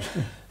N.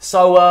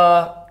 So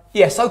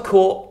so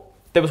court.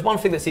 There was one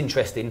thing that's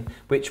interesting,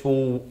 which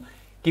will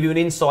give you an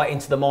insight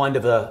into the mind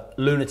of a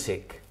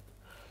lunatic.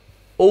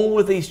 All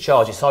of these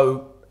charges.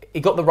 So he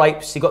got the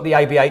rapes, he got the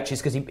ABHs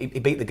because he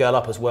beat the girl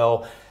up as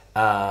well.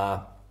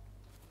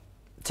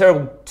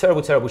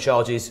 Terrible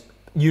charges,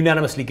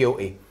 unanimously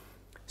guilty.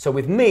 So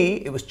with me,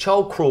 it was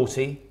child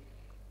cruelty.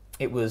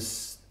 It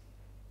was,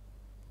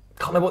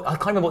 I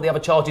can't remember what the other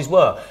charges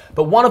were,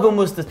 but one of them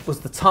was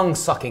the tongue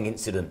sucking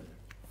incident.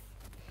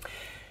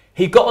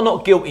 He got a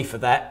not guilty for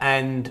that,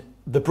 and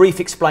the brief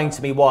explained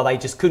to me why they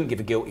just couldn't give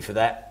a guilty for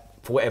that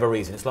for whatever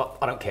reason. It's like,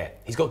 I don't care.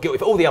 He's got guilty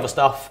for all the other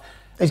stuff.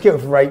 He's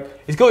guilty for rape.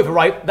 He's guilty for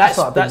rape.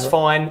 That's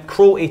fine.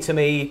 Cruelty to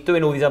me,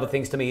 doing all these other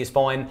things to me is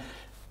fine.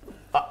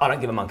 I don't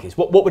give a monkeys.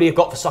 What would he have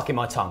got for sucking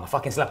my tongue? A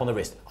fucking slap on the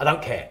wrist. I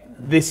don't care.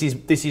 This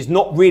is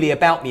not really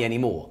about me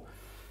anymore.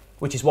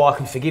 Which is why I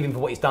can forgive him for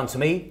what he's done to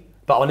me,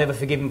 but I'll never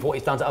forgive him for what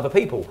he's done to other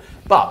people.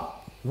 But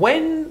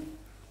when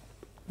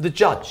the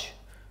judge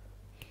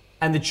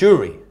and the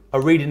jury are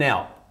reading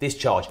out this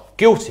charge,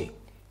 guilty,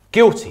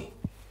 guilty,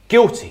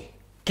 guilty,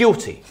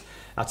 guilty.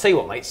 I'll tell you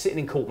what, mate, sitting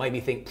in court made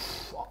me think,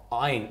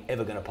 I ain't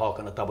ever going to park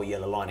on a double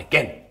yellow line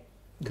again.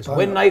 Because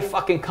when they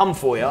fucking come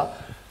for you,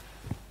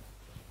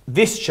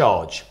 this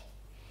charge,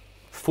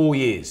 4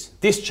 years.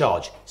 This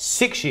charge,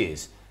 6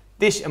 years.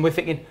 This, and we're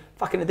thinking,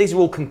 fucking, these are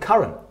all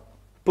concurrent.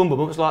 Boom, boom,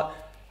 boom. It's like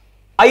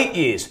 8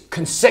 years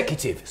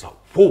consecutive. It's like,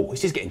 whoa,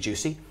 this is getting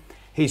juicy.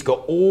 He's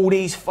got all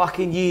these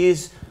fucking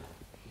years,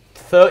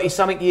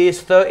 30-something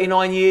years,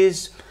 39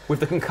 years, with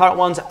the concurrent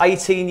ones,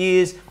 18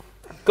 years.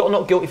 Got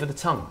not guilty for the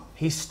tongue.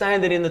 He's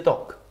standing in the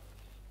dock.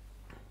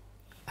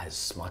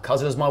 As my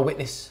cousin is my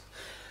witness.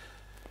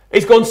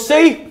 He's gone,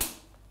 see?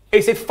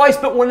 He said,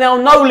 Facebook will now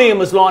know Liam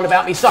was lying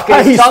about me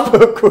sucking his tongue.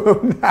 Facebook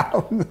will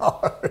now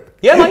know.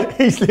 Yeah, mate.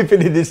 He's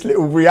living in this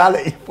little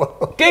reality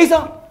world.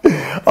 Geezer.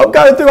 I'm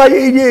going through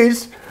 18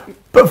 years,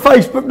 but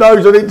Facebook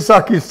knows I didn't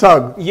suck his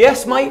tongue.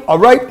 Yes, mate. I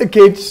raped the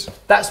kids.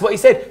 That's what he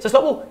said. So it's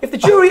like, well, if the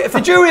jury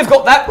have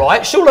got that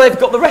right, surely they've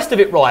got the rest of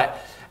it right.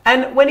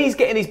 And when he's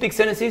getting these big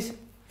sentences,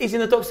 he's in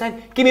the dock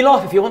saying, give me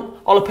life if you want,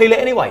 I'll appeal it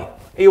anyway.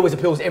 He always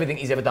appeals everything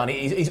he's ever done.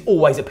 He's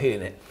always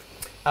appealing it.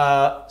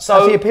 Has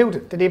he appealed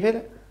it? Did he appeal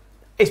it?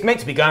 It's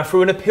meant to be going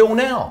through an appeal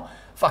now.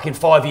 Fucking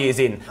 5 years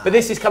in. But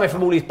this is coming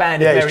from all these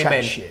band of merry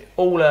men. Shit.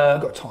 All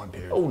got a time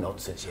period. All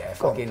nonsense, yeah.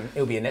 Fucking,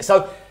 he'll be in there.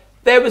 So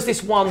there was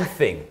this one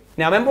thing.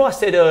 Now, remember I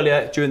said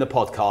earlier during the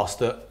podcast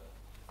that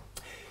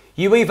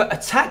you either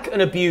attack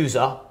an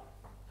abuser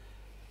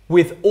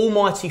with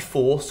almighty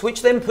force,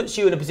 which then puts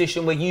you in a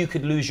position where you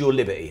could lose your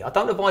liberty. I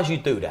don't advise you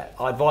do that.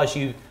 I advise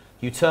you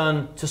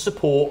turn to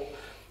support,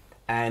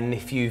 and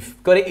if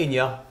you've got it in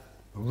you,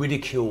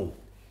 ridicule.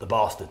 the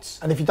bastards.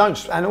 And if you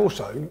don't, and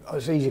also,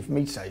 it's easy for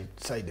me to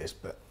say this,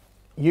 but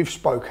you've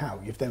spoke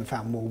out, you've then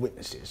found more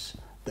witnesses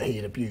that he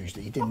had abused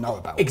that he didn't know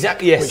about.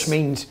 Exactly, yes. Which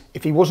means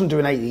if he wasn't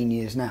doing 18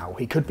 years now,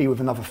 he could be with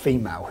another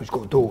female who's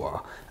got a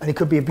daughter, and he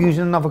could be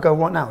abusing another girl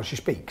right now as you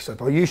speak. So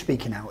by you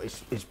speaking out,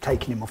 it's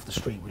taking him off the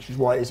street, which is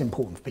why it is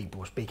important for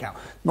people to speak out.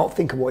 Not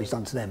think of what he's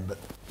done to them, but...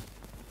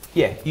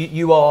 Yeah,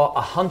 you are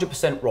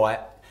 100% right,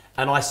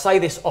 and I say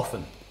this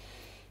often,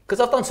 because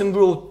I've done some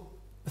real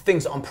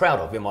things that I'm proud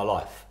of in my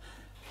life.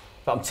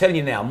 But I'm telling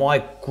you now,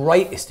 my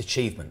greatest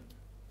achievement,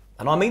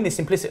 and I mean this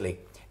implicitly,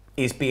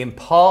 is being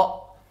part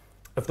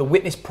of the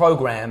witness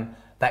program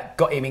that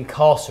got him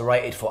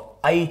incarcerated for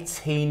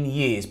 18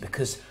 years,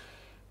 because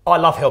I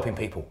love helping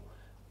people.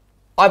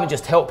 I haven't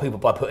just helped people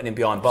by putting him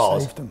behind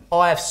bars. Saved them.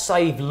 I have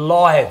saved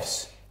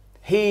lives.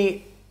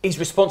 He is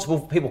responsible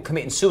for people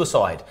committing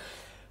suicide,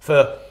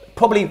 for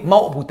probably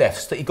multiple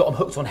deaths that he got them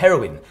hooked on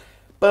heroin,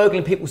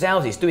 burgling people's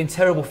houses, doing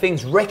terrible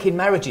things, wrecking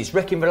marriages,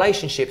 wrecking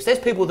relationships. There's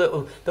people that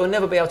will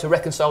never be able to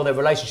reconcile their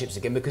relationships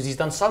again because he's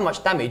done so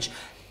much damage,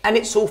 and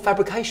it's all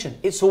fabrication.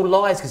 It's all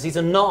lies because he's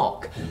a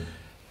narc.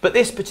 But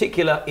this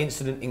particular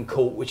incident in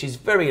court, which is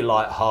very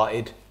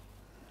light-hearted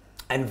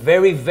and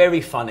very,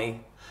 very funny,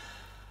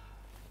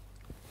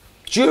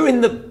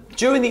 during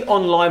the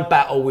online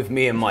battle with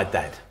me and my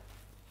dad,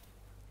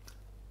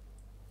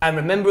 and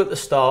remember at the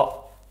start,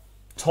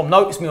 Tom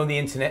noticed me on the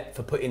internet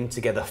for putting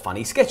together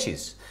funny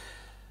sketches.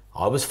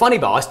 I was funny,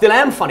 but I still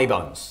am funny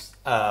bones.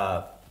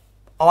 I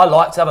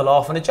like to have a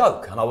laugh and a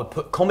joke, and I would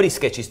put comedy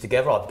sketches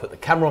together. I'd put the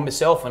camera on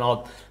myself, and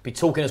I'd be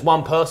talking as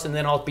one person,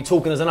 then I'd be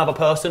talking as another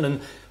person,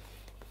 and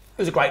it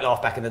was a great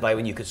laugh back in the day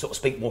when you could sort of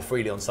speak more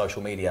freely on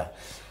social media.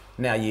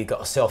 Now you've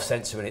got a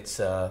self-censor, and it's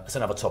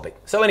another topic.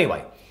 So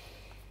anyway,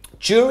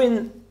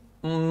 during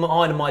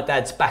mine and my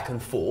dad's back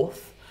and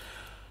forth,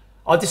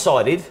 I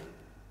decided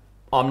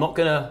I'm not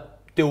going to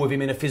deal with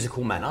him in a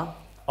physical manner.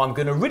 I'm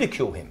going to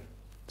ridicule him.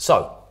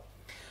 So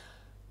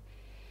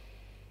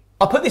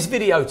I put this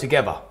video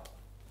together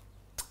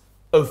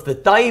of the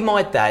day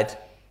my dad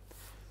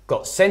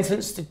got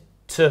sentenced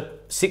to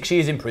 6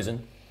 years in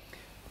prison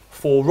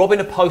for robbing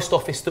a post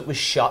office that was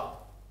shut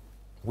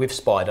with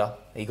Spider.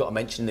 He got a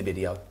mention in the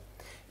video.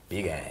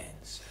 Big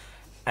hands.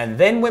 And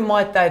then when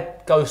my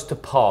dad goes to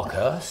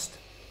Parkhurst,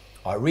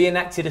 I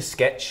reenacted a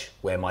sketch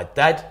where my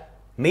dad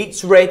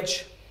meets Reg,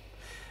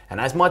 and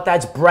as my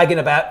dad's bragging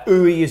about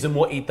who he is and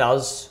what he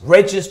does,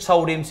 Reg has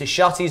told him to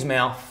shut his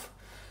mouth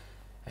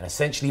and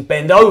essentially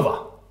bend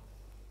over,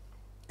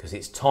 because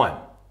it's time.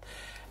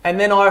 And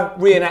then I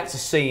reenact a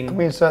scene. Can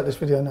we insert this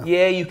video now?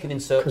 Yeah, you can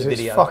insert the video.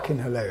 Because it's fucking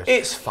hilarious.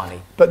 It's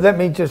funny. But let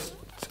me just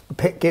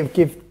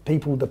give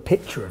people the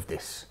picture of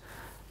this.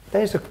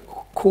 There's a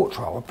court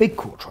trial, a big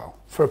court trial,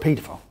 for a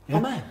paedophile. Yeah?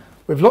 Oh man.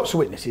 With lots of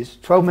witnesses,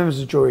 12 members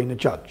of the jury and a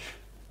judge.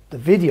 The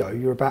video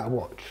you're about to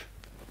watch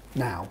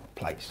now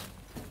plays.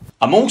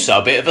 I'm also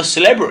a bit of a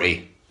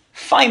celebrity.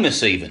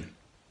 Famous even.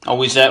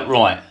 Oh, is that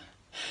right?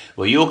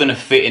 Well, you're going to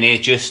fit in here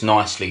just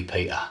nicely,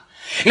 Peter.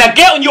 Now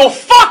get on your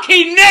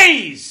fucking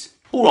knees!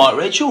 Alright,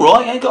 Reg,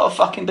 alright. You ain't got to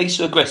fucking be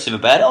so aggressive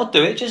about it. I'll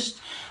do it. Just,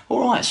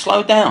 alright,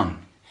 slow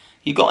down.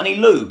 You got any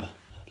lube?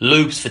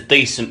 Lube's for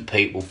decent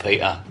people,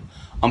 Peter.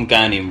 I'm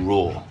going in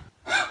raw.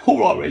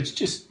 Alright, Reg,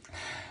 just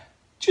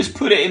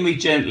put it in me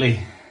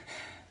gently.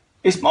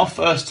 It's my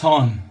first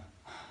time.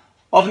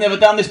 I've never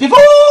done this before!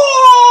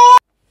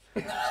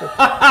 I'm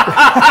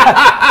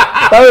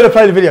going to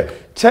play the video.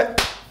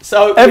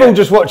 So everyone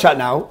just watch that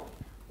now.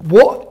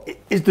 What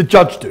is the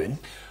judge doing?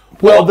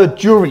 What are the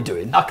jury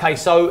doing? Okay,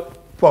 so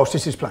whilst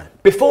this is playing.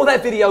 Before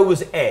that video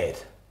was aired,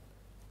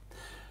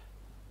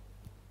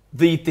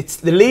 the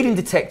leading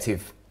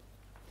detective,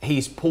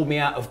 he's pulled me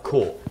out of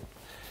court.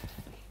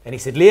 And he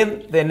said,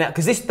 Liam, they're now,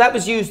 because that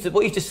was used,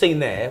 what you've just seen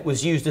there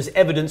was used as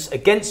evidence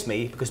against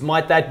me because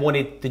my dad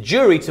wanted the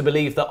jury to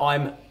believe that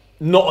I'm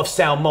not of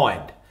sound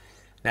mind.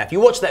 Now, if you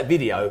watch that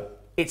video,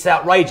 it's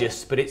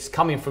outrageous, but it's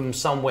coming from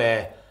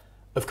somewhere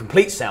of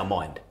complete sound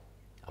mind.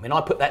 I mean,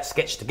 I put that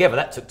sketch together.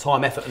 That took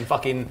time, effort, and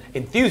fucking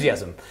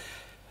enthusiasm.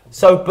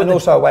 So, but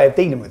also a way of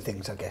dealing with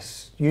things, I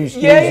guess.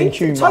 Using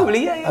humour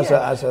totally, as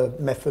a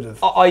method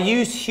of... I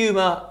use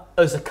humour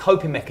as a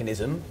coping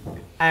mechanism,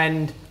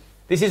 and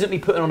this isn't me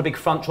putting on a big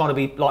front trying to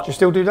be like... Do you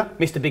still do that?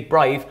 Mr. Big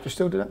Brave. Do you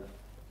still do that?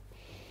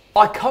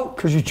 I cope.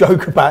 Because you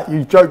joked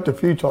a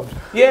few times.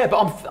 Yeah,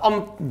 but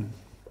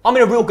I'm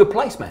in a real good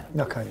place, man.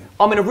 Okay. Yeah.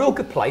 I'm in a real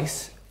good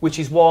place, which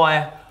is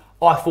why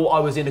I thought I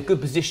was in a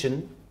good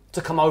position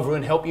to come over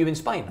and help you in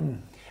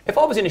Spain. If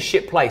I was in a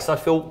shit place, I'd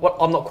feel, well,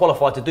 I'm not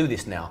qualified to do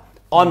this now.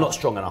 I'm not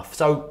strong enough.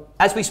 So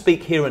as we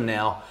speak here and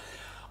now,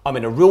 I'm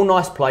in a real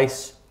nice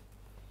place.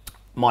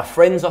 My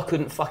friends, I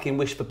couldn't fucking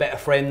wish for better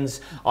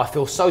friends. I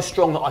feel so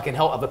strong that I can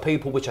help other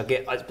people, which I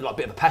get like a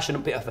bit of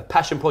a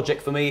passion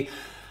project for me.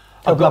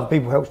 Help other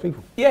people helps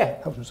people.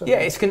 Yeah, helps themselves.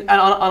 Yeah. And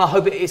I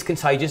hope it is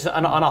contagious,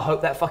 and I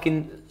hope that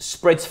fucking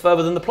spreads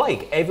further than the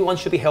plague. Everyone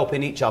should be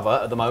helping each other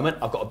at the moment.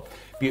 I've got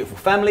a beautiful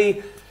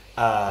family.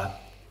 I've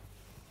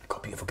got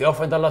a beautiful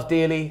girlfriend I love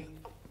dearly.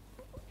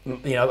 You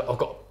know, I've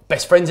got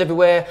best friends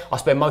everywhere. I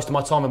spend most of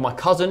my time with my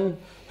cousin,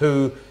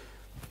 who,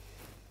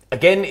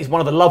 again, is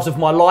one of the loves of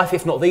my life,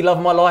 if not the love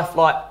of my life.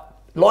 Like,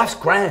 life's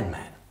grand,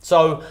 man.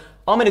 So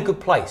I'm in a good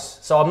place.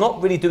 So I'm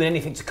not really doing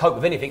anything to cope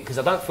with anything because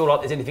I don't feel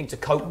like there's anything to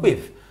cope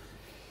with.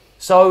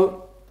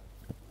 So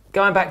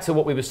going back to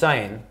what we were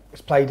saying,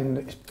 it's played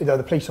in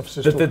the police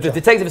officers. The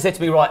detective has said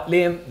to me, right,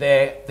 Liam,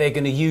 they're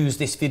going to use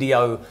this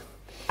video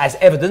as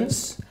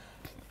evidence.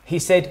 He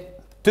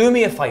said, do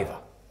me a favour.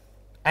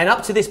 And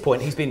up to this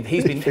point, he's been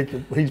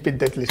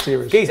deadly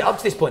serious. Up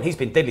to this point, he's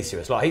been deadly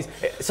serious. Like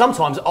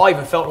sometimes I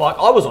even felt like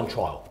I was on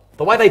trial.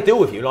 The way they deal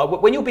with you,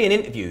 like when you're being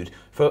interviewed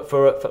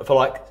for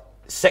like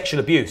sexual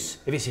abuse,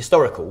 if it's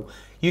historical,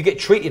 you get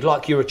treated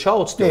like you're a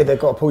child still. Yeah, they've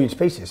got to pull you to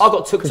pieces. I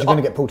got took. Because you're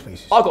going to get pulled to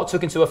pieces. I got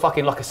took into a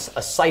fucking like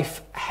a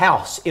safe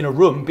house in a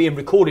room, being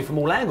recorded from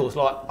all angles.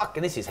 Like,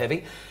 fucking, this is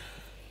heavy.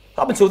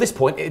 Up until this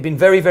point, it had been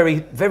very, very,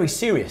 very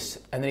serious.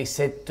 And then he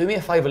said, "Do me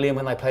a favour, Liam,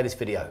 when they play this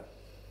video."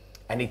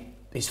 And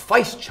his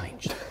face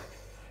changed.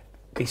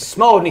 He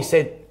smiled and he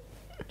said,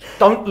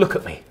 "Don't look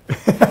at me."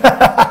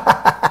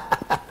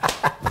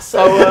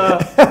 So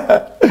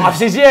I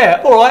said,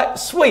 "Yeah, all right,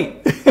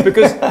 sweet,"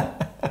 because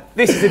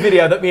this is a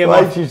video that me and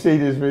Why did you see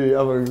this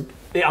video?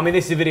 I mean,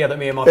 this is a video that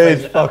me and my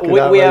friends,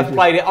 we have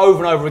played it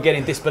over and over again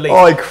in disbelief.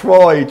 I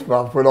cried,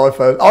 bruv, when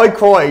I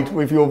cried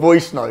with your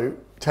voice note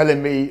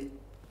telling me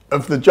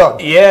of the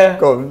judge. Yeah.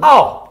 Go on.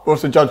 Oh.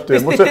 What's the judge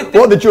doing? What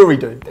are the jury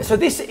doing? So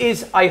this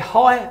is a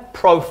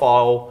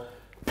high-profile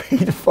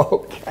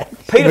paedophile case.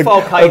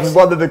 Paedophile case.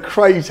 One of the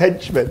Cray's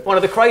henchmen. One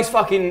of the Cray's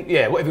fucking,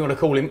 yeah, whatever you want to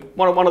call him.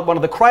 One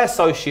of the Cray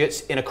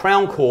associates in a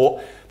Crown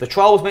court. The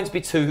trial was meant to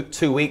be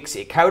two weeks.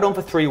 It carried on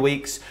for 3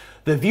 weeks.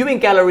 The viewing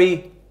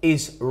gallery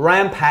is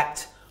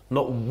ram-packed.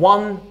 Not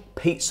one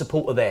Pete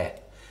supporter there.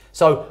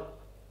 So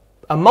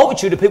a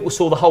multitude of people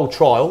saw the whole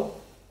trial.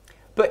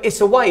 But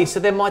it's a way, so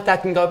then my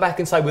dad can go back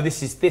and say, well,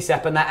 this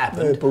happened, that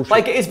happened. Yeah,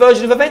 like his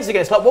version of events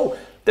again. It's like, well,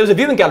 there was a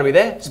viewing gallery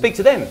there, speak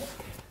to them.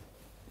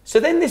 So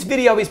then this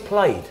video is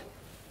played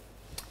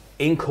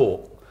in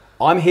court.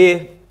 I'm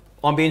here,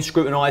 I'm being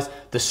scrutinised.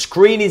 The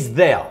screen is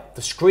there.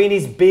 The screen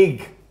is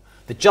big.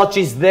 The judge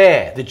is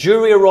there. The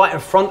jury are right in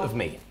front of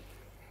me.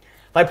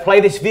 They play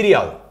this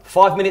video,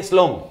 5 minutes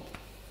long.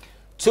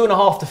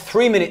 2.5 to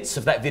 3 minutes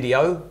of that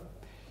video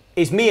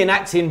is me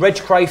enacting Reg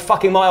Cray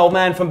fucking my old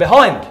man from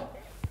behind.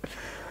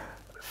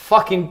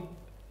 Fucking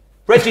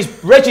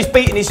Reggie's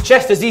beating his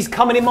chest as he's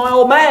coming in my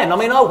old man. I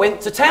mean, I went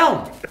to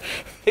town.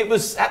 It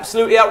was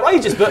absolutely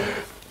outrageous, but...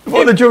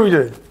 What are the jury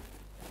doing?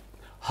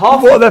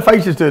 What are their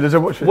faces doing as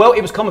they're watching? Well,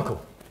 it was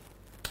comical.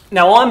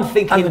 Now, I'm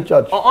thinking... And the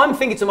judge. I'm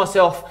thinking to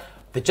myself,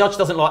 the judge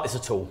doesn't like this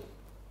at all.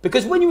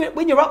 Because when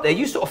you're up there,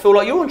 you sort of feel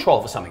like you're on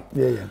trial for something.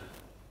 Yeah, yeah.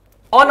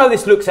 I know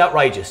this looks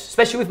outrageous,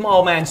 especially with my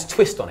old man's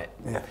twist on it.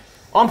 Yeah.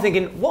 I'm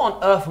thinking, what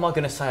on earth am I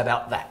going to say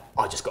about that?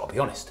 I just got to be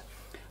honest.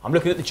 I'm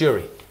looking at the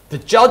jury. The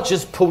judge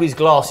has pulled his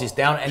glasses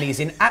down and he's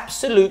in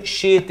absolute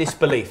sheer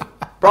disbelief.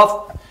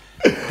 Bruv,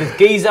 the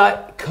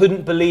geezer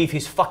couldn't believe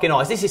his fucking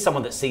eyes. This is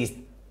someone that sees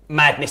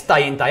madness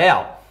day in, day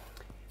out.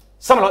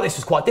 Something like this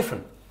was quite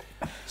different.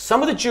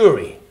 Some of the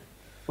jury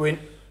were in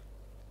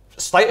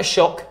a state of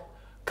shock.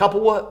 A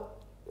couple were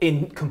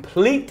in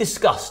complete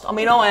disgust. I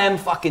mean, I am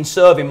fucking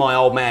serving my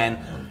old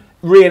man,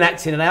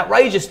 reenacting an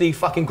outrageously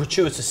fucking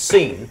gratuitous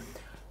scene.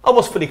 I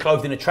was fully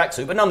clothed in a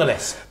tracksuit, but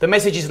nonetheless, the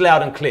message is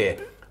loud and clear.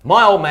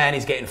 My old man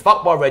is getting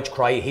fucked by Reg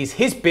Cray, he's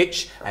his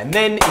bitch, and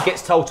then he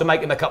gets told to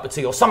make him a cup of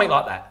tea or something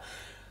like that.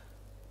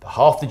 But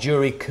half the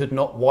jury could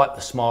not wipe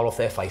the smile off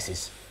their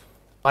faces.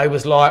 I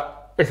was like,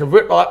 it's a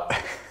bit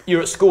like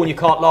you're at school and you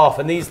can't laugh,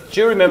 and these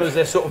jury members,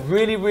 they're sort of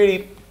really,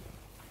 really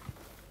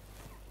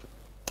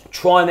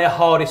trying their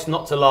hardest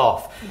not to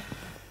laugh.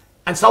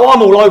 And so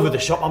I'm all over the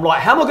shop. I'm like,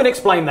 how am I going to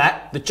explain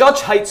that? The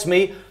judge hates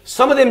me.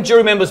 Some of them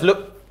jury members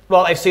look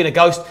like they've seen a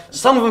ghost.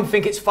 Some of them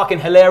think it's fucking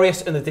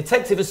hilarious, and the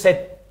detective has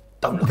said,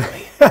 don't look at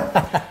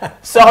me.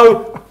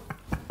 So,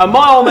 and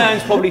my old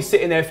man's probably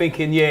sitting there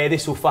thinking, yeah,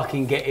 this will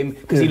fucking get him,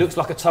 because he looks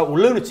like a total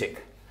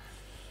lunatic.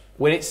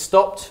 When it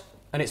stopped,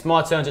 and it's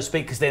my turn to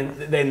speak, because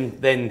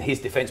then his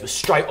defence was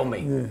straight on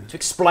me to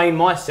explain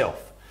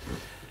myself.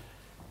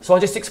 So I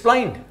just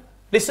explained,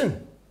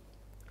 listen,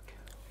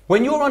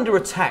 when you're under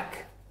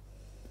attack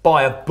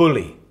by a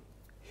bully,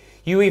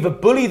 you either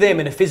bully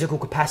them in a physical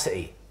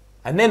capacity,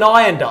 and then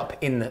I end up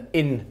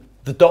in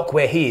the dock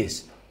where he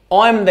is.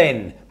 I'm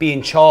then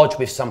being charged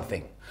with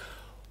something.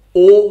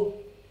 Or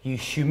you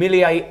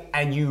humiliate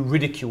and you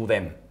ridicule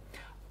them.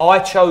 I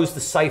chose the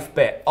safe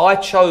bet. I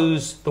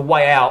chose the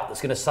way out that's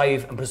going to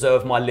save and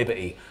preserve my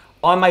liberty.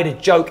 I made a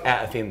joke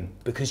out of him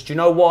because do you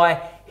know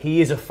why?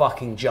 He is a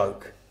fucking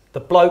joke.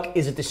 The bloke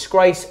is a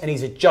disgrace and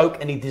he's a joke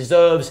and he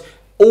deserves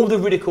all the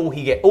ridicule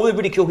he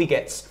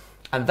gets.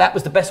 And that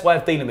was the best way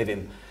of dealing with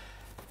him.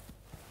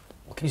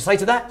 What can you say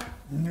to that?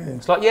 Yeah.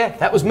 It's like, yeah,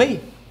 that was me.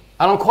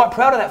 And I'm quite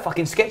proud of that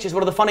fucking sketch. It's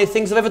one of the funniest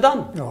things I've ever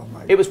done. Oh,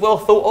 mate. It was well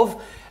thought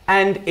of,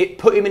 and it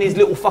put him in his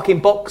little fucking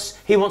box.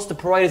 He wants to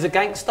parade as a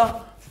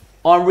gangster.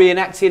 I'm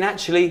reenacting,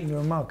 actually, you're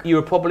a mug. You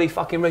were probably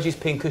fucking Reggie's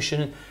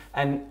pincushion,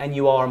 and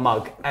you are a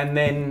mug. And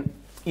then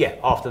Yeah,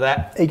 after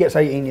that, He gets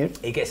 18 years.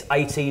 he gets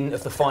 18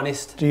 of the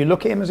finest. Do you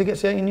look at him as he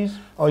gets 18 years?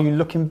 Or are you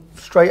looking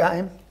straight at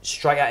him?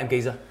 Straight at him,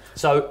 geezer.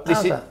 So this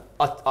How's is. that?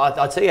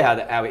 I'll tell you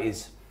how it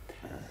is.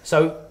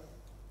 So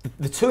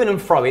the two of them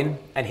throwing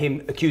and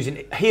him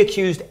accusing. He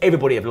accused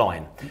everybody of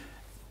lying.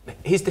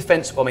 His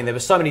defence. I mean, there were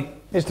so many.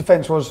 His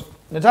defence was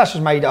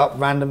Natasha's made up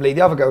randomly.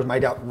 The other girl's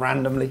made up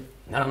randomly.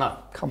 No.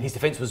 Come on. His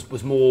defence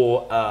was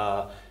more.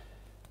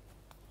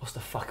 What's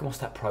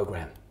that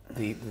program?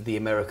 The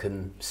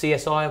American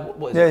CSI.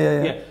 What is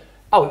it? Yeah.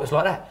 Oh, it was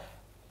like that.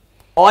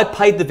 I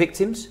paid the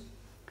victims.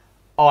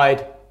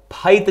 I'd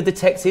paid the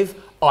detective.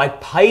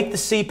 I'd paid the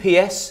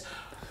CPS.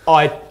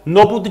 I'd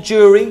nobbled the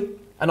jury,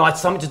 and I had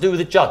something to do with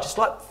the judge. It's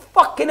like,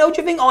 fucking hell,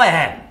 do you think I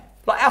am?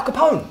 Like Al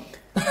Capone.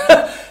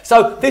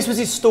 So this was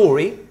his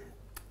story,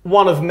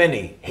 one of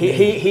many.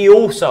 He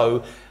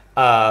also,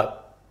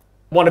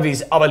 one of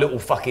his other little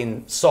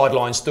fucking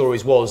sideline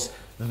stories was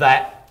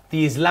that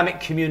the Islamic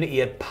community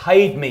had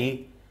paid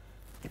me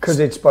Because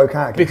he'd spoke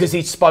out. because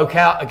he spoke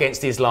out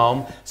against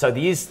Islam. So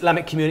the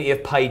Islamic community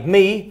have paid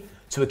me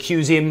to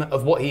accuse him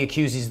of what he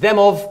accuses them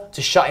of,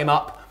 to shut him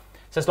up.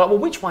 So it's like, well,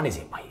 which one is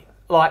it, mate?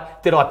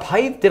 Like, did I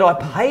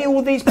pay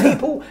all these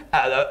people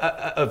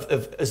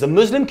as the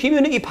Muslim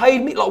community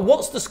paid me? Like,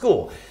 what's the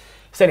score?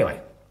 So anyway,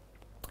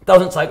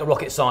 doesn't take a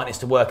rocket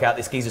scientist to work out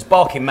this geezer's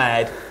barking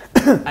mad.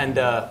 And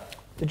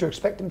Did you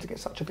expect him to get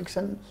such a big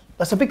sentence?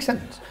 That's a big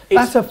sentence.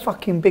 That's a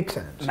fucking big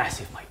sentence.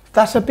 massive, mate.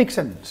 That's a big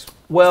sentence.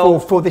 Well-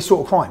 for this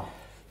sort of crime.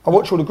 I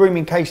watch all the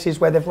grooming cases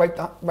where they've raped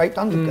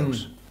under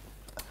girls.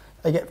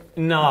 They get.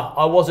 No,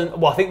 I wasn't.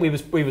 Well, I think we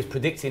was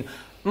predicting,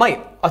 mate.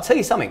 I'll tell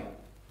you something.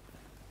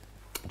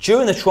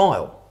 During the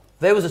trial,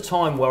 there was a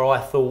time where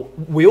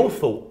we all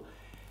thought,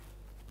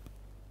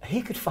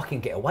 he could fucking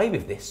get away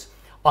with this.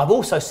 I've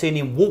also seen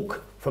him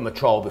walk from a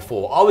trial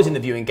before. I was in the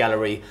viewing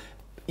gallery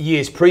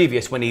years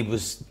previous when he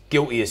was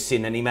guilty as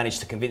sin and he managed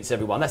to convince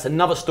everyone. That's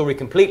another story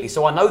completely.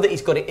 So I know that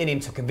he's got it in him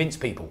to convince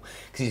people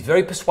because he's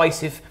very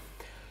persuasive.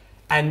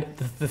 And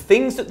the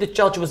things that the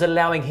judge was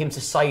allowing him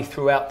to say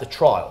throughout the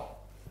trial.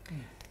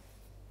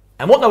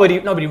 And what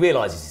nobody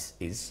realises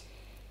is,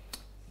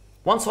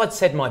 once I'd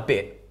said my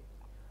bit,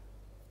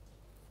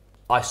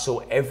 I saw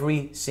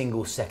every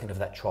single second of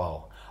that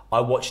trial. I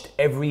watched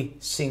every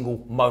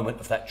single moment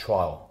of that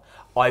trial.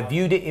 I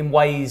viewed it in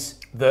ways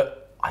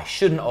that I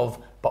shouldn't have,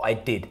 but I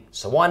did.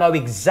 So I know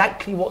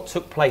exactly what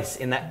took place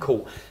in that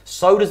court.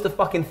 So does the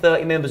fucking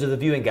 30 members of the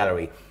viewing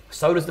gallery.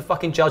 So does the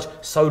fucking judge.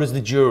 So does the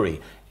jury.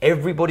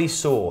 Everybody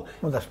saw.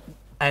 Well, that's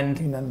And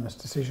unanimous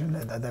decision.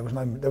 There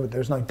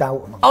was no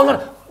doubt amongst. oh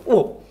no,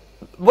 well,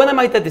 when they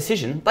made their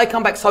decision, they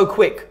come back so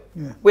quick.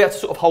 Yeah. We had to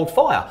sort of hold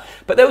fire.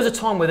 But there was a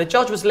time where the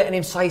judge was letting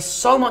him say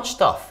so much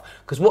stuff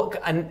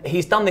and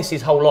he's done this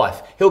his whole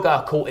life. He'll go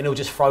to court and he'll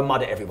just throw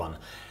mud at everyone.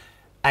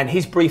 And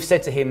his brief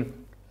said to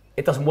him,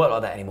 "It doesn't work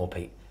like that anymore,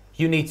 Pete.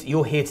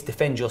 You're here to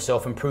defend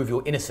yourself and prove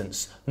your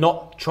innocence,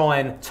 not try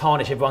and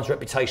tarnish everyone's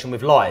reputation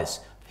with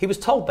lies." He was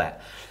told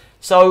that.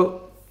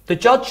 So the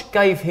judge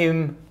gave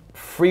him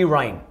free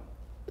rein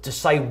to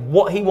say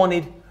what he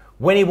wanted,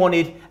 when he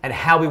wanted, and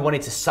how he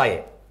wanted to say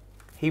it.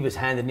 He was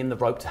handing him the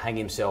rope to hang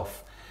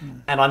himself.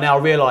 And I now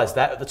realise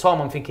that. At the time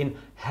I'm thinking,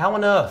 how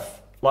on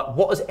earth, like,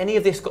 what has any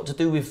of this got to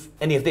do with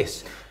any of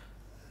this?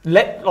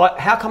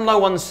 How come no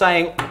one's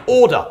saying,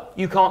 order,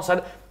 you can't say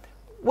that?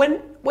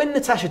 When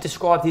Natasha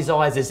described his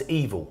eyes as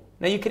evil,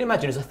 now you can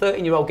imagine as a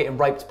 13-year-old getting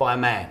raped by a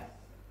man,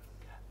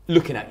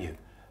 looking at you,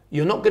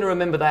 you're not going to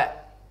remember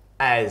that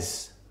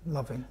as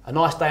Loving. a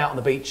nice day out on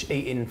the beach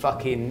eating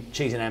fucking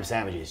cheese and ham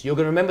sandwiches. You're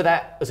going to remember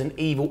that as an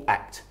evil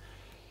act.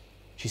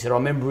 She said, I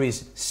remember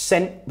his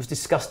scent was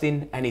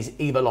disgusting and his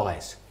evil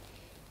eyes.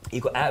 He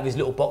got out of his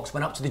little box,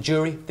 went up to the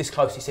jury, this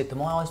close, he said, do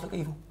my eyes look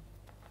evil?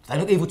 Do they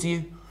look evil to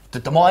you?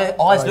 Do my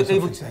eyes look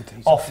evil to you?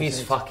 Off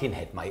his fucking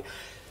head, mate.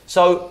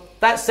 So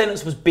that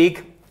sentence was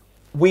big.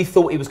 We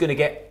thought he was going to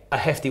get a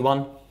hefty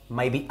one,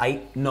 maybe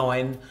 8,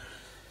 9.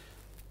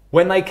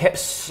 When they kept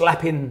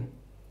slapping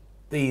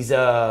these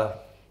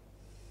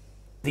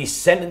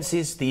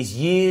sentences, these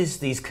years,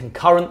 these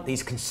concurrent,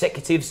 these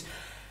consecutives,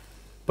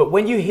 but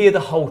when you hear the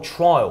whole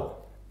trial,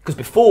 because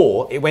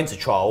before it went to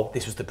trial,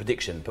 this was the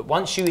prediction, but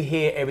once you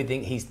hear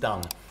everything he's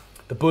done,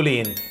 the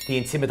bullying, the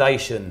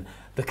intimidation,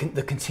 the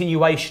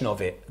continuation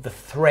of it, the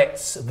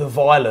threats, the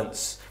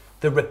violence,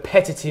 the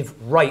repetitive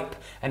rape,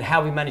 and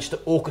how he managed to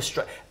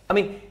orchestrate. I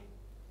mean,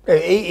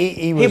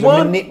 he was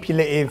a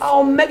manipulative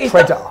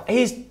predator.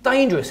 He's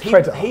dangerous.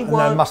 Predator. And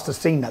they must have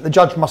seen that. The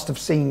judge must have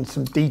seen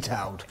some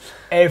detailed.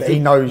 He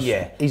knows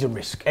he's a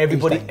risk.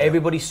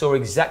 Everybody saw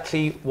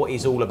exactly what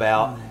he's all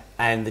about.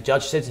 And the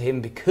judge said to him,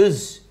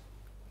 because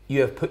you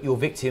have put your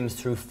victims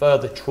through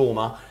further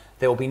trauma,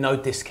 there will be no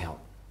discount.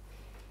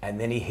 And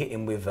then he hit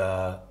him with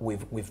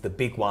the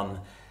big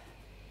one.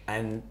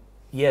 And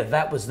yeah,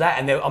 that was that.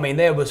 And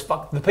there was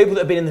the people that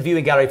had been in the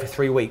viewing gallery for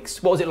 3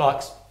 weeks. What was it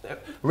like?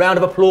 Round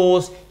of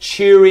applause,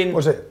 cheering.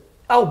 Was it?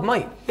 Oh,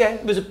 mate, yeah,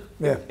 it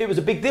was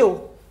a big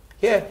deal.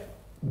 Yeah.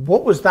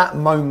 What was that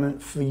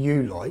moment for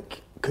you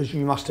like? Because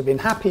you must have been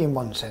happy in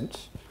one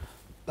sense,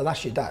 but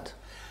that's your dad.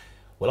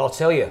 Well, I'll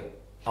tell you,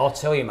 I'll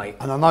tell you, mate.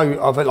 And I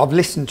know I've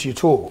listened to you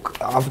talk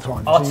other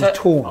times. You're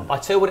torn. I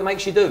tell you what it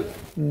makes you do.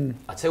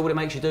 I tell you what it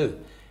makes you do.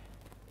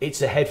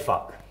 It's a head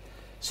fuck.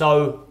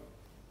 So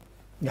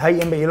You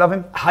hate him, but you love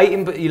him? hate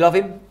him, but you love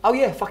him. Oh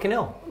yeah, fucking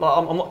hell. Like,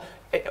 I'm not.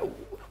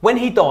 When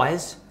he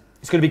dies,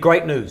 it's going to be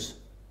great news,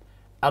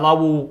 and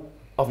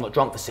I've not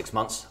drunk for 6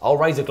 months. I'll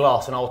raise a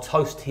glass and I'll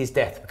toast his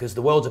death because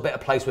the world's a better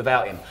place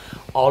without him.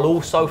 I'll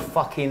also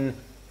fucking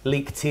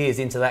leak tears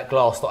into that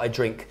glass that I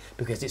drink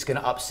because it's going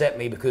to upset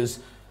me because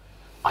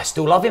I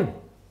still love him.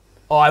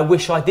 I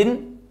wish I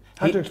didn't.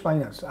 How do you explain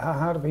that?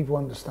 How do people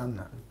understand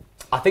that?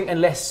 I think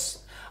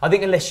unless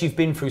you've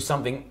been through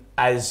something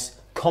as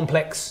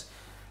complex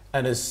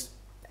and as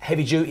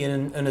heavy duty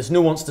and as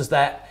nuanced as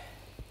that,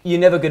 you're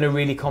never going to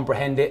really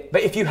comprehend it.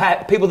 But if you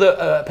have people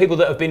that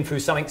have been through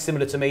something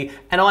similar to me,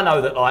 and I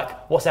know that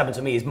like what's happened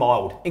to me is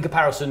mild in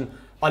comparison.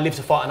 I live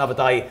to fight another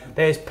day.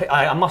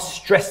 I must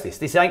stress this.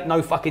 This ain't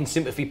no fucking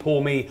sympathy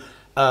pour me.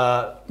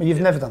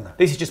 You've never done that.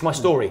 This is just my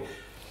story.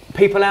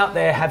 People out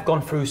there have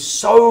gone through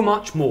so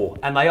much more,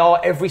 and they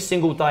are every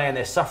single day, and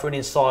they're suffering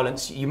in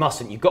silence. You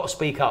mustn't. You've got to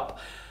speak up.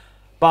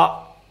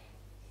 But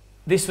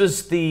this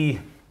was is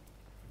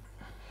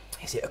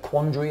it a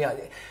quandary?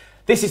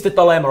 This is the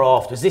dilemma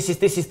afterwards. This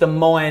is the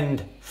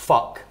mind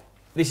fuck.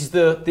 This is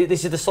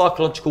the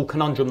psychological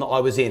conundrum that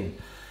I was in.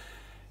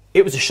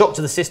 It was a shock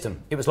to the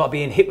system. It was like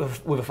being hit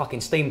with a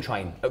fucking steam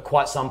train at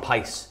quite some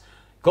pace.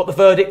 Got the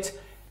verdict.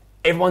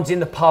 Everyone's in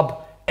the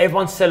pub.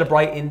 Everyone's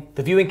celebrating.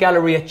 The viewing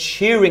gallery are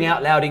cheering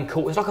out loud in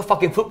court. It was like a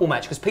fucking football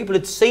match because people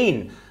had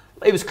seen.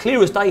 It was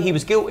clear as day he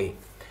was guilty.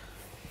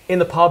 In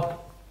the pub,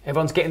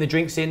 everyone's getting the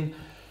drinks in.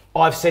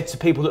 I've said to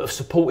people that have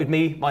supported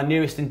me, my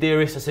nearest and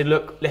dearest, I said,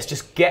 look, let's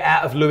just get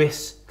out of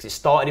Lewis because it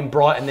started in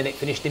Brighton, then it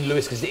finished in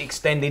Lewis because it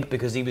extended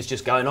because he was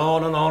just going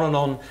on and on and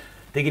on,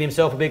 digging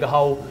himself a bigger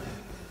hole.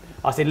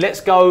 I said, let's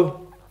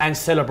go and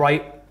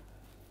celebrate.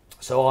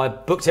 So I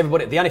booked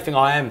everybody. The only thing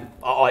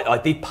I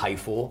did pay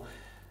for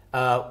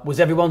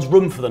was everyone's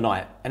room for the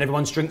night and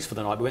everyone's drinks for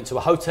the night. We went to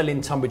a hotel in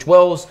Tunbridge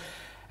Wells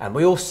and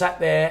we all sat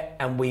there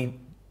and we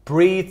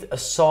breathed a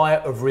sigh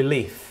of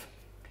relief.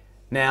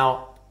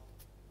 Now,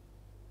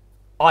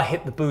 I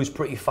hit the booze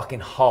pretty fucking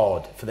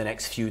hard for the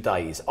next few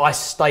days. I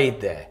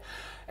stayed there.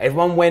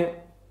 Everyone went,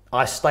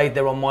 I stayed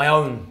there on my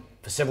own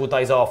for several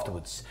days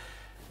afterwards.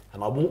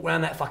 And I walked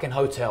around that fucking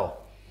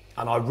hotel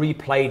and I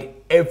replayed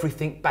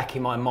everything back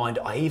in my mind.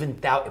 I even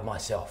doubted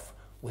myself.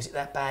 Was it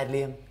that bad,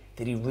 Liam?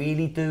 Did he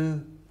really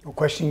do? Or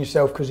question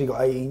yourself because he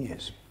got 18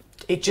 years.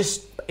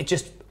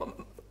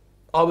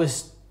 I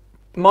was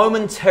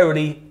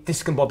momentarily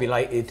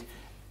discombobulated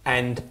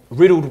and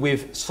riddled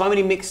with so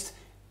many mixed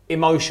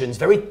emotions,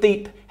 very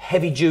deep,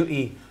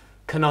 heavy-duty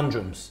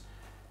conundrums.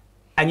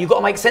 And you've got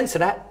to make sense of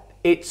that.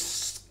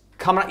 It's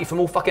coming at you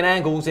from all fucking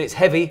angles, it's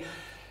heavy,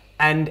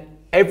 and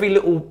every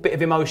little bit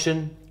of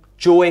emotion,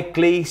 joy,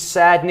 glee,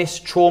 sadness,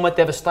 trauma,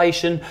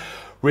 devastation,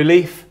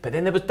 relief, but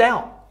then there was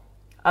doubt.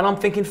 And I'm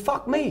thinking,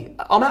 fuck me,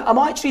 I'm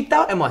actually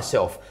doubting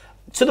myself.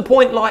 To the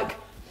point like,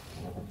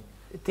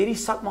 did he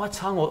suck my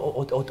tongue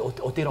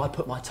or did I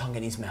put my tongue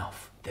in his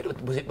mouth?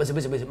 Was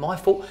it my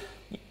fault?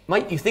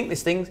 Mate, you think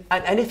this thing,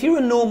 and if you're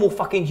a normal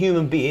fucking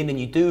human being and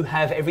you do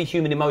have every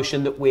human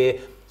emotion that we're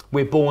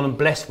born and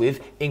blessed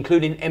with,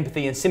 including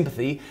empathy and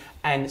sympathy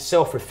and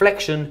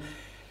self-reflection,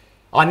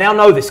 I now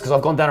know this because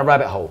I've gone down a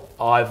rabbit hole.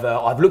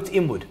 I've looked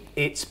inward.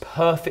 It's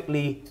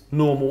perfectly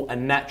normal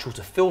and natural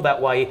to feel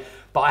that way,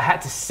 but I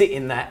had to sit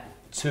in that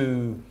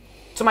to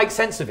make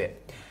sense of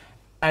it.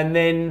 And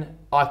then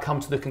I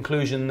come to the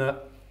conclusion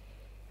that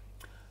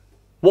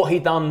what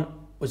he'd done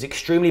was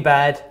extremely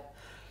bad.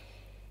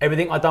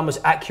 Everything I'd done was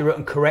accurate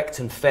and correct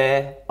and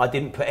fair. I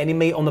didn't put any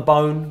meat on the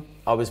bone.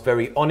 I was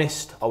very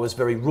honest. I was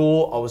very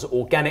raw. I was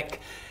organic.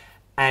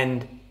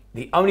 And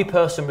the only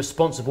person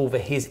responsible for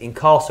his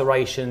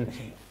incarceration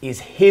is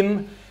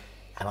him.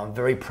 And I'm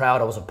very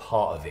proud I was a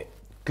part of it.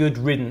 Good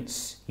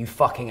riddance, you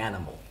fucking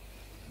animal.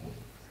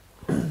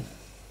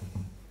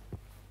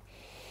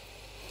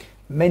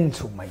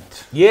 Mental,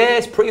 mate. Yeah,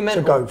 it's pretty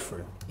mental. To go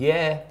through.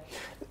 Yeah.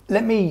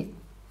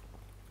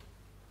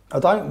 I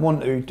don't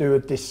want to do a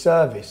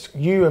disservice.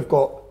 You have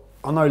got,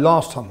 I know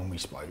last time when we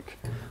spoke,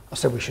 I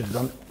said we should have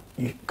done,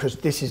 because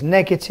this is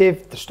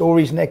negative, the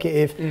story's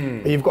negative,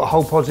 but you've got a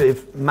whole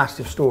positive,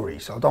 massive story.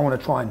 So I don't want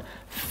to try and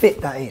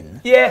fit that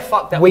in. Yeah,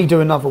 fuck that. We do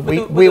another,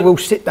 we will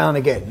sit down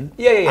again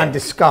and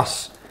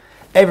discuss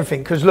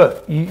everything. Because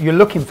look, you're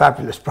looking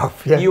fabulous, bro.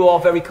 Yeah? You are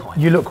very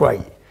kind. You look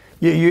great.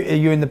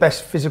 You're in the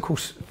best physical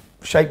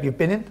shape you've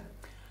been in?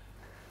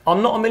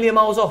 I'm not a million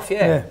miles off,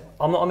 yeah.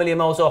 I'm not a million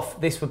miles off.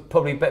 This would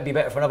probably be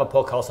better for another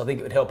podcast. I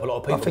think it would help a lot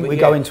of people. I think we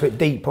go into it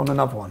deep on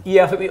another one.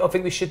 Yeah, I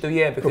think we should do,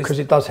 yeah. Because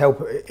it does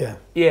help, yeah.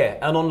 Yeah,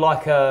 and on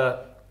like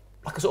a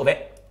sort of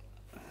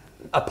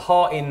a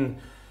parting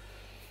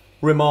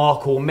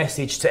remark or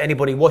message to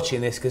anybody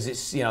watching this, because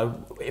it's, you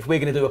know, if we're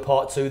going to do a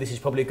part 2, this is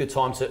probably a good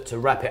time to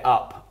wrap it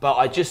up. But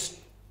I just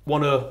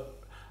want to,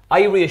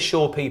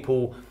 reassure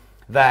people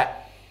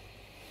that,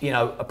 you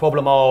know, a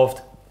problem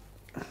halved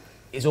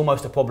is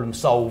almost a problem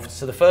solved.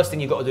 So the first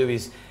thing you've got to do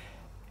is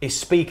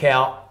speak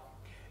out,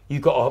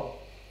 You've got to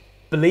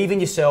believe in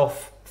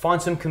yourself, find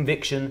some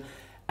conviction,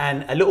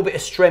 and a little bit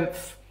of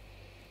strength,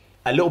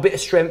 a little bit of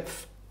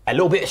strength, a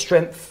little bit of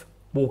strength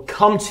will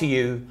come to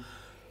you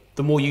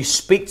the more you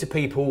speak to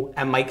people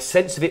and make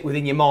sense of it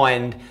within your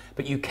mind.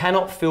 But you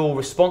cannot feel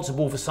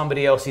responsible for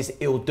somebody else's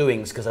ill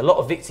doings, because a lot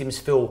of victims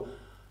feel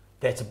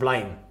they're to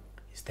blame.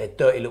 It's their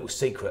dirty little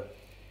secret.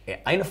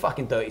 It ain't a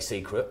fucking dirty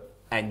secret,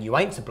 and you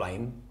ain't to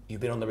blame.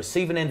 You've been on the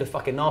receiving end of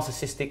fucking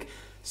narcissistic,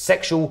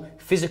 sexual,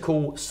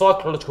 physical,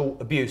 psychological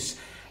abuse,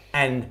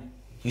 and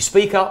you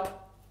speak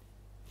up.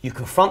 You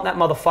confront that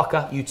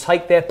motherfucker, you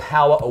take their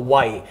power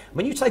away.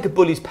 When you take a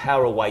bully's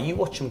power away, you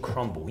watch them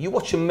crumble. You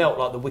watch them melt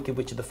like the Wicked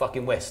Witch of the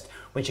fucking West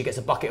when she gets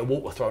a bucket of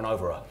water thrown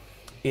over her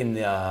in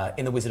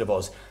the Wizard of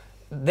Oz.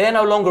 They're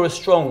no longer as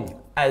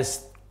strong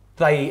as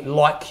they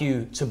like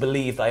you to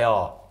believe they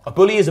are. A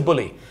bully is a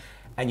bully.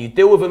 And you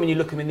deal with them and you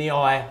look them in the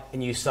eye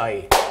and you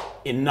say,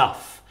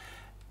 enough.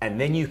 And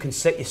then you can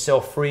set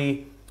yourself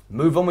free,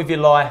 move on with your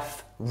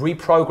life,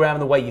 reprogram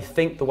the way you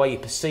think, the way you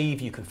perceive.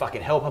 You can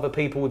fucking help other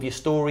people with your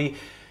story.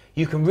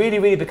 You can really,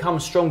 really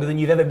become stronger than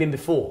you've ever been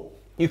before.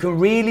 You can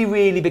really,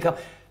 really become...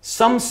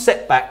 Some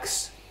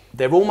setbacks,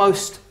 they're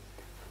almost...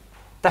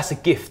 That's a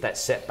gift, that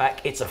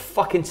setback. It's a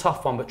fucking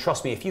tough one, but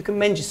trust me, if you can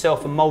mend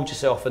yourself and mould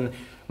yourself and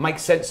make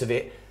sense of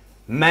it,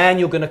 man,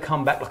 you're going to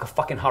come back like a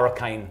fucking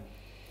hurricane.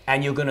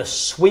 And you're going to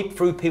sweep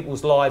through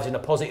people's lives in a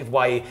positive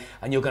way,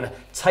 and you're going to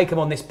take them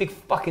on this big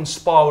fucking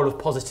spiral of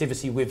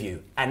positivity with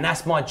you. And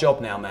that's my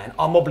job now, man.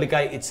 I'm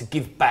obligated to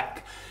give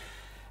back.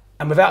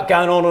 And without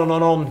going on and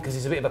on, because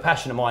it's a bit of a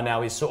passion of mine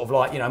now, is sort of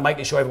like, you know,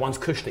 making sure everyone's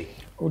cushy.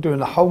 We're doing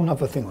a whole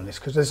nother thing on this,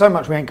 because there's so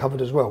much we ain't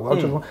covered as well. I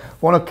just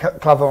want to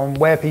cover on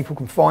where people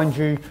can find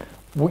you.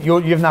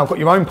 You've now got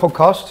your own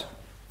podcast.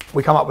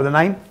 We come up with a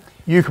name.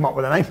 You come up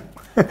with a name.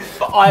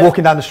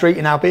 Walking down the street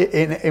in Albeer,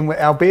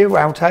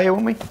 Altea,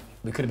 weren't we?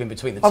 We could have been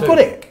between the two. I've got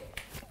it.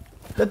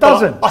 It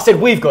doesn't. I said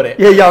we've got it.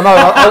 Yeah, I know.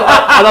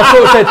 And I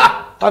sort of said,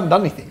 I haven't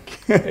done anything.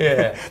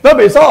 Yeah. No,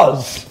 but it's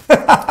ours. So,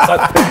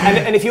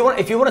 and if you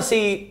want to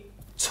see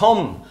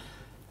Tom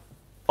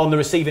on the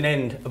receiving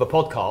end of a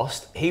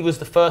podcast, he was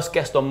the first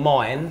guest on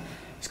mine.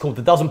 It's called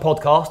The Dozen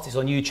Podcast. It's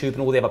on YouTube and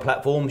all the other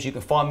platforms. You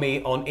can find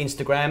me on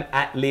Instagram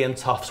at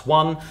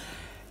LiamTuffs1.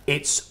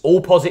 It's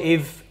all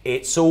positive.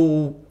 It's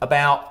all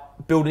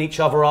about building each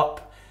other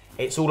up.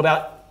 It's all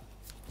about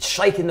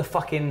shaking the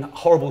fucking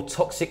horrible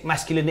toxic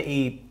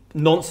masculinity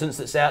nonsense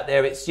that's out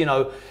there. It's, you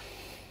know,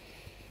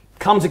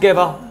 come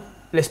together.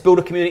 Let's build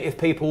a community of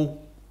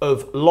people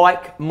of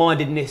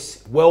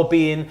like-mindedness,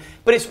 well-being.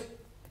 But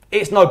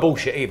it's no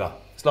bullshit either.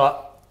 It's like,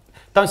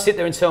 don't sit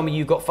there and tell me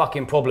you've got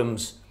fucking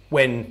problems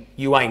when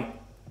you ain't.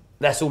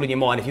 That's all in your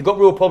mind. If you've got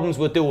real problems,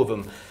 we'll deal with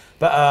them.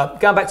 But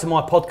going back to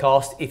my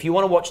podcast, if you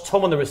want to watch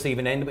Tom on the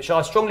receiving end, which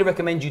I strongly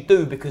recommend you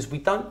do, because we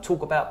don't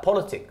talk about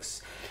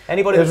politics.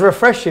 Anybody? It was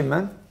refreshing,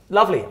 man.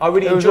 Lovely. I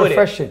really enjoyed it. It was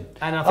refreshing.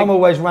 And I'm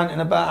always ranting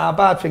about how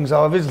bad things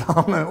are of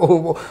Islam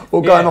or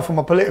going off on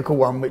my political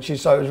one, which is,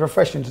 so it was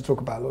refreshing to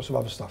talk about lots of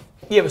other stuff.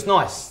 Yeah, it was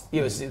nice.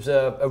 Yeah, it was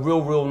a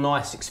real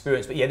nice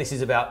experience. But yeah, this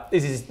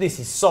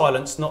is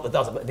silence, not the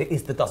dozen, but it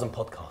is the Dozen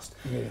Podcast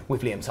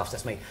with Liam Tuffs.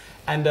 That's me.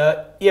 And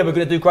yeah, we're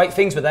going to do great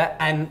things with that.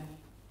 And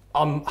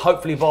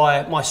hopefully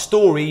by my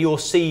story, you'll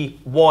see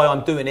why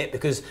I'm doing it,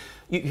 because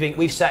you think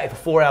we've sat here for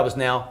 4 hours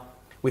now.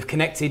 We've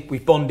connected,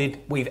 we've bonded,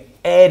 we've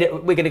aired it.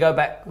 We're going to go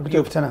back. We could do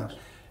it for 10 hours.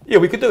 Yeah,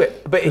 we could do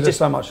it. But it just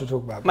so much to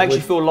talk about. Makes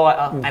you feel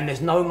lighter, and there's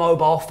no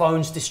mobile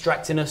phones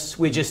distracting us.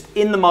 We're just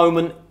in the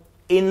moment,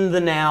 in the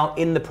now,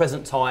 in the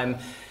present time.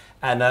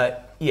 And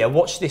yeah,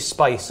 watch this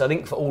space. I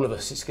think for all of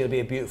us, it's going to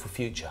be a beautiful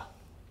future.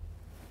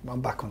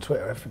 I'm back on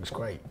Twitter. Everything's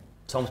great.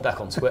 Tom's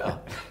back on Twitter.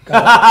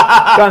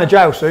 Going to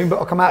jail soon, but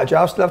I'll come out of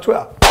jail, still have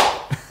Twitter.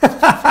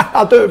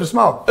 I'll do it with a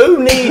smile.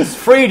 Who needs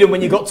freedom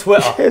when you got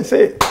Twitter? That's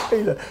it.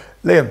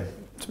 Liam,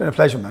 it's been a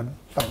pleasure, man.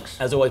 Thanks.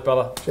 As always,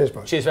 brother. Cheers,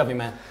 bro. Cheers for having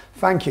me, man.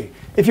 Thank you.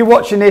 If you're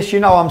watching this, you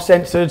know I'm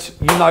censored.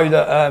 You know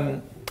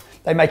that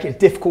they make it as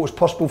difficult as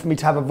possible for me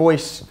to have a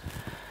voice.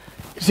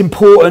 It's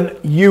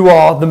important. You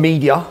are the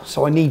media,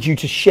 so I need you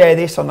to share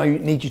this. I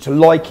need you to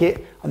like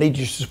it. I need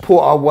you to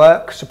support our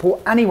work,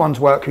 support anyone's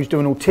work who's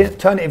doing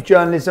alternative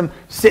journalism,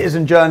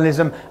 citizen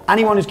journalism,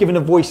 anyone who's giving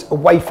a voice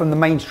away from the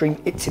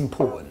mainstream. It's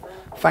important.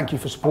 Thank you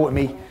for supporting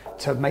me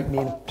to make me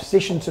in a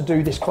position to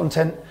do this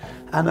content,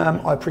 and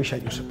I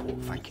appreciate your support.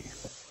 Thank you.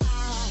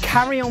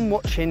 Carry on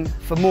watching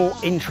for more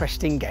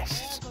interesting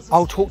guests.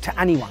 I'll talk to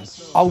anyone.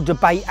 I'll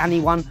debate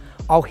anyone.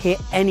 I'll hear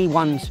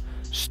anyone's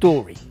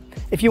story.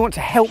 If you want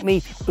to help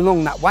me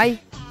along that way,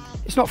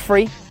 it's not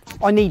free.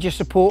 I need your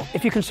support.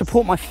 If you can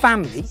support my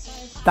family,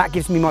 that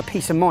gives me my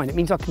peace of mind. It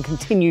means I can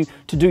continue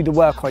to do the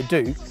work I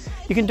do.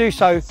 You can do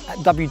so at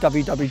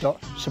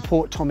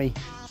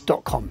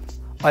www.supporttommy.com.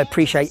 I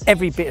appreciate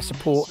every bit of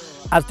support,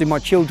 as do my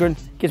children.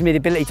 It gives me the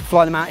ability to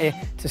fly them out here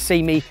to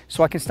see me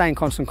so I can stay in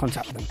constant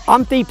contact with them.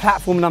 I'm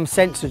deplatformed and I'm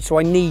censored, so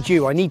I need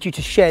you. I need you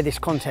to share this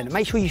content. And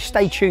make sure you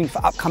stay tuned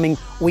for upcoming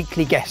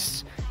weekly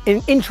guests,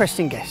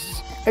 interesting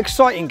guests,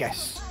 exciting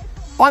guests.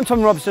 I'm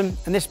Tom Robson,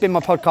 and this has been my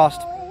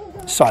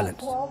podcast,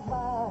 Silence.